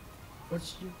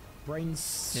 What's your brain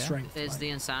strength? Is like? the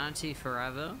insanity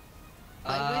forever?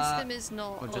 My wisdom is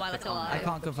not. Or just while the it's con- I alive.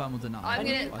 can't confirm or deny. I'm I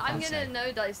gonna can't say.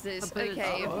 no dice this.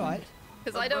 Okay. All right.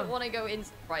 Because I don't want to go in.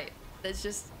 Right. There's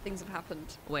just things have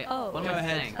happened. Wait, Oh. what Go am I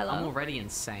ahead. saying? Hello? I'm already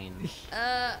insane.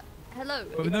 Hello.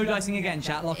 But with no dicing again,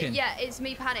 chat. Lock in. Yeah, it's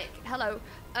me, Panic. Hello.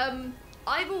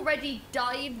 I've already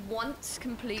died once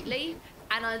completely,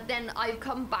 and then I've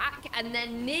come back and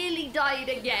then nearly died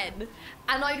again,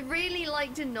 and I'd really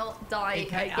like to not die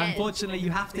Okay, again. unfortunately, you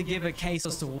have to give a case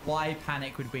as to why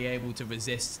Panic would be able to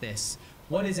resist this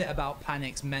What is it about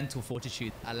Panic's mental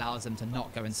fortitude that allows them to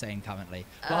not go insane currently?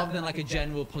 Rather than like a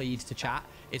general plead to chat,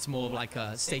 it's more of like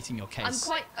stating your case.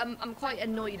 I'm quite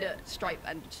annoyed at Stripe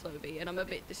and Slovey, and I'm a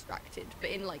bit distracted, but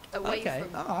in like away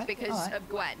from because of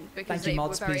Gwen, because they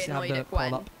were very annoyed at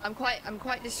Gwen. I'm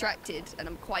quite distracted, and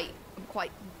I'm quite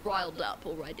riled up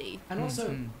already. And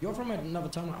also, you're from another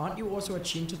time. Aren't you also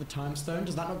attuned to the time stone?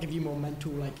 Does that not give you more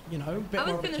mental, like, you know, bit I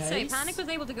was more of a gonna say, case? Panic was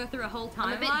able to go through a whole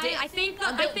I'm a timeline. bit I think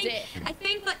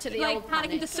that to the like old Panic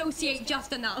can Panic. dissociate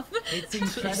just enough. It's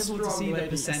incredible to Strong see the lady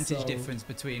percentage soul. difference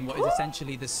between what is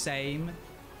essentially the same,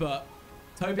 but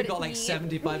Toby But got it's like me.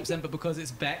 75%, but because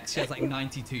it's Bex, she has like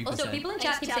 92%. Also, people in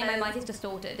chat keep saying my mic is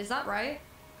distorted. Is that right?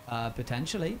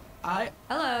 Potentially.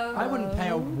 Hello. I wouldn't pay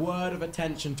a word of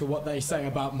attention to what they say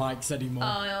about mics anymore.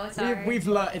 Oh, no, sorry. We've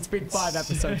learned. It's been 5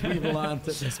 episodes. We've learned at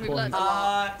this We've point. learned a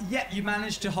lot. Yeah, you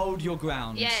managed to hold your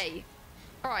ground. Yay!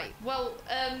 All right. Well,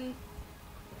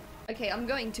 okay, I'm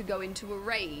going to go into a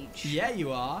rage. Yeah,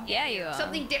 you are. Yeah, you are.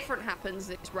 Something different happens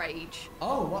this rage.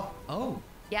 Oh, what? Oh.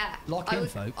 Yeah. Lock in,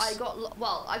 folks.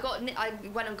 I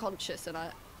went unconscious and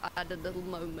I had a little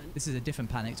moment. This is a different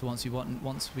Panic to once we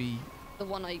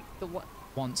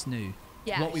once knew.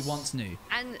 Yes. What we once knew.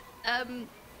 And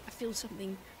I feel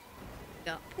something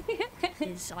up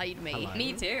inside me. Hello.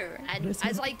 Me too. And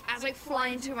as I fly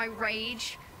into my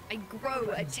rage, I grow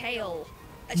a tail,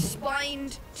 a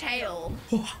spined tail.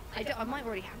 I might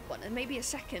already have one, and maybe a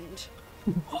second.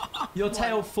 Your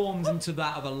tail forms into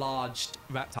that of a large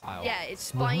reptile. Yeah, it's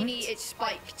spiny, it's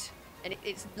spiked, and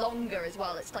it's longer as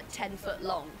well. It's like 10 foot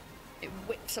long. It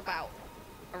whips about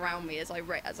around me as I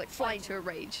fly into a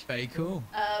rage. Very cool.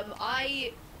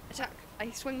 I attack.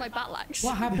 I swing my battle axe.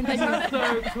 What happened?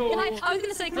 So cool. I was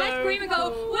gonna say, can I scream and go,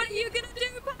 what are you gonna do?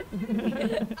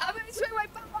 I'm gonna swing my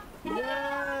battle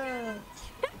axe.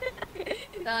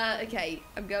 Yeah. Okay,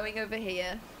 I'm going over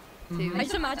here. To, I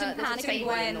just imagine there's a Panic and table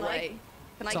in Gwen, the like. way.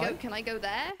 Sorry? Can I go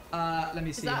there? Let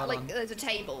me Is see. that Hold like on. there's a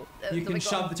table? You that can we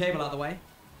shove got? the table out of the way.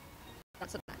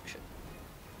 That's an action.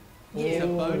 It's a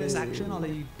bonus action. I'll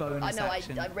leave I bonus know.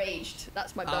 action. I raged.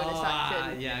 That's my bonus Oh,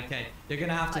 action. yeah, okay. You're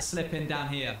gonna have to slip in down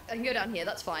here. I can go down here.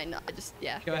 That's fine. I just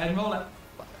Go ahead and roll it.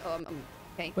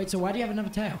 Okay. Wait, so why do you have another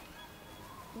tail?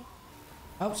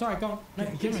 Oh, sorry, go on. No,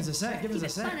 Give us a sec. Give us a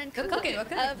It's fun sec. and Good cool. cooking,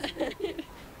 good.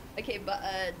 Okay, but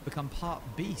Become part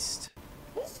beast.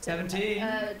 17.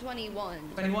 21.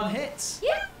 21 hits.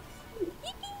 Yeah.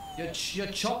 You're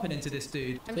chopping into this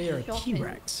dude. I'm So you're a shopping.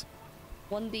 T-Rex.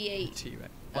 1d8.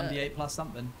 T-Rex. 1d8 plus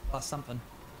something. Plus something.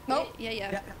 Oh,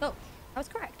 yeah. Oh, I was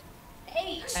correct.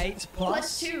 8. 8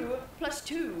 Plus 2. Plus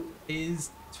 2. is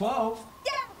 12.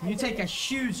 Yeah. You take a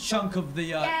huge chunk of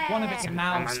the one of its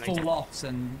mouths fall off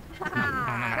and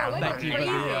thank you for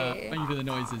thank you for the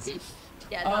noises.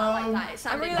 Yeah, not like that. It I'm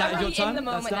sounded really, That is I'm your really turn? in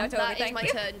the That's moment now, done? Toby. That is Thank my you.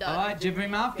 turn done. All right,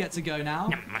 gibbering mouth gets a go now.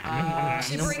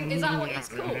 Gibbering, is that what it's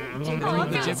called? Oh, Gibbering I'm mouth.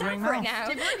 feeling sad for it now.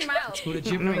 Gibbering mouth. It's called a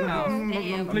gibbering mouth.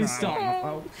 Damn. Please stop.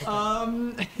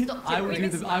 Stop I will do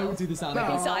gibbering. the I will do the sound. Be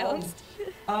effect. silenced.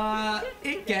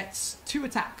 It gets 2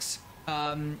 attacks.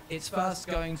 It's first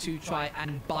going to try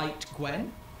and bite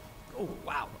Gwen. Oh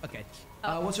wow. Okay.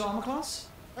 What's your armor class?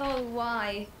 Oh,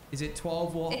 why? Is it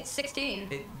 12 or? It's 16.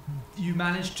 You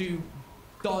manage to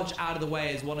dodge out of the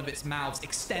way as one of its mouths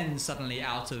extends suddenly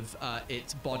out of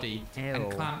its body and Ew.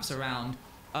 clamps around,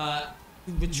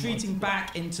 retreating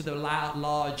back into the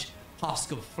large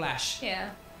husk of flesh. Yeah.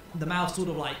 The mouth sort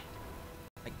of like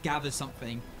gathers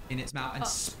something in its mouth and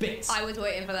spits. I was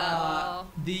waiting for that.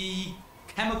 The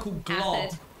chemical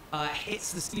glob Acid.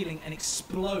 hits the ceiling and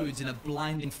explodes in a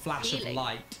blinding flash of Feeling.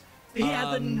 light. He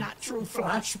had a natural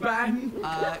flashbang.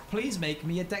 Please make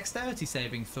me a dexterity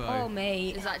saving throw. Oh,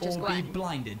 mate. Is that just or be Gwen?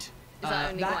 blinded. Is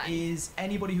that only that Gwen? is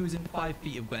anybody who's in 5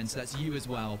 feet of Gwen, so that's you as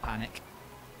well, Panic.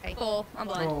 4. I'm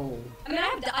blind. Oh. I mean,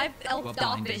 I have elf Well,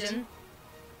 dark blinded. vision.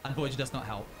 Unfortunately, does not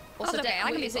help. Also, That's okay,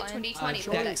 I can be is it fine. 2020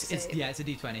 for Dex, dex it's, save? yeah, it's a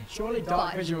d20. Surely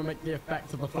dark vision will make the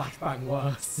effect of a flashbang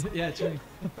worse. Yeah, true.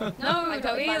 No,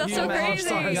 Toby, that's You so may have crazy.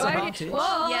 sorry, Why advantage. did-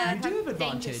 Whoa. Yeah. You do have danger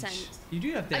advantage. sense. You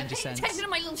do have I'm danger paying sense. attention to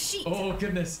my little sheet. Oh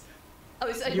goodness.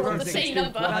 Oh, so You you rolled rolled the same 16.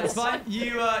 number. That's fine.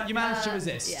 You managed to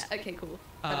resist. Yeah, okay, cool.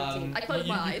 17. I closed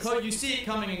you, my you eyes. You see it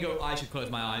coming and go, I should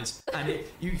close my eyes. And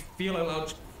you feel a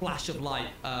loud flash of light,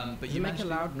 but You you make manage a to-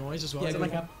 loud noise as well. Yeah, Is it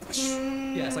like a...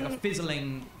 Yeah, it's like a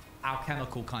fizzling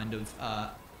alchemical kind of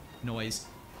noise.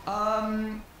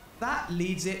 That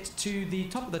leads it to the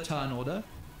top of the turn order,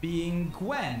 being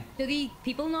Gwen. Do the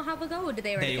people not have a go, or do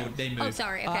they already go? They move. Oh,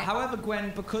 sorry, okay. However,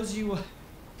 Gwen, because you were...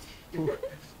 you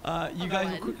guys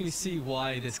will Gwen. quickly see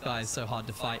why this guy is so hard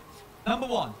to fight. Number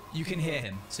 1, you can hear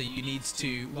him, so you need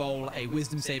to roll a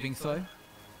wisdom saving throw.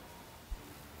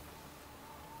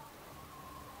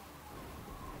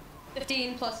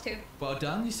 15 plus 2. Well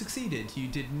done, you succeeded. You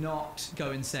did not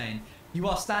go insane. You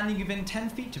are standing within 10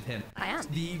 feet of him. I am.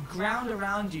 The ground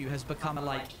around you has become a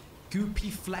like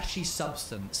goopy, fleshy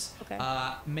substance, Okay.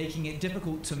 making it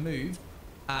difficult to move,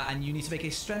 and you need to make a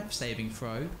strength saving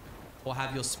throw, or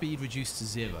have your speed reduced to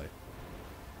 0.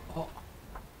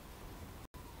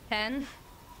 10.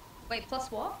 Wait,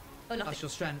 plus what? Oh, nothing. That's your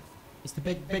strength. It's the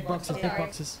big boxes, big Sorry.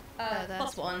 boxes.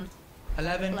 Plus 1.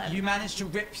 11. 11. You managed to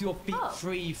rip your feet Oh.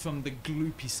 free from the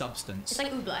gloopy substance. It's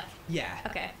like oobleck. Yeah.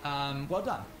 Okay. Well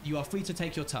done. You are free to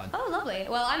take your turn. Oh, lovely.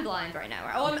 Well, I'm blind right now.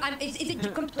 Right? Oh, is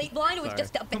it complete blind or it's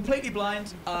just a bit? Completely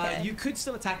blind. Okay. You could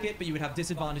still attack it, but you would have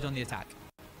disadvantage on the attack.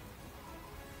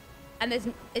 And is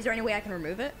there any way I can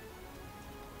remove it?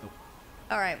 Nope.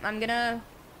 All right, I'm gonna.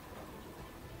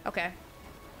 Okay.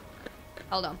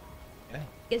 Hold on. Okay.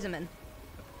 Gizzaman.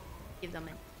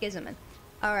 Gizzaman.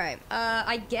 All right.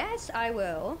 I guess I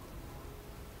will.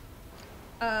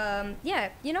 Yeah.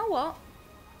 You know what?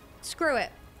 Screw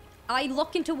it. I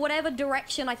look into whatever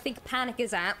direction I think Panic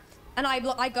is at, and I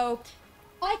go.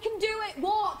 I can do it.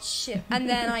 Watch. And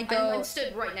then I go. I'm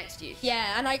stood right next to you.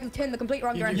 Yeah, and I turn the complete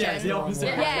wrong direction. Yeah, the opposite.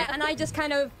 Yeah, and I just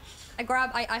kind of,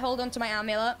 I hold onto my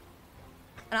amulet,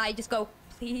 and I just go,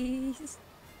 please,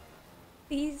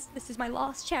 this is my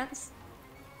last chance.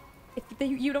 If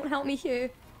you don't help me here,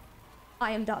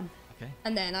 I am done. Okay.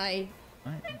 And then I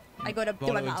Right. go to do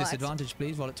Roll my it with mallet. disadvantage,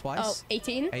 please. Roll it twice. Oh,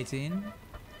 18, 18.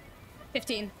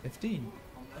 15. 15.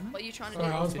 What are you trying to Sorry,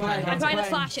 do? I was playing, I'm trying to playing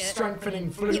slash it.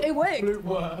 Strengthening flute. It worked. Flute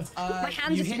word. My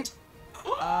hand you just-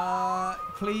 hit.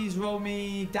 Please roll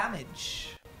me damage.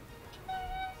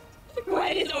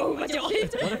 Where is oh my god? What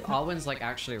if Arwen's like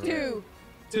actually real? 2.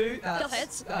 2. That's, Still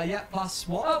hits. Yeah. Plus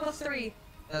what? Oh, plus 3.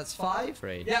 That's 5.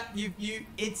 3. Yeah.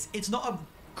 It's not a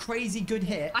crazy good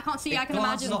hit. I can't see. It I can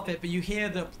glances imagine. off it, but you hear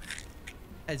the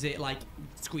as it like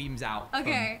screams out. from,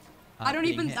 Okay. I don't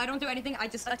being even. hit. I don't do anything. I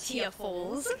just a tear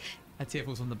falls. A tear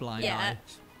falls on the blind Yeah.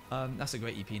 eye. That's a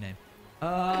great EP name.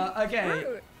 Okay.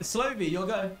 Rude. Slovey, you'll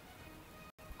go.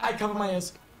 I cover my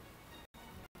ears.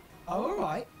 Oh, all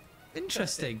right.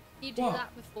 Interesting. You do What?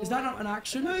 that before. Is that not an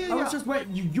action? No, yeah, I was yeah. just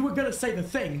waiting. You were gonna say the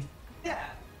thing. Yeah.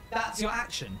 That's your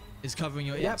action. Is covering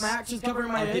your ears. Yeah, my action's covering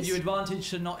my I'll ears. give you advantage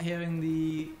for not hearing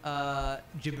the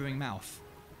gibbering mouth.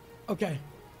 Okay.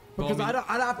 Roll Because me- I don't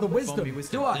have the roll wisdom. me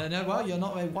wisdom. Do I? No, well, you're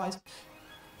not very wise.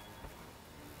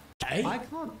 Okay. I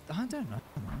can't. I don't know.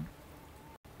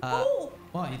 Oh!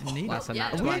 Well, you didn't need That's it. a nat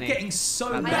Yeah. We're 20. getting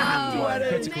so I bad know. at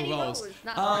critical Many rolls. rolls.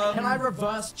 That's Can I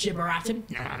reverse gibber at him?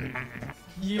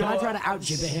 Can I try to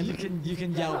out-gibber him? You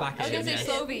can yell back I at was him. gonna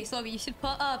say, Yes. Slovey, you should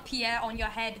put Pierre on your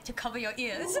head to cover your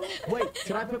ears. Wait,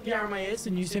 can I put Pierre on my ears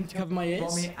and use him to cover my Roll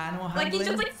ears? me animal Like handling. he's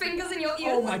just like fingers in your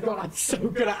ears. Oh my god, I'm so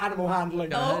good at animal handling.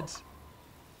 Go ahead.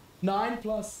 9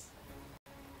 plus.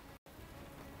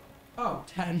 Oh,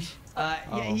 10.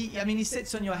 Yeah, he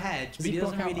sits on your head, but he he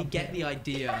doesn't block out really a get the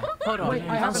idea. Hold on. Wait, I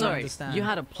I'm haven't sorry. understand. You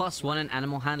had a +1 in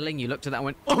animal handling. You looked at that and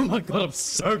went, "Oh my god, I'm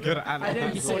so good at animal I didn't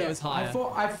handling." see thought it was higher.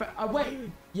 I thought, wait.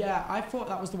 Yeah, I thought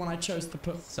that was the one I chose to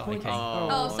put. Sorry, points. Kate.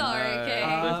 Oh, sorry,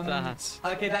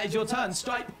 okay. Okay, that is your turn.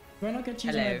 Stripe. Do I not get to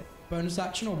use Hello. my bonus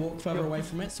action or walk further away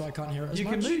from it so I can't hear it as You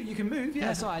much? can move. You can move. Yeah.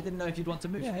 Yeah. Sorry, I didn't know if you'd want to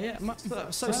move. Yeah, yeah.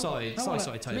 So sorry. I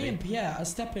wanna- Toby. Me and Pierre are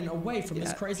stepping away from this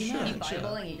Yeah, crazy sure. man.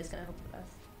 Bible, and you're just gonna hope for the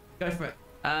best. Go for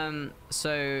it.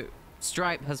 So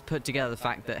Stripe has put together the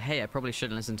fact that, hey, I probably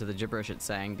shouldn't listen to the gibberish it's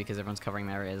saying because everyone's covering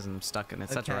their ears and stuck and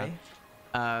etc.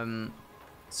 Okay.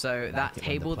 So like that it when the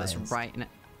table that's players- right in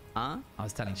Huh? I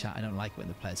was telling chat I don't like when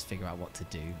the players figure out what to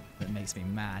do. It makes me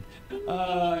mad. Go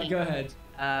ahead.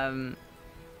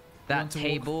 That want to walk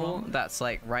table from? that's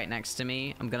like right next to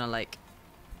me, I'm gonna like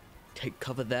take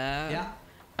cover there.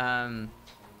 Yeah.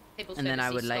 Table's and then I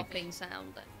famously would like- stopping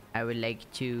sound. Then. I would like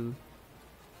to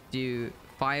do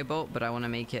firebolt, but I want to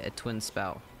make it a twin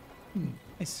spell.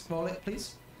 Nice. Roll it,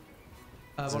 please.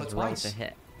 So Roll it it's roll twice. to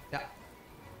hit. Yeah.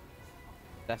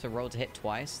 That's a roll to hit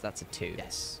twice. That's a 2.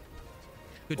 Yes.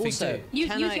 Good Also, thing too. Use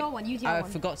can use I- your one. Use your I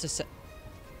one. forgot to say.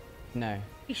 No,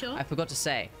 You sure? I forgot to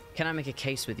say. Can I make a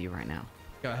case with you right now?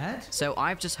 Go ahead. So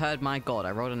I've just heard my god.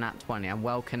 I rolled a nat 20. I'm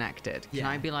well connected. Can Yeah.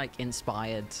 I be like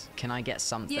inspired? Can I get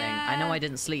something? I Yeah. know I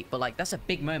didn't sleep, but like that's a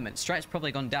big moment. Stripe's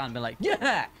probably gone down and been like,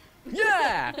 yeah,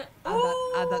 yeah.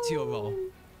 Add that to your roll.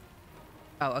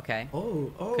 Oh, okay. Oh,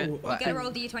 Good. You Well, gotta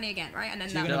roll D20 again, right? And then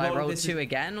So you're that. Did gonna I roll roll this 2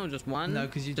 again or just 1? No,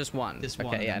 'cause you- just 1. just Okay,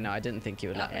 one, yeah, then. no, I didn't think you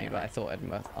would let Okay, me, but I thought I'd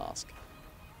worth ask.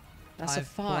 That's a 5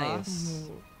 5. plus-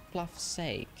 Fluff's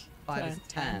sake. 5 is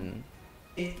 10.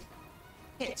 It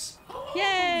hits.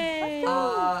 Yay!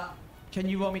 Can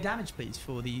you roll me damage, please,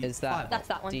 for the Is that That's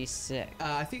that one. D6?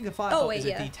 I think the firebolt wait, is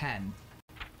yeah. a D10.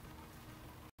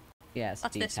 Yes,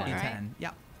 That's D10. this one, right? D10.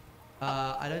 Yeah.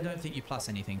 I don't think you plus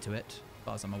anything to it, as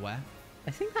far as I'm aware.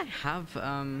 I think I have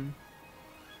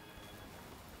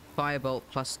Firebolt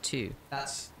 +2.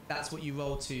 That's what you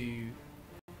roll to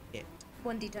it,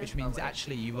 1d10. which means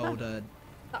actually you rolled a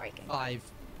Sorry.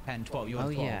 5, 10, 12. You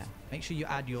rolled Oh, 12. yeah. Make sure you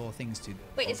add your things to.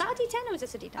 Wait, is that a d10 or is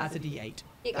this a d10? That's a d8.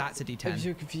 Yeah. That's a I'm d10.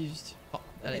 so confused. Top,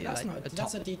 Wait, that's like, not. a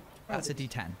That's a top. D. That's a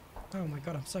d10. Oh my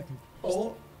god, I'm so confused.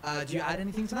 Or do you add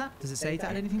anything to that? Does it say to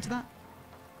add anything to that?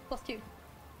 +2.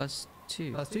 +2.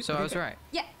 +2? So I was Okay. right.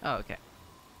 Yeah. Oh, okay.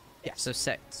 Yeah. So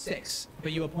 6. 6.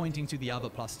 But you were pointing to the other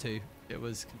 +2. It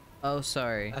was. Oh,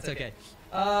 sorry. That's okay.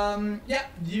 Yeah,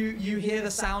 you hear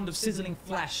the sound of sizzling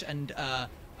flesh and a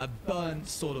burnt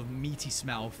sort of meaty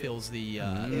smell fills the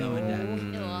lower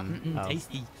deck.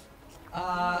 Tasty.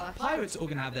 Pirates all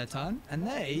gonna have their turn, and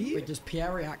they. Wait, does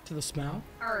Pierre react to the smell?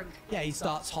 Arg. Yeah, he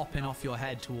starts hopping off your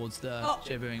head towards the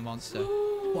gibbering monster.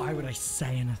 Why would I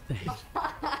say anything?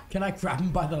 Can I grab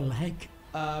him by the leg?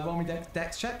 Roll me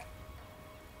dex check.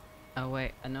 Oh,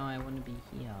 wait. No, I want to be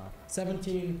here.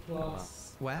 17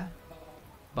 plus. Where?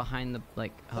 Behind the,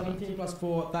 like... hold on. 17 plus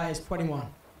 4, that is 21.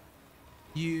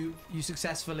 You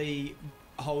successfly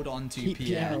hold on to Keep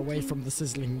Pierre Pierre. away from the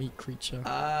sizzling meat creature.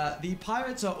 The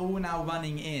pirates are all now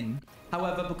running in.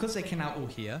 However, because they cannot all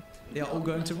hear, they are all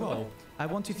going to roll.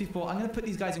 1, 2, 3, 4. I'm going to put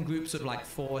these guys in groups of like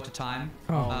 4 at a time.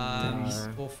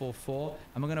 Oh, 4, 4, 4.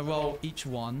 And we're going to roll each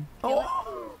one.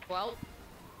 Well.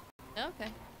 Okay.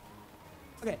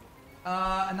 Okay.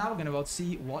 And now we're going to roll to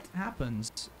see what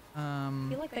happens. I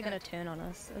feel like they're gonna turn on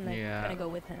us and they're Yeah. gonna go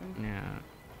with him. Yeah.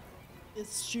 This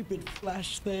stupid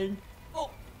flash thing.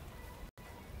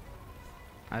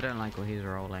 I don't like what he's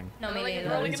rolling. No, me Like neither.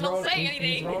 rolling and not saying He's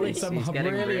anything. rolling some He's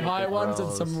getting really really high good ones and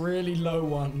rolls. some really low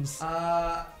ones.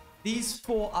 These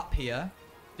 4 up here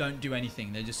don't do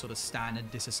anything. They just sort of stand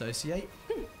and disassociate.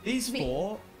 These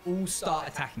 4 all start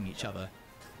attacking each other.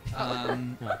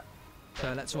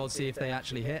 So let's roll to see if they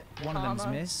actually hit. One of them's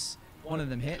miss. One of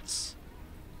them hits.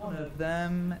 One of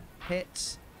them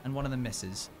hits. And one of them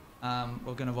misses.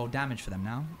 We're going to roll damage for them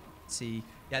now. Let's see.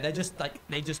 Yeah, they're just like,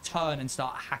 they just turn and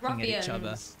start hacking at each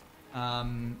other.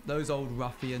 Ruffians. Those old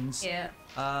ruffians. Yeah.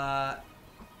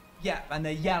 Yeah, and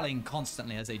they're yelling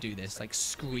constantly as they do this, like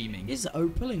screaming. Is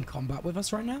Opal in combat with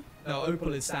us right now? No,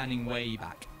 Opal is standing way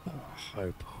back.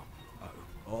 Opal.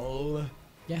 Oh.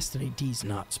 Yesterday, D's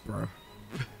nuts, bro.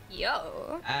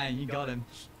 Yo. And you got him.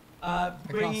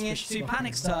 Bringing it to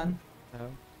Panic's turn.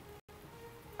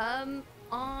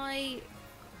 I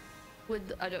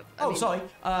would. I don't. I Oh, mean, sorry.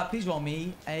 Please roll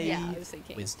me a Yeah, I was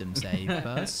thinking. wisdom save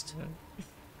first.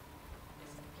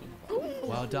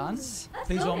 Well done.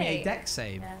 Please roll me a okay. dex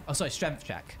save. Yeah. Oh, sorry, strength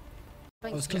check. Oh,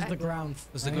 it's because of the ground.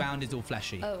 Because the ground is all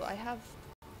fleshy. Oh, I have.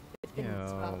 Good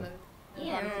things about them.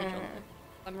 Yeah. Advantage on them.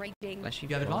 I'm raging. Unless You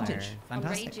have advantage. I'm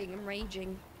Fantastic. raging. I'm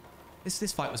raging.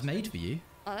 This fight was made for you.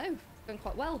 I know. It's going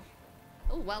quite well.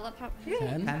 Oh well, I've had.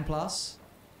 10. 10 plus.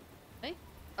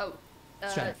 Oh.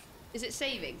 Strength. Is it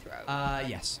saving throw?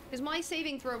 Yes. Because my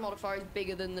saving throw modifier is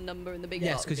bigger than the number in the big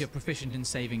Yes, box. because you're proficient in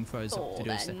saving throws Four to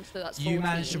do so. then, so that's You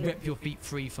managed to 14. rip your feet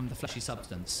free from the fleshy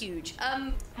substance. Huge.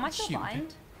 Am I still Shoot.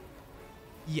 blind?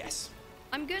 Yes.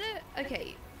 I'm gonna.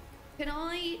 Okay. Can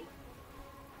I?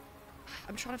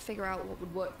 I'm trying to figure out what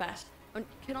would work best.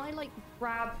 Can I like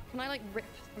grab? Can I like rip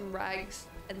some rags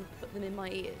and put them in my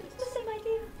ears? That's the same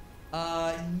idea.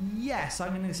 Yes,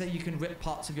 I'm going to say you can rip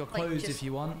parts of your Like, clothes just- if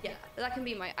you want. Yeah, that can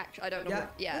be my action. I don't know. Yeah.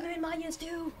 What, yeah. They're in my ears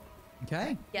too.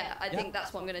 Okay. Yeah, I Yeah. think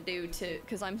that's what I'm gonna do to,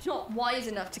 because I'm not wise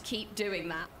enough to keep doing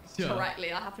that Sure.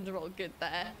 correctly. I happen to roll good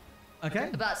there, Okay.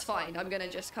 but that's fine. I'm gonna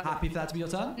just kind Happy for that to be your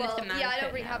turn? of. Well, Mr. Man yeah, I don't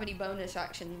Fit really now. have any bonus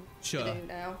action Sure. to do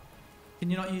now. Can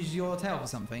you not use your tail for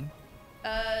something?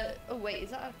 Oh wait,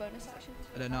 is that a bonus action?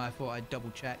 I don't know. I thought I'd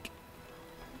double check.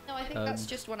 No, I think that's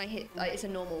just when I hit. It's a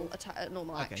normal attack, a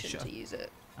normal Okay, action sure. to use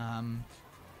it.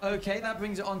 Okay, that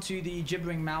brings it on to the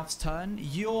gibbering mouth's turn.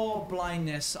 Your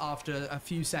blindness, after a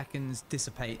few seconds,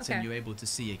 dissipates and Okay. you're able to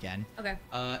see again. Okay.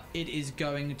 It is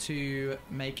going to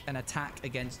make an attack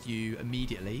against you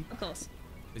immediately, Of course.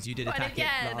 because you did Right attack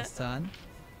again. it last turn.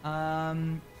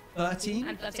 13.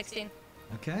 I'm 16.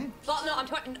 Okay. Well, no, I'm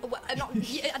 20. I'm not.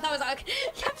 Yeah, that was like.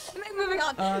 Moving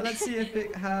on. Let's see if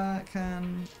it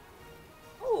can.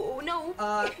 Oh no.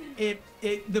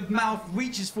 The mouth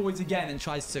reaches forwards again and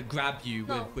tries to grab you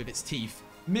No. with its teeth.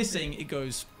 Missing, it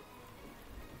goes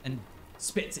and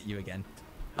spits at you again.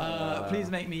 Please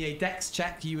make me a dex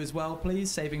check, you as well,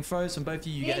 please. Saving throws from both of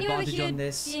you. You get advantage on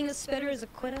this. Being a spitter is a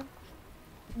quitter.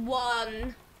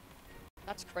 1.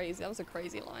 That's crazy. That was a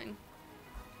crazy line.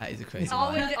 That is a crazy Oh,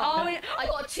 line. I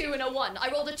got a 2 and a 1.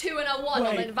 I rolled a 2 and a 1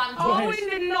 on Wait. advantage. Oh, we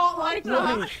did not like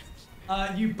that.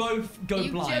 You both go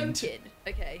you blind. joking?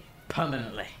 Okay.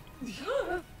 permanently.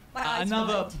 My eyes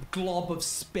Another blind. glob of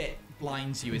spit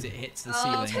blinds you as it hits the Oh,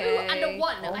 ceiling. okay. 2 and a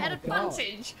 1. Oh I had my God.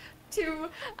 advantage. 2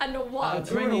 and a 1.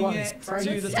 Bringing Everyone's it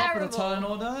crazy. to the top of Terrible. the turn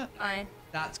order, Fine.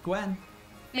 that's Gwen.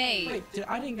 Me. Wait,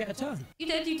 I didn't get a turn. You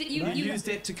did. You used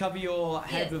it to cover your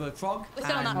head Yeah. with a frog. We're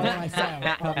still on and- Oh, I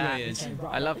failed. There it is. Okay,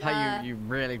 right. I love how you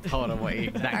really told her what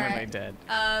exactly Alright. did.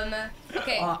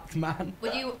 Okay. Fuck, man.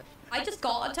 Would you? I just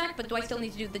got attacked, but do I still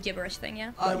need to do the gibberish thing?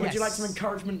 Yeah. Would you like Yes. some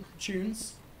encouragement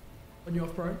tunes when you're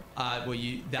off pro? Well,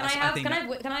 you. Can I That's. have? think Can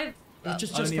I? Can I? It's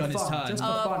just only for on his fun. turn. Just for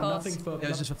Oh, of fun. course. Nothing for. It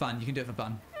was just for fun. You can do it for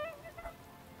fun.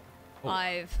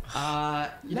 5.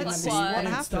 Let's see What what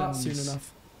Didn't start happens. soon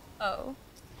enough. Oh.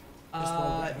 Just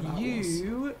roll whatever that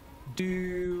You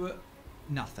do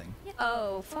nothing.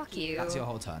 Oh, fuck you. That's your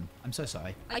whole turn. I'm so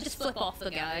sorry. I just flip off the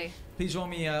guy. Please roll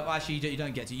me. Actually, you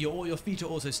don't get to. Your feet are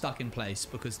also stuck in place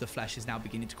because the flesh is now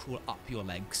beginning to crawl up your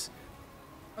legs.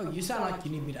 Oh, you sound like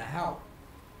you need me to help.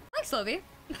 Thanks, Lovey.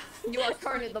 You are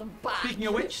currently at the back. Speaking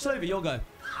of which, Slovi, you'll go.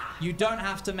 You don't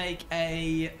have to make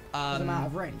a. 'Cause I'm out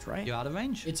of range, right? You're out of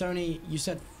range. It's only, you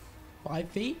said 5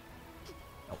 feet?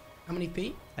 Nope. How many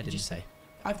feet? I didn't say.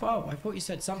 I thought you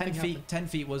said something 10 happened. feet. 10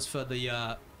 feet was for the.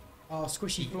 Oh,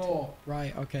 squishy floor.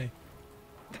 Right, okay.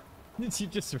 You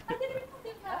just.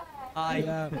 I.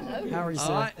 Harry's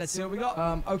All right. Let's see what we got.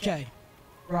 Okay.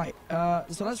 Right,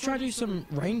 so let's try to do some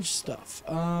range stuff.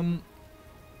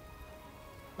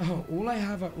 Oh, all I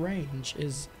have at range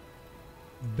is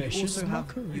vicious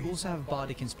mockery. You also have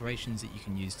bardic inspirations that you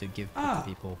can use to give Ah. to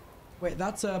people. Wait,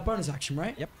 that's a bonus action,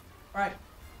 right? Yep. Right.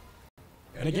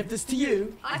 Gonna give this to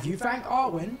you. If you thank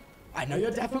Arwen, I know you're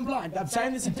deaf and blind. I'm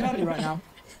saying this internally right now.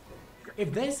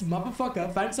 If this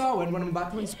motherfucker thanks Arwen when I'm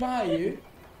about to inspire you,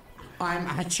 I'm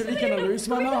actually gonna lose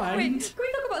my Wait, mind. can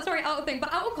we talk about, sorry, out of thing,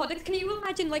 but out of context, can you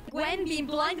imagine, like, Gwen being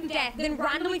blind and deaf, then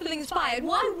randomly feeling inspired?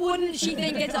 Why wouldn't she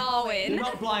think it's You're Arwen?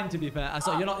 not blind, to be fair.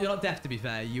 Sorry, you're not deaf, to be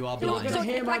fair. You are So- blind. so-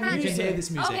 hear my if I can't- You can hear music. this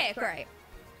music. Okay, great.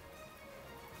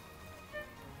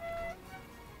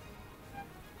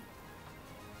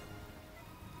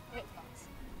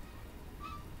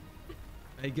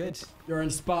 Very good. You're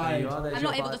inspired. There's I'm your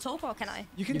not able to bard. talk, or can I?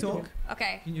 You can You talk.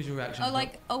 Okay. You can use your reaction.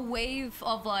 Like, a wave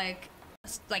of, like,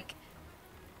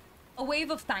 a wave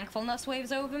of thankfulness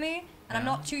waves over me, and I'm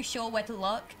not too sure where to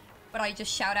look, but I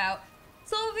just shout out,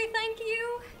 Sylvie, thank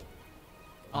you!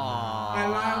 I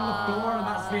lie on the floor and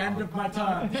that's the end of my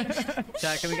turn.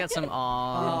 Jack, can we get some? This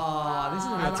is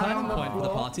a real Am I turning on the point for the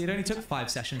floor? party. It only took 5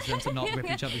 sessions for them to not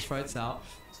rip each other's throats out.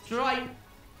 Strike!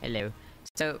 Hello.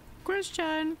 So,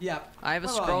 Christian. Yep. I have a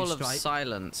Where are scroll you, of Strike?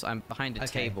 silence. I'm behind a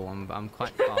Okay. table. I'm quite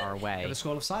far You away. have a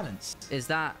scroll of silence. Is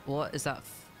that what is that?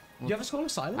 You have a scroll of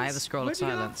silence? I have a scroll Where of did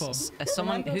you get that silence. from?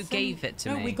 Someone I got who from- gave it to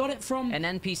no, me. we got it from. An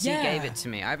NPC Yeah. gave it to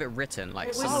me. I have it written like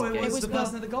It was- someone Oh, gave it was was the the-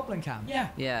 person at the goblin camp. Yeah.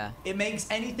 Yeah. It makes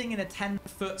anything in a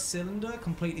 10-foot cylinder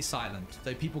completely silent.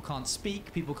 So people can't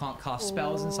speak, people can't cast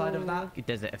spells inside of that.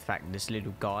 Does it affect this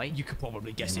little guy? You could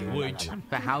probably guess it would.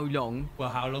 For how long? Well,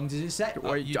 how long does it set?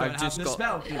 Or You don't have the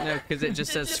spell. No, because it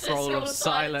just says just says scroll of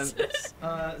silence.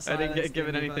 I I didn't get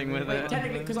given anything with it.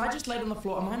 Technically, because I just laid on the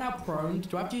floor, am I now prone?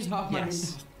 Do I have to use half my Yes.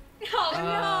 movement?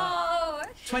 Oh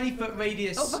 20-foot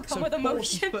radius, Overcome so with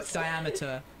emotions. 40-foot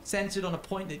diameter, centered on a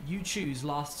point that you choose,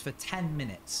 lasts for 10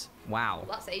 minutes. Wow.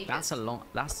 That's ages. That's a long.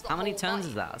 That's the how many whole turns fight.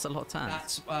 is that? That's a lot of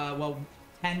turns. That's,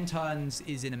 10 turns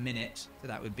is in a minute, so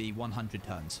that would be 100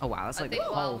 turns. Oh wow, that's I like the think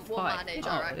whole we'll fight. manage, oh,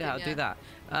 I reckon, yeah, I'll do yeah. that.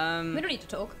 We don't need to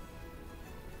talk.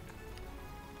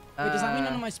 Wait, does that mean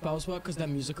none of my spells work because they're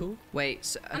musical? Wait,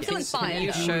 so, I'm still inspired, Can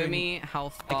you though. show me how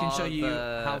far I can show you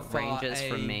the how far range is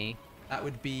from a- me? That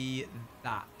would be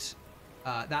that.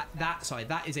 Sorry,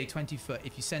 that is a 20-foot.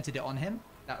 If you centered it on him,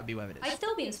 that would be where it is. I'd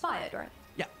still be inspired, right?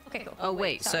 Yeah. Okay, cool. Oh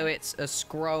wait, so sorry. it's a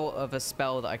scroll of a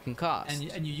spell that I can cast.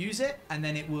 And you use it, and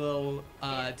then it will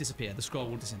disappear. The scroll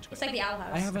will disintegrate. It's like the owl house.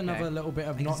 I have another little bit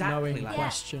of not Exactly knowing like that.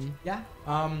 question. Yeah.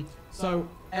 So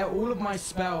all of my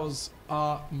spells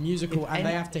are musical If and any-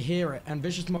 they have to hear it. And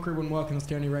vicious mockery wouldn't work, and that's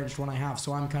the only ranged one I have.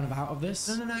 So I'm kind of out of this.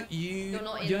 No. You're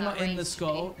not not in that in the range,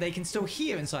 skull. They can still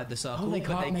hear inside the circle, they but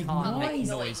can't they make can't make noise.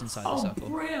 noise inside the Oh, circle.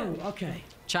 brill. Okay.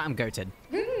 Chat, I'm goated.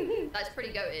 That's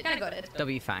pretty goated. Kinda got it.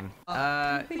 W Fang.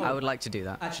 I would like to do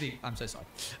that. Actually, I'm so sorry.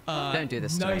 Don't do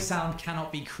this to No me. sound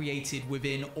cannot be created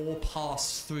within or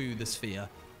pass through the sphere.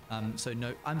 So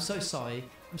no, I'm so sorry.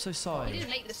 I'm so You sorry. didn't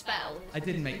make the spell. I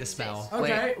didn't make the spell.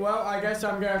 Okay. Well, I guess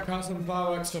I'm gonna cast some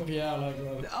fireworks for Pierre.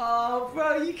 Oh,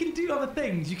 bro, you can do other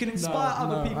things. You can inspire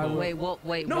No, other I people. will. Wait, what?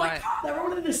 Wait, No, I why? can't. They're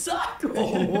all in a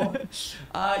circle.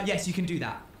 Yes, you can do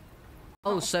that.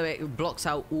 Oh, so it blocks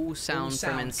out all sound, All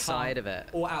sound from inside can't- of it.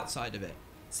 Or outside of it.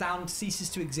 sound ceases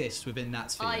to exist within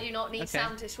that sphere. I do not need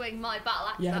sound to swing my battle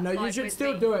axe. Yeah, that no, you flies should with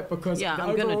still me. do it because Yeah, I'm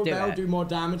overall gonna do they'll it. do more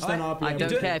damage than I'll be I able don't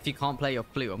to. care if you can't play your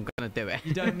flute. I'm gonna do it.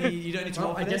 You don't need to Well,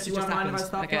 roll for I this. guess you It just won't mind if I happens.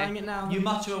 start Okay. playing it now. You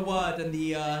mutter a word and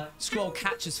the scroll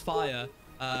catches fire.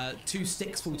 2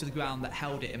 sticks fall to the ground that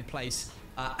held it in place,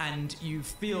 and you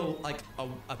feel like a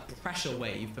pressure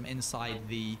wave from inside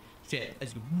the ship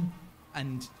as you,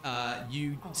 and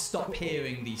you stop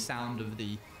hearing the sound of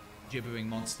the gibbering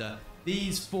monster.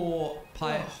 These 4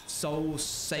 soul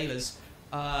sailors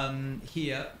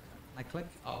here. I click?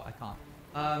 Oh, I can't.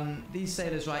 These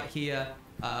sailors right here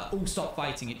all stop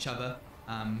fighting each other,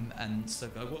 and so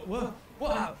go,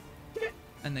 what?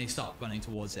 And they start running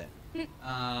towards it. That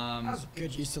was a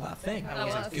good use of that thing. That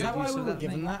was a good Is that why use we of were that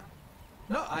given thing. that?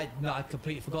 No, I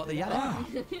completely forgot that you had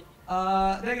it.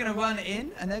 They're gonna run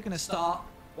in and they're gonna start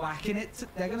whacking it.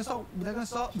 They're gonna start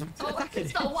attacking it.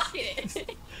 Start whacking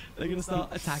it. They're gonna start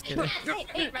attacking it.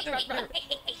 Like,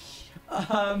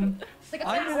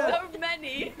 I'm gonna- so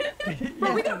many.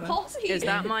 Bro, we got posse. Is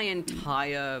that my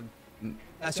entire?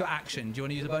 That's your action. Do you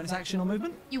want to use a bonus action or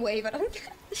movement? You wave at him.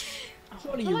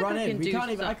 Surely I you like run we in. can We do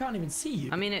can't even. stuff. I can't even see you.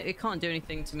 I mean, it can't do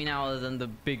anything to me now other than the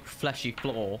big fleshy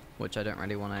claw, which I don't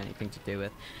really want anything to do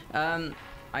with. Well,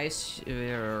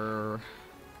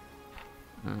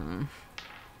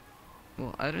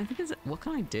 I don't think it's. What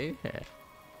can I do here?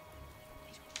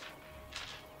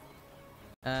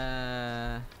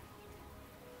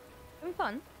 Having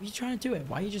fun. What are you trying to do it?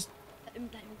 Why are you just?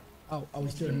 Oh,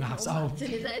 he's doing maths. Oh. To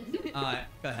his head. Alright,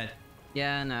 go ahead.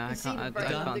 Yeah, no, I see can't. the I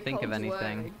brain, the can't think of cogs anything.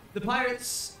 whirring. The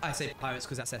pirates, I say pirates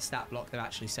because that's their stat block, they're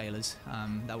actually sailors.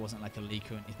 That wasn't like a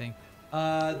leak or anything.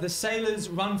 The sailors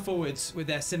run forwards with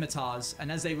their scimitars,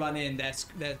 and as they run in,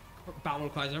 their battle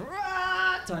cries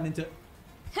are turn into...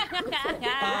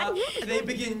 They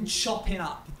begin chopping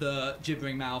up the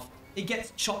gibbering mouth. It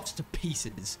gets chopped to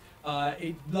pieces.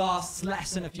 It lasts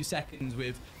less than a few seconds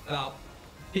with about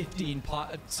 15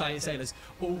 sailors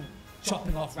all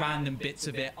chopping off random bits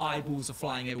of it. Eyeballs are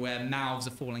flying everywhere, mouths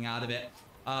are falling out of it,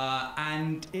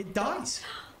 and it dies.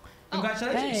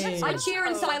 Congratulations. Hey. I cheer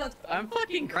in silence. I'm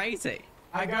fucking crazy.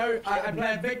 I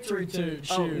play a victory to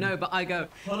shoot. Oh no, but I go.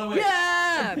 Hold on, wait.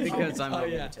 Yeah, because I'm Oh,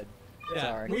 yeah. limited. Yeah.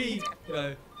 Sorry. We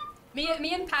go.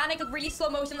 Me and Panic look really slow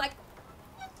motion, like.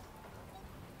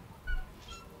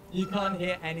 You can't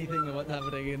hear anything of what's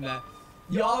happening in there.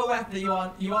 You are aware that you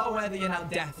are aware that you're now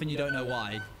deaf and you don't know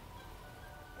why.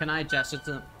 Can I gesture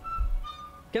to them?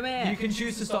 Come here. You can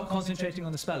choose to stop concentrating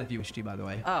on the spell if you wish to, by the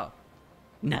way. Oh.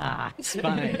 Nah, it's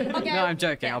fine. Okay. No, I'm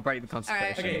joking. Yeah. I'll break the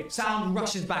concentration. Okay, sound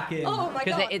rushes back in. Oh my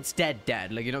Because god. it's dead.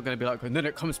 Like, you're not going to be like, and then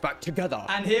it comes back together.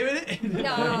 And hearing it?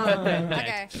 No.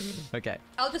 Okay. Okay.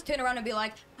 I'll just turn around and be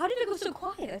like, how did it go so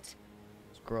quiet?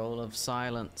 Scroll of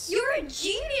silence. You're a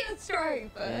genius, Rover.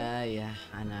 Yeah,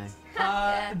 I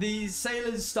know. The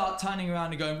sailors start turning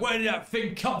around and going, where did that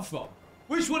thing come from?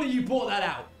 Which one of you brought that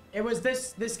out? It was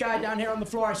this guy down here on the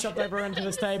floor. I shoved over into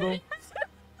this table.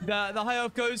 The high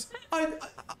elf goes,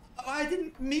 I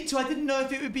didn't mean to. I didn't know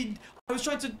if it would be... I was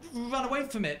trying to run away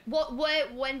from it. What? Where?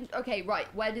 When? Okay, right.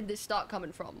 Where did this start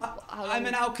coming from? How I'm long-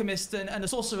 an alchemist and a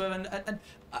sorcerer, and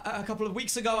a couple of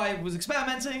weeks ago I was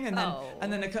experimenting, and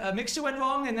then a mixture went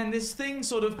wrong, and then this thing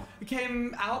sort of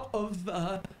came out of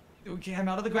the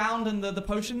ground, and the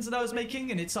potions that I was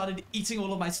making, and it started eating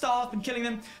all of my staff and killing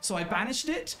them. So I banished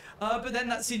it, but then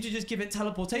that seemed to just give it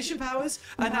teleportation powers,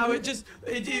 and now it's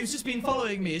just been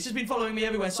following me. It's just been following me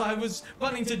everywhere. So I was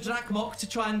running to Drakmok to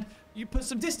try and put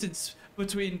some distance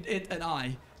between it and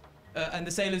I. And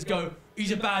the sailors go,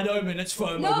 he's a bad omen, let's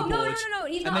throw him overboard. No,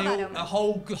 he's And not they a bad all, omen. a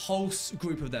whole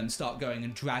group of them start going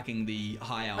and dragging the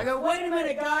high elf. I go, wait a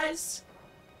minute, guys.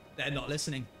 They're not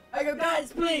listening. I go,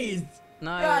 guys, please.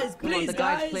 No, Guys, come on, please, the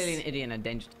guy's guys. clearly an idiot and a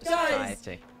danger to Guys.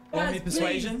 society. Want me Guys,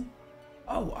 persuasion?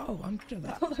 Oh, I'm good at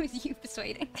that. All those you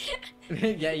persuading.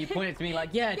 Yeah, you pointed to me like,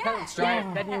 yeah, don't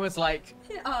strike. Then you was like,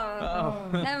 Oh,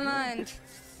 never mind.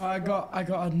 I got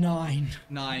a 9.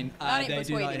 9. Not They do not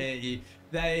persuading. hear you.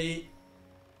 They...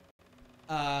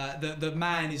 the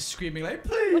man is screaming like,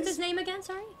 please! What's his name again?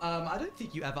 Sorry. I don't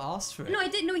think you ever asked for it. No, I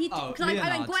didn't know he did. Oh, Because I went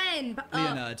Leonard. Gwen. But,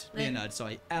 Leonard,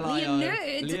 sorry. L-I-O.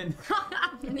 Leonard.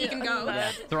 You can go.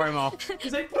 throw him off.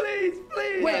 He's like, please!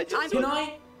 Wait, Can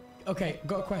I? Okay,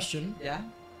 got a question. Yeah?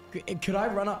 Could I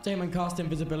run up to him and cast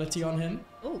invisibility on him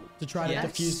Ooh. to try to Yes.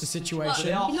 diffuse the They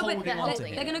situation? are No, but holding on to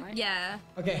they're him. gonna. Yeah.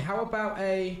 Okay, how about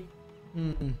a?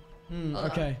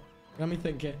 Okay, let me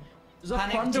think it. Does a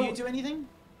Panic, do bundle? you do anything?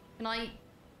 Can I?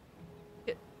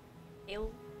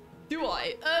 Ill. Do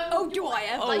I? Oh, do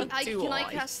I? Can I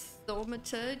cast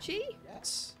thaumaturgy?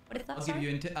 Yes. What is that? I'll Sorry? give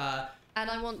you And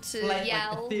I want to like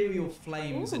yell. ethereal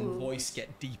flames and Ooh. voice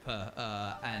get deeper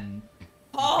and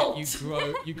Halt!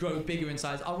 you grow bigger in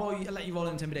size. I'll let you roll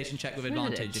an intimidation check with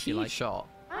advantage if you like. Shot.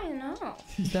 I don't know.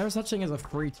 There is such thing as a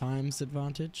 3 times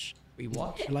advantage. We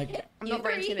what? Like I'm not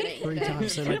very intimidating. 3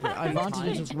 times. So like advantage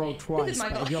is just roll twice. my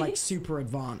But if you're like voice. super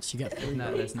advanced, you get 3.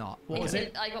 No, there's not. What was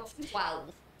it? I got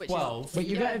 12. Which 12. But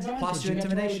you get advantage. Plus your you get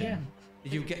to roll intimidation. again.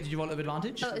 Did you roll with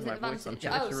advantage? Is, is it My voice advantage?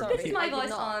 on Oh, Jewish sorry. This is my I did voice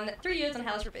not. on 3 years on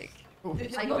Hellish Rubik.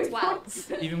 I got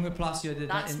 12. Even with plus your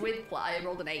That's with play. I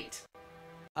rolled an 8.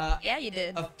 Yeah, you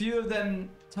did. A few of them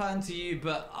turn to you,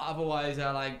 but otherwise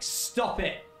they're like, "Stop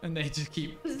it!" and they just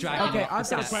keep dragging. Okay, you up I've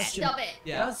the got a steps. question. Stop it.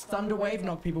 Yeah. Does Thunderwave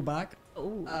knock people back?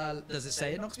 Does it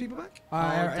say it knocks people back?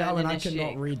 I don't cannot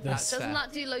initiate. read That's this. Doesn't fair.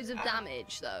 that do loads of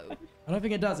damage though? I don't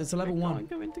think it does. It's a level 1.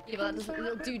 Yeah, but that doesn't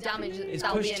it'll do damage. It's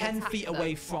that'll be pushed an 10 attack, feet though.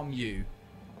 away from you.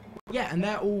 Yeah, and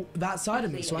they're all that side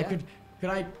of me. So I could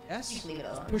I Yes. Leave it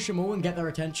alone. push them all and get their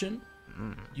attention?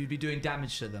 You'd be doing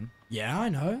damage to them. Yeah, I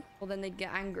know. Well, then they'd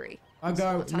get angry. I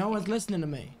go, no one's listening to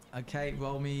me. Okay,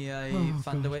 roll me a Oh,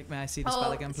 Thunderwick. May I see the spell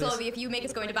Oh, again, please? Sylvie, if you make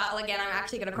us go into battle again, I'm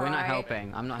actually gonna cry. We're not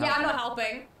helping. I'm not Yeah, I'm helping. not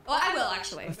helping. Well, I will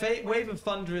actually. A wave of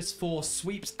thunderous force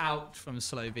sweeps out from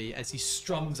Slovy as he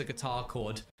strums a guitar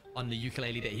chord on the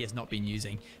ukulele that he has not been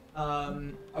using.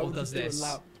 What does this?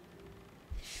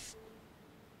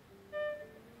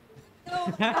 No,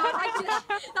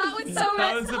 that was so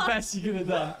That was the messed up. best you could have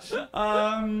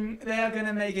done. They are going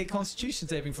to make a Constitution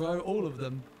saving throw, all of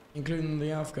them, Including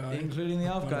the elf guy. including the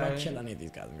elf If I guy. kill any of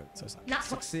these guys, I'm going to so sad. Nah.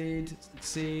 Succeed,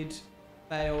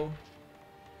 fail,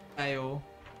 fail,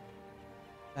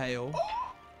 fail,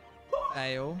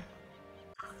 fail,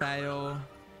 fail,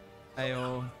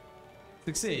 fail,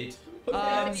 succeed.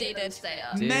 Succeeded. Stay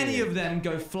up. Many of them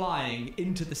go flying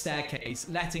into the staircase,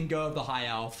 letting go of the high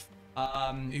elf,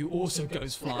 who also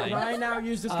goes Can flying. I now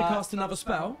use this to cast another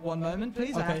spell? One moment,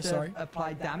 please. I Okay, have to sorry.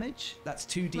 apply damage. That's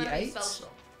When I spell 2d8.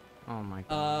 slot. Oh my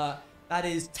god. That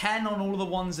is 10 on all of the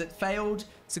ones that failed.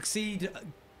 Succeed,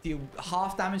 deal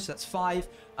half damage. That's 5.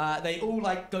 They all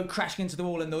like go crashing into the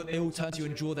wall, and they all turn to you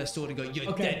and draw their sword and go,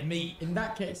 "You're dead meat." In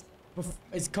that case,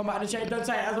 it's combat initiated. Don't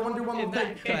say it. I want to do one more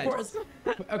thing. Go ahead.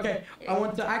 Okay, I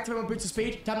want to activate my boots of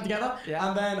speed, tap them together, Yeah.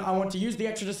 and then I want to use the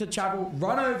extra just to travel,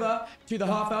 run over to the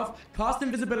half elf, cast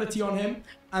invisibility on him,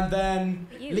 and then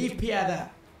leave Pierre there.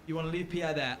 You want to leave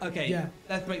Pierre there? Okay. Yeah.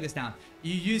 Let's break this down.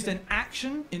 You used an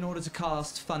action in order to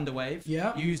cast Thunderwave.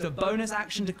 Yeah. You used a bonus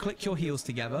action to click your heels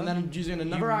together. And then I'm using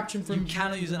another action from. You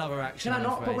cannot use another action. Can I I'm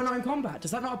not? But afraid. we're not in combat.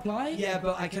 Does that not apply? Yeah,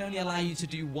 but I can only allow you to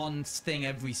do one thing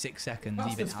every 6 seconds,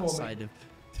 Pass even this for me. outside of.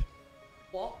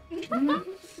 What?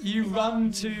 You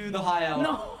run to the high elf.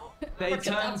 No. They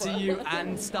turn to you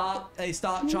and they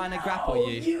start trying to grapple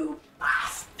you. You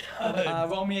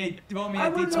Roll me a I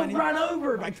wouldn't have d20. ran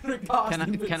over if I couldn't cast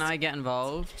Can I get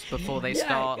involved before they Yeah,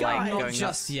 start go like ahead. Not going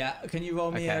just yet. Can you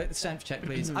roll me Okay. a strength check,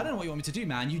 please? I don't know what you want me to do,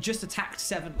 man. You just attacked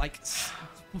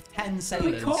 10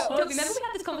 sailors. course. Yo, remember we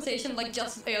had this conversation like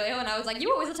just earlier, and I was like,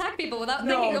 "You always attack people without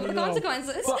No, thinking of the no.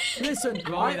 consequences." But listen,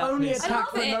 Roll me I that, only please. attack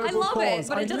I for love it, I noble love it, cause.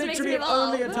 but it I just makes literally me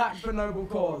only laugh. attack for noble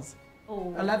cause.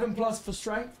 Oh. 11 plus for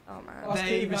strength. Oh man. Plus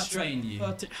They two, that's restrain you.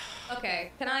 30.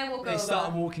 Okay, can I walk They over?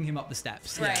 start walking him up the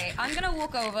steps. Yeah. Right, I'm gonna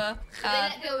walk over. They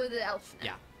let go of the elf.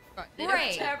 Yeah. Right. They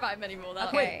Great. don't terrify him anymore.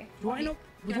 That's Okay. Do I not?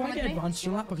 Can I Do I come get with me? advantage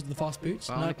on that because of the fast boots?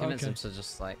 I want to No? convince Okay. them to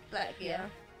just like, Like, yeah.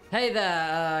 hey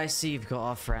there, I see you've got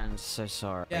our friend. So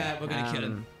sorry. Yeah, we're gonna kill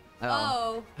him. Oh.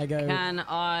 Oh. I go. Can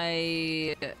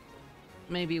I?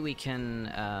 Maybe we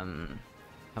can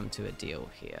come to a deal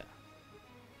here.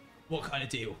 What kind of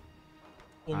deal?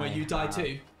 One where you die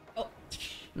too?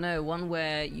 No, one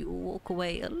where you walk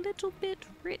away a little bit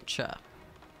richer,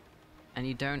 and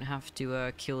you don't have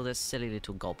to kill this silly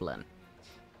little goblin.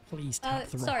 Please tap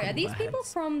the rock Sorry, on are these their people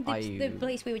heads. from Are the you-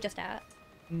 place we were just at?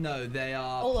 No, they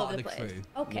are All part over of the the place. crew.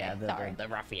 Okay, Yeah, sorry. the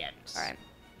ruffians. All right.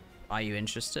 Are you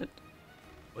interested?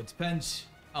 Well, it depends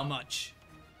how much.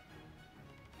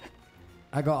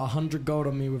 I got 100 gold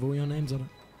on me with all your names on it.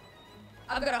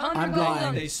 I've got 100 I'm gold.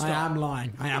 lying. They I stop. am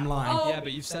lying. I am lying. Oh. Yeah,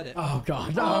 but you've said it. Oh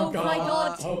god. Oh Oh god. my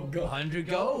God. Oh god. 100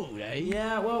 gold, eh?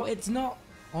 Yeah, well, it's not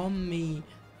on me.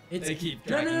 It's They keep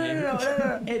no, no, dragging no, you. no,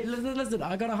 no, no, no. Listen,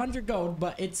 I got 100 gold,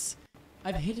 but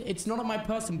I've hid it. It's not on my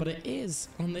person, but it is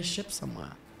on this ship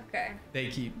somewhere. Okay. They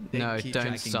keep No, keep don't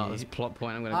dragging start you. this plot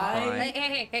point. I'm gonna I- cry.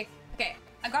 Hey. Okay.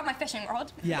 I grab my fishing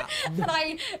rod. Yeah. And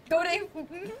I go to.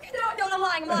 No,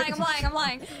 I'm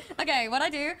lying. Okay, what I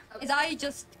do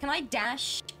is can I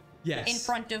dash Yes. in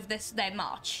front of their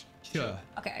march? Sure.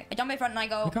 Okay, I jump in front and I I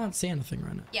go. can't see anything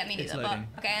right now. Yeah, me It's neither. But loading.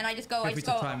 okay, and I just go. Feel free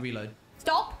to try and reload.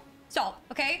 Stop.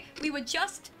 Okay, we were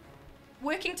just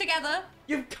working together.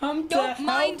 You've come to Don't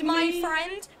mind help my me.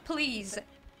 friend, please.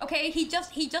 Okay, he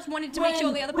just wanted to make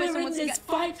sure the other person we're was in this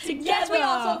fight together. Yes, we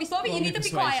are, Slovy. Slovy, Roll you me need to be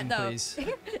quiet persuasion, though. please.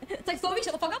 It's like Slovy,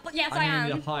 shut the fuck up. But yes, I I'm gonna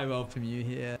need am. a high roll from you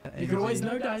here. You can always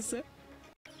no dice it.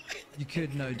 You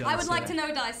could no dice. I would like to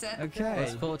know dice it. Okay.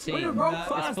 It's 14. Well, you roll It's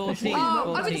fast. 14. Oh,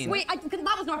 I was 14. wait, because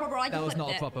that was not a proper roll. I just That was flipped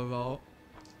not a it. proper roll.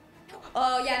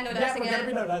 Oh yeah, no Yeah, dice we're gonna be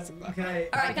again. no dicing. Okay.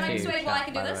 All right, can I Two, persuade while I chat,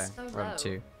 can do by the this? way. So Roll low.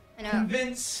 2. I know.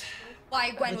 Convince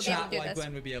Why Gwen the would be able chat to do why this.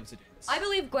 Gwen would be able to do this. I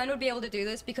believe Gwen would be able to do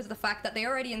this because of the fact that they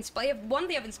already inspired. One,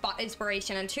 they have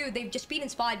inspiration, and two, they've just been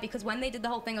inspired because when they did the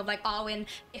whole thing of like, Arwen,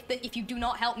 if you do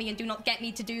not help me and do not get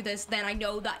me to do this, then I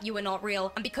know that you are not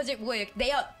real. And because it worked,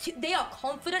 they are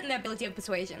confident in their ability of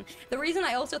persuasion. The reason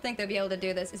I also think they'll be able to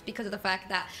do this is because of the fact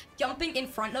that jumping in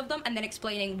front of them and then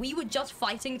explaining we were just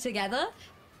fighting together.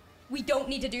 We don't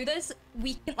need to do this.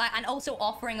 We can like, and also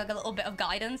offering like a little bit of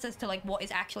guidance as to like what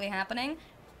is actually happening.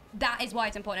 That is why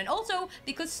it's important. And also,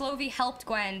 because Slovy helped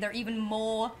Gwen, they're even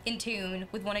more in tune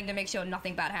with wanting to make sure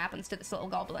nothing bad happens to this little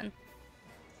goblin.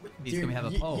 He's gonna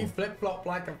have a poll. You flip-flop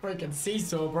like a freaking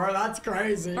seesaw, bro. That's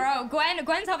crazy. Bro,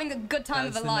 Gwen's having a good time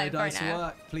of That's her the no life right dice now.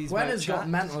 work. Please Gwen vote has got chat.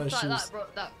 mental It's like issues. that, bro.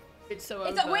 That. It's so over.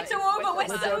 It's so over, we're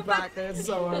Let's so go back. It's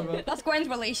so over. That's Gwen's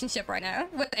relationship right now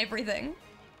with everything.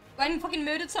 Gwen fucking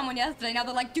murdered someone yesterday. Now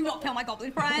they're like, do not kill my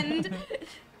goblin friend.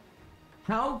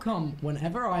 How come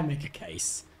whenever I make a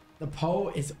case, the poll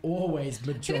is always To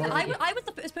be majority? fair, I was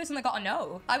the first person that got a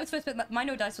no. I was first. My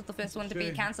no dice was the first one to be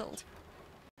True. cancelled.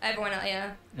 Everyone else,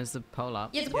 yeah. Is the poll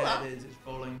up? Yeah, it's a pull up. it is. It's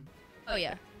rolling. Oh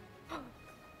yeah.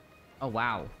 Oh,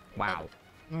 wow. Wow.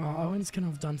 Oh, Owen's gonna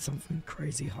have done something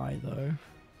crazy high though.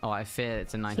 Oh, I fear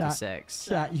it's a 96.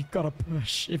 Chat, you've got to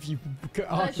push if you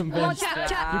are Push, convinced. Chat, You've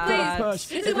got please. to push.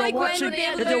 This If is why you're Gwen watching, would be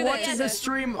able to if do you're this. watching the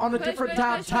stream on a Push, different push,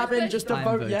 tab, push, tab push, in just to I'm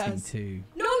vote voting yes. too.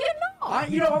 No, you're not.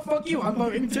 You know what? Fuck you. I'm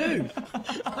voting too.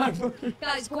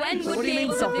 Guys, Gwen What would do you be mean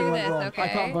able to something do went this, wrong? I okay?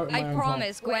 can't vote in my own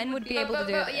promise, Gwen would be able to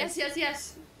do But this.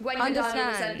 yes. Gwen can 100% do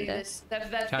Understand. this. They're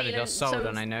Charlie, feeling you're sold so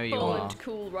and I know you forward are.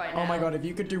 cool right now. Oh my god, if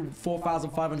you could do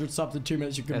 4,500 subs in 2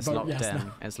 minutes, you can It's vote locked yes in.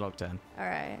 now. It's locked in. All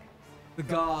right. The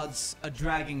guards are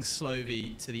dragging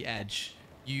Slovy to the edge.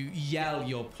 You yell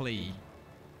your plea.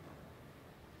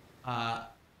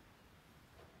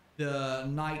 The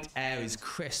night air is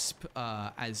crisp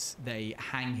as they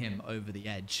hang him over the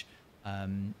edge.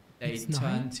 They It's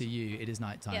turn night? to you. It is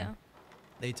nighttime. Yeah.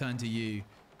 They turn to you.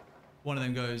 One of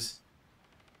them goes,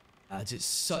 "It's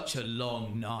such a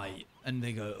long night," and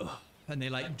they go, "Ugh," and they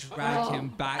like drag him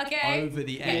back Okay. over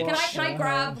the Okay, edge. can I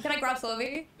grab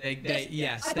Slovy?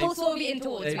 Yes, I they pull Slovy in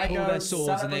towards they me. pull their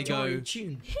swords and they celebratory go,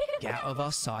 tune. "Get out of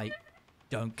our sight.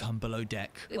 Don't come below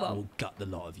deck. We won't. We'll gut the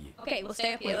lot of you." Okay, we'll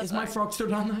stay up here. Wait, That's is my fine. frog still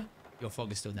down there? Your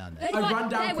frog is still down there. It's I fine. run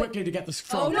down There, quickly to get the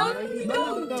Oh, frog. no.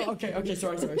 Okay,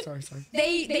 sorry.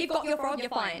 They've got your frog. You're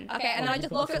fine. Okay, and then I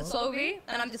just look at Slovy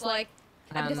and I'm just like,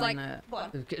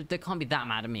 what? They can't be that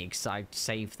mad at me because I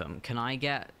saved them. Can I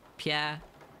get Pierre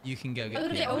You can go I was get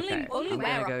gonna say Pierre. only Okay. I'm we're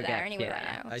gonna up go there get anyway Pierre.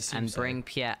 right now. I assume and so. bring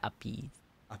Pierre uppies?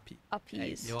 Hey,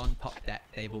 Uppies. you're on top deck.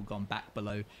 They've all gone back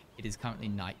below. It is currently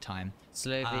nighttime.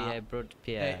 Slowly, I brought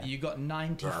Pierre. You got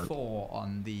 94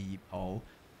 on the poll.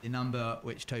 The number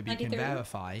which Toby can 93.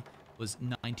 verify was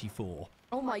 94.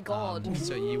 Oh my god.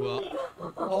 So you were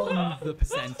on the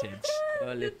percentage.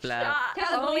 Holy flap.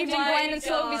 Can't believe in Gwen and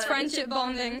Slovy's friendship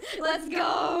bonding. Let's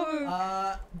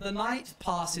go. The night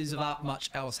passes without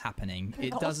much else happening.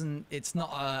 It doesn't. It's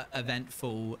not a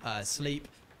eventful sleep.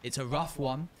 It's a rough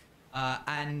one.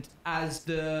 And as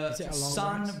the Is it a long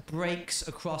sun rest? breaks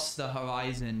across the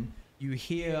horizon, you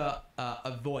hear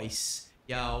a voice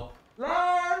yell,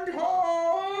 Land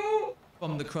ho!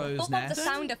 from the crow's Love the nest.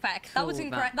 sound effect. That was Cool,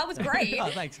 incredible. That was great. Oh,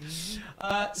 thanks.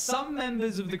 Some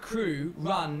members of the crew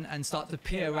run and start to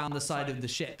peer around the side of the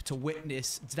ship to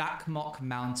witness Dakmok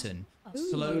Mountain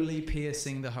slowly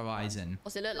piercing the horizon.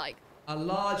 What's it look like? A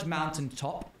large mountain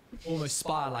top, almost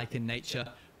spire-like in nature.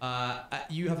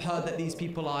 You have heard that these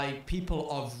people are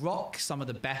people of rock. Some of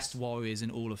the best warriors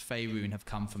in all of Faerun have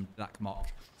come from Dakmok.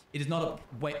 It is not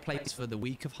a place for the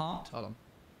weak of heart. Hold on.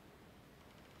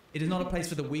 It is not a place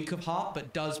for the weak of heart,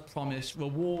 but does promise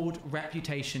reward,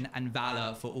 reputation, and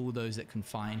valor for all those that can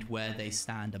find where they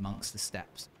stand amongst the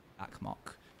steps.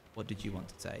 Dakmok, what did you want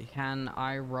to say? Can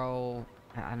I roll?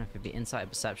 I don't know if it'd be insight or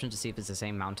perception to see if it's the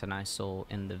same mountain I saw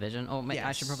in the vision. Or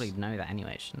I should Yes. probably know that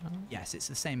anyway, shouldn't I? Yes, it's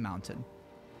the same mountain.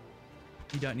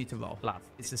 You don't need to roll. Love.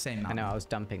 It's the same I mountain. know, I was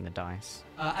dumping the dice.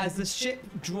 As the ship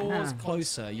draws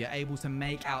closer, you're able to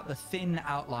make out the thin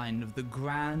outline of the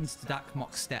grand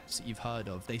Dakmok steps that you've heard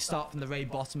of. They start from the very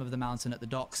bottom of the mountain at the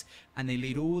docks, and they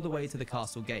lead all the way to the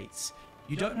castle gates.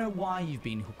 You don't know why you've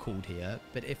been called here,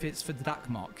 but if it's for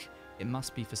Dakmok, it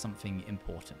must be for something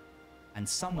important. And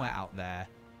somewhere out there,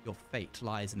 your fate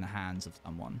lies in the hands of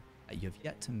someone that you have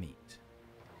yet to meet.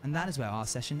 And that is where our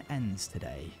session ends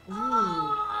today.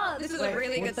 This is a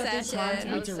really good Would there be time for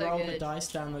session. me That to was so roll the good.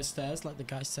 dice down those stairs like the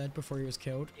guy said before he was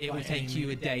killed? It would take you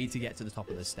a day to get to the top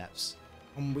of the steps.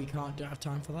 And we don't have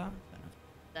time for that?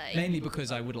 Mainly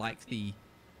because I would like the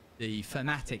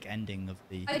thematic ending of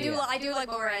the... I do like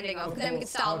what we're ending on, because then we can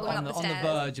start going on up the, the on the stairs.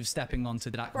 verge of stepping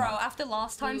onto Dakmok. Bro, after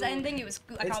last time's ending, it was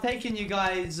like It's taken you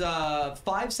guys 5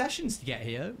 sessions to get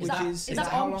here, which that- is is that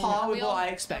on how long- par are with we what on- I are we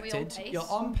on expected. pace? You're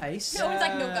on pace. No, it's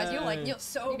like, no, guys, you're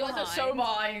so You guys are so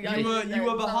behind. behind. You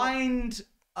were behind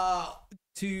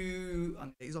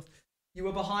You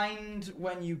were behind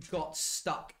when you got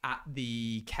stuck at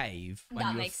the cave when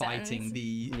That you were makes fighting sense.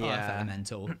 the Earth Yeah.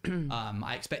 Elemental.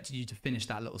 I expected you to finish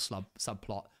that little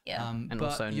subplot. Yeah. And but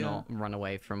also you're- not run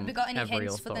away from Have we got any every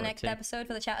hints for the next authority. episode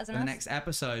for the chatters for and the us? next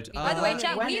episode. By the way,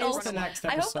 chat, when we is also. the next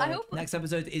I episode? hope. next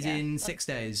episode is in 6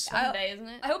 days. Sunday, isn't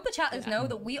it? I hope the chatters know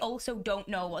that we also don't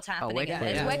know what's happening we're in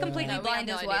clear. this. We're completely No, we have blind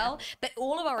no as idea. well, but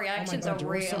all of our reactions oh my God, are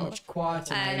you're all so real. much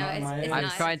quieter I than know, I am. it's I've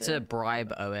nice. tried to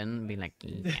bribe Owen, be like,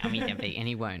 tell me everything, and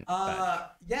he won't.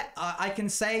 Yeah, I can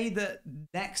say that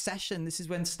next session, this is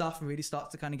when stuff really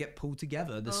starts to kind of get pulled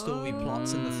together. The story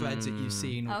plots and the threads that you've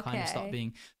seen will kind of start Okay.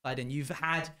 being tied in. You've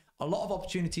had a lot of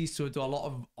opportunities to do a lot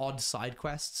of odd side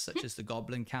quests, such as the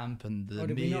Goblin Camp and the Oh,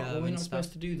 did we Mia not, were we and not stuff.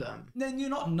 supposed to do them? Then you're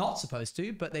not supposed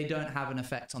to, but they don't have an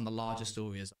effect on the larger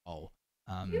story as a whole.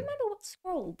 Do you remember what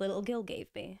scroll the little girl gave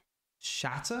me?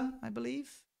 Shatter, I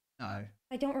believe. No.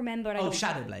 I don't remember. Oh,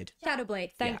 Shadowblade.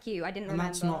 Shadowblade. Thank you. I didn't And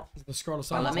remember. that's not the scroll of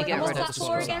Well, silence. let me get What's rid that of for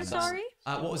Scroll again? Silence. Sorry.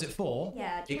 What was it for?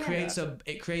 Yeah, do you It creates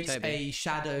Toby. a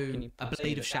shadow, Can you a pass blade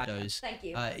me of the- shadows. Thank you.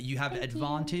 You have Thank you.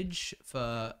 advantage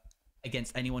for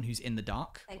against anyone who's in the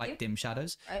dark, Thank like you. dim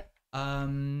shadows. Right.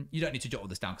 You don't need to jot all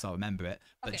this down because I'll remember it.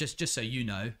 But Okay. just so you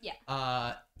know,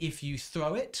 Yeah. if you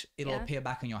throw it, it'll Yeah. appear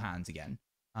back on your hands again.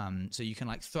 So you can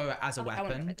like throw it as a I wanna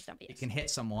weapon. write this down, but It yes. can hit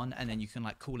someone, and then you can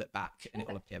like call it back, and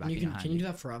it'll appear back And in you your can, hand. can you do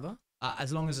that forever?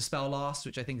 As long as the spell lasts,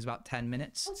 which I think is about 10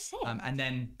 minutes. Oh, sick. And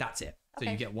then that's it. So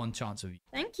Okay. you get one chance of.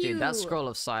 Thank you. Dude, that scroll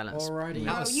of silence. Alrighty.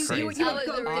 That was you, crazy. you were That was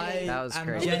good. really- That was am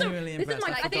crazy. genuinely This is impressed.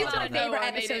 my, I think it's my forgot. No, favorite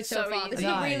I made it episode so so far. This easy.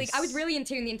 is really, Nice. I was really in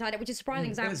tune the entire day, which is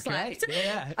surprising It because was I great. slept.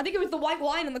 Yeah. I think it was the white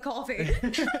wine and the coffee.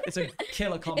 It's a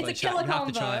killer combo. It's a chat. killer You have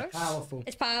to try combo. it. Powerful.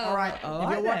 It's powerful. All right, All if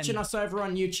right you're then. watching us over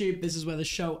on YouTube, this is where the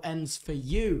show ends for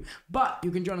you. But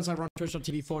you can join us over on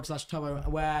twitch.tv/Tubbo,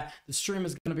 where the stream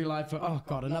is going to be live for, oh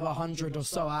God, another 100 or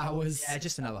so hours. Yeah,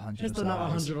 just another 100. Just or so another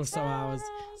hours. 100 or so hours.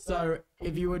 So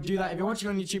if you would do that, if you're watching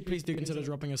on YouTube, please do consider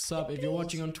dropping a sub. If you're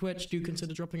watching on Twitch, do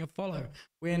consider dropping a follow.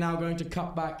 We are now going to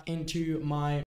cut back into my